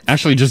Drives me go. nuts.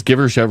 Actually, just give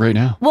her a shout right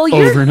now. Well,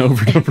 over and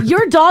over and over.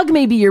 Your dog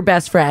may be your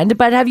best friend,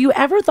 but have you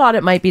ever thought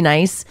it might be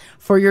nice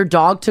for your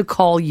dog to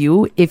call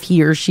you if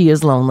he or she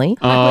is lonely?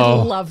 I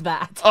would love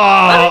that. Oh,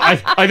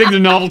 I think the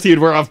novelty would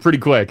wear off pretty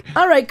quick.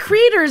 All right,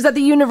 creators at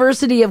the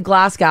University of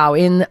Glasgow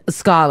in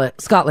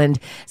Scotland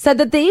said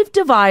that they've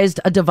devised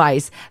a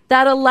device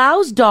that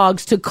allows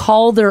dogs to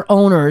call their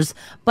owners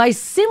by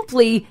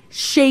simply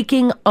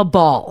shaking a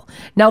ball.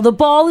 Now, the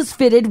ball is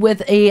fitted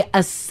with a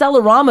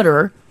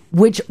accelerometer,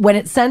 which, when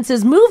it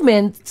senses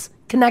movements,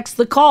 connects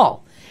the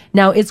call.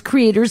 Now, its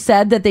creators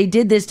said that they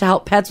did this to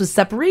help pets with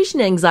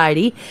separation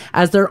anxiety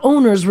as their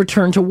owners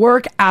return to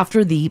work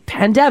after the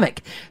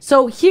pandemic.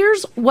 So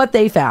here's what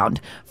they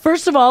found.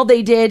 First of all,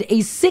 they did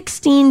a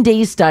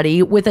 16-day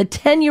study with a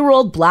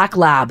 10-year-old black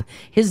lab.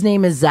 His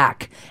name is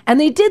Zach. And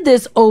they did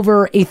this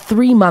over a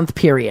 3-month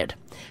period.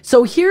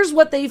 So here's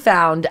what they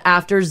found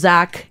after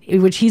Zach,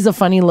 which he's a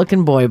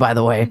funny-looking boy, by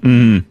the way.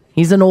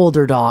 He's an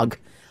older dog.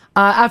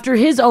 After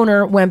his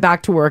owner went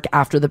back to work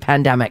after the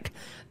pandemic.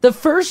 The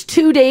first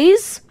 2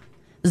 days,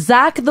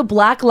 Zach the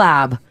Black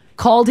Lab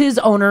called his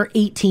owner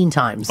 18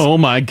 times. Oh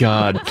my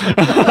God.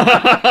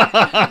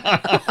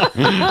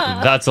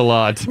 That's a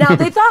lot. Now,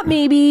 they thought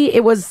maybe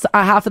it was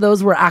half of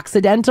those were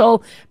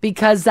accidental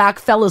because Zach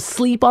fell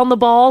asleep on the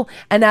ball,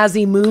 and as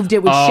he moved,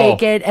 it would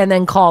shake it and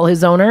then call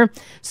his owner.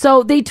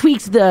 So they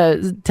tweaked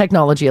the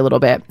technology a little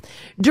bit.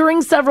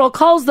 During several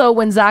calls, though,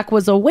 when Zach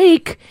was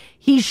awake,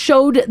 he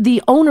showed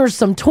the owners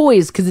some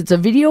toys because it's a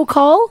video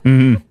call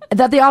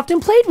that they often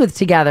played with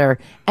together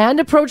and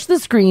approached the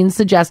screen,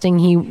 suggesting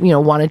he,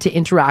 wanted to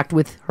interact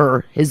with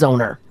his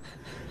owner.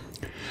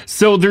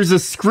 So there's a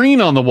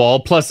screen on the wall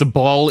plus a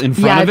ball in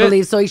front Yeah, of I it.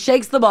 believe so. He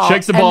shakes the ball.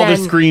 Shakes the and ball, the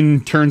then-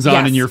 screen turns on,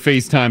 Yes. and you're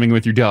FaceTiming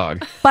with your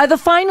dog. By the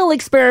final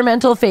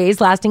experimental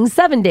phase lasting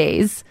 7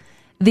 days,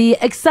 the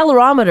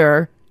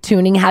accelerometer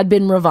tuning had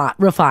been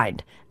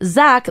refined.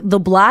 Zach, the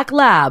Black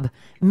Lab,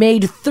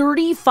 made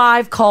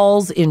 35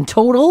 calls in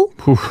total,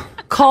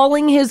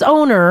 calling his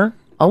owner,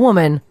 a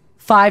woman,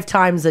 5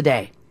 times a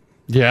day.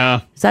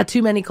 Yeah. Is that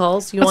too many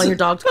calls? You want your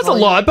dog to That's call a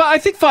you? lot, but I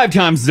think 5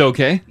 times is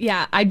okay.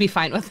 Yeah, I'd be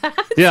fine with that.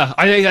 Yeah,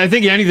 I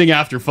think anything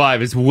after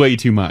 5 is way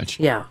too much.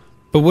 Yeah.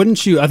 But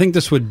wouldn't you? I think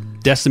this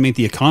would decimate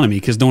the economy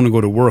because no one would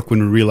go to work when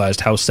we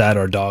realized how sad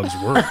our dogs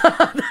were.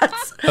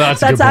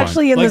 That's a good point.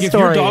 actually in like the if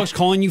your story. dog's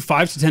calling you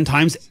 5 to 10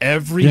 times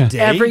every day.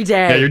 Every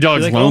day. Yeah, your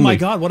dog's You're like, lonely. oh my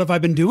God, what have I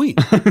been doing?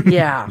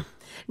 Yeah.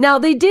 Now,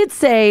 they did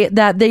say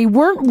that they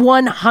weren't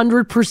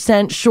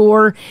 100%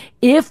 sure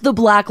if the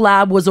Black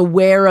Lab was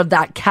aware of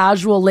that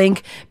casual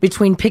link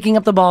between picking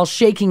up the ball,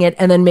 shaking it,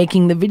 and then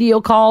making the video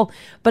call.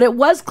 But it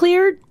was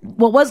clear.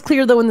 What was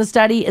clear, though, in the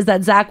study is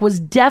that Zach was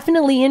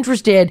definitely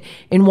interested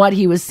in what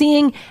he was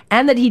seeing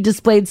and that he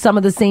displayed some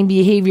of the same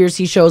behaviors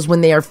he shows when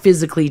they are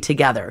physically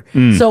together.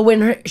 So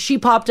when she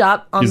popped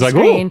up on He's the like,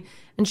 screen,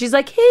 and she's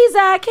like, hey,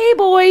 Zach, hey,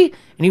 boy.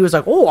 And he was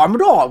like, oh, I'm a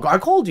dog. I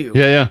called you.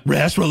 Yeah, yeah.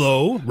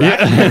 Rasrolo.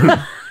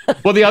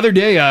 Well, the other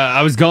day,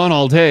 I was gone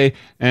all day,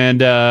 and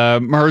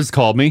Mars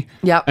called me.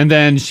 Yep. And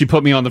then she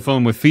put me on the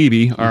phone with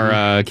Phoebe,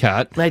 our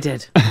cat. I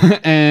did.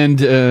 And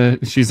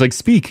she's like,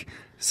 speak.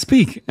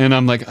 And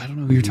I'm like, I don't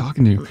know who you're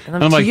talking to.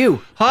 And I'm like,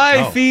 you.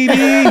 Hi,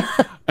 Phoebe.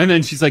 And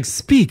then she's like,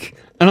 speak.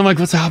 And I'm like,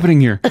 what's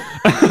happening here?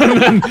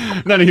 And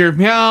then I hear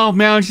meow,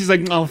 meow. And she's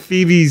like, oh,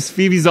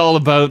 Phoebe's all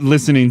about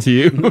listening to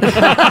you.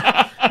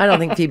 I don't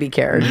think Phoebe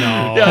cared.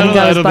 No.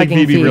 Yeah, I don't think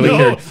Phoebe really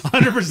cared.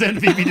 100%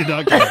 Phoebe did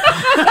not care.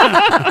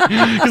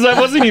 Because that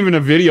wasn't even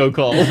a video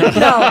call.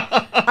 No,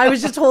 I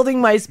was just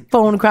holding my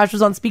phone. Crash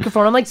was on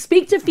speakerphone. I'm like,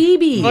 speak to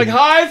Phoebe. I'm like,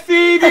 hi,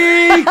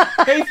 Phoebe.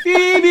 Hey,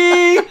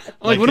 Phoebe.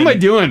 I'm like, what am I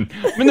doing?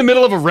 I'm in the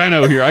middle of a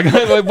reno here.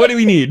 What do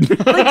we need?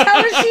 Like,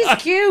 tell her she's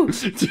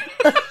cute.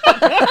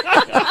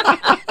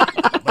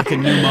 Like a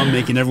new mom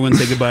making everyone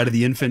say goodbye to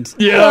the infant.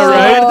 Yeah,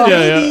 right?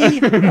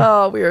 Yeah.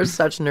 Oh, we are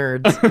such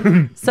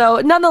nerds. So,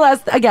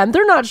 nonetheless, again,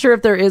 they're not sure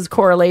if there is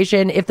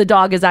correlation, if the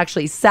dog is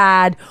actually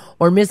sad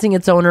or missing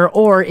its owner,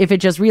 or if it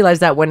just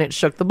realized that when it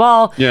shook the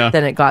ball,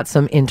 then it got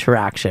some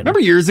interaction. Remember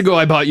years ago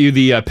I bought you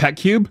the Pet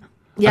Cube?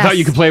 Yes. I thought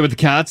you could play with the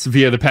cats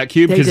via the Pet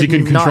Cube They because you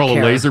did can not control a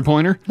care. laser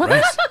pointer.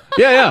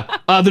 Yeah.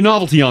 The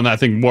novelty on that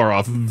thing wore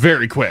off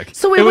very quick.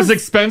 So it was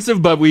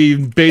expensive, but we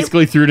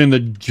basically threw it in the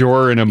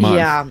drawer in a month.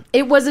 Yeah,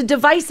 it was a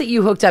device that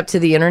you hooked up to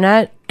the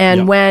internet,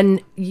 and when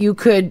you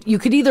could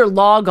either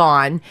log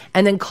on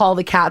and then call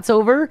the cats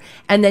over,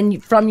 and then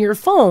from your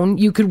phone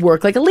you could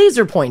work like a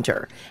laser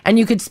pointer, and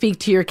you could speak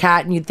to your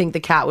cat, and you'd think the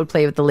cat would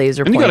play with the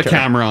laser And pointer. you got a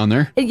camera on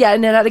there. Yeah,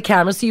 and it had a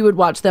camera, so you would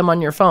watch them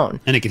on your phone.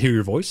 And it could hear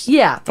your voice?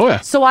 Yeah. Oh,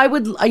 yeah. So I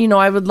would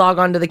log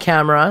onto the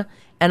camera,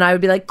 and I would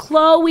be like,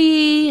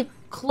 Chloe,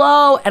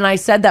 and I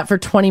said that for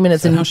 20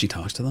 minutes. And how she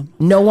talks to them?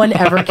 No one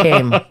ever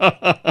came.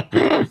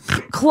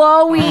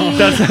 Chloe.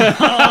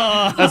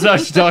 That's how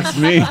she talks to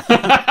me.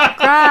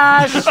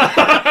 Crash.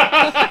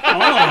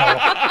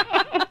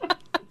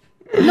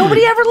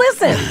 Nobody ever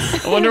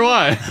listens. I wonder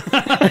why.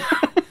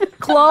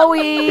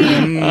 Chloe.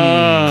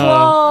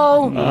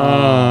 Chloe.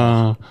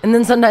 And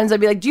then sometimes I'd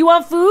be like, do you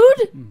want food?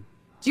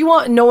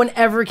 No one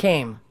ever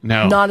came.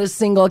 No. Not a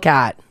single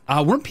cat.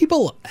 Weren't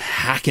people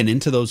hacking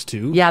into those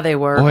too? Yeah, they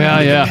were. Oh, yeah,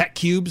 Like yeah. the pet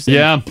cubes.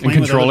 Yeah, and playing with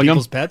other controlling them.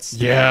 people's pets.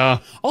 Yeah.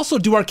 Also,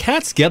 do our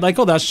cats get like,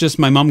 oh, that's just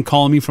my mom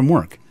calling me from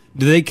work?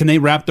 Can they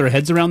wrap their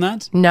heads around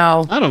that?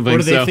 No, I don't think Or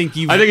do they so. think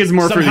you've I think it's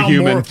more for the somehow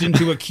human. morphed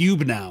into a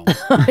cube now?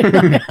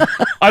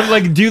 I'm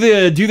like, do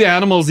the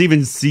animals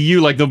even see you?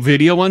 Like the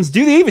video ones,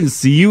 do they even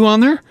see you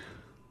on there?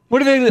 What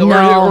do they?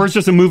 Or it's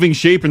just a moving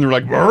shape, and they're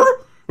like, "Rrr,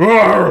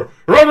 rrr,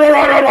 rrr,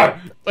 rrr, rrr."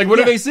 Like, what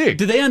do they see?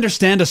 Do they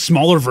understand a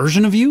smaller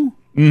version of you?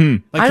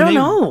 Mm-hmm. Like, I can don't they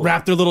know.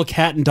 wrap their little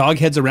cat and dog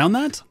heads around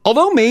that?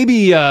 Although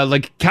maybe,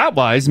 like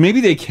cat-wise,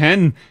 maybe they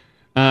can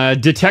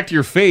detect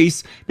your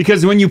face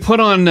because when you put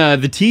on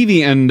the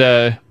TV and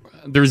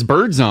there's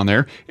birds on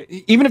there,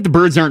 even if the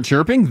birds aren't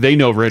chirping, they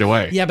know right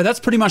away. Yeah, but that's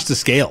pretty much the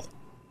scale.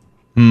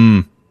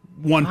 Hmm.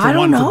 One for I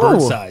don't one for bird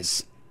know.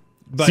 size.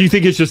 So you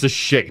think it's just a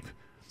shape?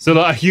 So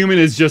a human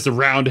is just a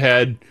round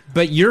head.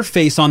 But your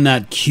face on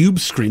that cube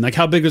screen, like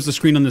how big is the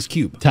screen on this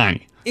cube?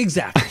 Tiny.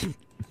 Exactly.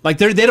 Like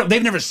they've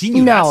never seen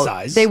you No, that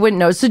size. they wouldn't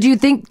know. So do you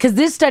think, because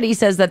this study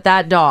says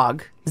that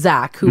dog,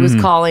 Zach, who was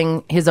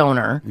calling his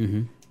owner,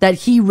 that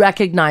he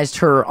recognized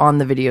her on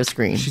the video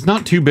screen? She's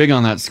not too big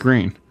on that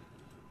screen.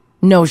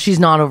 No, she's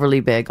not overly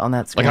big on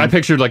that screen. Like I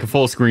pictured like a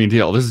full screen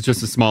deal. This is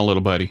just a small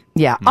little buddy.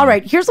 Yeah. All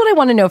right. Here's what I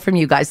want to know from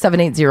you guys.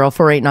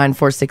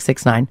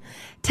 780-489-4669.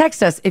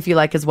 Text us if you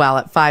like as well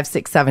at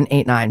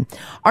 56789.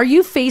 Are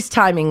you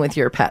FaceTiming with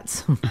your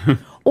pets?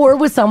 Or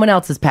with someone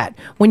else's pet?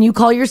 When you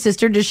call your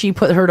sister, does she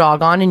put her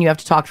dog on and you have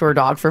to talk to her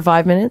dog for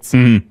 5 minutes?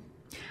 Mm-hmm.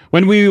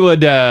 When we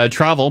would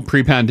travel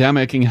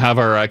pre-pandemic and have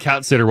our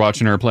cat sitter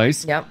watching our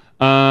place, Yep.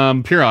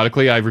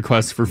 Periodically I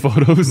request for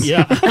photos.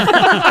 Yeah.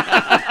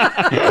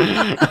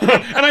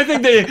 And I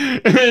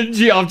think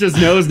Geoff just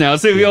knows now.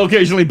 So we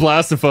occasionally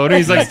blast a photo.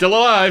 He's like, still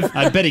alive.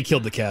 I bet he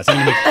killed the cats.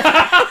 I'm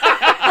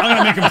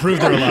gonna make him prove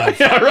they're alive.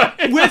 Yeah,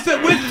 right.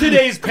 With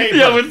today's paper.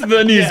 Yeah, with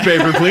the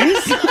newspaper,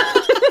 please.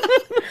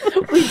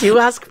 We do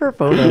ask for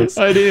photos.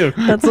 I do.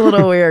 That's a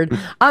little weird.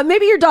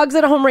 Maybe your dog's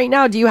at home right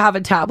now. Do you have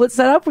a tablet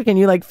set up? Can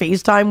you like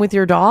FaceTime with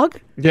your dog?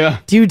 Yeah.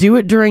 Do you do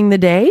it during the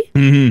day?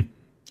 Mm-hmm.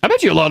 I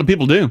bet you a lot of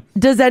people do.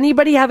 Does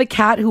anybody have a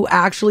cat who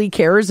actually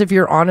cares if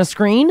you're on a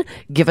screen?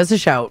 Give us a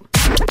shout.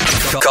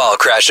 Call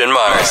Crash and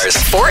Mars.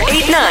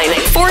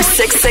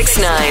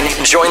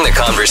 489-4669. Join the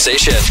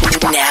conversation.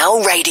 Now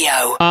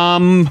radio.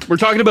 We're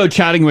talking about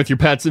chatting with your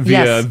pets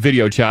via Yes.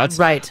 video chats.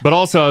 Right. But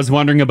also I was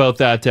wondering about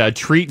that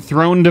treat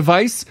thrown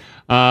device.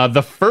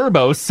 The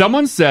Furbo,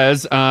 someone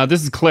says,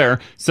 this is Claire,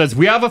 says,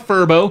 we have a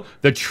Furbo.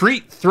 The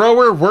treat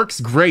thrower works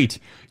great.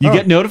 You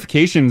get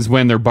notifications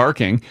when they're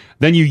barking.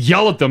 Then you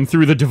yell at them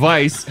through the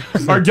device.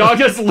 Our dog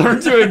has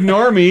learned to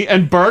ignore me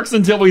and barks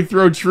until we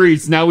throw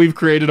treats. Now we've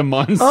created a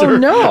monster. Oh,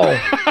 no.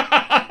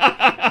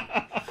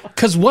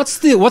 Because what's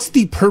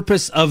the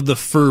purpose of the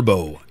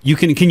Furbo?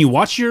 Can you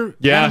watch your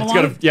animal it's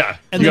got on it? you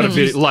got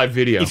a live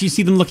video. If you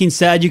see them looking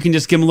sad, you can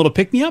just give them a little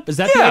pick me up. Is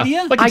that the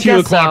idea? Like a 2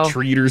 o'clock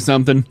treat or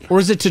something. Or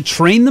is it to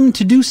train them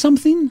to do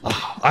something?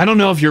 I don't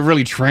know if you're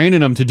really training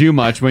them to do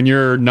much when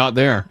you're not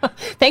there.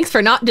 Thanks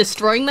for not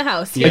destroying the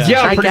house.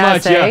 Yeah, pretty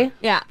much.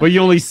 Yeah. But you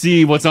only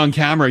see what's on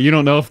camera. You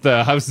don't know if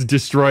the house is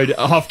destroyed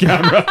off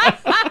camera.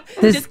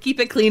 Just keep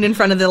it clean in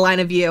front of the line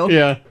of view.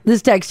 Yeah.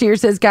 This text here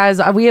says,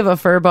 guys, we have a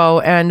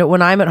Furbo, and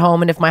when I'm at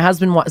home and if my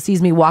husband sees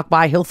me walk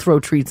by, he'll throw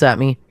treats at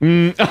me.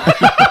 Get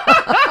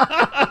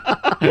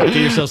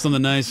yourself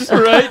something nice.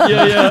 Right?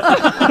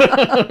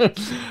 Yeah.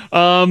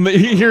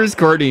 Here's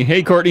Courtney.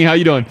 Hey, Courtney, how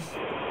you doing?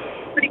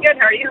 Pretty good.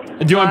 How are you?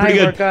 Doing pretty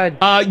good.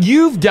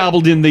 You've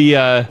dabbled in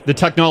the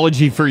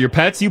technology for your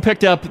pets. You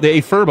picked up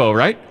the Furbo,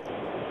 right?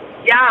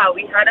 Yeah,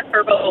 we had a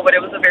Furbo, but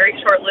it was a very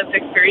short-lived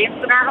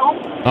experience in our home.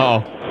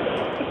 Oh.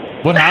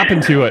 What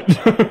happened to it?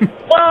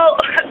 Well,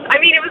 I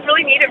mean, it was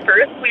really neat at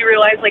first. We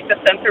realized, like, the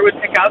sensor would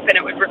pick up and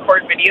it would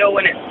record video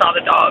when it saw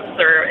the dogs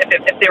or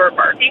if they were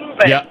barking.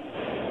 But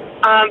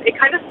it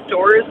kind of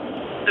stores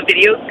the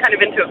videos kind of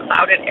into a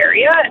clouded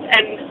area.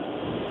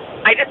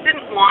 And I just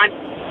didn't want,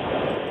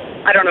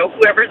 I don't know,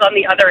 whoever's on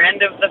the other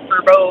end of the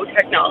Furbo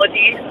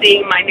technology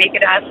seeing my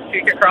naked ass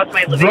streak across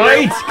my living room.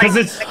 Right,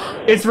 because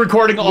it's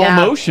recording all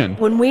motion.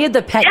 When we had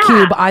the pet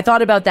cube, I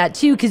thought about that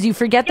too, because you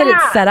forget that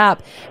it's set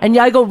up, and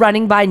I go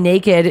running by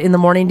naked in the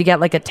morning to get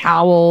like a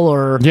towel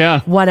or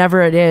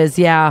whatever it is.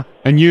 Yeah.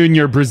 And you and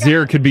your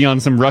brassiere could be on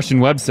some Russian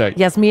website.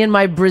 Yes, me and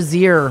my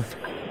brassiere.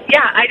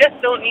 Yeah, I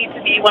just don't need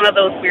to be one of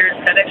those weird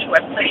fetish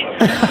websites.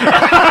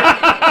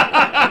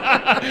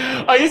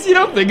 I guess you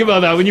don't think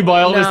about that when you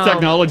buy all this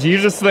technology. You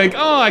just think,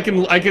 oh, I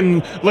can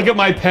look at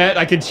my pet,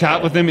 I can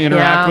chat with him,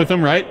 interact with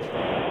him, right?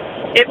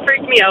 It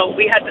freaked me out.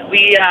 We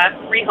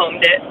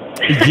rehomed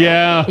it.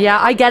 Yeah. Yeah,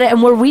 I get it.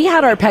 And where we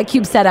had our pet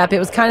cube set up, it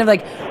was kind of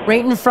like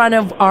right in front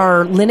of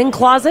our linen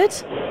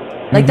closet.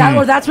 Like that,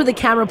 or that's where the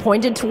camera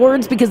pointed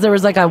towards because there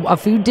was like a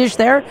food dish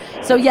there.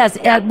 So yes,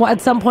 at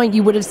some point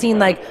you would have seen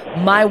like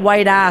my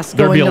white ass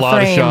There'd going be a to lot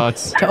of frame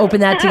shots. to open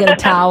that to get a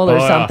towel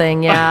or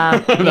something. Yeah,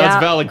 That's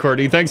valid,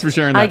 Courtney. Thanks for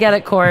sharing that. I get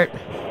it, Court.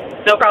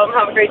 No problem.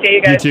 Have a great day,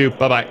 you guys. You too.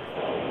 Bye-bye.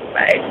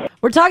 Bye.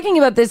 We're talking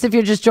about this if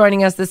you're just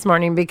joining us this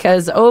morning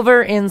because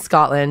over in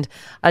Scotland,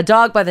 a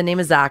dog by the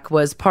name of Zach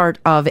was part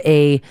of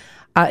it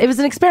was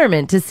an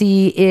experiment to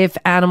see if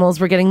animals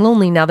were getting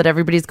lonely now that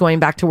everybody's going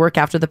back to work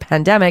after the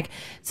pandemic.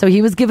 So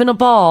he was given a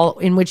ball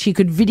in which he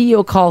could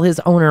video call his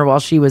owner while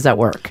she was at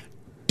work.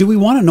 Do we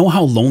want to know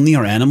how lonely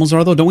our animals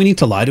are, though? Don't we need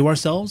to lie to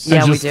ourselves?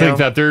 I just think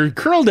that they're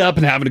curled up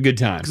and having a good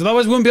time. Because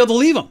otherwise we wouldn't be able to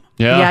leave them.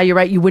 Yeah, you're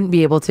right. You wouldn't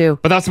be able to.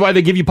 But that's why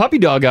they give you puppy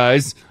dog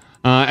eyes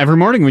every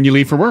morning when you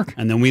leave for work.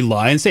 And then we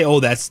lie and say, oh,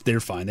 they're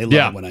fine. They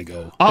love it when I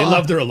go. They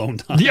love their alone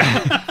time.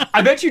 Yeah.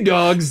 I bet you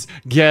dogs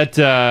get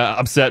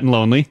upset and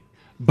lonely.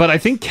 But I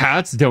think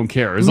cats don't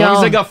care. As long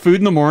as they got food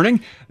in the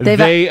morning,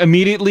 they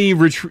immediately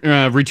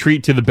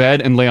retreat to the bed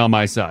and lay on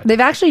my side. They've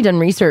actually done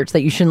research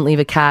that you shouldn't leave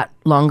a cat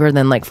longer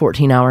than like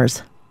 14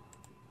 hours.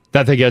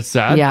 That they get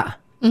sad? Yeah.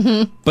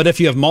 Mm-hmm. But if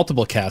you have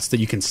multiple cats,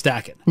 that you can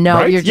stack it. No,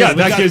 right? you're just...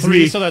 that gives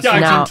me... So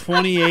that's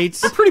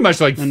 28. Pretty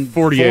much like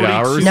 48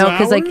 hours. No,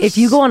 because like if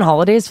you go on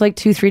holidays for like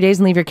 2-3 days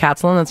and leave your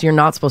cats alone, you're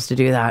not supposed to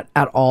do that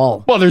at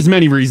all. Well, there's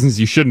many reasons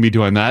you shouldn't be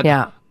doing that.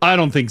 Yeah. I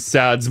don't think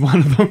sad's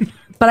one of them.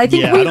 But I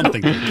think I don't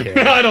think they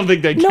care. I don't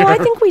think they care. No, I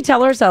think we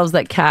tell ourselves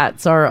that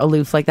cats are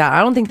aloof like that.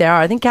 I don't think they are.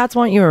 I think cats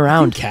want you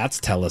around. Cats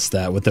tell us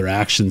that with their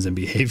actions and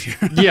behavior.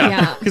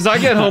 Yeah, because I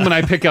get home and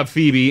I pick up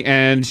Phoebe,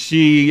 and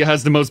she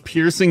has the most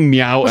piercing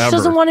meow ever. She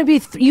doesn't want to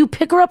be... you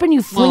pick her up and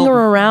you fling her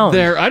around.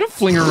 I don't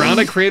fling her around.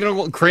 I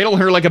cradle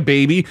her like a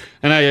baby,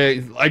 and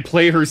I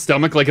play her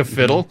stomach like a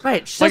fiddle.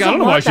 Right. She I don't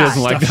know why she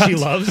doesn't like that. She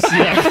loves.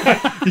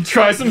 Yeah. You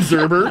try some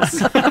Zerberts.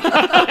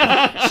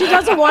 She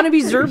doesn't want to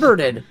be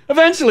Zerberted.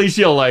 Eventually,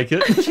 she'll like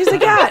it. She's a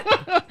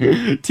cat.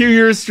 2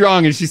 years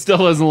strong, and she still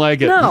doesn't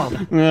like it.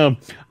 No.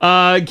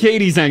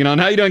 Katie's hanging on.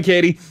 How you doing,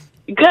 Katie?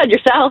 Good.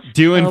 Yourself?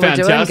 Doing we're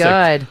fantastic.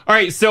 doing good. All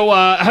right. So,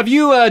 have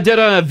you did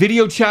a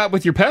video chat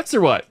with your pets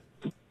or what?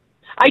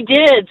 I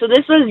did. So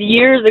this was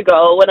years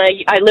ago when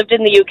I lived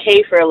in the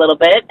UK for a little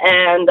bit,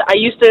 and I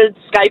used to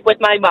Skype with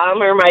my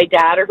mom or my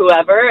dad or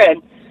whoever,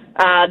 and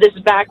this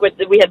is back with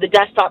we had the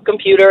desktop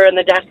computer and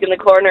the desk in the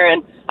corner,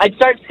 and I'd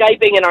start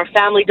Skyping, and our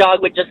family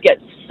dog would just get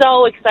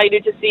so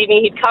excited to see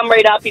me. He'd come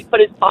right up, he'd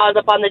put his paws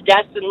up on the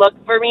desk and look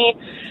for me,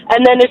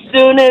 and then as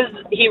soon as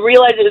he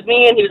realized it was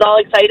me and he was all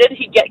excited,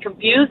 he'd get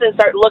confused and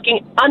start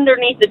looking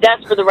underneath the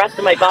desk for the rest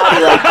of my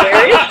body, like,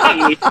 where is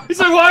she? He's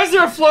like, why is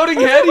there a floating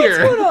head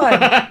here?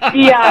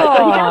 Yeah,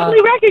 so he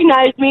definitely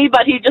recognized me,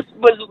 but he just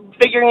was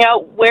figuring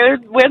out where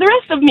the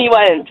rest of me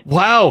went.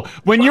 Wow.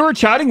 When you were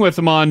chatting with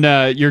him on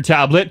your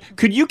tablet,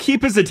 could you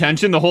keep his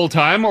attention the whole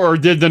time, or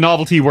did the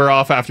novelty wear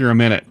off after a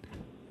minute?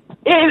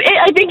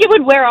 I think it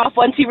would wear off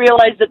once he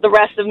realized that the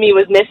rest of me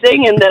was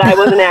missing and that I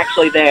wasn't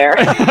actually there.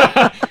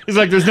 He's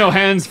like, there's no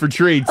hands for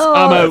treats. Oh,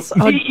 I'm out. that's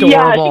adorable.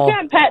 Yeah, she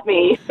can't pet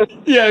me.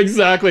 Yeah,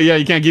 exactly. Yeah,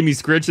 you can't give me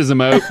scritches.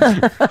 I'm out.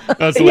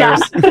 That's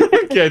hilarious.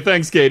 Okay,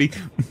 thanks, Katie.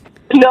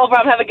 No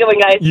problem. Have a good one,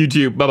 guys. You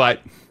too. Bye-bye.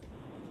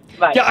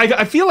 Bye. Yeah,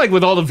 I feel like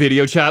with all the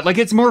video chat, like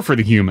it's more for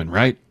the human,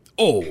 right?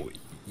 Oh,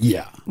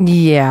 yeah.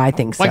 Yeah, I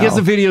think so. Like, is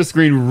the video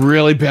screen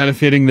really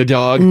benefiting the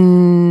dog?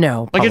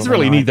 No. Like, it's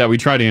probably really not. neat that we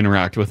try to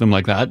interact with them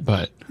like that,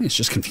 but it's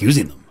just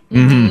confusing them.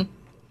 Mm-hmm.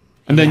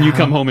 And then you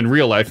come home in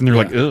real life and they're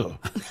like, ugh.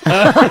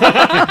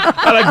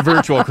 I like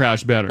virtual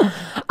Crash better.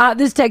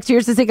 This text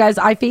here says, hey guys,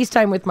 I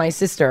FaceTime with my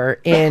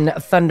sister in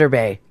Thunder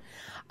Bay.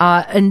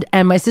 And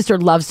my sister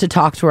loves to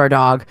talk to our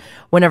dog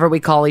whenever we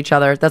call each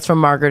other. That's from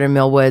Margaret in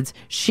Millwoods.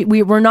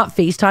 We're not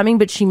FaceTiming,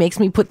 but she makes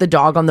me put the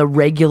dog on the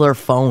regular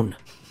phone.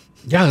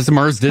 Yeah, as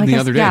Mars did the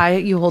other day. Yeah,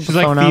 you hold She's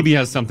the phone like, up. Phoebe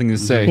has something to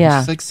say.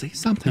 Yeah. She's like, say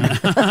something.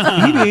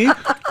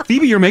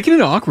 Phoebe, you're making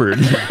it awkward.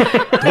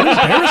 Don't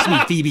embarrass me,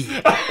 Phoebe.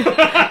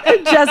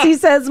 Jesse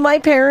says, my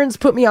parents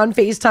put me on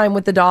FaceTime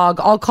with the dog.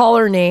 I'll call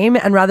her name,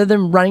 and rather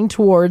than running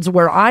towards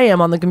where I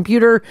am on the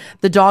computer,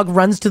 the dog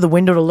runs to the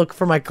window to look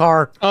for my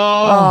car.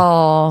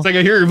 Oh. It's like,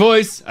 I hear your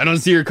voice. I don't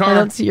see your car. I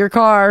don't see your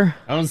car.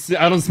 I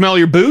don't smell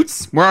your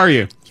boots. Where are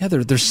you? Yeah,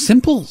 they're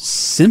simple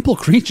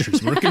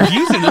creatures. We're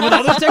confusing them with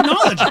all this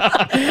technology.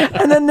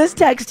 And then this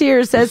text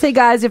here says, hey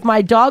guys, if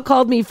my dog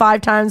called me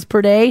 5 times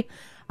per day,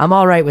 I'm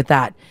all right with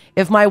that.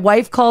 If my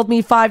wife called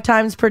me 5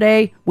 times per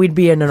day, we'd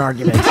be in an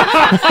argument.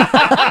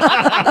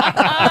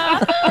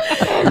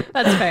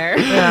 That's fair.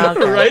 Yeah,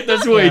 okay. Right?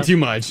 That's way too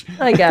much.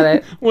 I get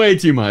it. Way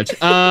too much.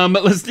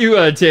 Let's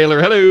do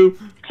Taylor. Hello.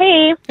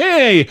 Hey.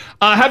 Hey.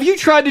 Have you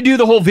tried to do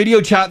the whole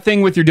video chat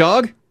thing with your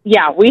dog?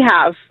 Yeah, we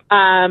have.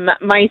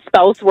 My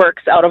spouse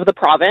works out of the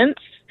province.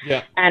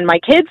 Yeah. And my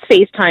kids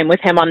FaceTime with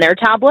him on their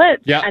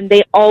tablet. Yeah. And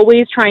they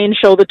always try and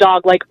show the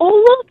dog, like, oh,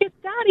 look, it's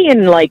Daddy.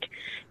 And, like,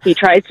 he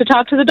tries to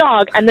talk to the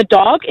dog, and the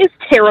dog is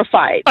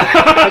terrified. Like,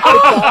 the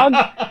dog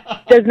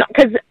does not,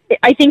 because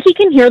I think he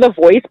can hear the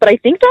voice, but I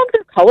think dogs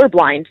are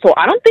colorblind, so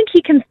I don't think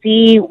he can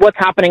see what's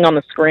happening on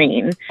the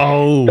screen.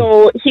 Oh.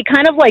 So he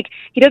kind of, like,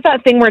 he does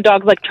that thing where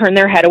dogs, like, turn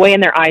their head away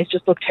and their eyes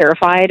just look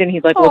terrified, and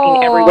he's, like,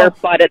 looking everywhere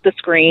but at the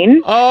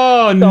screen.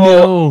 Oh, So,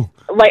 no.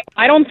 Like,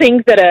 I don't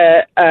think that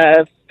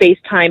a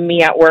FaceTime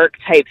me at work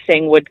type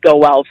thing would go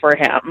well for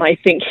him. I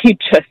think he'd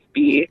just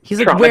be He's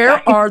like, where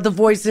traumatized. are the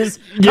voices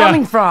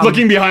coming from?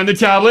 Looking behind the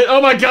tablet. Oh,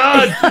 my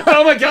God.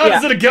 Oh, my God. Yeah.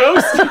 Is it a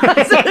ghost?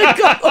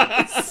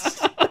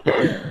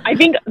 I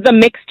think the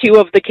mix, too,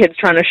 of the kids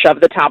trying to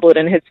shove the tablet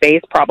in his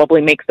face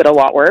probably makes it a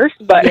lot worse.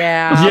 But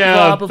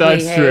Yeah,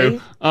 that's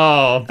true.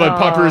 Oh, but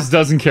Puppers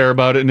doesn't care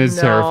about it and is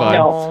terrified.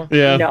 No.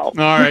 Yeah. No. All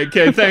right.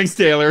 Okay. Thanks,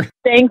 Taylor.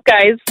 Thanks,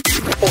 guys.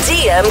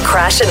 DM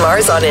Crash and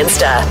Mars on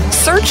Insta.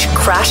 Search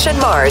Crash and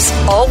Mars,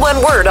 all one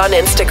word on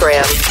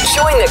Instagram.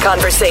 Join the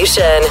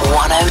conversation.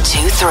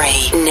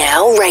 1023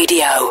 Now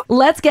Radio.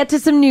 Let's get to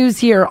some news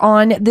here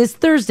on this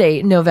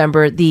Thursday,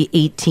 November the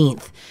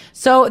 18th.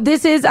 So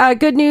this is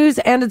good news,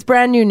 and it's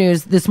brand new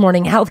news this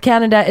morning. Health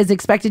Canada is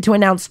expected to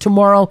announce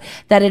tomorrow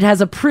that it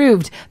has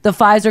approved the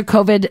Pfizer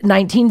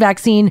COVID-19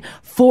 vaccine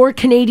for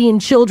Canadian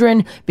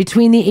children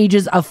between the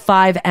ages of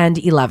 5 and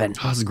 11.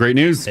 Oh, this is great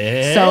news. So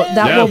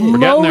that will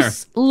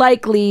most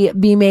likely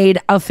be made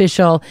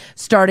official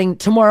starting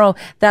tomorrow.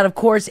 That, of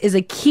course, is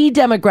a key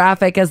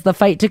demographic as the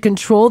fight to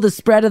control the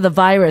spread of the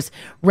virus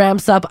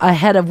ramps up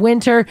ahead of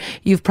winter.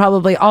 You've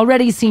probably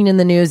already seen in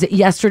the news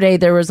yesterday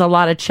there was a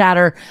lot of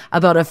chatter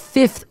about a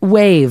 5th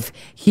wave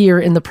here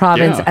in the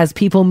province as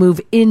people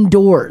move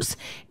indoors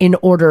in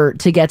order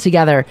to get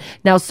together.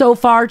 Now, so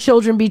far,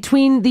 children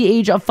between the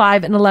age of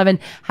 5 and 11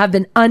 have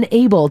been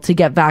unable to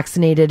get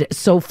vaccinated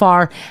so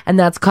far, and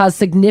that's caused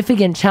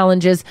significant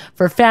challenges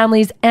for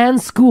families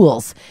and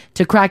schools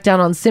to crack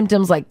down on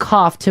symptoms like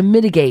cough to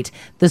mitigate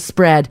the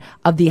spread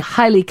of the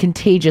highly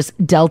contagious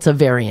Delta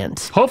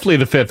variant. Hopefully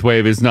the 5th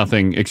wave is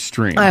nothing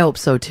extreme. I hope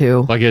so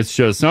too. Like it's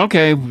just,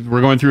 okay,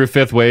 we're going through a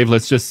 5th wave.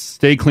 Let's just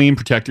stay clean,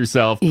 protect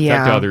yourself, protect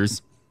Yeah.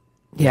 others.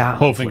 Yeah.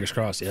 Hopefully. Fingers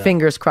crossed, yeah.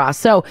 Fingers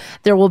crossed. So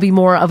there will be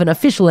more of an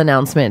official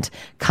announcement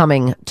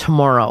coming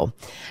tomorrow.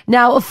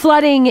 Now,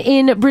 flooding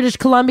in British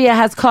Columbia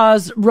has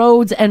caused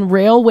roads and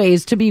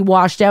railways to be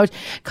washed out,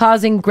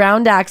 causing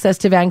ground access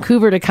to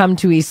Vancouver to come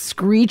to a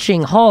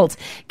screeching halt.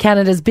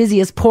 Canada's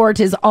busiest port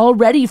is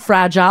already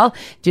fragile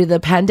due to the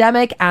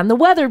pandemic, and the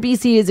weather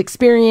BC is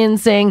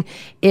experiencing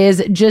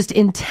is just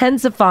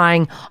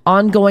intensifying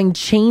ongoing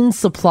chain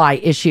supply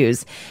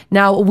issues.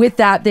 Now, with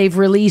that, they've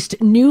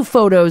released new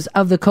photos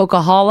of the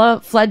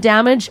Coquihalla flood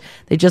damage.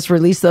 They just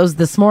released those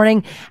this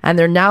morning, and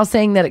they're now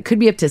saying that it could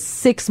be up to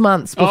 6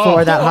 months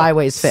before that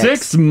highway's fixed.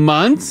 6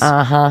 months?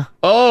 Uh-huh.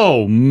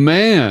 Oh,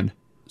 man.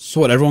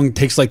 So what, everyone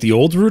takes like the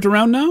old route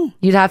around now?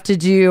 You'd have to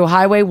do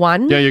Highway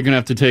 1. Yeah, you're going to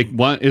have to take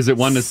one. Is it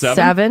 1 to 7?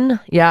 7,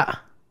 yeah.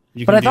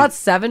 You But can I do- thought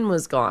 7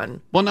 was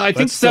gone. Well, no, I But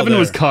think it's still 7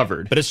 was there.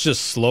 covered. But it's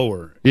just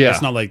slower. Yeah.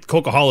 It's not like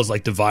Coquihalla is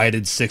like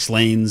divided 6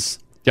 lanes.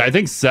 Yeah, I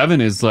think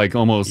 7 is like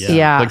almost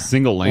like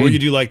single lane. Or you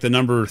do like the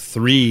number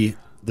 3,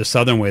 the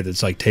southern way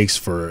that's like takes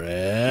forever.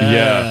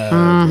 Yeah.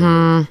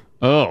 Mm-hmm.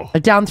 Oh.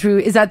 Down through,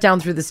 is that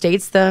down through the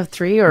States, the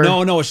 3? Or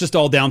No, it's just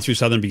all down through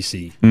southern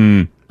BC.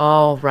 Mm.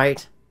 Oh,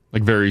 right.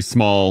 Like very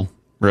small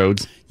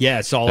roads. Yeah,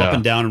 it's all up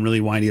and down and really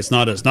windy. It's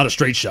not a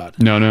straight shot.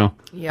 No.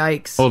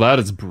 Yikes. Oh, that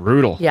is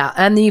brutal. Yeah,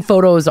 and the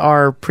photos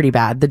are pretty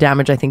bad. The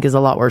damage, I think, is a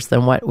lot worse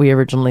than what we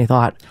originally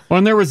thought. Well,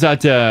 and there was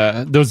that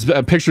those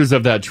pictures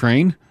of that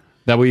train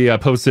that we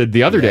posted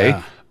the other day.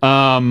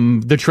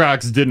 The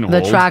tracks didn't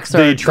hold. The tracks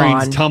are The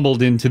trains gone.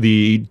 tumbled into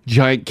the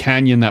giant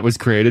canyon that was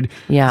created.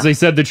 Yeah. As they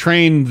said, the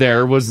train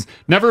there was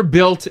never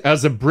built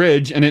as a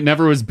bridge, and it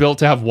never was built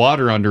to have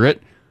water under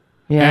it.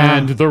 Yeah.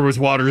 And there was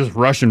water just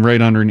rushing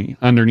right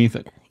underneath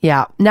it.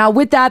 Yeah. Now,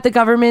 with that, the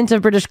government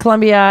of British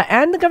Columbia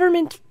and the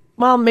government,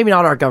 well, maybe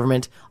not our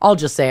government, I'll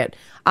just say it,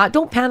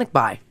 don't panic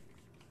buy.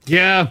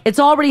 Yeah. It's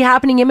already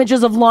happening.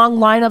 Images of long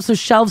lineups with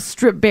shelves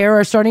stripped bare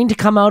are starting to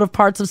come out of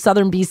parts of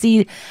southern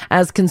BC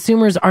as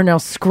consumers are now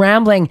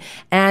scrambling.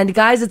 And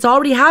guys, it's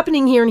already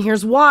happening here, and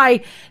here's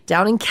why.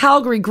 Down in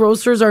Calgary,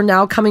 grocers are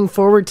now coming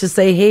forward to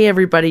say, hey,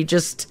 everybody,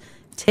 just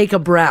take a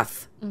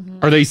breath.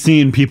 Are they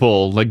seeing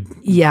people like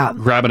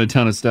grabbing a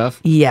ton of stuff?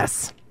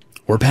 Yes.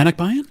 We're panic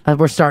buying?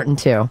 We're starting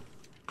to.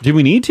 Do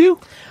we need to?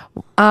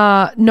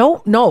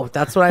 No,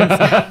 that's what I'm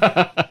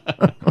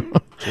saying.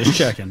 Just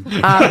checking.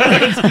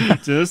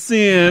 Just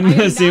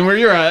seeing where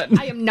you're at.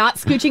 I am not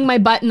scooching my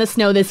butt in the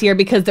snow this year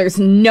because there's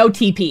no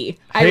TP.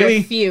 I Haley,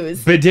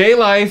 refuse. Bidet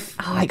life.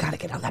 Oh, I gotta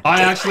get on that.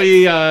 I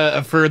actually,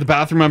 for the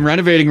bathroom I'm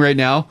renovating right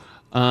now,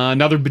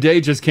 another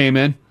bidet just came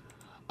in.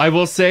 I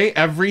will say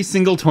every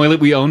single toilet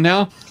we own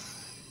now,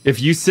 if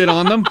you sit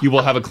on them, you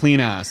will have a clean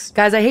ass.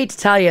 Guys, I hate to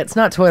tell you, it's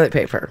not toilet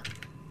paper.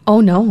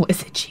 Oh no,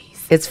 is it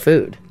cheese? It's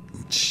food.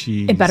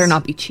 Cheese. It better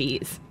not be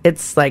cheese.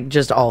 It's like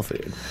just all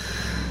food.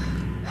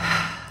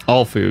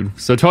 All food.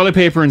 So toilet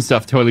paper and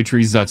stuff,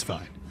 toiletries, that's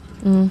fine.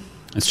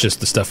 It's just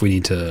the stuff we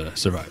need to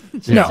survive.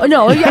 No,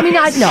 I mean,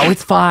 no,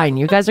 it's fine.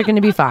 You guys are going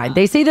to be fine.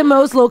 They say that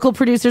most local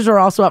producers are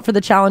also up for the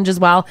challenge as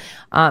well.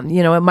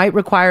 It might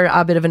require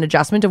a bit of an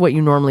adjustment of what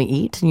you normally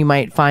eat. And you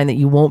might find that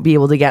you won't be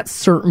able to get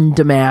certain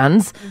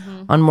demands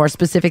on more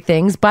specific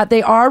things. But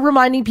they are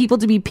reminding people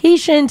to be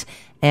patient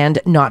and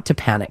not to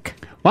panic.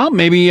 Well,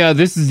 maybe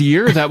this is the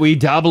year that we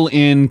dabble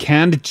in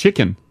canned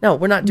chicken. No,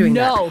 we're not doing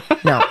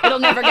that. No. It'll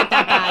never get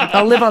that bad.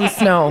 I'll live on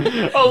snow.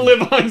 I'll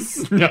live on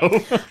snow.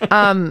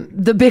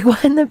 The big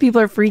one that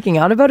people are freaking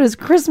out about is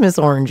Christmas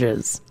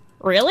oranges.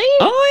 Really?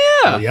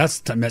 Oh, yeah. Yes,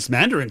 that's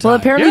Mandarin time. Well,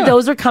 apparently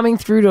those are coming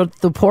through to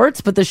the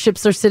ports, but the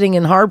ships are sitting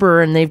in harbor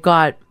and they've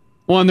got...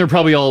 Well, and they're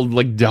probably all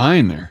like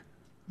dying there.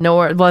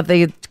 Nowhere. Well,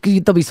 they'll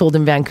be sold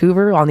in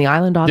Vancouver on the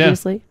island,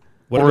 obviously.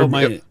 What about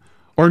my...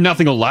 Or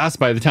nothing will last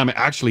by the time it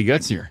actually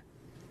gets here.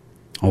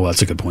 Oh,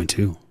 that's a good point,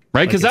 too.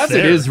 Right? Because that's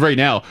it is right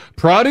now.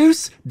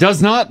 Produce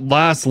does not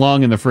last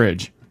long in the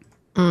fridge.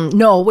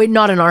 No, wait,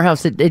 not in our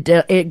house.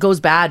 It goes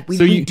bad.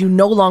 We do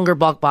no longer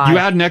bulk buy. You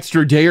add an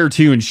extra day or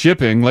two in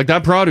shipping, like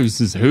that produce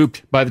is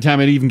hooped by the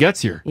time it even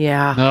gets here.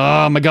 Yeah.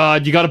 Oh my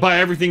God, you got to buy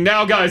everything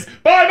now, guys.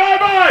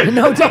 Buy.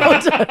 No,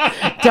 don't.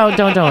 Don't.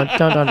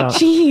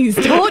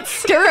 Jeez, don't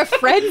stir a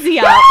frenzy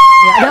up.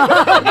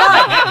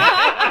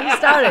 He's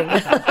starting.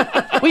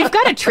 We've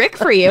got a trick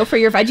for you for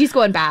your veggies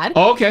going bad.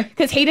 Oh, okay.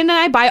 Because Hayden and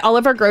I buy all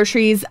of our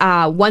groceries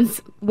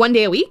one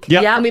day a week.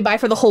 Yeah. And we buy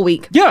for the whole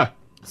week. Yeah.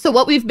 So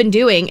what we've been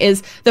doing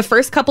is the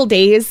first couple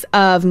days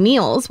of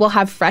meals, we'll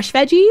have fresh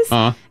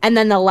veggies. And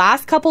then the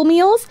last couple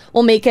meals,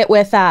 we'll make it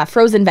with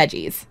frozen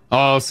veggies.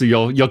 Oh, so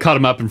you'll cut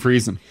them up and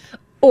freeze them.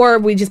 Or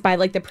we just buy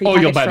like the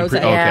prepackaged you'll buy frozen.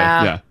 okay,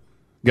 yeah.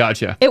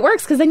 Gotcha. It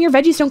works because then your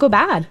veggies don't go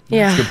bad.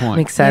 Yeah. That's a good point.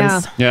 Makes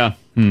sense. Yeah.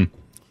 And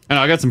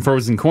I got some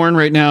frozen corn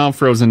right now,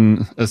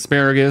 frozen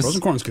asparagus.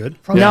 Frozen corn's good.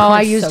 No,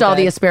 I used all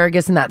the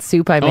asparagus in that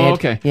soup I made. Oh,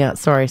 okay. Yeah,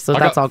 sorry. So I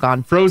that's got all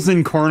gone.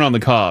 Frozen corn on the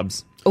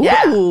cobs.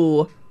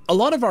 Ooh. A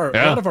lot of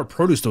our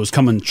produce though is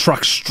coming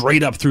trucks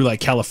straight up through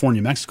like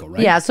California, Mexico,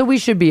 right? Yeah, so we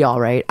should be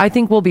all right. I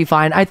think we'll be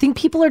fine. I think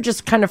people are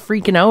just kind of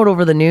freaking out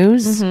over the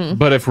news.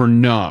 But if we're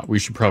not, we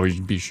should probably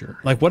be sure.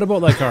 Like, what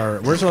about like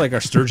where's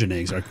our sturgeon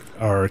eggs,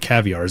 our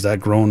caviar? Is that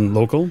grown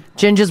local?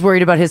 Ginger's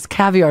worried about his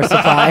caviar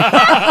supply.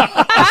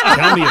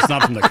 Tell me it's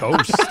not from the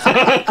coast.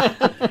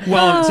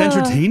 Well, it's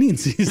entertaining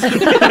season.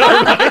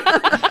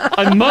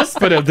 I must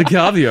put out the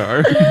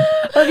caviar.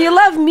 If you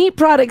love meat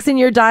products in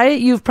your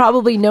diet, you've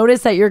probably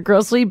noticed that your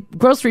grocery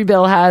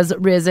bill has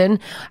risen.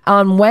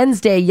 On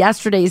Wednesday,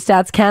 yesterday,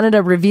 Stats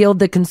Canada revealed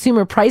the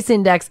Consumer Price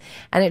Index,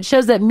 and it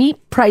shows that meat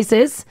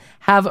prices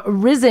have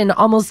risen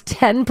almost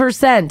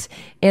 10%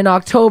 in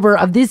October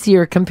of this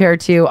year compared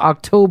to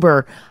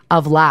October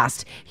of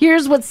last.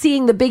 Here's what's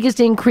seeing the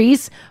biggest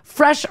increase.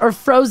 Fresh or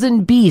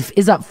frozen beef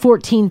is up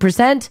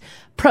 14%.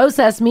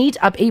 Processed meat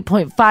up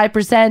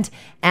 8.5%.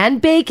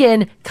 And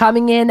bacon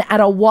coming in at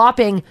a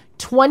whopping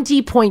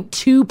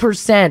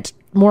 20.2%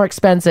 more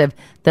expensive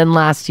than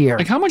last year.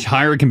 Like, how much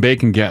higher can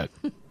bacon get?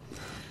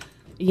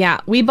 Yeah,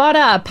 we bought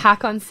a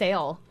pack on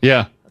sale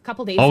Yeah. a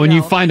couple days Oh, ago. when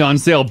you find on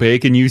sale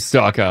bacon, you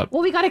stock up.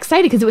 Well, we got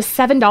excited because it was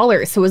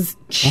 $7, so it was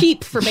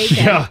cheap for bacon.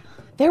 Yeah.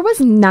 There was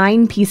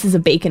 9 pieces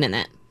of bacon in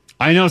it.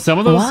 I know some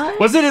of those. What?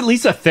 Was it at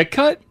least a thick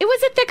cut? It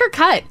was a thicker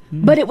cut,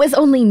 but it was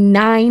only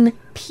 9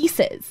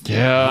 pieces.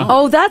 Yeah.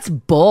 Oh, that's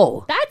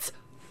bull. That's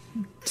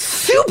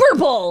Super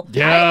Bowl.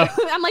 Yeah.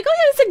 I'm like, oh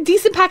yeah, it's a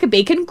decent pack of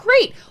bacon.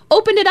 Great.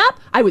 Opened it up.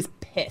 I was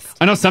pissed.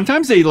 I know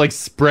sometimes they like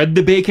spread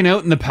the bacon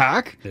out in the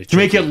pack to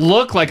make it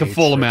look like a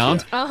full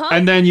amount. Uh-huh.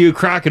 And then you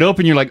crack it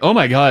open, you're like, oh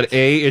my God,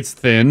 A, it's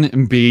thin,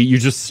 and B, you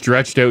just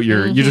stretched out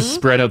you just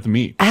spread out the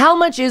meat. How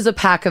much is a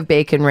pack of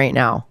bacon right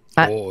now?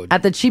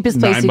 At the cheapest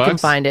place you can $9?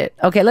 find it.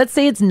 Okay, let's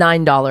say it's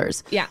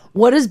 $9. Yeah.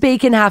 What does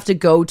bacon have to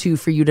go to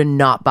for you to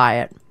not buy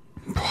it?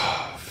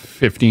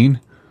 15.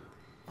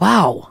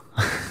 Wow.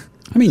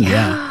 I mean,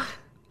 yeah.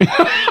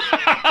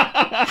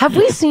 Have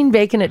we seen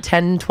bacon at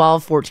 $10,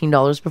 $12,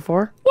 $14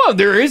 before? Well,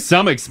 there is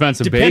some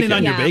expensive Depending bacon.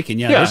 on your bacon,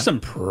 yeah. There's some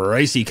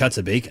pricey cuts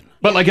of bacon.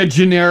 But like a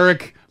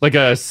generic, like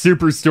a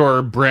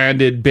superstore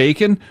branded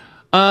bacon,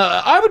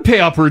 I would pay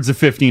upwards of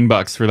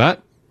 $15 for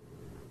that.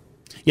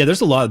 Yeah,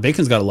 there's a lot.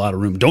 Bacon's got a lot of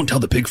room. Don't tell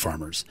the pig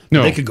farmers.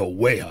 No. They could go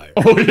way higher.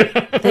 Oh,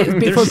 yeah.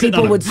 Before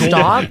people would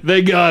stop?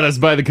 They got us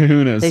by the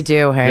kahunas. They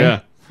do,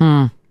 hey?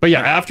 Yeah. But yeah,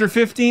 after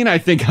 15, I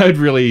think I'd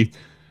really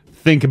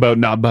think about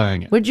not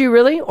buying it. Would you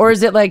really? Or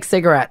is it like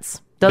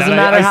cigarettes? Doesn't That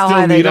matter I how still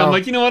high they need. go. I'm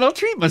like, you know what? I'll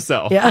treat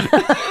myself. Yeah.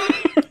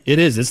 It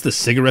is. It's the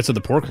cigarettes of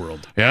the pork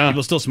world. Yeah.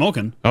 People still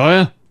smoking. Oh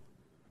yeah.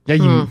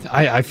 Yeah.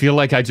 I feel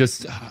like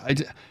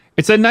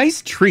it's a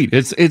nice treat.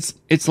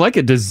 It's like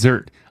a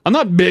dessert. I'm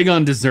not big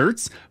on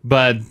desserts,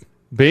 but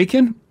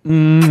bacon.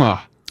 Mwah.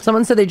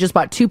 Someone said they just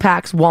bought 2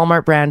 packs,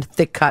 Walmart brand,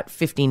 thick cut,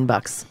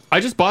 $15. I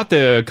just bought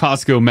the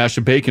Costco mesh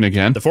of bacon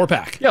again. The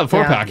 4-pack. Yeah, the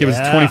 4-pack. It was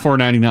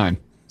 $24.99.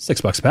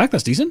 $6 a pack.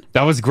 That's decent.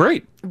 That was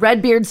great.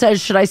 Redbeard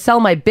says, should I sell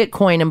my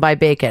Bitcoin and buy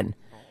bacon?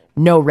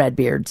 No,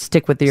 Redbeard.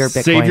 Stick with your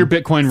Bitcoin. Save your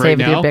Bitcoin right Save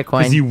now your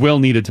because Bitcoin. you will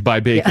need it to buy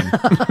bacon.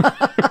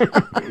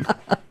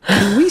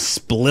 Can we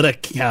split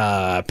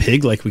a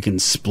pig like we can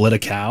split a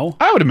cow?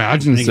 I would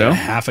imagine Make so. a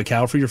half a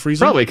cow for your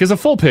freezer? Probably because a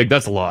full pig,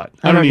 that's a lot.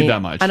 I don't need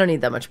that much. I don't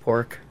need that much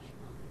pork.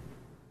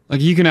 Like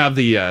you can have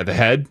the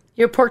head.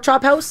 Your pork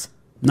chop house?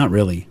 Not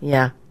really.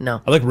 Yeah,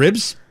 no. I like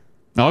ribs.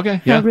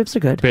 Okay, Yeah, ribs are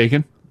good.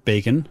 Bacon.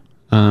 Bacon.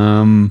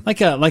 Like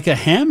a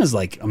ham is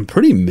like, I'm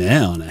pretty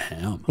meh on a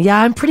ham.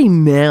 Yeah, I'm pretty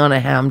meh on a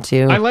ham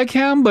too. I like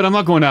ham, but I'm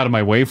not going out of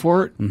my way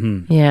for it.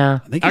 Mm-hmm. Yeah.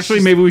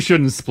 Actually, maybe we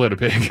shouldn't split a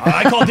pig.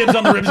 I call dibs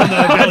on the ribs and the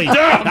belly.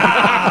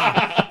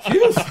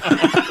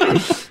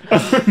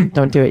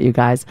 Don't do it, you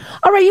guys.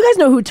 All right, you guys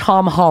know who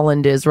Tom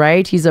Holland is,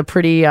 right? He's a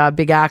pretty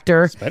big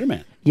actor.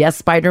 Spider-Man. Yes,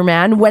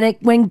 Spider-Man.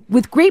 When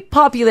with great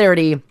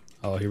popularity,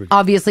 Oh, here we go.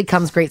 obviously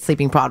comes great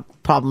sleeping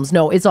problems.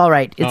 No, it's all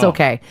right. It's Oh.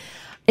 okay.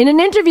 In an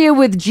interview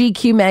with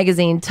GQ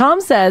magazine,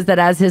 Tom says that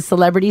as his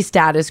celebrity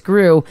status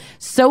grew,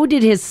 so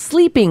did his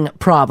sleeping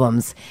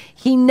problems.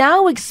 He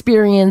now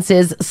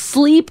experiences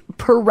sleep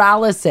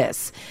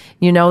paralysis.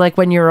 You know, like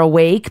when you're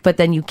awake, but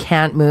then you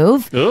can't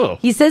move. Ugh.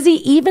 He says he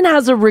even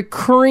has a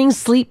recurring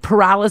sleep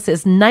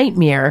paralysis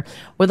nightmare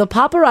where the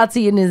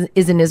paparazzi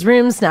is in his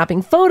room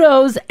snapping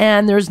photos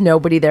and there's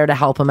nobody there to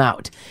help him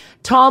out.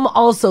 Tom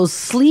also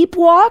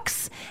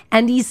sleepwalks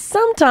and he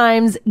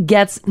sometimes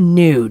gets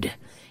nude.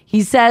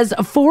 He says,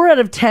 4 out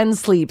of 10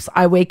 sleeps,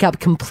 I wake up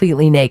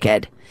completely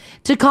naked.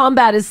 To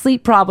combat his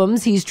sleep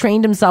problems, he's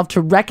trained himself to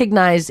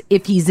recognize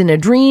if he's in a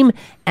dream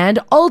and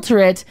alter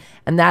it,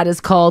 and that is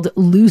called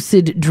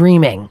lucid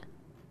dreaming.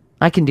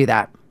 I can do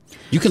that.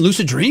 You can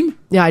lucid dream?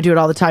 Yeah, I do it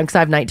all the time because I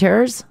have night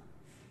terrors.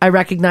 I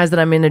recognize that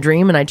I'm in a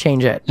dream and I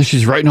change it.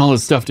 She's writing all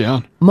this stuff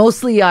down.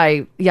 Mostly,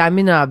 I'm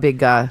in a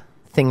big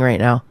thing right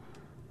now.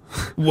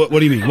 What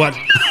do you mean? What?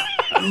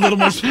 A little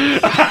more.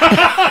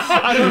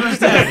 I don't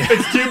understand.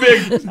 It's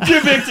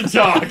too big to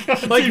talk.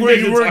 Like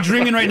we're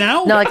dreaming right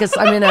now? No,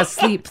 I'm in a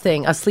sleep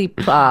thing, a sleep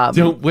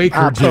Don't wake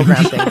her,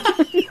 program Jim.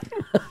 thing.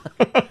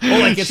 Oh,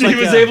 like it's She like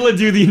was able to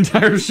do the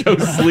entire show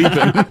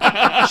sleeping.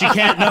 She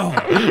can't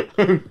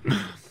know.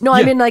 No,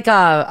 I'm in like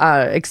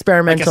a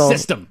experimental Like a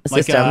system.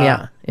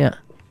 Yeah.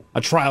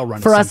 A trial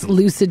run. For us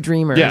essentially. lucid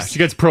dreamers. Yeah, she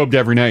gets probed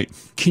every night.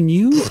 Can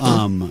you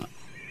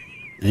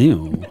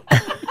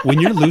when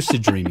you're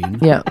lucid dreaming?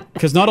 Yeah.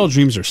 Because not all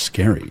dreams are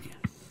scary.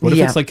 What if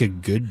Yeah. it's like a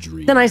good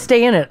dream? Then I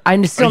stay in it. I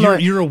still know.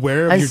 You're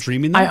aware of I your s-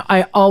 dreaming then?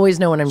 I always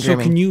know when I'm So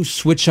dreaming. can you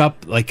switch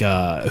up like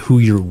who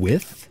you're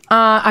with?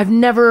 I've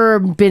never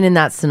been in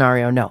that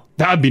scenario. No.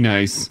 That'd be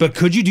nice. But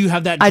could you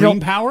have that I dream don't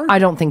power? I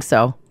don't think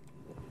so.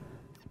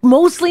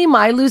 Mostly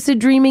my lucid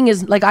dreaming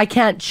is like I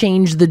can't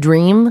change the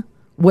dream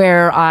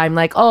where I'm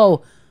like, I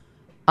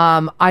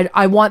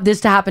want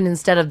this to happen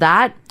instead of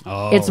that.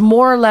 Oh. It's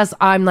more or less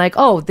I'm like,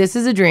 this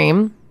is a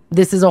dream.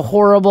 This is a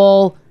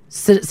horrible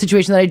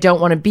situation that I don't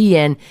want to be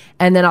in,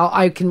 and then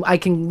I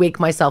can wake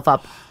myself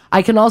up.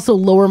 I can also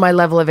lower my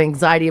level of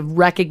anxiety of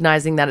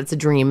recognizing that it's a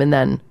dream and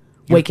then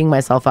waking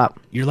myself up.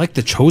 You're like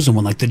the chosen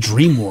one, like the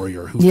dream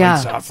warrior who Yeah.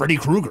 fights Freddy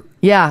Krueger.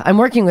 Yeah, I'm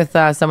working with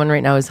someone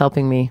right now who's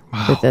helping me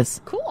with this.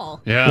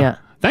 Cool. Yeah. Yeah.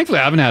 Thankfully,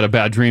 I haven't had a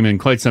bad dream in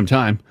quite some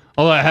time.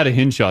 Although I had a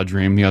Hinshaw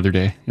dream the other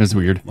day. It was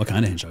weird. What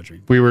kind of Hinshaw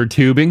dream? We were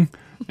tubing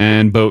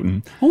and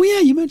boating. Oh yeah,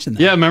 you mentioned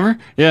that. Yeah, remember?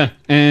 Yeah,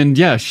 and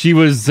yeah, she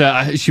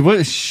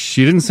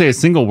didn't say a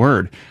single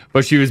word,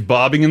 but she was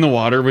bobbing in the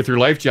water with her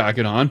life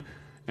jacket on,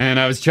 and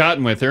I was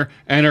chatting with her,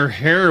 and her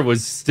hair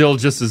was still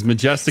just as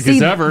majestic See,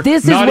 as ever.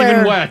 this not is where,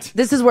 even wet.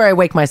 This is where I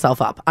wake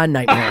myself up on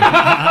nightmare.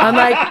 I'm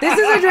like, this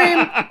is a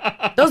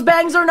dream. Those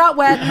bangs are not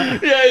wet.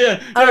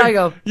 Yeah. And I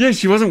go, Yeah,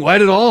 she wasn't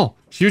wet at all.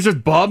 She was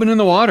just bobbing in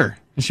the water,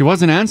 and she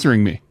wasn't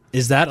answering me.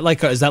 Is that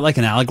like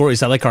an allegory? Is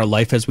that like our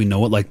life as we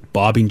know it, like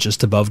bobbing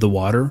just above the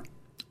water?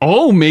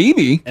 Oh,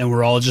 maybe. And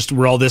we're all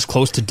this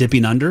close to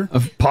dipping under?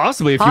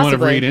 Possibly, if you want to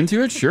read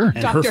into it, sure.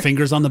 And her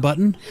fingers on the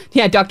button?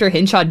 Yeah, Dr.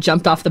 Hinshaw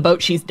jumped off the boat.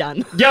 She's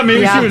done. Yeah,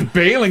 maybe she was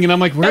bailing, and I'm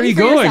like, where are you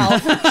going?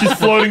 She's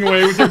floating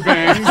away with her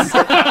bangs.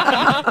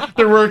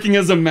 They're working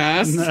as a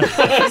mast.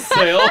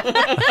 Sail.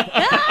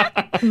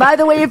 By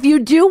the way, if you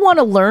do want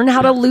to learn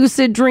how to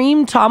lucid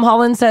dream, Tom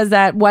Holland says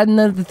that one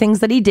of the things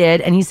that he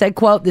did, and he said,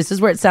 quote, this is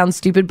where it sounds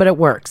stupid, but it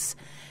works.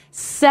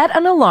 Set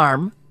an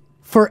alarm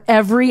for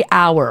every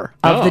hour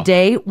of the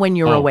day when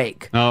you're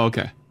awake. Oh,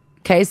 okay.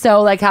 Okay,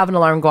 so like have an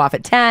alarm go off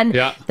at 10,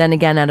 then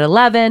again at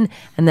 11,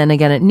 and then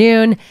again at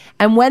noon.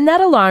 And when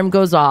that alarm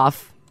goes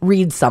off,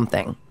 read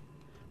something.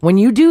 When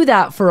you do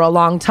that for a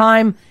long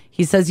time,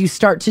 he says you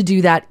start to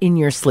do that in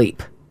your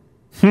sleep.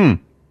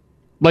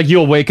 Like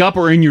you'll wake up,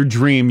 or in your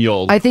dream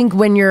you'll... I think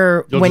when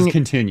you're... You'll just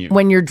continue.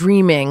 When you're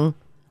dreaming...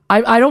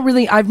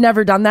 I've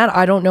never done that.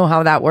 I don't know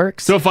how that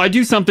works. So if I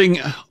do something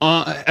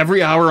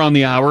every hour on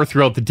the hour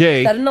throughout the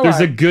day, Set an there's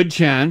a alarm. good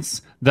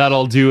chance that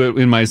I'll do it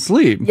in my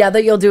sleep. Yeah,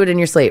 that you'll do it in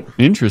your sleep.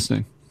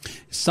 Interesting.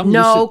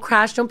 No,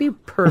 Crash, don't be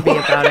pervy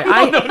about it.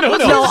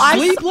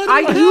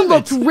 No. You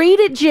looked right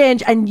at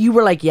Ginge and you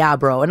were like, yeah,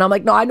 bro. And I'm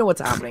like, no, I know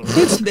what's happening.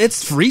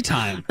 It's free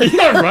time.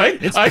 Yeah, right?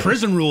 It's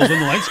prison rules when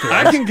the lights go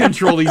I can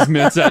control these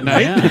mitts at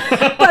night.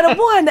 But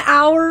 1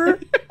 hour,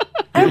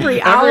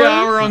 every hour. Every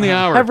hour on the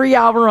hour. Every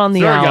hour on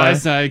the Sorry, hour.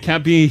 guys, I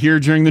can't be here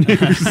during the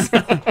news.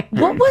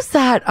 What was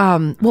that?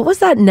 What was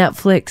that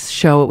Netflix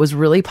show? It was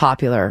really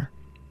popular.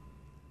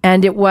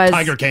 And it was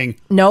Tiger King.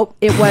 Nope.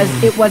 It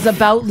was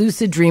about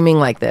lucid dreaming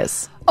like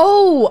this.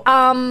 Oh,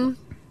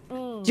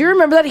 do you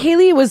remember that,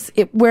 Haley? It was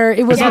It's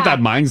not that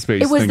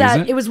Mindspace It was thing, that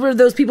is it? it was where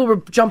those people were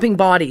jumping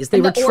bodies. They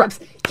And were the orbs.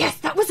 Yes,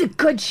 that was a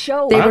good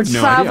show. They I were have no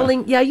traveling.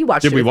 idea. Yeah, you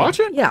watched Did it. we with me. watch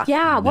it? Yeah.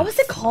 Yeah, what was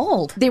it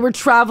called? They were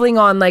traveling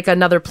on like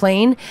another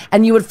plane,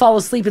 and you would fall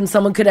asleep, and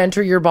someone could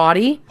enter your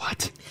body.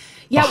 What?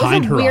 Yeah,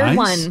 Behind it Her was a weird Eyes?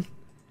 one.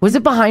 Was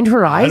it Behind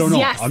Her Eyes? I don't know.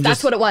 Yes, I'm that's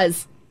just- what it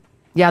was.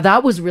 Yeah,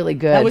 that was really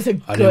good. That was a I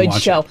didn't good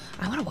watch show. it.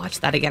 I want to watch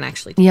that again,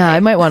 actually. Yeah,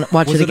 I might want to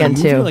watch Was it again a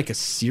movie, too. like a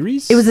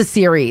series? It was a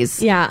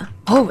series. Yeah.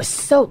 Oh, it was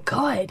so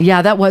good.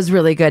 Yeah, that was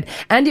really good.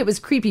 And it was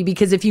creepy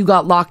because if you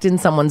got locked in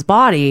someone's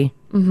body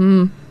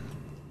and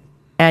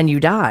you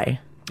die.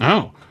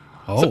 Oh.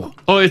 Oh.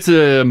 Oh, it's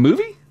a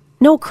movie?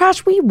 No,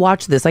 Crash, we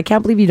watched this. I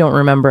can't believe you don't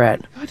remember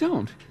it. I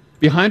don't.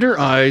 Behind Her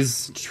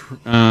Eyes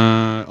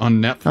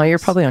on Netflix. Oh, you're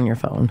probably on your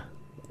phone.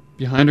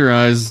 Behind Her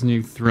Eyes,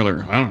 new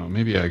thriller. I don't know.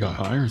 Maybe I got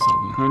high or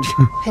something.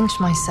 Pinch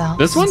myself.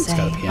 This one? And say, It's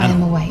got a I piano.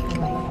 am awake.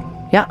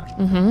 Yeah.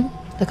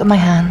 Look at my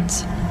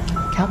hands.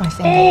 Count my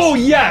fingers. Oh,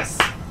 yes.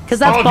 Because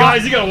that's, Oh,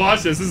 guys, you got to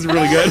watch this. This is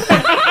really good.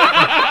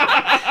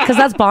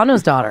 that's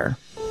Bono's daughter.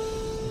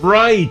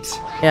 Right.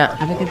 Yeah.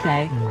 Have a good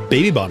day.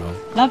 Baby Bono.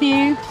 Love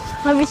you.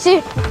 Love you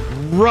too.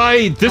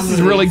 Right. This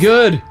is really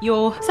good.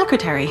 Your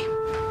secretary.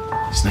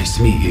 It's nice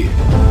to meet you.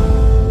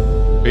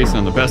 Based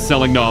on the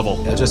best-selling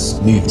novel. I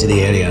just moved to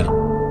the area.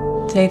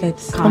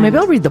 David's Oh, maybe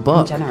I'll read the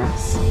book.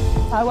 generous.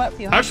 I work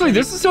for you. Actually,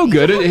 this is so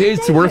good.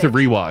 It's worth a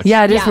rewatch.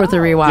 Yeah, it is worth a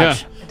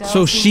rewatch. Yeah.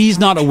 So she's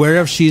not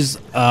aware if she's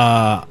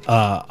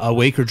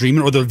awake or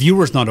dreaming, or the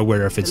viewer's not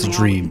aware if it's a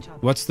dream.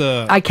 What's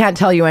the... I can't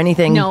tell you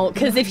anything. No,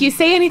 because if you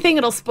say anything,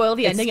 it'll spoil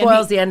the ending. and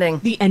spoils the ending.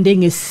 The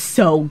ending is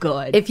so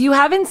good. If you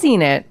haven't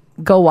seen it,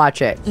 go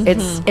watch it.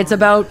 It's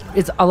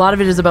a lot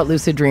of it is about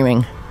lucid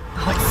dreaming.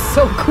 Oh, it's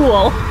so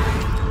cool.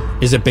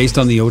 Is it based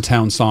on the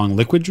O-Town song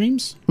Liquid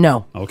Dreams?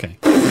 No. Okay.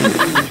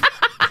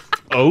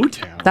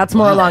 O-Town. That's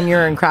more along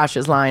your and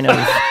Crash's line of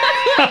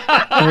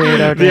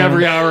weirdo The every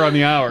dream. hour on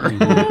the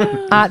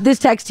hour. This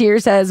text here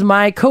says,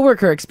 my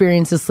coworker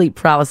experiences sleep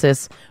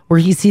paralysis where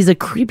he sees a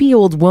creepy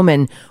old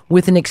woman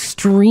with an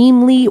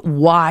extremely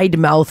wide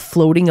mouth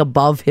floating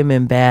above him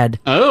in bed.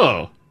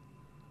 Oh.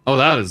 Oh,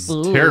 that is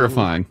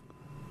terrifying.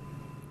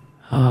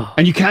 Oh.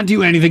 And you can't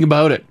do anything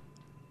about it.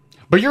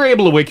 But you're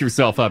able to wake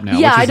yourself up now.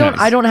 Yeah, which is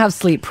I don't have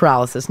sleep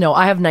paralysis. No,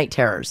 I have night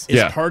terrors.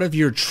 Is part of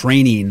your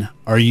training,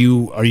 are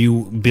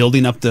you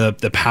building up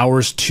the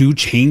powers to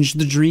change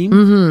the dream?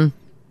 Mm-hmm.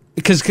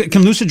 Because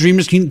can lucid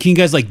dreamers, can you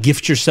guys like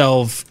gift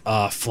yourself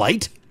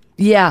flight?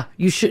 Yeah,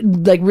 you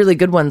should. Like really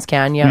good ones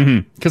can.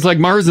 Yeah. Because like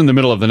Mars in the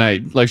middle of the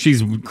night, like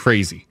she's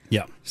crazy.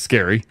 Yeah.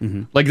 Scary.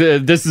 Like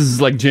this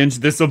is like Ginge.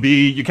 This will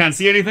be, you can't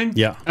see anything.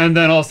 Yeah. And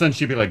then all of a sudden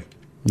she'd be like,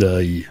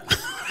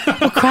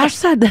 Well, Crash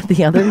said that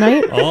the other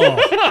night.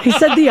 Oh. He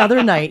said the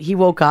other night he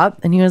woke up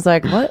and he was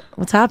like,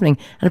 What's happening?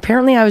 And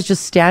apparently I was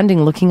just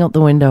standing looking out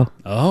the window.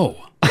 Oh.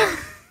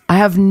 I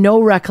have no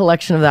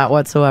recollection of that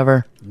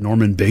whatsoever.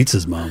 Norman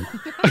Bates's mom.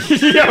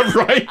 yeah,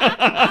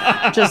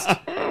 right. Just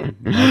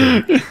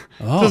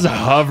Just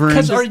hovering.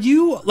 Because are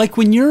you like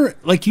when you're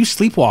like you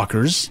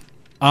sleepwalkers?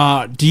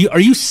 Are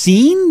you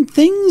seeing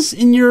things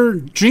in your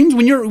dreams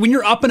when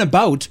you're up and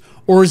about,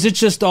 Or is it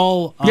just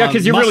all Yeah,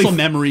 'cause you're muscle really-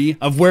 memory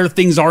of where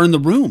things are in the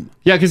room?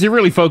 Yeah, because you're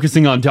really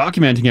focusing on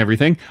documenting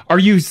everything. Are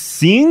you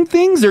seeing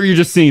things, or are you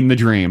just seeing the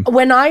dream?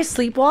 When I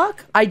sleepwalk,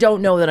 I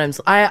don't know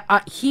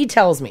that he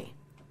tells me.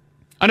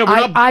 I know.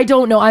 I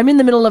don't know. I'm in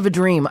the middle of a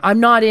dream. I'm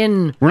not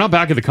in. We're not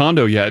back at the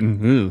condo yet,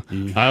 and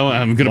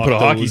I'm going to put a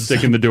hockey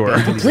stick in the door.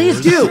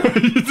 Please do.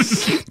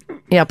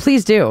 Yeah,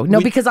 please do. No,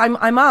 because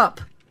I'm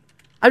up.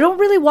 I don't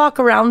really walk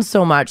around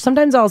so much.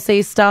 Sometimes I'll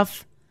say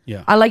stuff.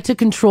 Yeah. I like to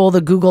control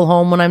the Google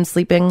Home when I'm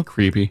sleeping.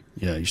 Creepy.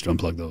 Yeah, you should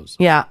unplug those.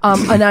 Yeah.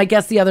 And I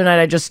guess the other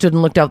night I just stood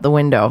and looked out the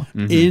window.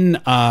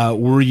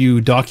 Were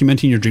you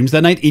documenting your dreams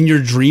that night? In your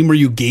dream, were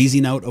you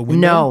gazing out a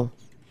window? No,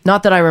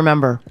 not that I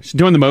remember. She's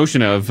doing the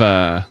motion of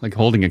like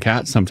holding a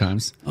cat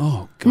sometimes.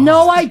 Oh,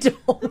 No, I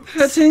don't.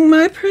 Petting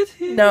my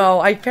pretty.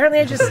 No, apparently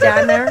I just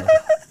stand there.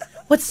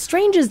 What's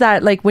strange is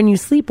that like when you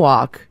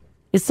sleepwalk,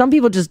 is some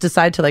people just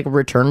decide to like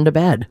return to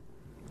bed.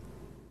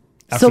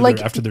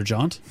 After their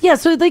jaunt? Yeah,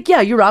 so like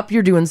you're up,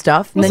 you're doing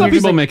stuff, and Well, then some you're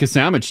just people like, make a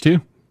sandwich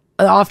too.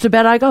 off to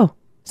bed I go.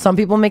 Some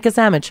people make a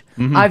sandwich.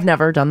 Mhm. I've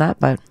never done that,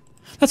 but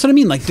That's what I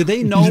mean. Like, do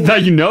they know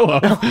that you know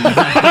of? well,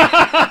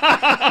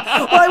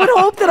 I would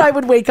hope that I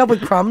would wake up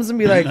with crumbs and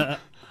be like,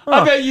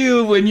 I bet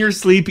you, when you're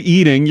sleep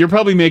eating, you're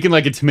probably making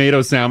like a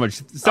tomato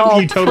sandwich,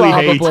 something you totally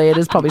hate. probably it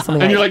is probably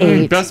something. And I you're like,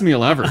 hate. best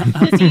meal ever.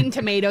 Just eating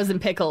tomatoes and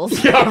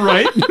pickles. Yeah,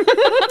 right.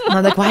 And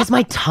I'm like, why is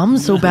my tum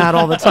so bad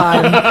all the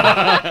time?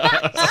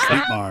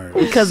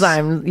 Because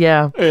I'm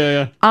yeah.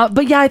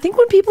 But yeah, I think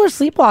when people are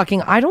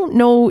sleepwalking, I don't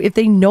know if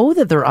they know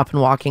that they're up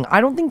and walking. I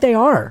don't think they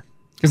are.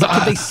 Could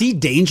they see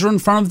danger in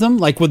front of them?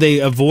 Like, would they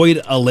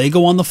avoid a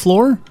Lego on the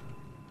floor?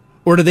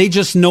 Or do they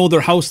just know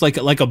their house like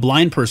a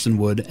blind person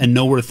would and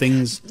know where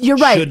things You're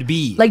right. should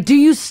be? Like, do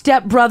you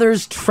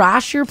stepbrothers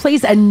trash your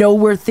place and know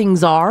where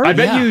things are? I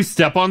bet you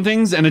step on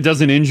things and it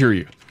doesn't injure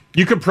you.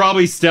 You could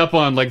probably step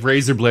on like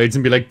razor blades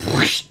and be like,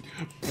 "Pwoosh,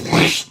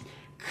 pwoosh."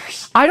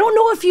 I don't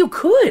know if you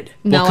could.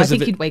 No, I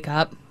think you'd wake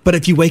up. But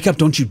if you wake up,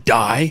 don't you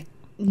die?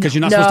 Because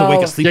you're not supposed to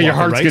wake a sleepwalker, your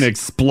heart's right? going to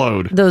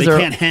explode. Those they are-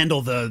 can't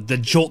handle the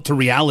jolt to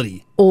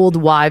reality. Old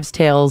wives'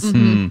 tales.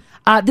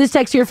 This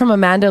text here from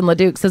Amanda and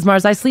Leduc says,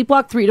 Mars, I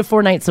sleepwalk 3 to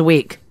 4 nights a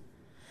week.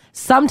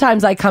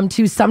 Sometimes I come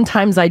to,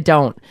 sometimes I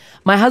don't.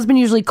 My husband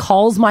usually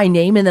calls my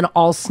name and then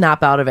I'll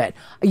snap out of it.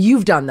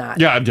 You've done that.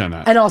 Yeah, I've done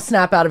that. And I'll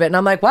snap out of it. And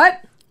I'm like,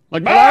 what?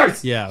 Like,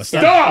 Mars! Yeah, it's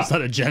Stop! It's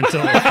not a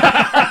gentle.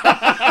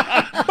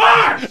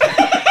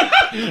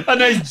 A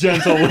nice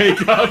gentle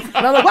wake up.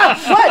 And I'm like,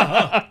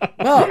 what?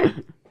 Oh.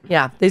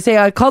 Yeah, they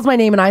say calls my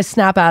name and I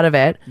snap out of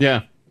it.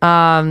 Yeah.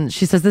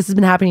 She says, this has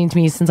been happening to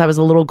me since I was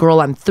a little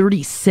girl. I'm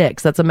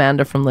 36. That's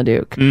Amanda from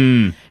Leduc.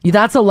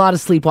 That's a lot of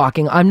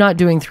sleepwalking. I'm not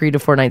doing 3 to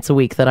 4 nights a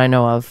week that I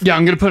know of. Yeah,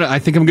 I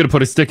think I'm going to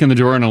put a stick in the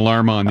door and an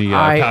alarm on the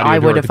patio I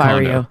door would at if the I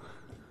were condo. you.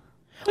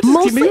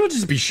 Maybe I'll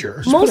just be sure.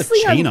 Just Mostly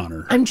put a chain I'm, on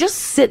her. I'm just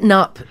sitting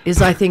up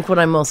is I think what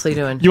I'm mostly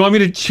doing. You want me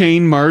to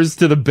chain Mars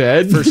to the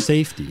bed? For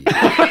safety.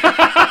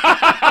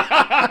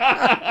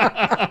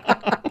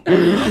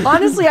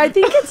 Honestly, I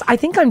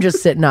think I'm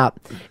just sitting up.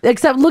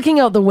 Except looking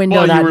out the window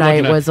Well, you that were night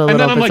looking at- was a and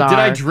little then I'm bizarre. like, did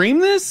I dream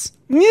this?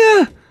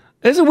 Yeah,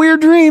 it's a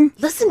weird dream.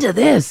 Listen to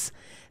this.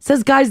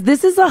 Says, guys,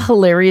 this is a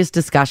hilarious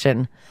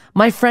discussion.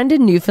 My friend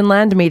in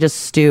Newfoundland made a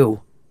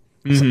stew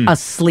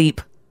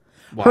asleep.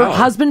 Her Wow.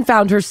 husband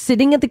found her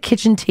sitting at the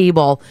kitchen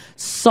table,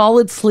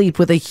 solid sleep,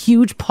 with a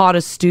huge pot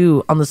of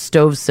stew on the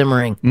stove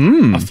simmering.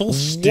 A full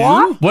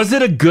stew? Was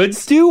it a good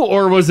stew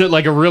or was it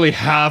like a really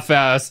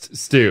half-assed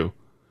stew?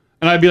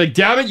 And I'd be like,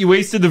 damn it, you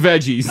wasted the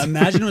veggies.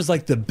 Imagine it was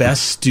like the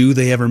best stew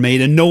they ever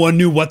made and no one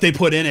knew what they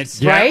put in it.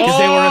 Right? Because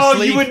they were Oh,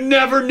 asleep. you would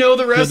never know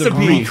the They had to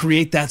recipe.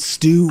 recreate that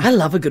stew. I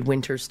love a good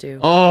winter stew.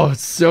 Oh,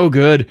 it's so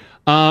good.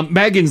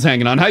 Megan's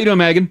hanging on. How you doing,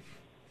 Megan?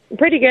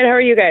 Pretty good. How are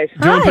you guys?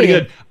 Doing pretty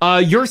good.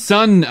 Your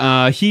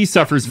son, he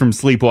suffers from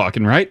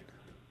sleepwalking, right?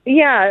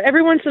 Yeah,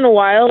 every once in a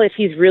while, if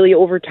he's really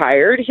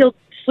overtired, he'll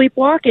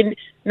sleepwalk, and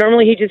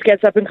normally he just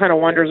gets up and kind of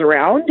wanders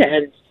around,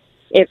 and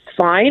it's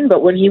fine.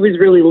 But when he was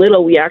really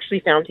little, we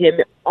actually found him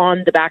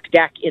on the back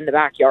deck in the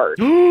backyard.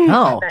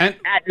 Oh. At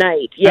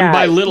night. Yeah. And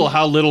by little,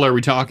 how little are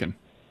we talking?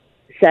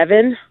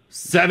 7.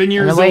 7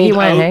 years And away old, he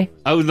went, out, hey?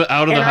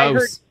 out of the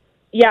house.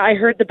 I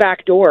heard the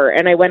back door,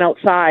 and I went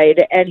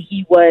outside, and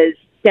he was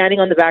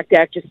standing on the back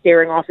deck just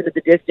staring off into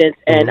the distance,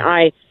 and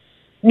I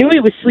knew he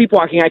was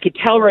sleepwalking. I could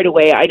tell right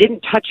away. I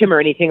didn't touch him or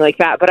anything like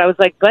that, but I was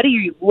like,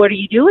 buddy, what are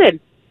you doing?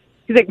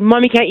 He's like,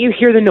 Mommy, can't you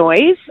hear the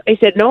noise? I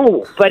said,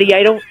 no, buddy,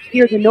 I don't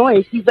hear the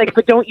noise. He's like,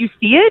 but don't you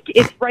see it?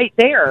 It's right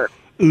there.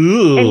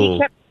 Ooh.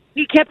 And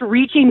he kept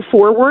reaching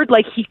forward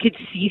like he could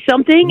see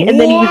something, and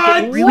then he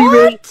was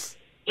getting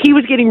he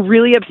was getting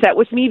really upset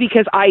with me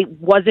because I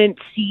wasn't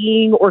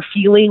seeing or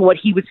feeling what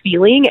he was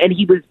feeling, and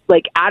he was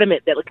like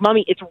adamant that like,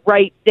 Mommy, it's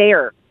right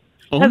there.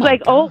 Oh I was my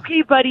like,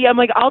 okay, buddy. I'm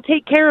like, I'll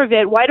take care of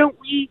it. Why don't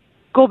we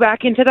go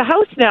back into the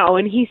house now?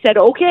 And he said,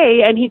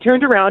 okay. And he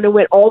turned around and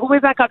went all the way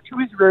back up to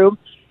his room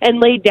and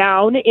laid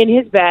down in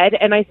his bed.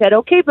 And I said,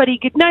 okay, buddy,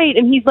 good night.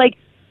 And he's like,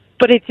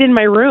 but it's in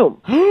my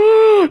room.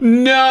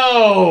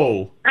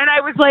 No. And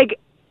I was like,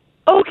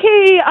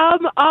 okay,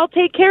 I'll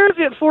take care of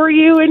it for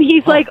you. And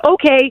he's like,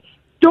 okay.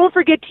 don't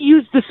forget to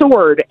use the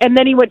sword. And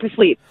then he went to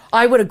sleep.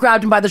 I would have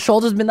grabbed him by the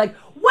shoulders and been like,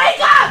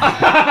 wake up!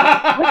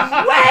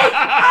 Wake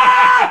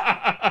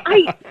up!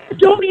 I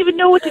don't even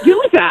know what to do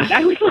with that.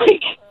 I was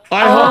like,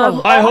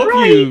 I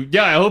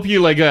hope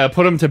you like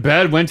put him to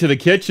bed, went to the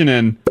kitchen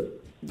and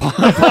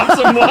pop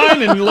some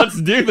wine and let's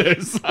do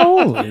this.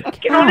 Holy I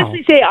can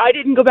honestly say I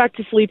didn't go back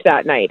to sleep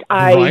that night.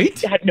 I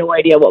had no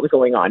idea what was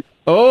going on.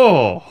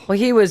 Oh. Well,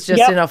 he was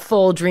just in a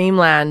full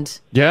dreamland.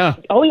 Yeah.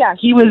 Oh, yeah.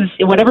 He was,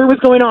 whatever was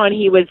going on,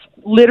 he was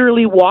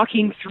literally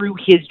walking through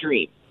his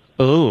dream.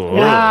 Oh.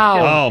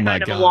 Wow. Oh, my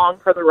Kind of God. along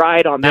for the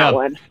ride on that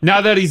one.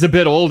 Now that he's a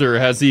bit older,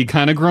 has he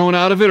kind of grown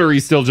out of it, or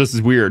he's still just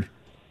as weird?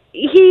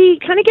 He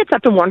kind of gets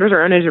up and wanders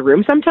around his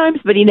room sometimes,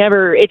 but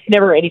it's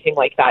never anything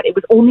like that. It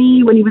was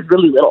only when he was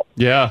really little.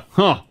 Yeah.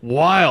 Huh.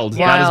 Wild.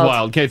 That is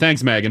wild. Okay,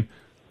 thanks, Megan.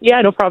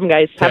 Yeah, no problem,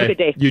 guys. Have a Okay, good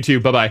day. You too.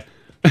 Bye-bye.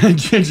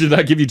 Ginger, did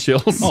that give you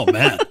chills? Oh,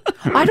 man.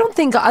 I don't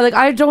think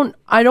I don't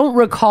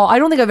recall. I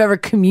don't think I've ever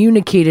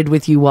communicated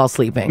with you while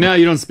sleeping. No,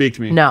 you don't speak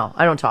to me. No,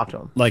 I don't talk to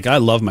him. Like, I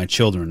love my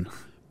children,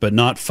 but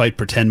not fight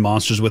pretend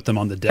monsters with them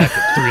on the deck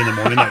at 3 in the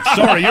morning. Like,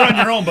 sorry, you're on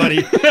your own,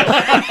 buddy.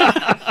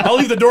 I'll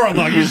leave the door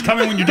unlocked. You just come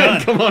in when you're done.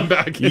 Come on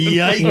back.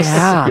 Yikes.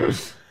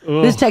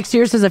 Yeah. This text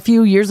here says, a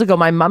few years ago,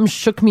 my mom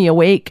shook me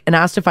awake and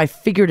asked if I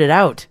figured it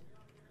out.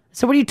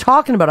 So what are you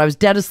talking about? I was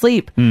dead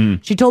asleep.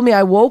 She told me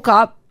I woke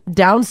up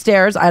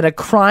downstairs. I had a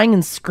crying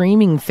and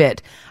screaming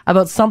fit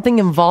about something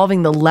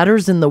involving the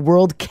letters in the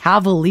word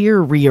Cavalier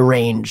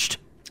rearranged.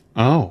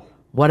 Oh.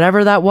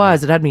 Whatever that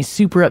was, it had me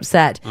super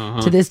upset.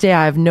 To this day,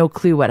 I have no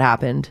clue what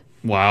happened.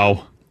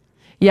 Wow.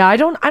 Yeah, I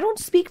don't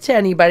speak to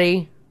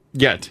anybody.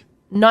 Yet.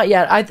 Not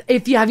yet.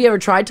 Have you ever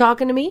tried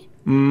talking to me?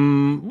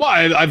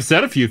 Well, I've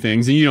said a few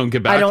things and you don't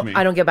get back to me.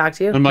 I don't get back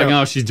to you. I'm like,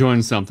 No. oh, she's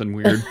doing something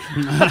weird.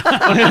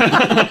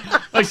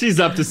 Like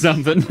she's up to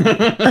something.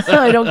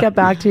 I don't get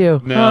back to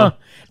you. No. Huh.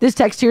 This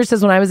text here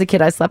says, when I was a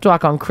kid, I slept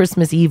walk on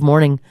Christmas Eve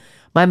morning.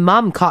 My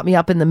mom caught me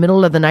up in the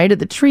middle of the night at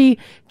the tree,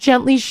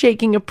 gently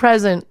shaking a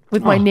present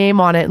with my name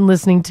on it and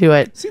listening to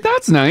it. See,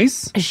 that's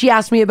nice. She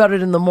asked me about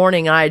it in the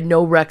morning. And I had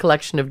no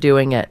recollection of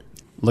doing it.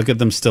 Look at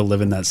them still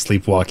living that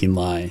sleepwalking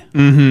lie.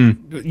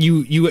 Mm-hmm.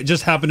 You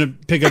just happen to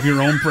pick up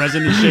your own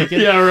present and shake it.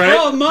 Yeah, right.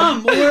 Oh,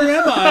 Mom, where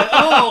am I?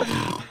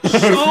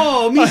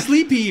 Oh, me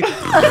sleepy.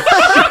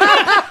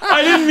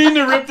 I didn't mean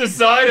to rip the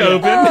side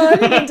open. I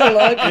didn't mean to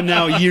look. And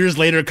now years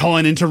later,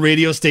 calling into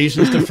radio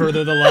stations to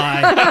further the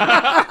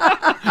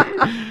lie.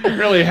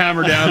 Really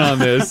hammer down on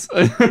this.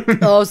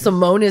 Oh,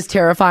 Simone is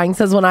terrifying.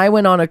 Says, when I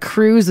went on a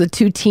cruise with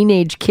 2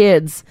 teenage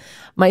kids,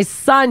 my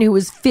son, who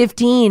was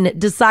 15,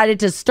 decided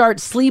to start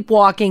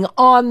sleepwalking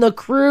on the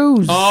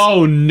cruise.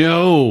 Oh,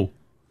 no.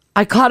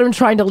 I caught him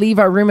trying to leave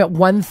our room at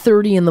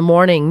 1:30 in the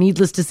morning.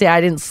 Needless to say,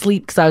 I didn't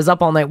sleep because I was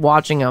up all night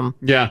watching him.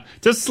 Yeah.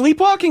 Does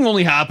sleepwalking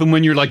only happen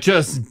when you're like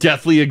just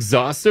deathly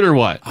exhausted or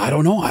what? I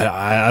don't know.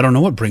 I don't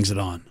know what brings it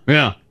on.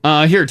 Yeah.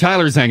 Here,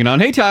 Tyler's hanging on.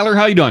 Hey, Tyler,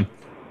 how you doing?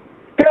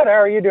 Good. How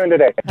are you doing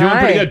today? Doing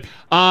pretty good.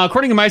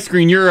 According to my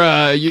screen, you're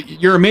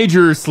a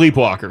major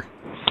sleepwalker.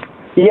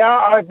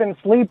 Yeah, I've been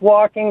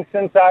sleepwalking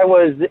since I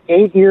was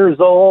 8 years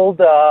old.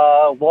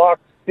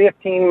 Walked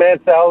 15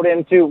 minutes out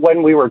into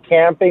when we were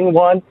camping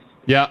once.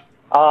 Yeah.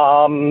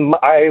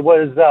 I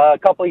was a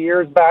couple of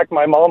years back.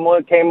 My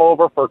mom came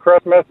over for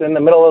Christmas. In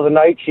the middle of the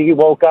night, she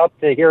woke up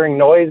to hearing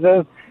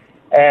noises,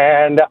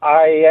 and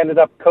I ended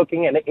up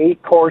cooking an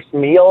 8-course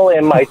meal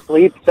in my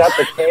sleep. Set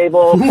the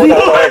table. Put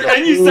out all the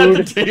And you set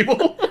the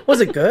table?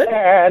 Was it good?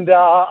 And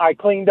I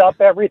cleaned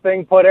up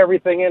everything, put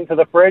everything into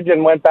the fridge,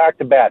 and went back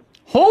to bed.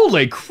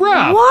 Holy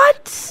crap.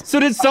 What? So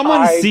did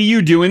someone see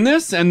you doing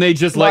this and they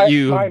just let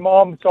you... My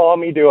mom saw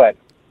me do it.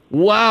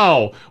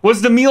 Wow.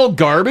 Was the meal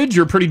garbage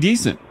or pretty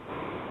decent?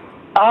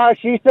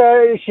 She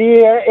said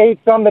she ate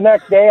some the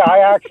next day.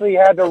 I actually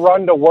had to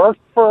run to work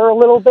for a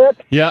little bit.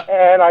 Yeah.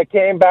 And I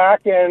came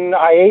back and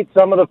I ate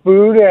some of the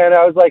food and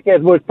I was like,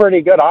 it was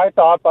pretty good, I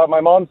thought, but my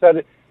mom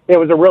said it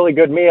was a really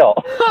good meal.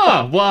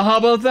 Huh. Well, how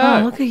about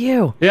that? Oh, look at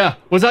you. Yeah.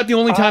 Was that the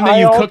only time that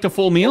you've cooked a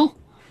full meal?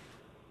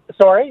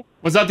 Sorry?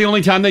 Was that the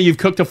only time that you've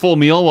cooked a full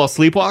meal while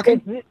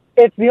sleepwalking?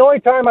 It's the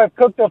only time I've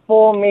cooked a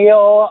full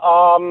meal.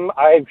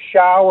 I've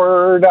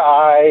showered.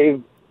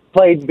 I've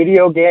played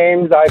video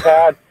games. I've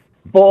had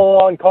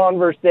full-on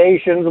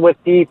conversations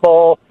with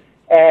people.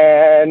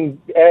 And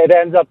it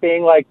ends up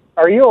being like,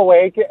 are you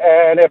awake?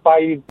 And if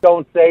I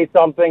don't say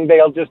something,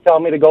 they'll just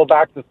tell me to go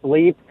back to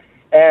sleep.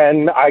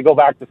 And I go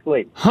back to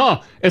sleep.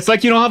 Huh. It's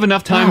like you don't have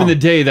enough time in the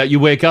day that you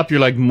wake up, you're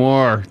like,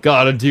 more.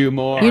 Gotta do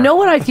more. You know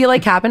what I feel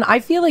like happened? I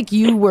feel like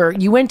you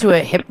went to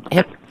a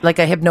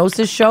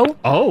hypnosis show.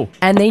 Oh.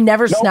 And they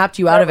never snapped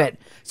you out of it.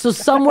 So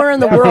somewhere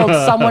in the world,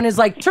 someone is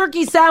like,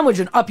 turkey sandwich,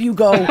 and up you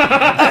go. If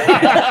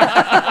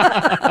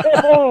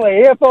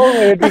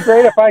only. It'd be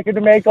great if I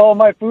could make all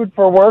my food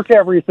for work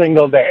every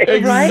single day.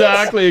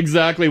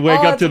 Exactly. Wake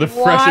up to the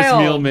freshest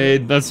meal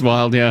made. That's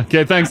wild, yeah.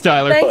 Okay, thanks,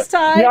 Tyler. Thanks,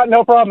 Ty. Yeah,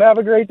 no problem. Have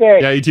a great day.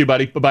 Yeah, you too,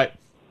 buddy. Bye-bye.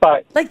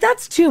 But like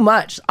that's too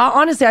much.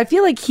 Honestly, I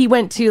feel like he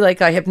went to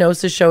like a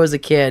hypnosis show as a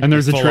kid, And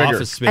there's a Full trigger.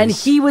 office space. and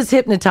he was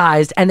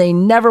hypnotized, and they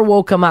never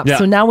woke him up. Yeah.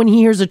 So now when he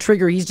hears a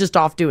trigger, he's just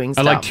off doing At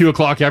stuff. like 2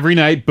 o'clock every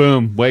night,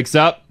 boom, wakes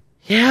up.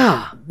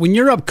 Yeah. When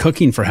you're up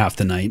cooking for half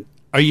the night,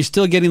 are you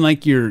still getting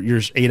like your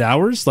 8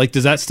 hours? Like,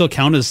 does that still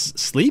count as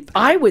sleep?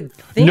 I would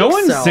think No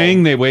one's so.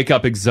 saying they wake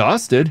up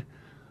exhausted.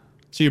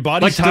 So your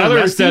body's Like still Tyler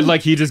resting? said,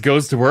 like he just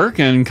goes to work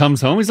and comes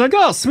home. He's like,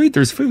 oh, sweet,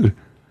 there's food.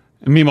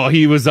 And meanwhile,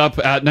 he was up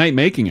at night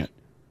making it.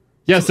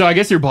 Yeah, so I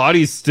guess your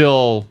body's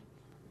still.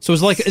 So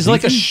it's like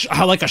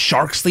how like a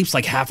shark sleeps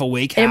like half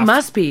awake. It Half,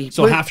 must be.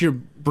 So half your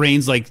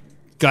brain's like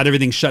got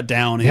everything shut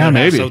down. And Yeah, the other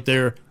half's maybe. out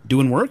there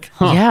doing work.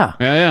 Huh. Yeah.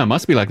 Yeah,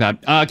 must be like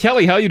that.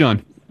 Kelly, how you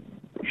doing?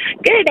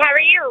 Good. How are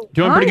you?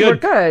 Doing pretty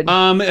good. We're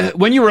good.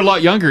 When you were a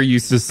lot younger, you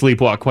used to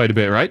sleepwalk quite a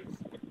bit, right?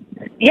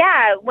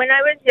 Yeah. When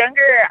I was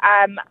younger,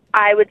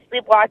 I would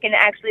sleepwalk, and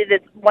actually,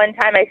 this one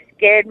time I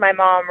scared my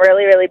mom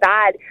really, really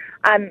bad.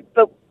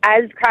 But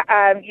as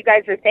you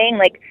guys were saying,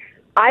 like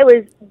I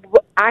was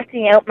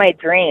acting out my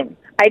dream.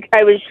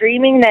 I was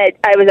dreaming that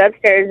I was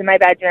upstairs in my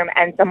bedroom,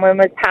 and someone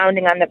was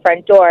pounding on the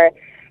front door,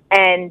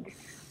 and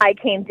I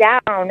came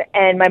down,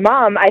 and my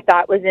mom, I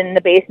thought, was in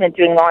the basement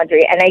doing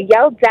laundry. And I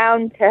yelled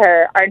down to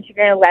her, aren't you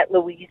going to let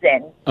Louise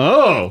in?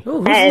 Oh. Ooh,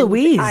 who's And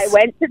Louise?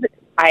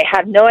 I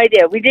have no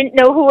idea. We didn't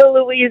know who a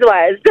Louise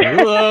was.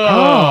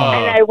 Oh.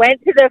 And I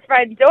went to the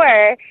front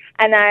door,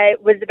 and I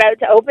was about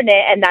to open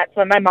it, and that's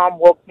when my mom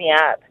woke me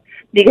up.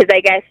 Because I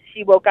guess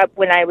she woke up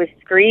when I was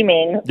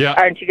screaming, Yeah.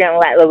 aren't you going to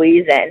let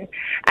Louise in?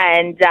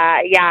 And,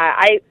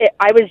 I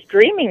was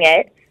dreaming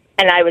it,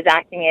 and I was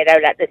acting it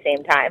out at the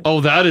same time.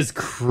 Oh, that is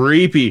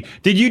creepy.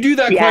 Did you do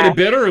that quite Yeah. a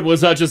bit, or was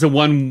that just a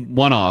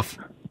one-off?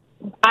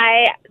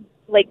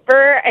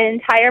 For an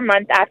entire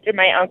month after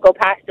my uncle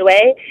passed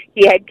away,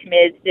 he had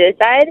committed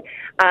suicide.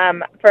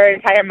 For an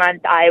entire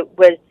month, I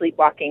was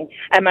sleepwalking,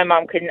 and my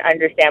mom couldn't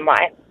understand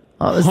why.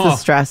 Oh, it was the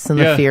stress and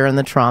the Yeah. fear and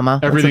the trauma.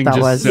 That's Everything what that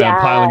just was.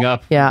 piling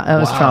up. Yeah, it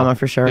was Wow. trauma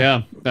for sure.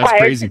 Yeah, that's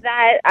Prior crazy. to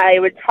that, I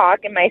would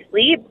talk in my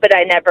sleep, but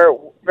I never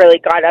really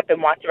got up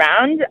and walked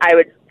around. I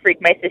would freak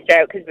my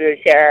sister out because we would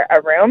share a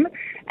room,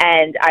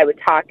 and I would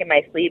talk in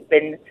my sleep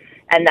and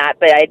that,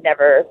 but I'd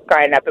never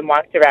gotten up and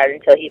walked around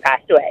until he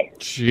passed away.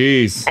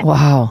 Jeez.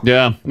 Wow.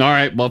 Yeah. All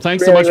right. Well,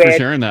 thanks so Really much for weird.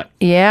 sharing that.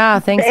 Yeah,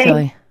 thanks, Thanks.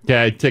 Kelly.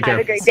 Okay, take care.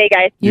 Have a great day,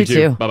 guys. You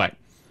too. Bye-bye.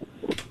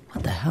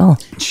 What the hell?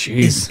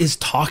 Jeez. Is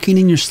talking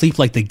in your sleep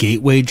like the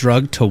gateway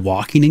drug to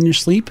walking in your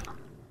sleep?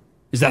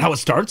 Is that how it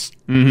starts?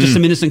 Mm-hmm. Just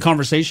some innocent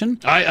conversation?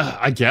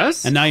 I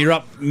guess. And now you're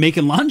up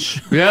making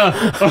lunch? Yeah.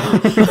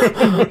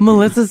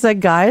 Melissa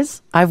said,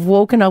 guys, I've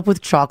woken up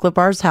with chocolate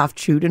bars half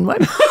chewed in my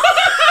mouth.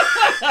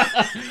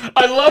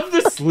 I love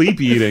the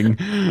sleep eating.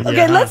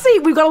 Okay, let's see.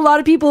 We've got a lot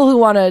of people who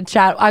want to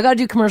chat. I got to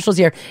do commercials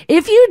here.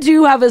 If you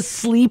do have a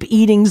sleep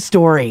eating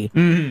story,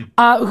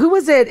 who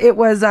was it? It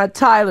was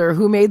Tyler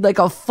who made like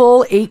a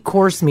full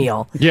 8-course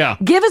meal. Yeah.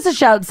 Give us a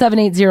shout,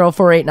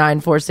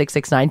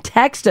 780-489-4669.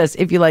 Text us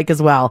if you like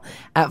as well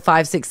at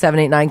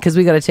 56789 because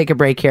we got to take a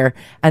break here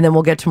and then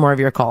we'll get to more of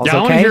your calls. Yeah, I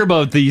want to okay? hear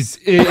about these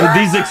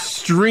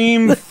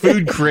extreme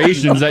food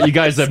creations that you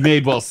guys have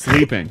made while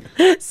sleeping.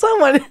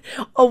 Someone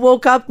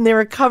woke up and they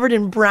were covered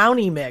in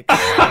brownie mix.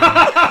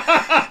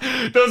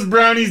 Those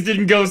brownies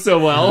didn't go so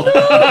well.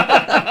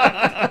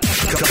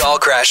 Call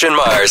Crash and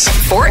Mars.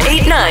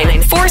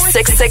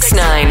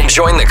 489-4669.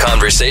 Join the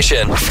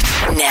conversation.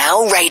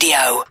 Now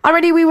radio.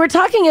 Already, we were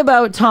talking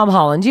about Tom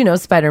Holland, you know,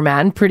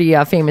 Spider-Man, pretty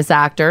famous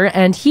actor,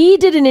 and he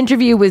did an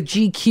interview with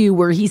GQ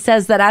where he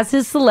says that as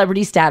his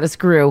celebrity status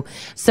grew,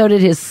 so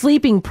did his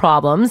sleeping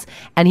problems,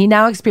 and he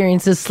now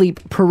experiences sleep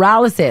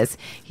paralysis.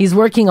 He's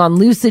working on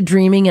lucid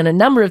dreaming and a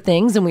number of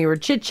things, and we were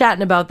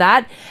chit-chatting about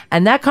that,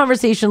 and that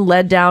conversation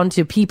led down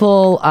to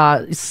people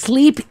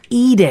sleep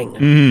eating.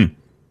 Mm-hmm.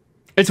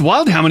 It's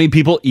wild how many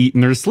people eat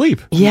in their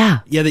sleep. Yeah.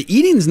 Yeah, the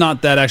eating's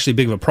not that actually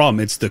big of a problem.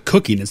 It's the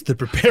cooking. It's the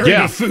preparing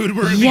of food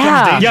where it becomes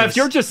dangerous. Yeah, if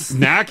you're just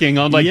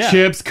snacking on like Yeah.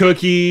 chips,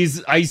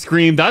 cookies, ice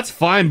cream, that's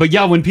fine. But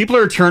yeah, when people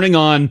are turning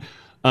on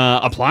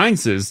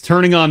appliances,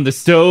 turning on the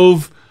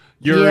stove,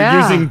 you're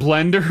Yeah. using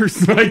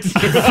blenders, like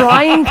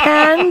Frying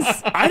pans.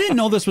 I didn't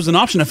know this was an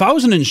option. If I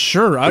was an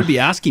insurer, I'd be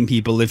asking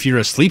people if you're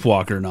a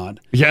sleepwalker or not.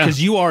 Yeah.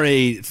 Because you are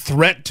a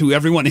threat to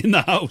everyone in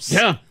the house.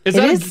 Yeah.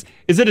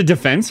 Is it a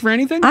defense for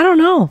anything? I don't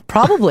know.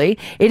 Probably.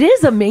 It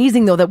is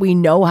amazing, though, that we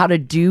know how to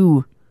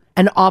do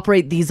and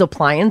operate these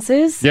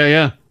appliances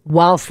Yeah.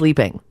 while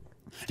sleeping.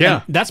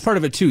 Yeah. And that's part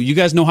of it, too. You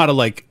guys know how to,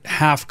 like,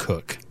 half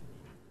cook.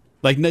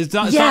 Like, it's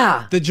not,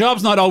 Yeah. the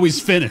job's not always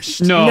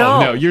finished.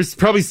 No. You're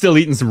probably still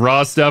eating some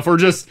raw stuff or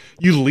just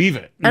you leave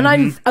it. And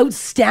I'm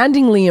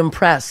outstandingly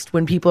impressed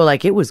when people are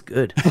like, it was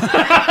good.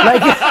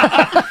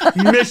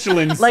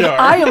 Michelin star. Like,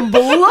 I am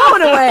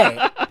blown away.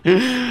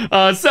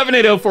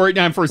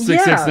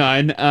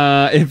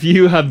 780-489-4669. If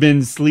you have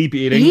been sleep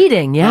eating.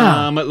 Eating,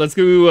 yeah. Let's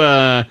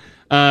go,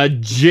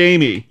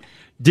 Jamie.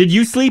 Did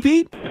you sleep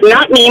eat?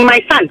 Not me, my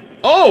son.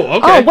 Oh,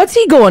 okay. Oh, what's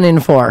he going in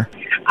for?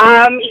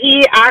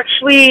 He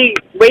actually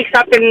wakes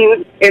up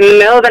in the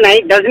middle of the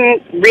night,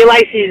 doesn't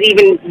realize he's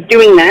even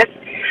doing this,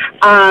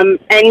 and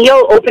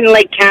he'll open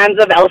like cans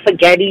of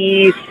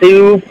alphagetti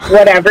soup,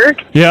 whatever.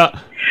 Yeah.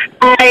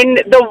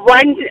 And the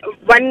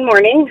one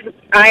morning,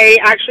 I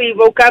actually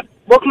woke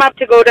him up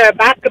to go to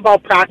basketball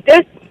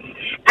practice,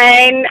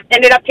 and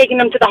ended up taking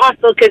him to the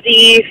hospital because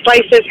he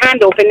sliced his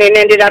hand open and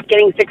ended up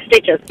getting 6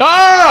 stitches.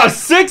 Ah,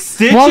 6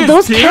 stitches. Well,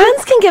 those too?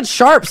 cans can get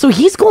sharp, so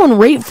he's going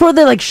right for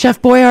the like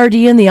Chef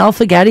Boyardee and the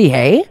alphagetti,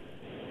 hey?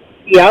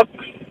 Yep.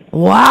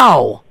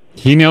 Wow.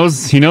 He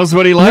knows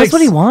what he likes. He knows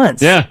what he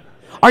wants. Yeah.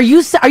 Are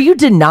you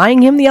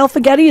denying him the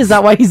alphagetti? Is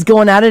that why he's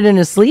going at it in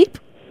his sleep?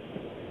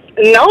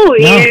 No,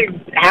 he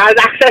has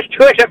access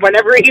to it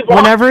whenever he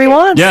wants. Whenever he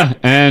wants. Yeah,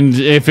 and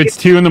if it's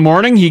 2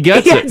 a.m, he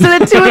gets it. It's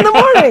at 2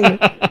 a.m.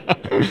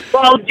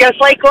 Well, just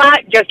like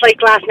last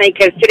night,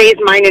 because today's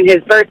mine and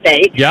his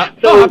birthday. Yeah.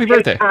 So, happy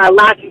birthday.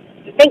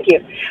 Thank you.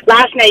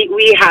 Last night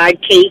we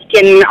had cake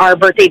in our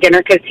birthday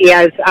dinner because he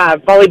has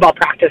volleyball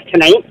practice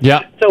tonight.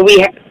 Yeah. So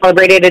we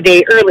celebrated a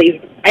day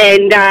early,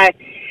 and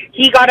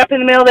he got up in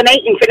the middle of the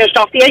night and finished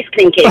off the ice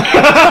cream cake.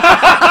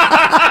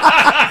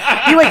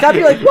 You wake up,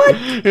 you're like, what?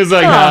 He's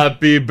like,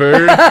 happy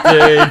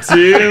birthday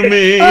to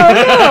me.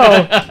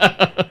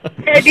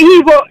 And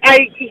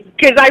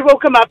because I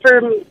woke him up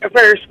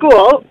for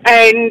school,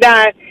 and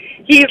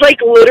he's like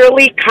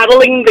literally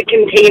cuddling the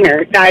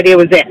container that it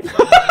was in.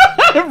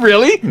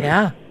 Really?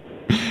 Yeah.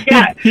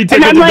 Yeah. He took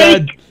and it I'm to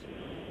like, bed.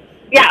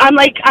 yeah, I'm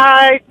like,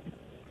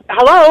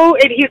 hello?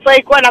 And he's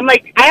like, what? I'm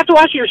like, I have to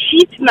wash your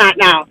sheets in that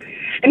now.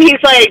 And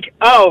he's like,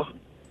 oh.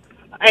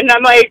 And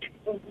I'm like,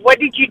 what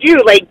did you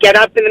do? Like, get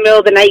up in the middle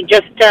of the night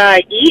just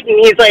to eat? And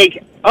he's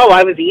like, oh,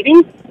 I was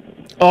eating?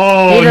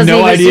 Oh,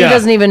 no idea. He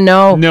doesn't even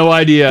know. No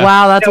idea.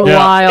 Wow, that's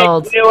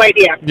wild. No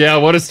idea. Yeah,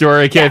 what a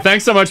story. Okay,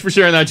 thanks so much for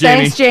sharing that,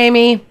 Jamie. Thanks,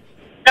 Jamie.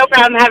 No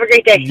problem. Have a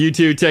great day. You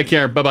too. Take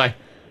care. Bye-bye.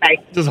 Bye.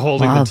 Just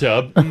holding Wow. the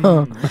tub.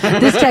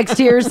 This text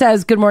here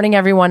says, good morning,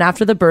 everyone.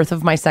 After the birth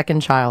of my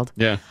second child,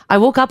 Yeah. I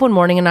woke up one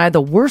morning and I had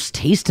the worst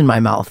taste in my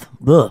mouth.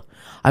 Ugh.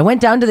 I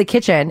went down to the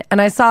kitchen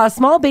and I saw a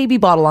small baby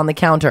bottle on the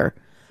counter.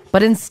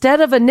 But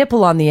instead of a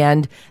nipple on the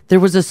end, there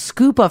was a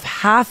scoop of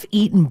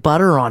half-eaten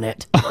butter on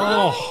it.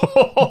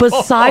 Oh.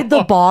 Beside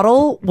the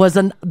bottle was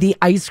the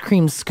ice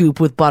cream scoop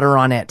with butter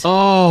on it.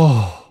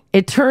 Oh.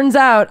 It turns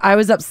out I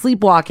was up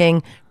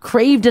sleepwalking,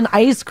 craved an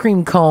ice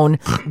cream cone,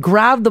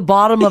 grabbed the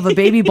bottom of a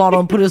baby bottle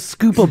and put a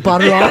scoop of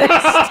butter on it.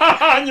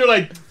 And you're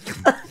like...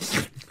 and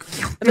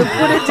then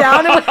put it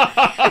down and went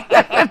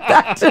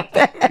back to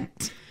bed.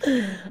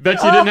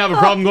 Bet you didn't have a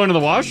problem going to the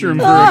washroom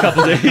for a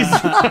couple days.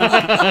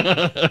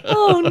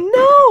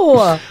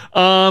 Oh,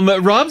 no.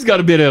 Rob's got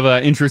a bit of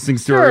an interesting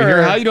story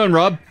here. How you doing,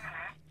 Rob?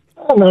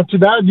 Oh, not too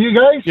bad. You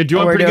guys? You're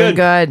doing We're pretty doing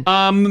good.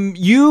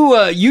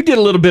 You did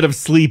a little bit of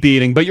sleep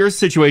eating, but your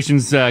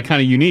situation's kind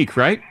of unique,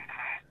 right?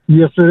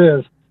 Yes, it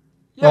is.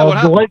 Yeah, what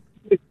happened?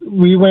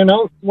 We went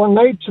out one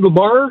night to the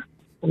bar,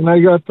 and I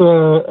got a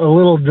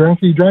little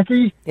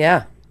drunky.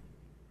 Yeah.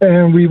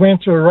 And we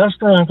went to a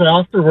restaurant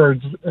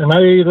afterwards, and I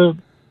ate a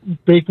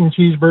bacon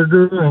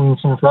cheeseburger and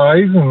some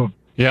fries, and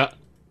yeah.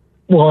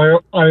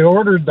 Well, I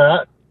ordered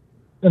that,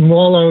 and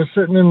while I was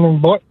sitting in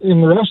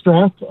the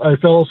restaurant, I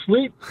fell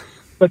asleep.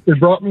 But they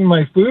brought me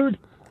my food,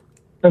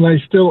 and I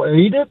still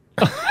ate it.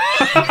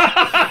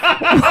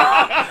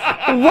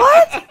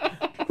 What?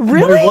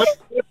 Really? My wife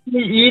let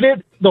me eat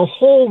it. The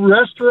whole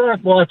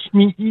restaurant watched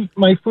me eat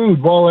my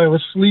food while I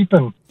was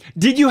sleeping.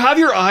 Did you have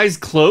your eyes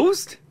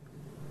closed?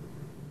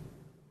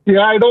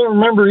 Yeah, I don't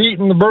remember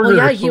eating the burger.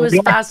 Well, yeah, he was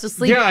fast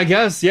asleep. Yeah, I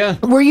guess, yeah.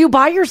 Were you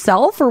by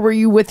yourself or were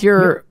you with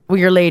your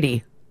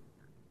lady?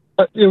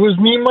 It was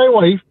me and my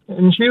wife,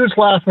 and she was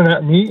laughing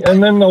at me,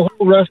 and then the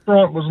whole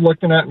restaurant was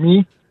looking at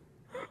me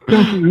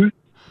confused.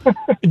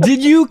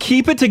 Did you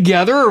keep it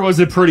together, or was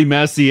it pretty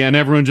messy and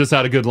everyone just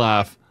had a good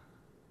laugh?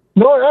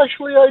 No,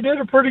 actually, I did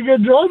a pretty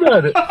good job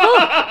at it.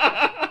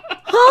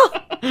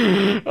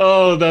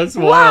 Oh, that's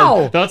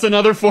wild. Wow. That's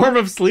another form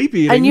of sleep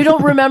eating. And you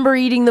don't remember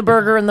eating the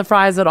burger and the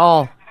fries at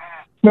all?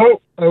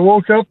 No, I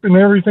woke up and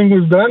everything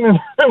was done, and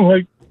I'm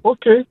like,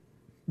 okay.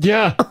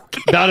 Yeah,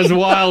 that is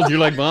wild. You're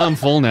like, well, I'm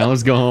full now.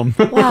 Let's go home.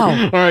 Wow.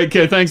 All right,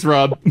 okay. Thanks,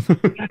 Rob.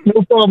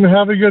 No problem.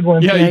 Have a good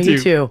one. Yeah, you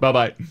too.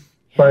 Bye-bye.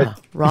 Bye.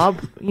 Rob,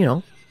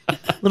 a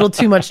little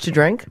too much to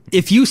drink.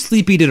 If you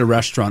sleep eat at a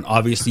restaurant,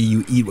 obviously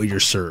you eat what you're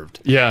served.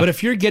 Yeah. But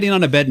if you're getting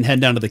on a bed and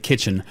heading down to the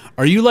kitchen,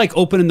 are you like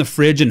opening the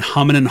fridge and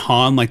humming and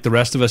hawing like the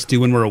rest of us do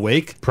when we're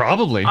awake?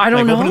 Probably. I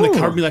don't like opening know. the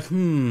cupboard and be like,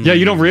 Yeah,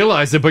 you don't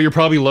realize it, but you're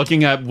probably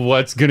looking at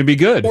what's going to be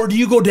good. Or do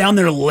you go down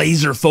there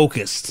laser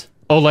focused?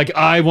 Oh, like,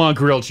 I want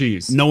grilled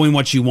cheese. Knowing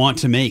what you want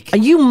to make.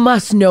 You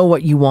must know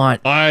what you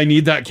want. I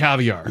need that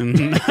caviar.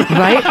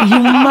 Right? You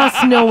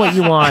must know what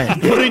you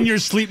want. Put in your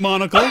sleep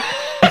monocle.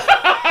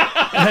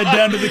 Head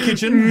down to the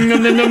kitchen.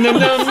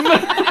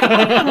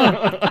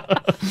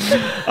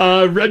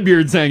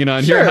 Redbeard's hanging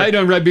on here. Sure. How you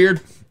doing,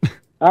 Redbeard?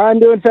 I'm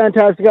doing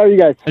fantastic. How are you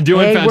guys?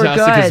 Doing Hey, we're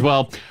fantastic good. as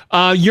well.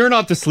 You're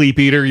not the sleep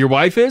eater. Your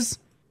wife is?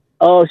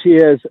 Oh, she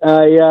is.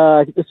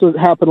 This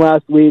happened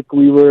last week.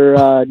 We were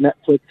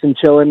Netflix and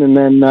chilling, and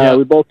then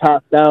we both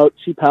passed out.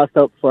 She passed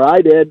out before I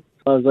did.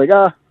 So I was like,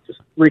 just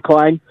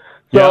recline.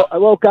 So I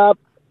woke up,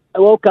 I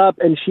woke up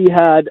and she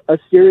had a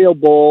cereal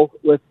bowl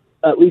with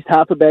at least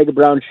half a bag of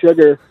brown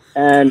sugar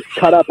and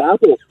cut up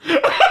apples.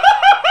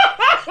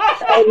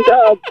 And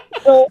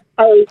so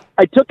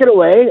I took it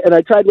away, and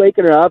I tried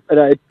waking her up, and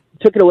I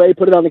took it away,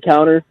 put it on the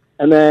counter,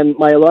 and then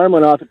my alarm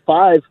went off at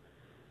 5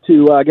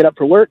 to get up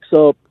for work.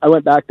 So I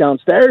went back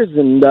downstairs,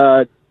 and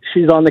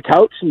she's on the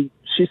couch, and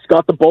she's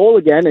got the bowl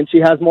again, and she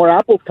has more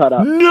apples cut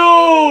up.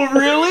 No,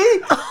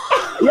 really?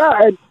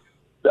 Yeah,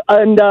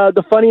 and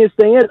the funniest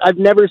thing is I've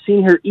never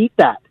seen her eat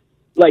that,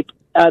 like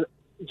at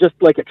just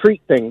like a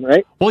treat thing,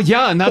 right? Well,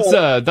 yeah, and that's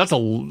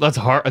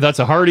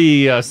a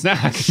hearty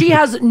snack. She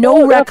has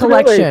no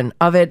recollection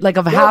of it, like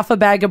of half a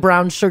bag of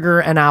brown sugar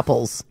and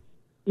apples.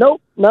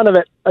 Nope, none of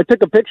it. I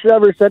took a picture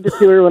of her, sent it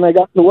to her when I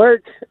got to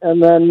work, and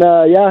then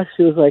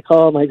she was like,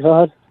 "Oh my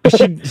god."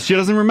 She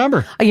doesn't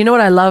remember. You know what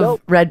I love,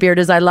 Redbeard,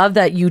 is I love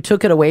that you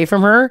took it away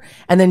from her,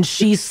 and then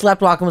she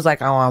slept walk and was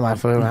like, "I want my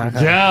food."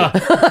 Yeah.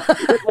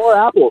 More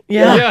apple.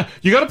 Yeah.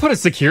 You got to put a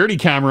security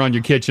camera on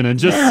your kitchen and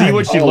just see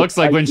what she looks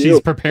like when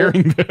she's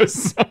preparing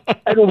this.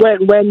 And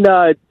when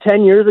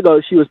 10 years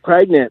ago she was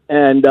pregnant,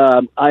 and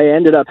I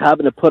ended up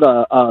having to put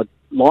a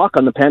lock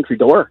on the pantry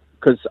door,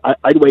 because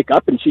I'd wake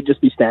up and she'd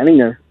just be standing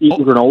there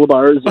eating granola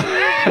bars.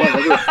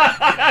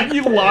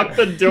 You locked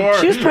the door.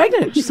 She was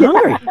pregnant. She's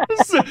hungry.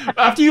 So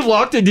after you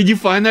locked it, did you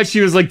find that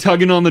she was like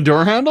tugging on the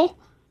door handle?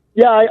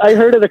 Yeah, I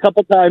heard it a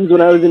couple times when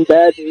I was in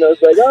bed, and I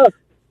was like, "Oh,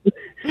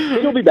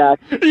 she'll be back."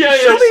 Yeah,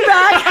 she'll be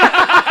back.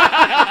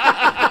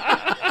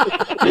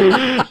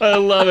 I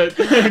love it.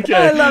 Okay.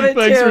 I love it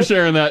Thanks too. for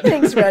sharing that.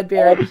 Thanks,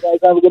 Redbeard.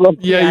 Have a good one.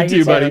 Yeah, you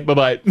too, buddy.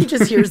 Bye-bye. He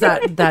just hears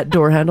that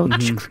door handle.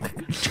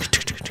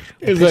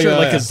 It's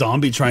like a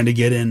zombie trying to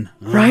get in.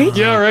 Right?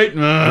 Yeah, right.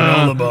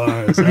 Granola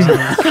bars.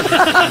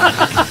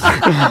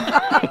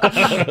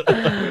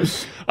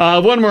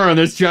 One more on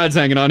this. Chad's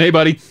hanging on. Hey,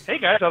 buddy. Hey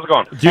guys, how's it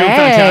going? Doing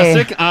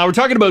fantastic. We're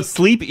talking about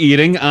sleep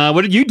eating.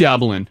 What did you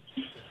dabble in?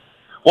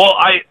 Well,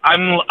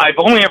 I've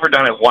only ever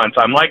done it once.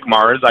 I'm like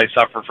Mars. I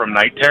suffer from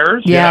night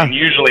terrors. Yeah. And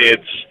usually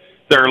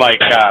they're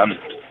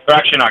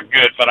actually not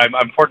good, but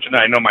I'm fortunate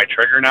I know my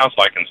trigger now,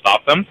 so I can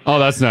stop them. Oh,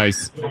 that's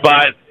nice.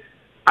 But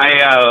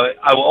I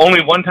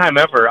only one time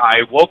ever,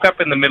 I woke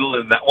up in the middle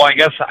of the night. Well, I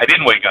guess I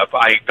didn't wake up.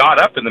 I got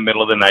up in the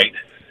middle of the night,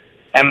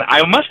 and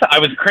I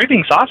was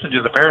craving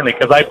sausages apparently,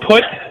 because I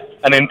put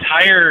an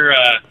entire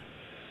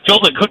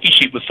filled a cookie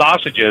sheet with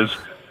sausages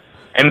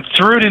and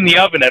threw it in the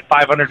oven at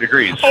 500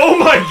 degrees. Oh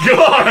my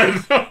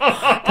god!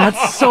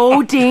 That's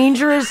so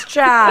dangerous,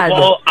 Chad.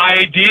 Well,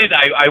 I did.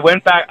 I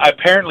went back.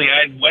 Apparently,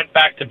 I went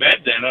back to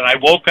bed then, and I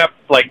woke up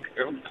like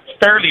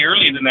fairly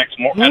early the next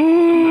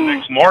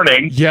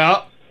morning.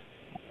 Yeah.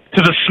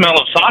 To the smell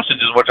of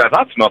sausages, which I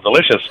thought smelled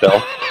delicious still.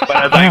 But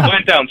as I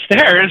went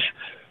downstairs,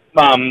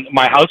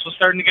 my house was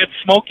starting to get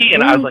smoky,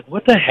 and I was like,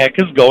 "What the heck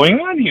is going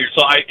on here?"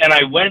 So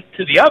I went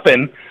to the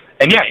oven,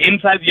 and yeah,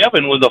 inside the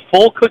oven was a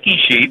full cookie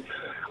sheet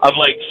of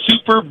like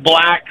super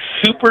black,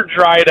 super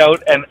dried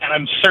out, and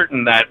I'm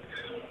certain that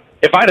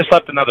if I'd have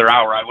slept another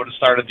hour, I would have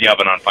started the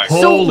oven on fire.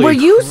 So were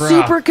you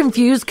super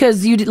confused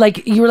because you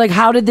were like,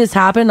 "How did this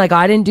happen? Like,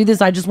 I didn't do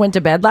this. I just went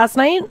to bed last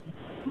night."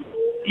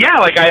 Yeah,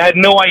 like I had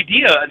no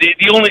idea.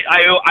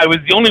 I was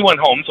the only one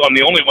home, so I'm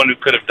the only one who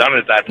could have done it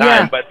at that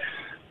time. Yeah. But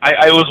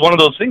I was one of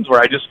those things where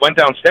I just went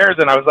downstairs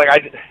and I was like,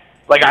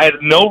 I had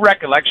no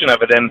recollection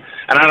of it, and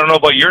I don't know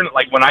about your,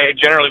 like when I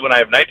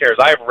have night terrors,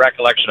 I have a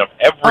recollection of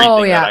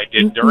everything that I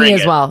did during me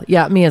as it. well.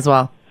 Yeah, me as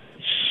well.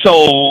 So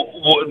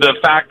the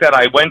fact that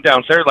I went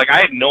downstairs, like I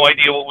had no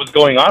idea what was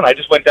going on. I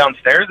just went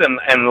downstairs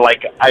and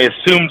like I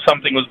assumed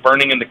something was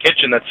burning in the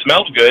kitchen that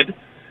smelled good.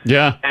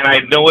 Yeah. And I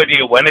had no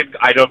idea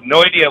I have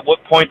no idea at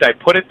what point I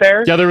put it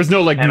there. Yeah, there was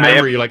no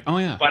memory. You're like, oh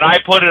yeah. But I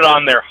put it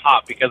on there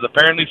hot because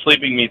apparently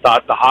Sleeping Me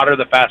thought the hotter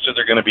the faster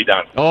they're going to be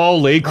done.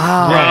 Holy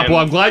crap! Well,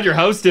 I'm glad your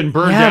house didn't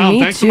burn down.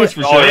 Thanks so much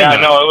for sharing. Oh yeah, that.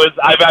 no, it was.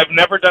 I've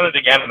never done it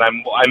again, and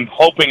I'm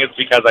hoping it's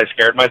because I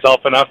scared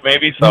myself enough,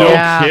 maybe. So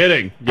No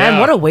kidding. And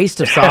what a waste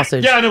of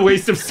sausage. Yeah, and a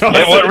waste of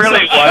sausage. It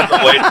really was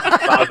a waste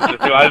of sausage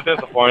too. I was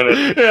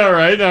disappointed. Yeah, all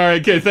right.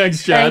 Okay,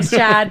 thanks, Chad. Thanks,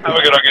 Chad. Have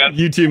a good one, guys.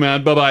 You too,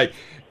 man. Bye-bye.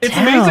 It's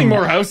amazing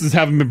more houses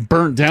haven't been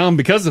burnt down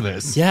because of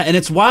this. Yeah, and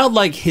it's wild.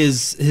 Like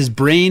his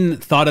brain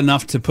thought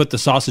enough to put the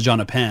sausage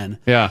on a pan.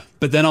 Yeah,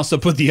 but then also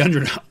put the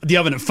oven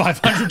at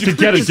 500 to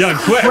get it done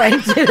quick.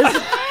 Cranked it as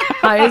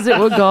high as it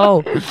would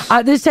go.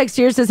 This text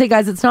here says, "Hey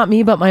guys, it's not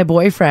me, but my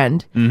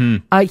boyfriend.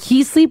 Mm-hmm.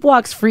 He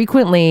sleepwalks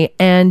frequently,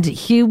 and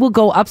he will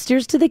go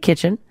upstairs to the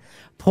kitchen,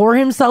 pour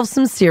himself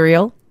some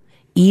cereal,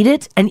 eat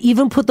it, and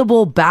even put the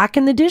bowl back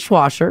in the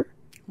dishwasher,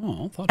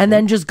 and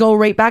then just go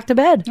right back to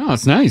bed. Oh,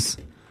 that's nice."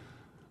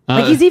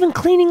 Like he's even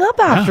cleaning up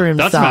after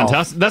himself. That's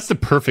fantastic. That's the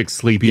perfect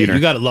sleep eater. You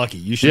got it lucky.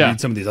 You should read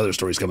some of these other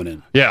stories coming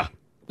in. Yeah.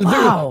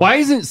 Wow. Why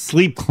isn't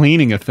sleep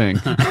cleaning a thing?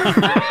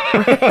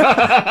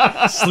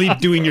 Sleep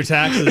doing your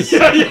taxes.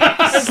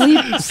 Yeah.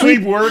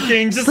 sleep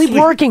working. Just sleep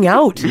working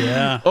out.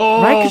 Yeah.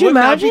 Oh, Right? Could you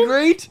wouldn't that be imagine?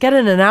 great?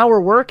 Getting an hour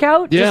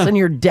workout Yeah. just and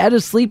you're dead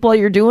asleep while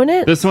you're doing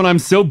it. This one, I'm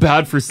so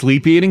bad for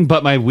sleep eating,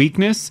 but my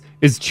weakness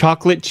is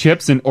chocolate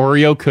chips and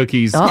Oreo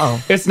cookies.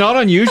 Uh-oh. It's not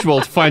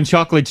unusual to find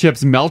chocolate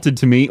chips melted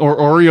to me or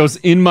Oreos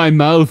in my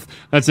mouth.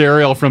 That's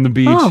Ariel from the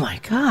beach. Oh my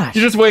gosh.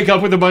 You just wake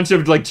up with a bunch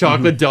of like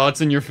chocolate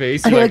dots in your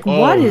face. And You're you're like, like,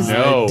 what oh, is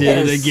no.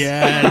 Did it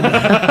again.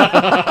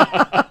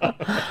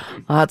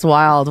 Oh, that's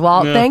wild.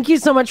 Well, Yeah. thank you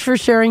so much for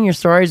sharing your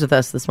stories with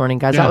us this morning,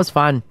 guys. Yeah. That was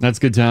fun. That's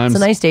good times.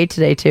 It's a nice day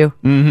today, too.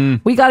 Mm-hmm.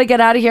 We got to get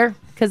out of here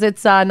because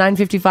it's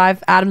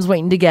 9:55. Adam's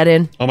waiting to get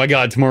in. Oh my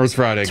God, tomorrow's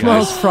Friday, guys.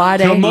 Tomorrow's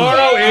Friday.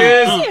 Tomorrow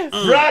is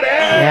Friday.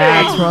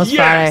 Yeah, tomorrow's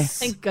Friday.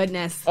 Thank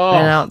goodness.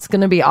 I know, it's going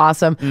to be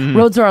awesome.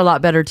 Roads are a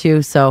lot better,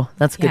 too, so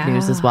that's good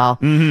news as well.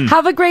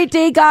 Have a great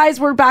day,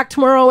 guys. We're back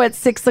tomorrow at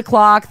 6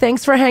 o'clock.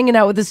 Thanks for hanging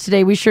out with us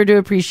today. We sure do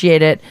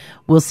appreciate it.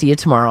 We'll see you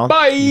tomorrow.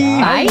 Bye.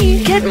 Bye.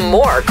 Get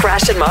more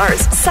Crash and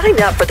Mars.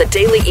 Sign up for the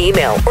daily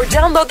email or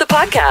download the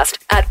podcast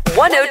at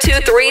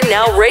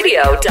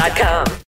 1023nowradio.com.